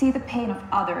see the pain of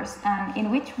others and in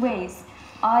which ways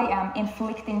I am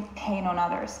inflicting pain on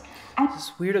others.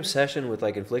 This weird obsession with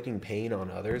like inflicting pain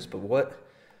on others, but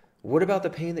what about the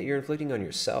pain that you're inflicting on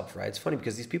yourself, right? It's funny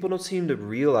because these people don't seem to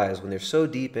realize when they're so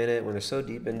deep in it, when they're so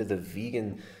deep into the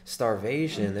vegan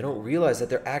starvation, they don't realize that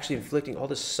they're actually inflicting all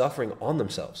this suffering on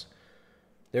themselves.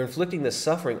 They're inflicting this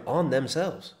suffering on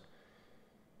themselves.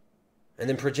 And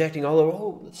then projecting all over,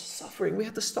 oh, it's suffering. We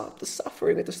have to stop the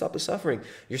suffering. We have to stop the suffering.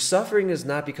 Your suffering is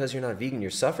not because you're not vegan. Your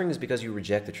suffering is because you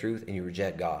reject the truth and you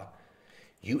reject God.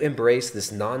 You embrace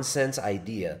this nonsense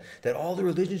idea that all the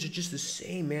religions are just the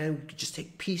same, man. We could just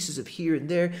take pieces of here and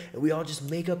there and we all just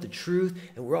make up the truth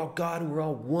and we're all God and we're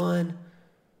all one.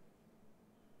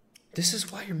 This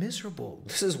is why you're miserable.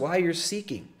 This is why you're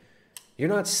seeking. You're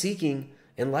not seeking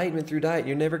enlightenment through diet.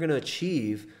 You're never going to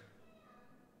achieve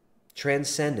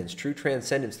transcendence, true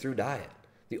transcendence through diet.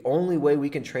 The only way we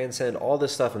can transcend all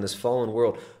this stuff in this fallen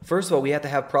world, first of all, we have to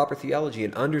have proper theology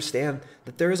and understand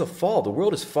that there is a fall. The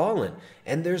world is fallen,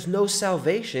 and there's no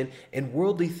salvation in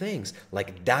worldly things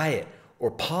like diet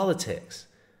or politics.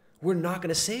 We're not going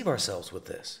to save ourselves with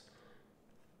this.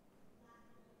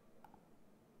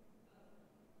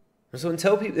 And so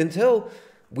until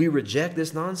we reject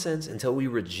this nonsense, until we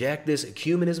reject this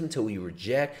ecumenism, until we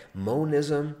reject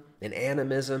monism and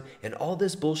animism and all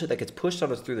this bullshit that gets pushed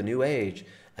on us through the new age,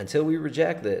 until we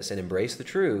reject this and embrace the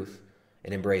truth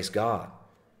and embrace God,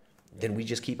 then we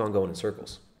just keep on going in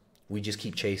circles. We just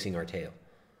keep chasing our tail.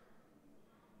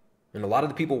 And a lot of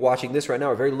the people watching this right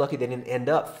now are very lucky they didn't end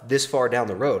up this far down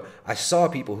the road. I saw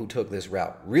people who took this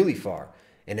route really far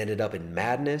and ended up in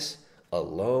madness,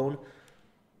 alone,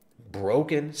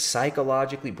 broken,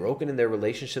 psychologically broken in their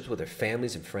relationships with their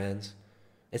families and friends.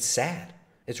 It's sad.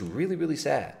 It's really, really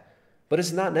sad. But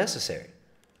it's not necessary.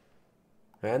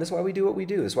 And that's why we do what we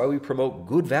do. That's why we promote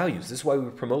good values. This is why we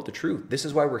promote the truth. This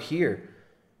is why we're here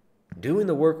doing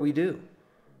the work we do.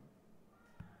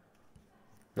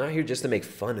 Not here just to make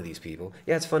fun of these people.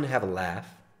 Yeah, it's fun to have a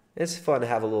laugh. It's fun to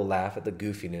have a little laugh at the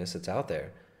goofiness that's out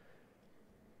there.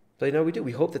 But you know, we do.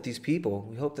 We hope that these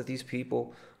people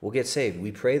will get saved.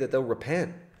 We pray that they'll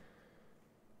repent.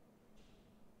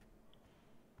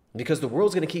 Because the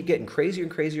world's going to keep getting crazier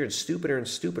and crazier and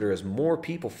stupider as more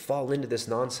people fall into this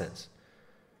nonsense.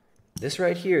 This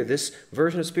right here, this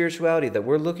version of spirituality that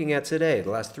we're looking at today, the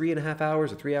last 3.5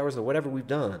 hours or 3 hours or whatever we've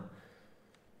done,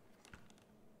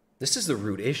 this is the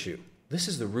root issue. This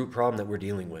is the root problem that we're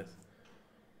dealing with.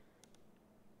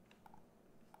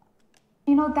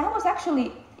 You know, that was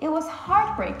actually, it was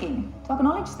heartbreaking to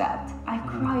acknowledge that. I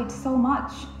cried so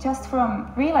much just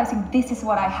from realizing this is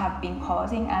what I have been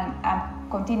causing and am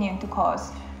continuing to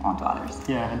cause onto others.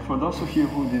 Yeah, and for those of you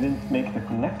who didn't make the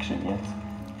connection yet,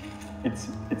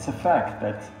 it's a fact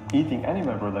that eating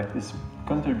animal product is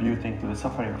contributing to the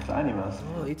suffering of the animals.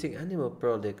 Oh, eating animal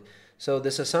product. So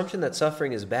this assumption that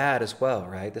suffering is bad as well,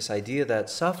 right? This idea that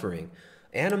suffering,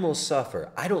 animals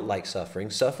suffer. I don't like suffering.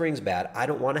 Suffering's bad. I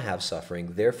don't want to have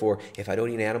suffering. Therefore, if I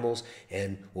don't eat animals,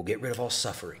 and we'll get rid of all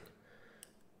suffering.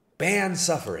 Ban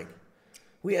suffering.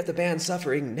 We have to ban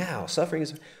suffering now. Suffering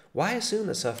is... Why assume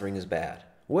that suffering is bad?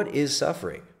 What is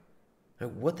suffering?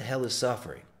 What the hell is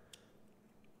suffering?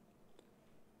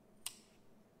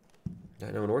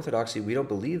 I know in Orthodoxy, we don't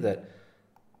believe that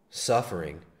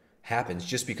suffering happens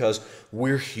just because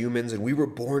we're humans and we were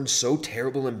born so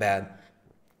terrible and bad.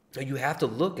 You have to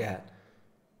look at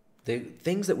the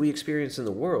things that we experience in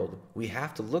the world. We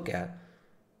have to look at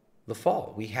the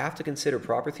fall. We have to consider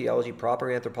proper theology,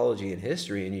 proper anthropology, and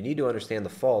history, and you need to understand the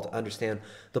fall to understand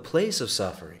the place of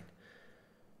suffering.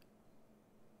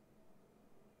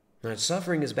 Now,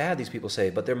 suffering is bad, these people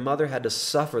say, but their mother had to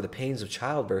suffer the pains of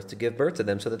childbirth to give birth to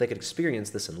them so that they could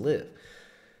experience this and live.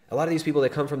 A lot of these people, they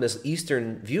come from this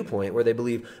Eastern viewpoint where they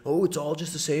believe, oh, it's all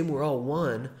just the same, we're all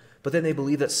one. But then they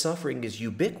believe that suffering is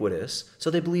ubiquitous, so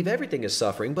they believe everything is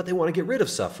suffering, but they want to get rid of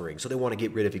suffering, so they want to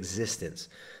get rid of existence.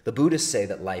 The Buddhists say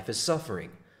that life is suffering.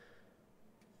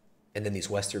 And then these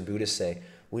Western Buddhists say,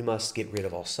 we must get rid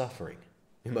of all suffering.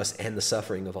 We must end the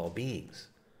suffering of all beings.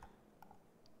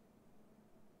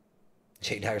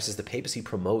 Jay Dyer says the papacy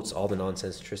promotes all the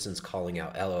nonsense Tristan's calling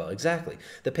out. LOL. Exactly.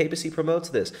 The papacy promotes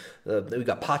this. We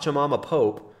got Pachamama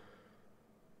Pope.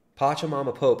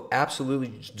 Pachamama Pope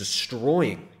absolutely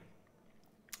destroying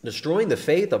the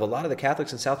faith of a lot of the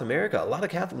Catholics in South America. A lot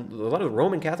of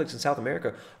Roman Catholics in South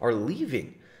America are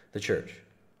leaving the church.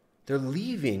 They're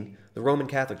leaving the Roman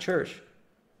Catholic Church.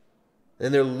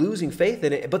 And they're losing faith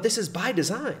in it. But this is by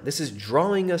design. This is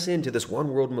drawing us into this one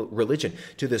world religion,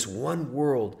 to this one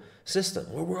world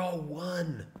system where we're all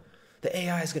one. The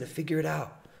AI is going to figure it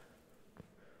out.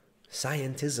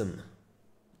 Scientism.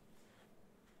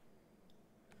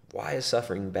 Why is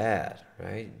suffering bad,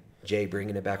 right? Jay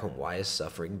bringing it back home. Why is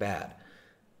suffering bad?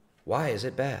 Why is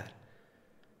it bad?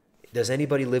 Does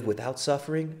anybody live without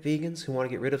suffering, vegans who want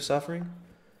to get rid of suffering?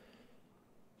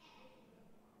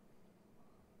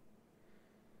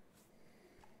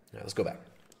 Now, let's go back.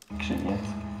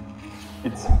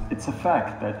 It's a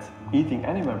fact that eating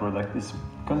animal product is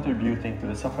contributing to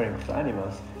the suffering of the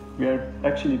animals. We are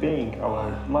actually paying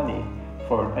our money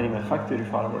for animal factory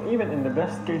farm, or even in the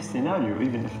best case scenario,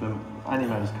 even if the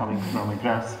animal is coming from a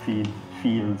grass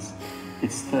fields,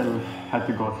 it still had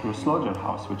to go through a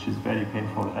slaughterhouse, which is very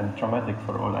painful and traumatic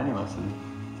for all animals.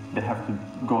 They have to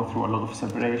go through a lot of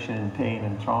separation and pain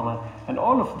and trauma, and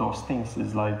all of those things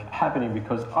is like happening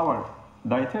because our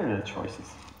dietary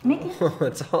choices.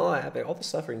 It's all happening. All the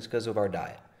suffering is because of our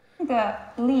diet. The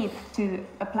leap to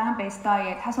a plant-based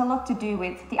diet has a lot to do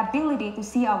with the ability to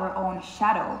see our own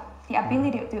shadow, the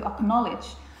ability to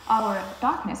acknowledge our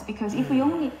darkness, because if we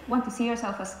only want to see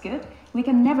ourselves as good, we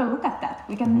can never look at that.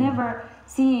 We can never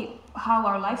see how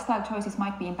our lifestyle choices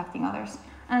might be impacting others.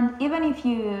 And even if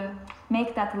you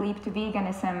make that leap to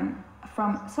veganism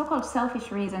from so-called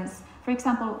selfish reasons, for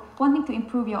example, wanting to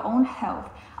improve your own health,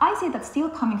 I see that still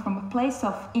coming from a place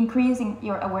of increasing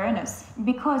your awareness,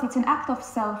 because it's an act of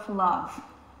self-love.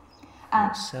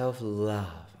 Self-love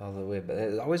all the way, but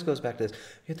it always goes back to this.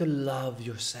 You have to love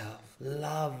yourself.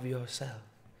 Love yourself.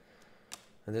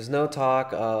 And there's no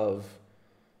talk of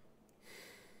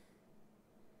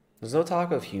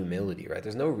humility, right?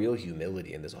 There's no real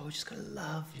humility in this. Oh, you just gotta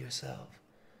love yourself.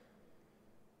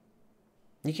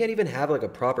 You can't even have like a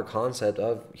proper concept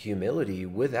of humility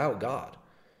without God.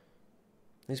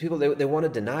 These people, they want to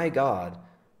deny God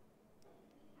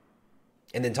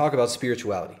and then talk about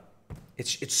spirituality.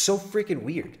 It's so freaking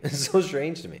weird. It's so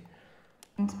strange to me.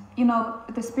 And, you know,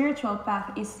 the spiritual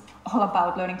path is all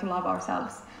about learning to love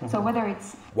ourselves. Mm-hmm. So whether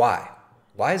it's... Why?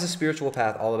 Why is the spiritual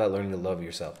path all about learning to love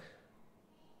yourself?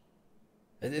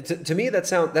 To me, that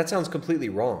sounds completely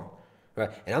wrong. Right?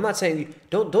 And I'm not saying,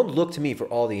 don't look to me for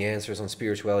all the answers on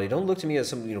spirituality. Don't look to me as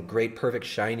some great, perfect,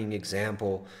 shining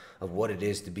example of what it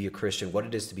is to be a Christian, what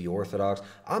it is to be Orthodox.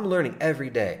 I'm learning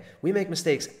every day. We make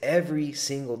mistakes every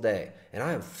single day. And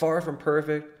I am far from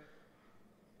perfect.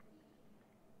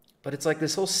 But it's like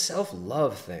this whole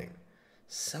self-love thing.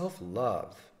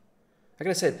 Self-love. Like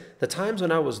I said, the times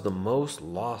when I was the most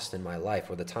lost in my life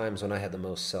were the times when I had the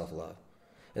most self-love.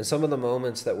 And some of the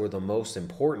moments that were the most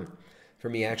important for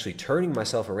me actually turning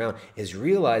myself around is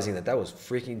realizing that was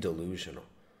freaking delusional.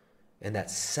 And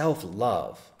that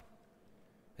self-love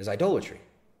is idolatry.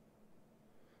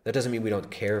 That doesn't mean we don't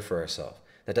care for ourselves.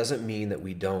 That doesn't mean that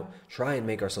we don't try and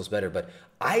make ourselves better. But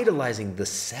idolizing the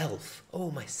self,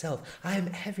 oh, myself, I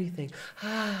am everything.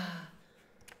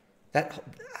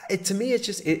 To me, it's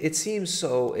just it seems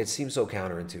so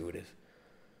counterintuitive.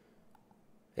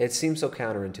 It seems so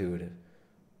counterintuitive.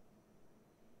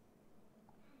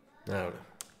 I don't know.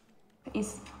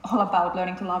 It's all about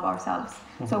learning to love ourselves.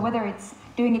 Mm-hmm. So whether it's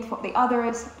doing it for the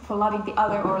others, for loving the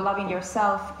other, or loving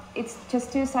yourself, it's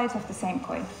just two sides of the same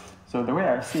coin. So the way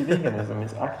I see veganism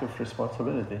is active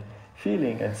responsibility,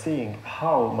 feeling and seeing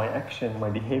how my action,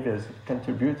 my behavior is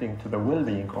contributing to the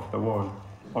well-being of the world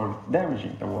or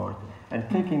damaging the world. and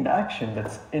taking the action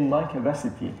that's in my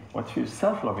capacity, what feels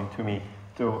self-loving to me,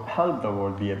 to help the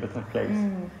world be a better place.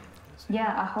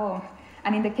 Yeah, aho.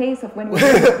 And in the case of when we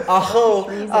aho,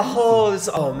 aho,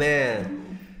 oh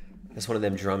man. That's one of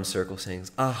them drum circle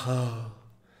sayings. Aho.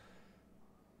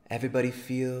 Everybody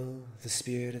feel the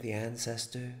spirit of the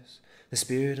ancestors, the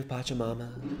spirit of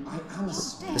Pachamama,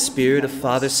 the spirit of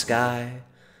Father Sky.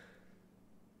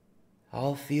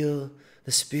 All feel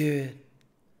the spirit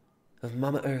of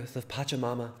Mama Earth, of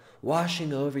Pachamama,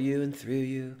 washing over you and through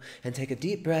you. And take a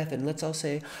deep breath and let's all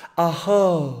say,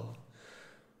 aho.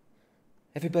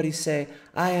 Everybody say,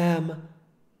 I am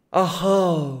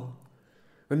aho.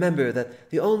 Remember that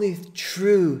the only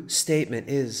true statement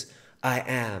is, I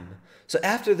am. So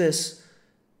after this,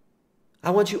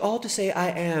 I want you all to say I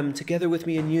am together with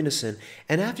me in unison.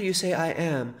 And after you say I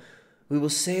am, we will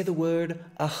say the word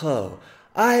aho.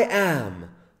 I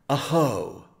am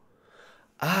aho.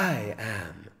 I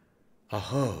am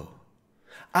aho.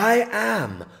 I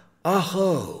am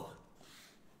aho.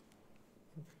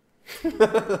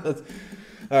 All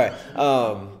right.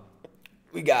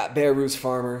 We got Bear Roots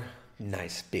Farmer.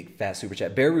 Nice big fat super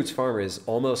chat. Bear Roots Farmer is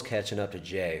almost catching up to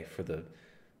Jay for the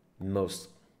most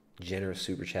generous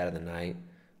super chat of the night.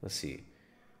 Let's see.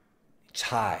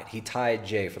 He tied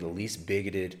Jay for the least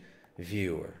bigoted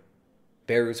viewer.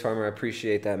 Bear Roots Farmer, I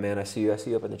appreciate that, man. I see you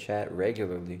up in the chat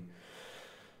regularly.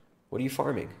 What are you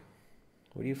farming?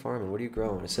 What are you farming? What are you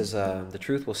growing? It says, the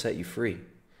truth will set you free.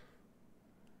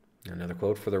 Another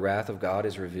quote, for the wrath of God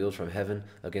is revealed from heaven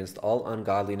against all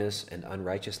ungodliness and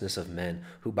unrighteousness of men,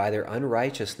 who by their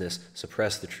unrighteousness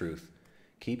suppress the truth.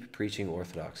 Keep preaching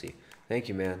orthodoxy. Thank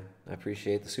you, man. I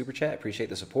appreciate the super chat. Appreciate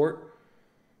the support.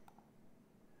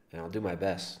 And I'll do my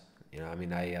best.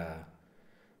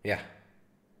 Yeah.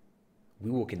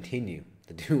 We will continue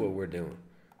to do what we're doing.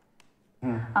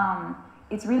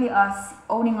 It's really us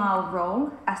owning our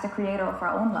role as the creator of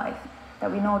our own life,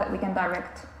 that we know that we can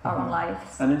direct our own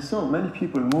lives. And there's so many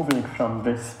people moving from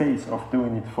this space of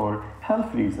doing it for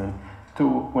health reason to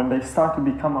when they start to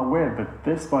become aware that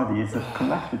this body is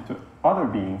connected to other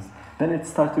beings, then it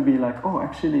starts to be like, oh,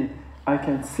 actually, I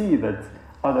can see that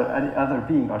any other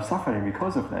being are suffering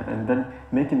because of that, and then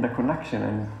making the connection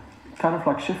and kind of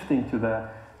like shifting to the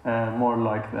more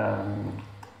like the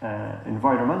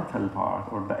environmental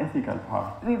part or the ethical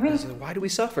part. Why do we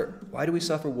suffer? Why do we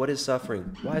suffer? What is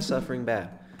suffering? Why is suffering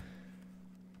bad?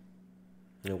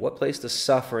 What place does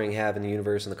suffering have in the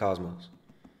universe and the cosmos?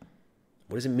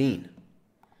 What does it mean?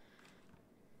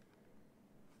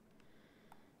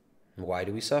 Why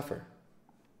do we suffer?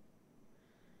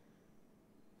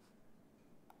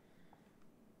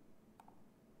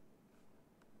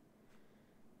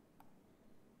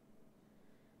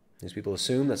 These people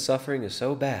assume that suffering is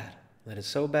so bad, that it's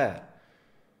so bad.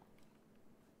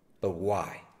 But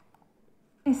why?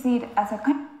 We see it as a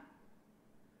kind.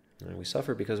 We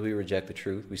suffer because we reject the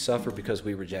truth. We suffer because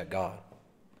we reject God.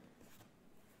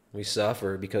 We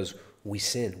suffer because we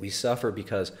sin. We suffer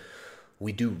because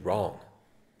we do wrong.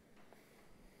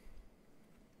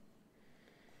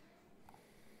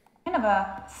 Kind of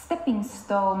a stepping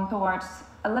stone towards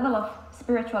a level of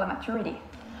spiritual maturity.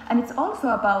 And it's also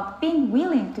about being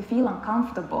willing to feel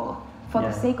uncomfortable for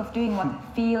the sake of doing what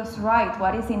feels right,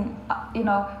 what is in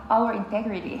our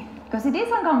integrity. Because it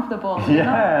is uncomfortable.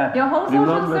 Yeah. Your whole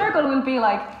social circle will be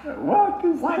like,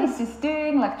 what is this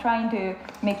doing? Like trying to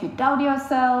make you doubt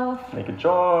yourself. Make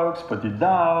jokes, put you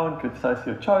down, criticize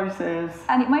your choices.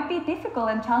 And it might be difficult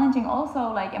and challenging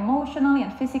also, like emotionally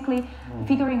and physically,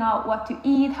 figuring out what to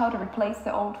eat, how to replace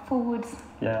the old foods.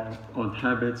 Yeah, old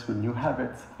habits with new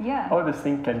habits. Yeah. All these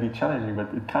things can be challenging,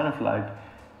 but it kind of like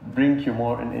brings you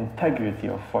more an integrity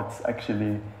of what's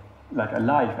actually like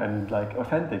alive and like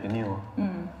authentic in you.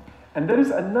 And there is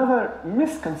another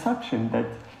misconception that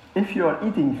if you are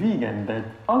eating vegan, that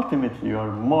ultimately you are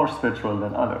more spiritual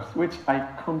than others, which I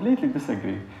completely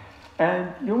disagree.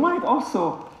 And you might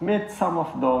also meet some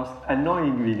of those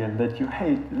annoying vegans that you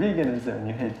hate veganism and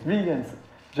you hate vegans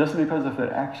just because of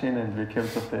their action and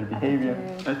because of their behavior,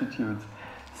 attitudes.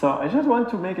 So I just want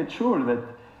to make it sure that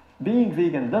being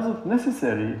vegan doesn't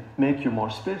necessarily make you more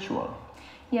spiritual.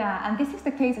 Yeah, and this is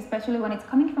the case especially when it's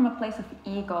coming from a place of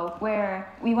ego,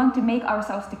 where we want to make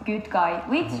ourselves the good guy,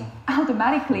 which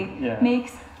automatically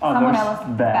makes someone else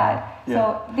bad. Yeah.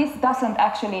 So this doesn't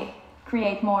actually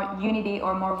create more unity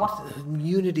or more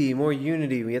more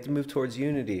unity. We have to move towards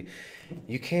unity.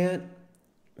 You can't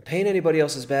paint anybody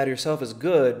else as bad or yourself as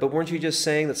good, but weren't you just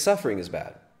saying that suffering is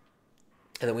bad?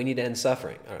 And that we need to end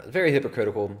suffering? Very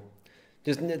hypocritical.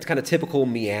 Just it's kind of typical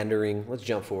meandering. Let's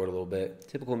jump forward a little bit.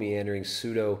 Typical meandering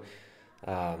pseudo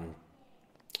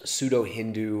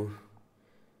Hindu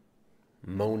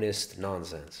monist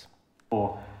nonsense.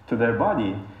 To their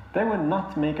body, they will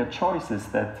not make a choices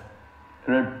that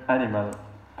animal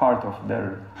part of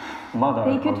their mother.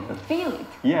 They could feel it.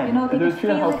 Yeah, you know, they could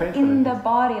feel how it painful in it the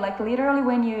body. Like literally,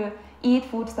 when you eat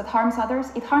foods that harms others,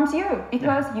 it harms you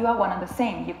because you are one and the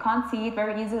same. You can't see it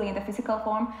very easily in the physical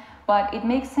form, but it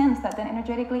makes sense that then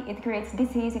energetically it creates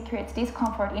disease, it creates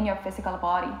discomfort in your physical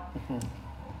body.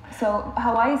 So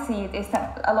how I see it is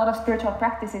that a lot of spiritual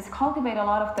practices cultivate a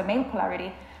lot of the male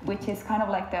polarity, which is kind of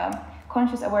like the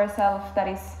conscious aware self that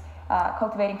is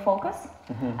cultivating focus.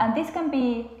 And this can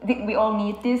be, we all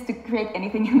need this to create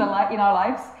anything in our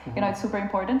lives. You know, it's super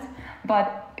important.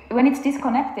 But when it's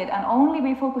disconnected and only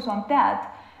we focus on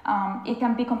that, it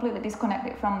can be completely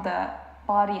disconnected from the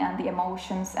body and the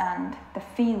emotions and the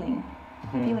feeling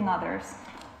others.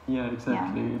 Yeah,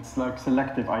 exactly. Yeah. It's like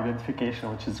selective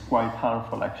identification, which is quite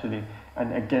harmful actually,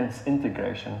 and against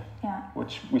integration,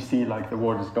 which we see like the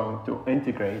world is going to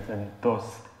integrate, and those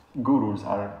gurus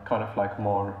are kind of like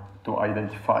more to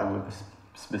identify with the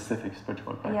specific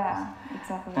spiritual practice. Yeah,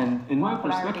 exactly. And in my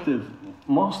perspective,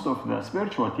 most of the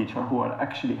spiritual teachers who are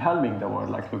actually helping the world,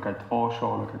 like look at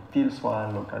Osho, look at Teal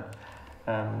Swan, look at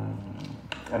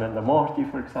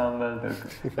Anandamurti, for example.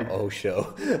 Like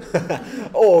Osho.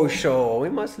 Osho. We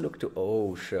must look to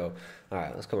Osho. All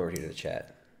right, let's come over here to the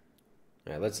chat.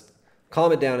 All right, let's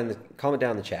calm it down in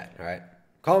the chat. All right,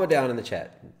 calm it down in the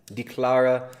chat.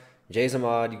 Declara, Jay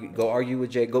Zamad, you go argue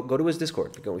with Jay. Go to his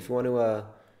Discord. Go if you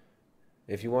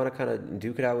want to kind of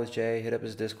duke it out with Jay. Hit up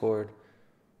his Discord.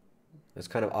 That's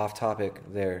kind of off topic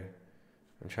there.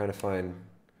 I'm trying to find.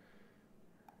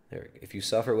 There. If you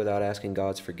suffer without asking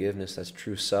God's forgiveness, that's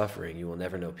true suffering. You will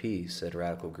never know peace, said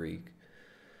Radical Greek.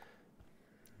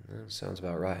 That sounds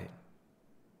about right.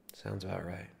 Sounds about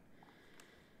right.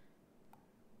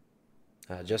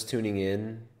 Just tuning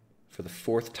in for the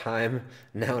 4th time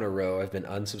now in a row, I've been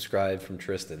unsubscribed from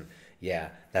Tristan.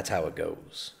 Yeah, that's how it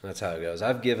goes. That's how it goes.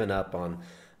 I've given up on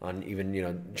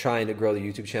even, trying to grow the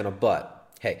YouTube channel,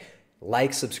 but hey,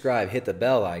 like, subscribe, hit the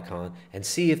bell icon, and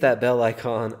see if that bell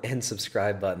icon and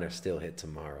subscribe button are still hit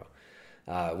tomorrow.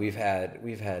 We've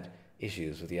had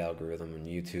issues with the algorithm on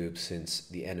YouTube since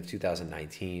the end of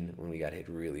 2019 when we got hit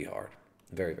really hard,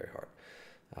 very, very hard.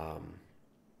 All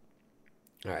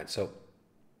right, so,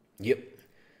 yep.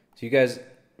 So you guys,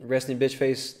 resting bitch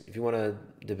face, if you want to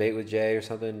debate with Jay or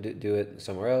something, do it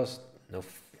somewhere else. No,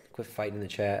 quit fighting in the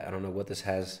chat. I don't know what this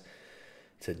has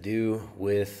to do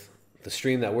with the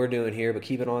stream that we're doing here, but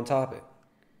keep it on topic.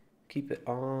 Keep it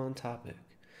on topic.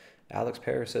 Alex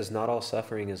Paris says, not all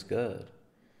suffering is good,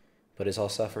 but is all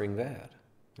suffering bad?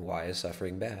 Why is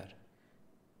suffering bad?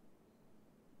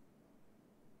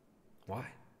 Why?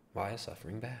 Why is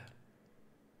suffering bad?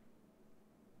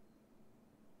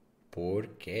 ¿Por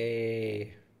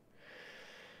qué?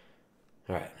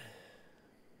 All right.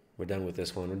 We're done with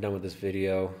this one. We're done with this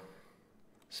video.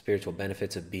 Spiritual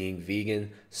benefits of being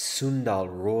vegan. Sundal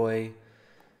Roy.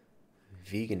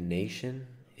 Vegan Nation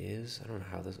is, I don't know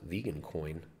how this, Vegan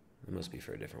Coin. It must be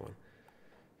for a different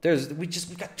one. We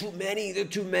got too many. There are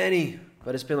too many.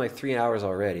 But it's been like 3 hours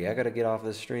already. I got to get off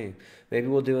this stream. Maybe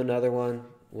we'll do another one.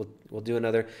 We'll do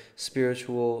another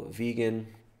spiritual vegan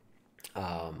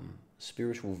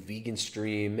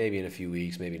stream, maybe in a few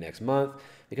weeks, maybe next month,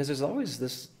 because there's always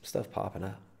this stuff popping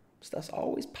up. Stuff's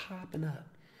always popping up.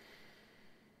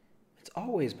 It's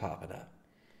always popping up.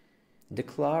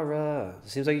 Declara.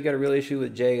 Seems like you got a real issue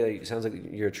with Jay. It sounds like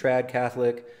you're a trad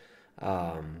Catholic.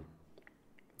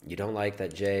 You don't like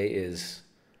that Jay is,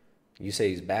 you say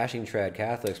he's bashing trad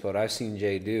Catholics, but I've seen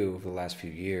Jay do for the last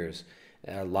few years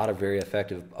a lot of very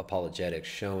effective apologetics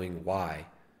showing why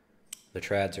the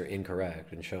trads are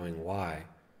incorrect and showing why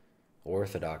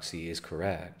orthodoxy is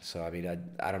correct. So, I mean,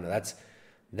 I don't know.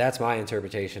 That's my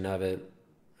interpretation of it.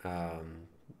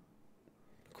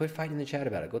 Quit fighting in the chat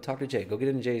about it. Go talk to Jay. Go get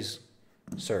in Jay's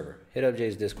server. Hit up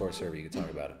Jay's Discord server. You can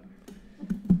talk about it.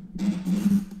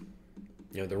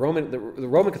 You know, the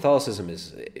Roman Catholicism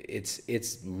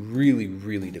it's really,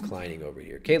 really declining over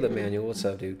here. Caleb Manuel, what's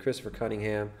up, dude? Christopher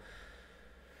Cunningham.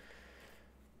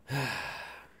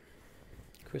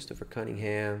 Christopher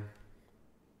Cunningham.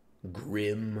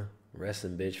 Grim.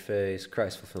 Resting bitch face.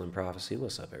 Christ fulfilling prophecy.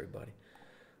 What's up, everybody?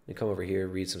 Let me come over here,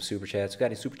 read some super chats. Got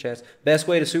any super chats? Best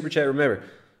way to super chat, remember,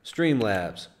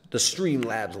 Streamlabs. The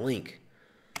Streamlabs link.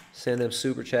 Send them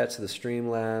super chats to the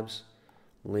Streamlabs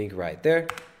link right there.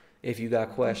 If you got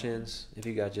questions, if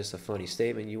you got just a funny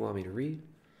statement you want me to read,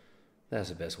 that's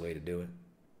the best way to do it.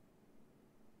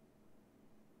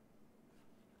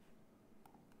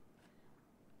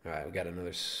 All right, we got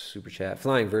another super chat.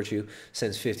 Flying Virtue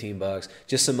sends $15.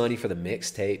 Just some money for the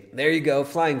mixtape. There you go.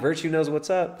 Flying Virtue knows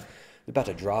what's up. about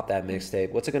to drop that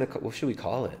mixtape. What's it gonna? What should we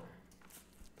call it?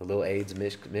 The Lil AIDS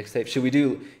mixtape.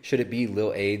 Should it be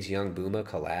Lil AIDS Young Booma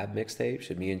collab mixtape?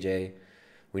 Should me and Jay?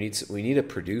 We need a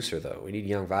producer though. We need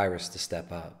Young Virus to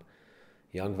step up.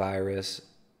 Young Virus,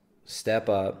 step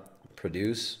up,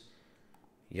 produce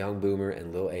Young Boomer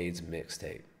and Lil AIDS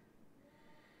mixtape.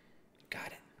 Got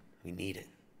it. We need it.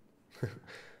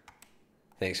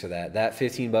 Thanks for that. That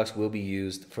 $15 will be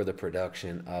used for the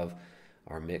production of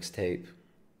our mixtape,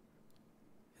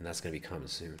 and that's gonna be coming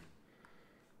soon.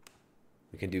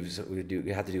 We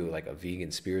have to do like a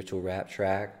vegan spiritual rap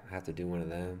track. I have to do one of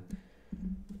them.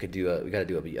 We gotta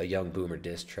do a Young Boomer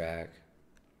diss track.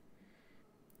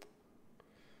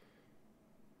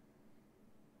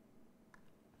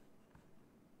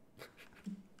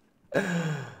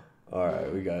 All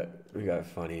right, we got a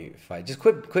funny fight. Just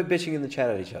quit bitching in the chat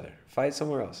at each other. Fight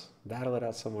somewhere else. Battle it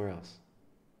out somewhere else.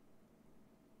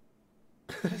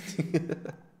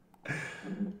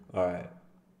 All right.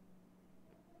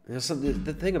 You know,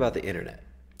 the thing about the internet.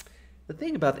 The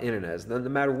thing about the internet is no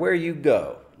matter where you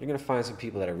go, you're gonna find some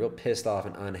people that are real pissed off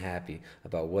and unhappy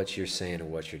about what you're saying and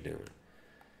what you're doing.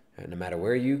 And no matter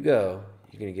where you go,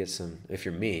 you're gonna get some. If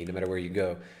you're me, no matter where you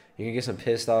go, you're gonna get some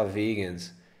pissed off vegans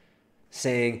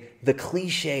saying the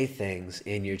cliche things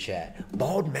in your chat.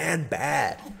 Bald man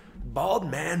bad.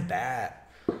 Bald man bad.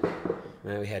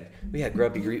 Man, we had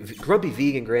grumpy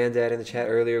vegan granddad in the chat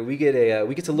earlier. We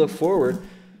get to look forward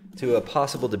to a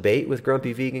possible debate with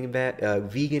grumpy vegan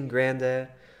granddad.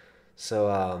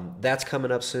 So that's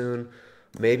coming up soon.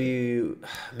 Maybe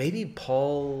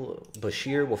Paul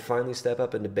Bashir will finally step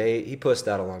up and debate. He pushed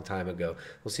that a long time ago.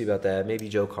 We'll see about that. Maybe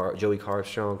Joey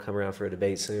Carbstrong come around for a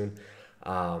debate soon.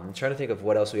 I'm trying to think of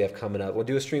what else we have coming up. We'll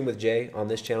do a stream with Jay on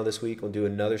this channel this week. We'll do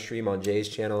another stream on Jay's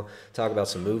channel, talk about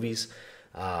some movies.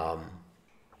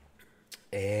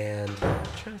 And I'm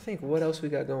trying to think what else we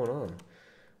got going on.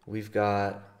 We've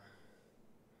got,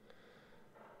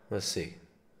 let's see.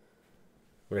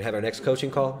 We're going to have our next coaching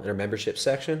call in our membership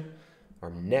section. Our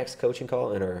next coaching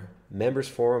call in our members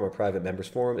forum, our private members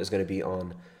forum, is going to be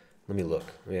on, let me look.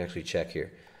 Let me actually check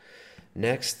here.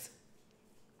 Next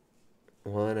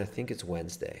one, I think it's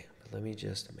Wednesday. But let me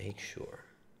just make sure.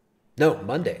 No,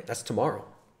 Monday. That's tomorrow.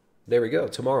 There we go.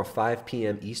 Tomorrow, 5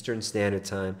 p.m. Eastern Standard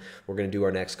Time, we're going to do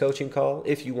our next coaching call.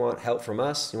 If you want help from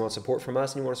us, you want support from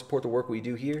us, and you want to support the work we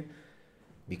do here,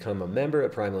 become a member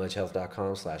at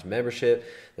primaledgehealth.com/membership.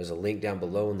 There's a link down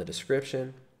below in the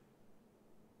description.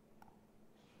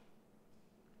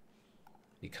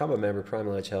 Become a member,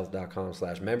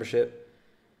 primaledgehealth.com/membership.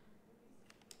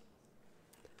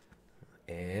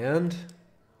 And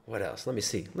what else? Let me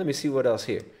see what else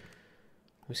here.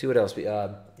 Let me see what else.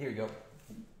 Here we go.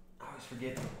 I always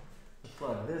forget to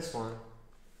plug this one.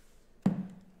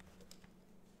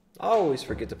 Always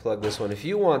forget to plug this one. If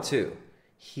you want to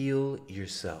heal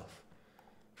yourself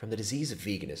from the disease of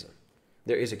veganism,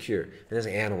 there is a cure, and that's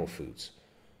animal foods.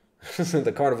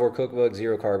 The Carnivore Cookbook,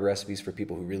 0-carb recipes for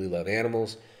people who really love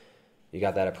animals. You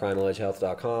got that at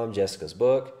primaledgehealth.com, Jessica's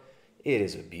book. It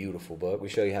is a beautiful book. We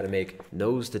show you how to make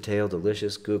nose-to-tail,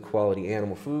 delicious, good quality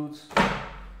animal foods,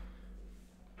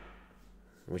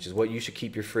 which is what you should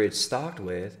keep your fridge stocked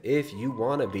with if you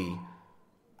want to be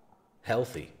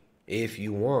healthy, if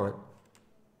you want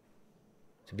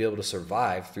to be able to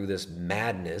survive through this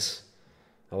madness,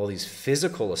 all these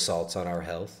physical assaults on our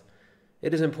health.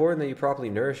 It is important that you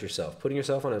properly nourish yourself. Putting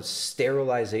yourself on a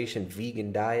sterilization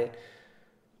vegan diet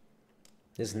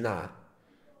is not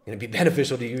going to be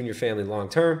beneficial to you and your family long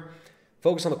term.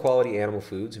 Focus on the quality animal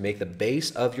foods. Make the base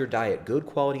of your diet good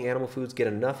quality animal foods. Get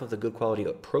enough of the good quality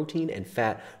of protein and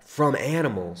fat from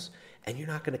animals, and you're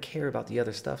not going to care about the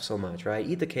other stuff so much, right?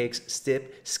 Eat the cakes,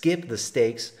 skip the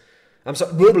steaks. I'm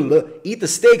sorry, blah, blah, blah. Eat the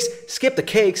steaks, skip the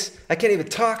cakes. I can't even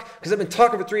talk because I've been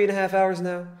talking for 3.5 hours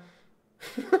now.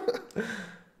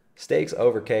 Steaks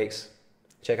over cakes.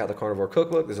 Check out the Carnivore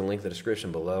Cookbook. There's a link in the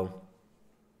description below.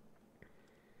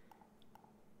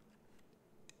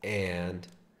 And,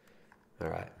 all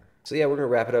right. So, yeah, we're going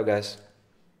to wrap it up, guys.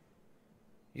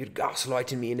 You're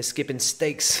gaslighting me into skipping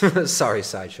steaks. Sorry,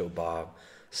 Sideshow Bob.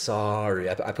 Sorry.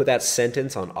 I put that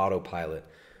sentence on autopilot,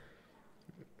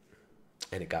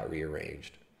 and it got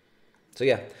rearranged. So,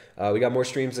 yeah, we got more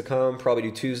streams to come. Probably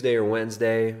do Tuesday or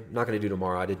Wednesday. I'm not going to do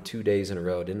tomorrow. I did 2 days in a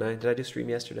row, didn't I? Did I do stream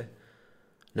yesterday?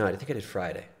 No, I think I did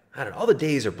Friday. I don't know. All the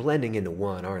days are blending into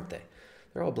one, aren't they?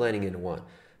 They're all blending into one.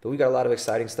 But we got a lot of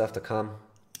exciting stuff to come.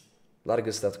 A lot of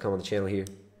good stuff to come on the channel here.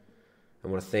 I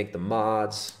want to thank the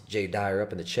mods. Jay Dyer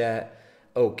up in the chat.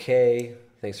 Okay.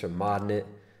 Thanks for modding it.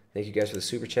 Thank you guys for the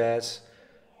super chats.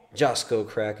 Josco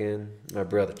Kraken. My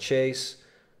brother Chase.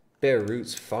 Bear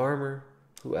Roots Farmer.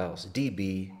 Who else?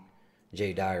 DB.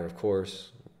 Jay Dyer, of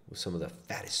course, with some of the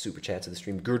fattest super chats of the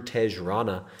stream. Gurtej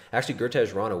Rana. Actually,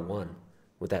 Gurtej Rana won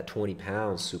with that 20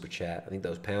 pounds super chat. I think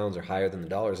those pounds are higher than the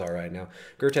dollars are right now.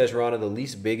 Gurtej Rana, the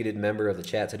least bigoted member of the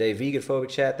chat today. Vegan Phobic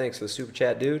chat, thanks for the super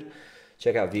chat, dude.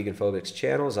 Check out Vegan Phobic's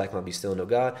channel, Zyklon Be Still No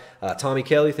God. Tommy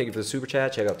Kelly, thank you for the super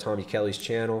chat. Check out Tommy Kelly's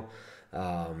channel.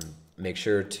 Make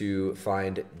sure to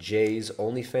find Jay's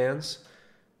OnlyFans.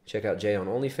 Check out Jay on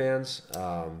OnlyFans.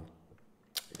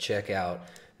 Check out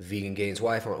Vegan Gain's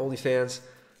wife on OnlyFans.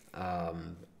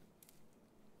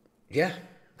 Yeah,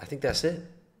 I think that's it.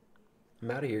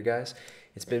 I'm out of here, guys.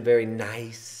 It's been very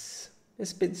nice.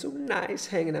 It's been so nice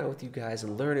hanging out with you guys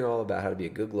and learning all about how to be a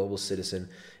good global citizen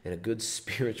and a good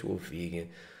spiritual vegan.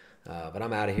 But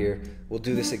I'm out of here. We'll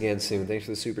do this again soon. Thanks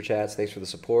for the super chats. Thanks for the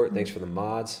support. Thanks for the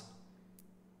mods.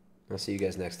 I'll see you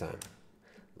guys next time.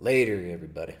 Later,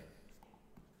 everybody.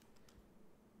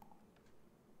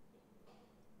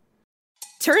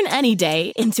 Turn any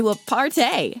day into a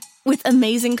party with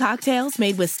amazing cocktails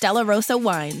made with Stella Rosa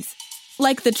wines.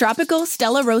 Like the tropical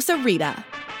Stella Rosa Rita.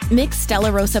 Mix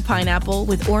Stella Rosa pineapple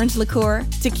with orange liqueur,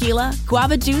 tequila,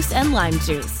 guava juice, and lime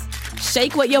juice.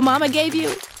 Shake what your mama gave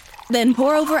you, then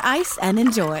pour over ice and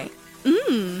enjoy.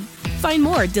 Find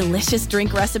more delicious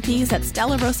drink recipes at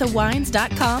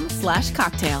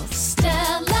StellaRosaWines.com/cocktails.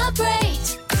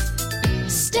 Celebrate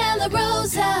Stella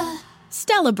Rosa.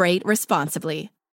 Celebrate responsibly.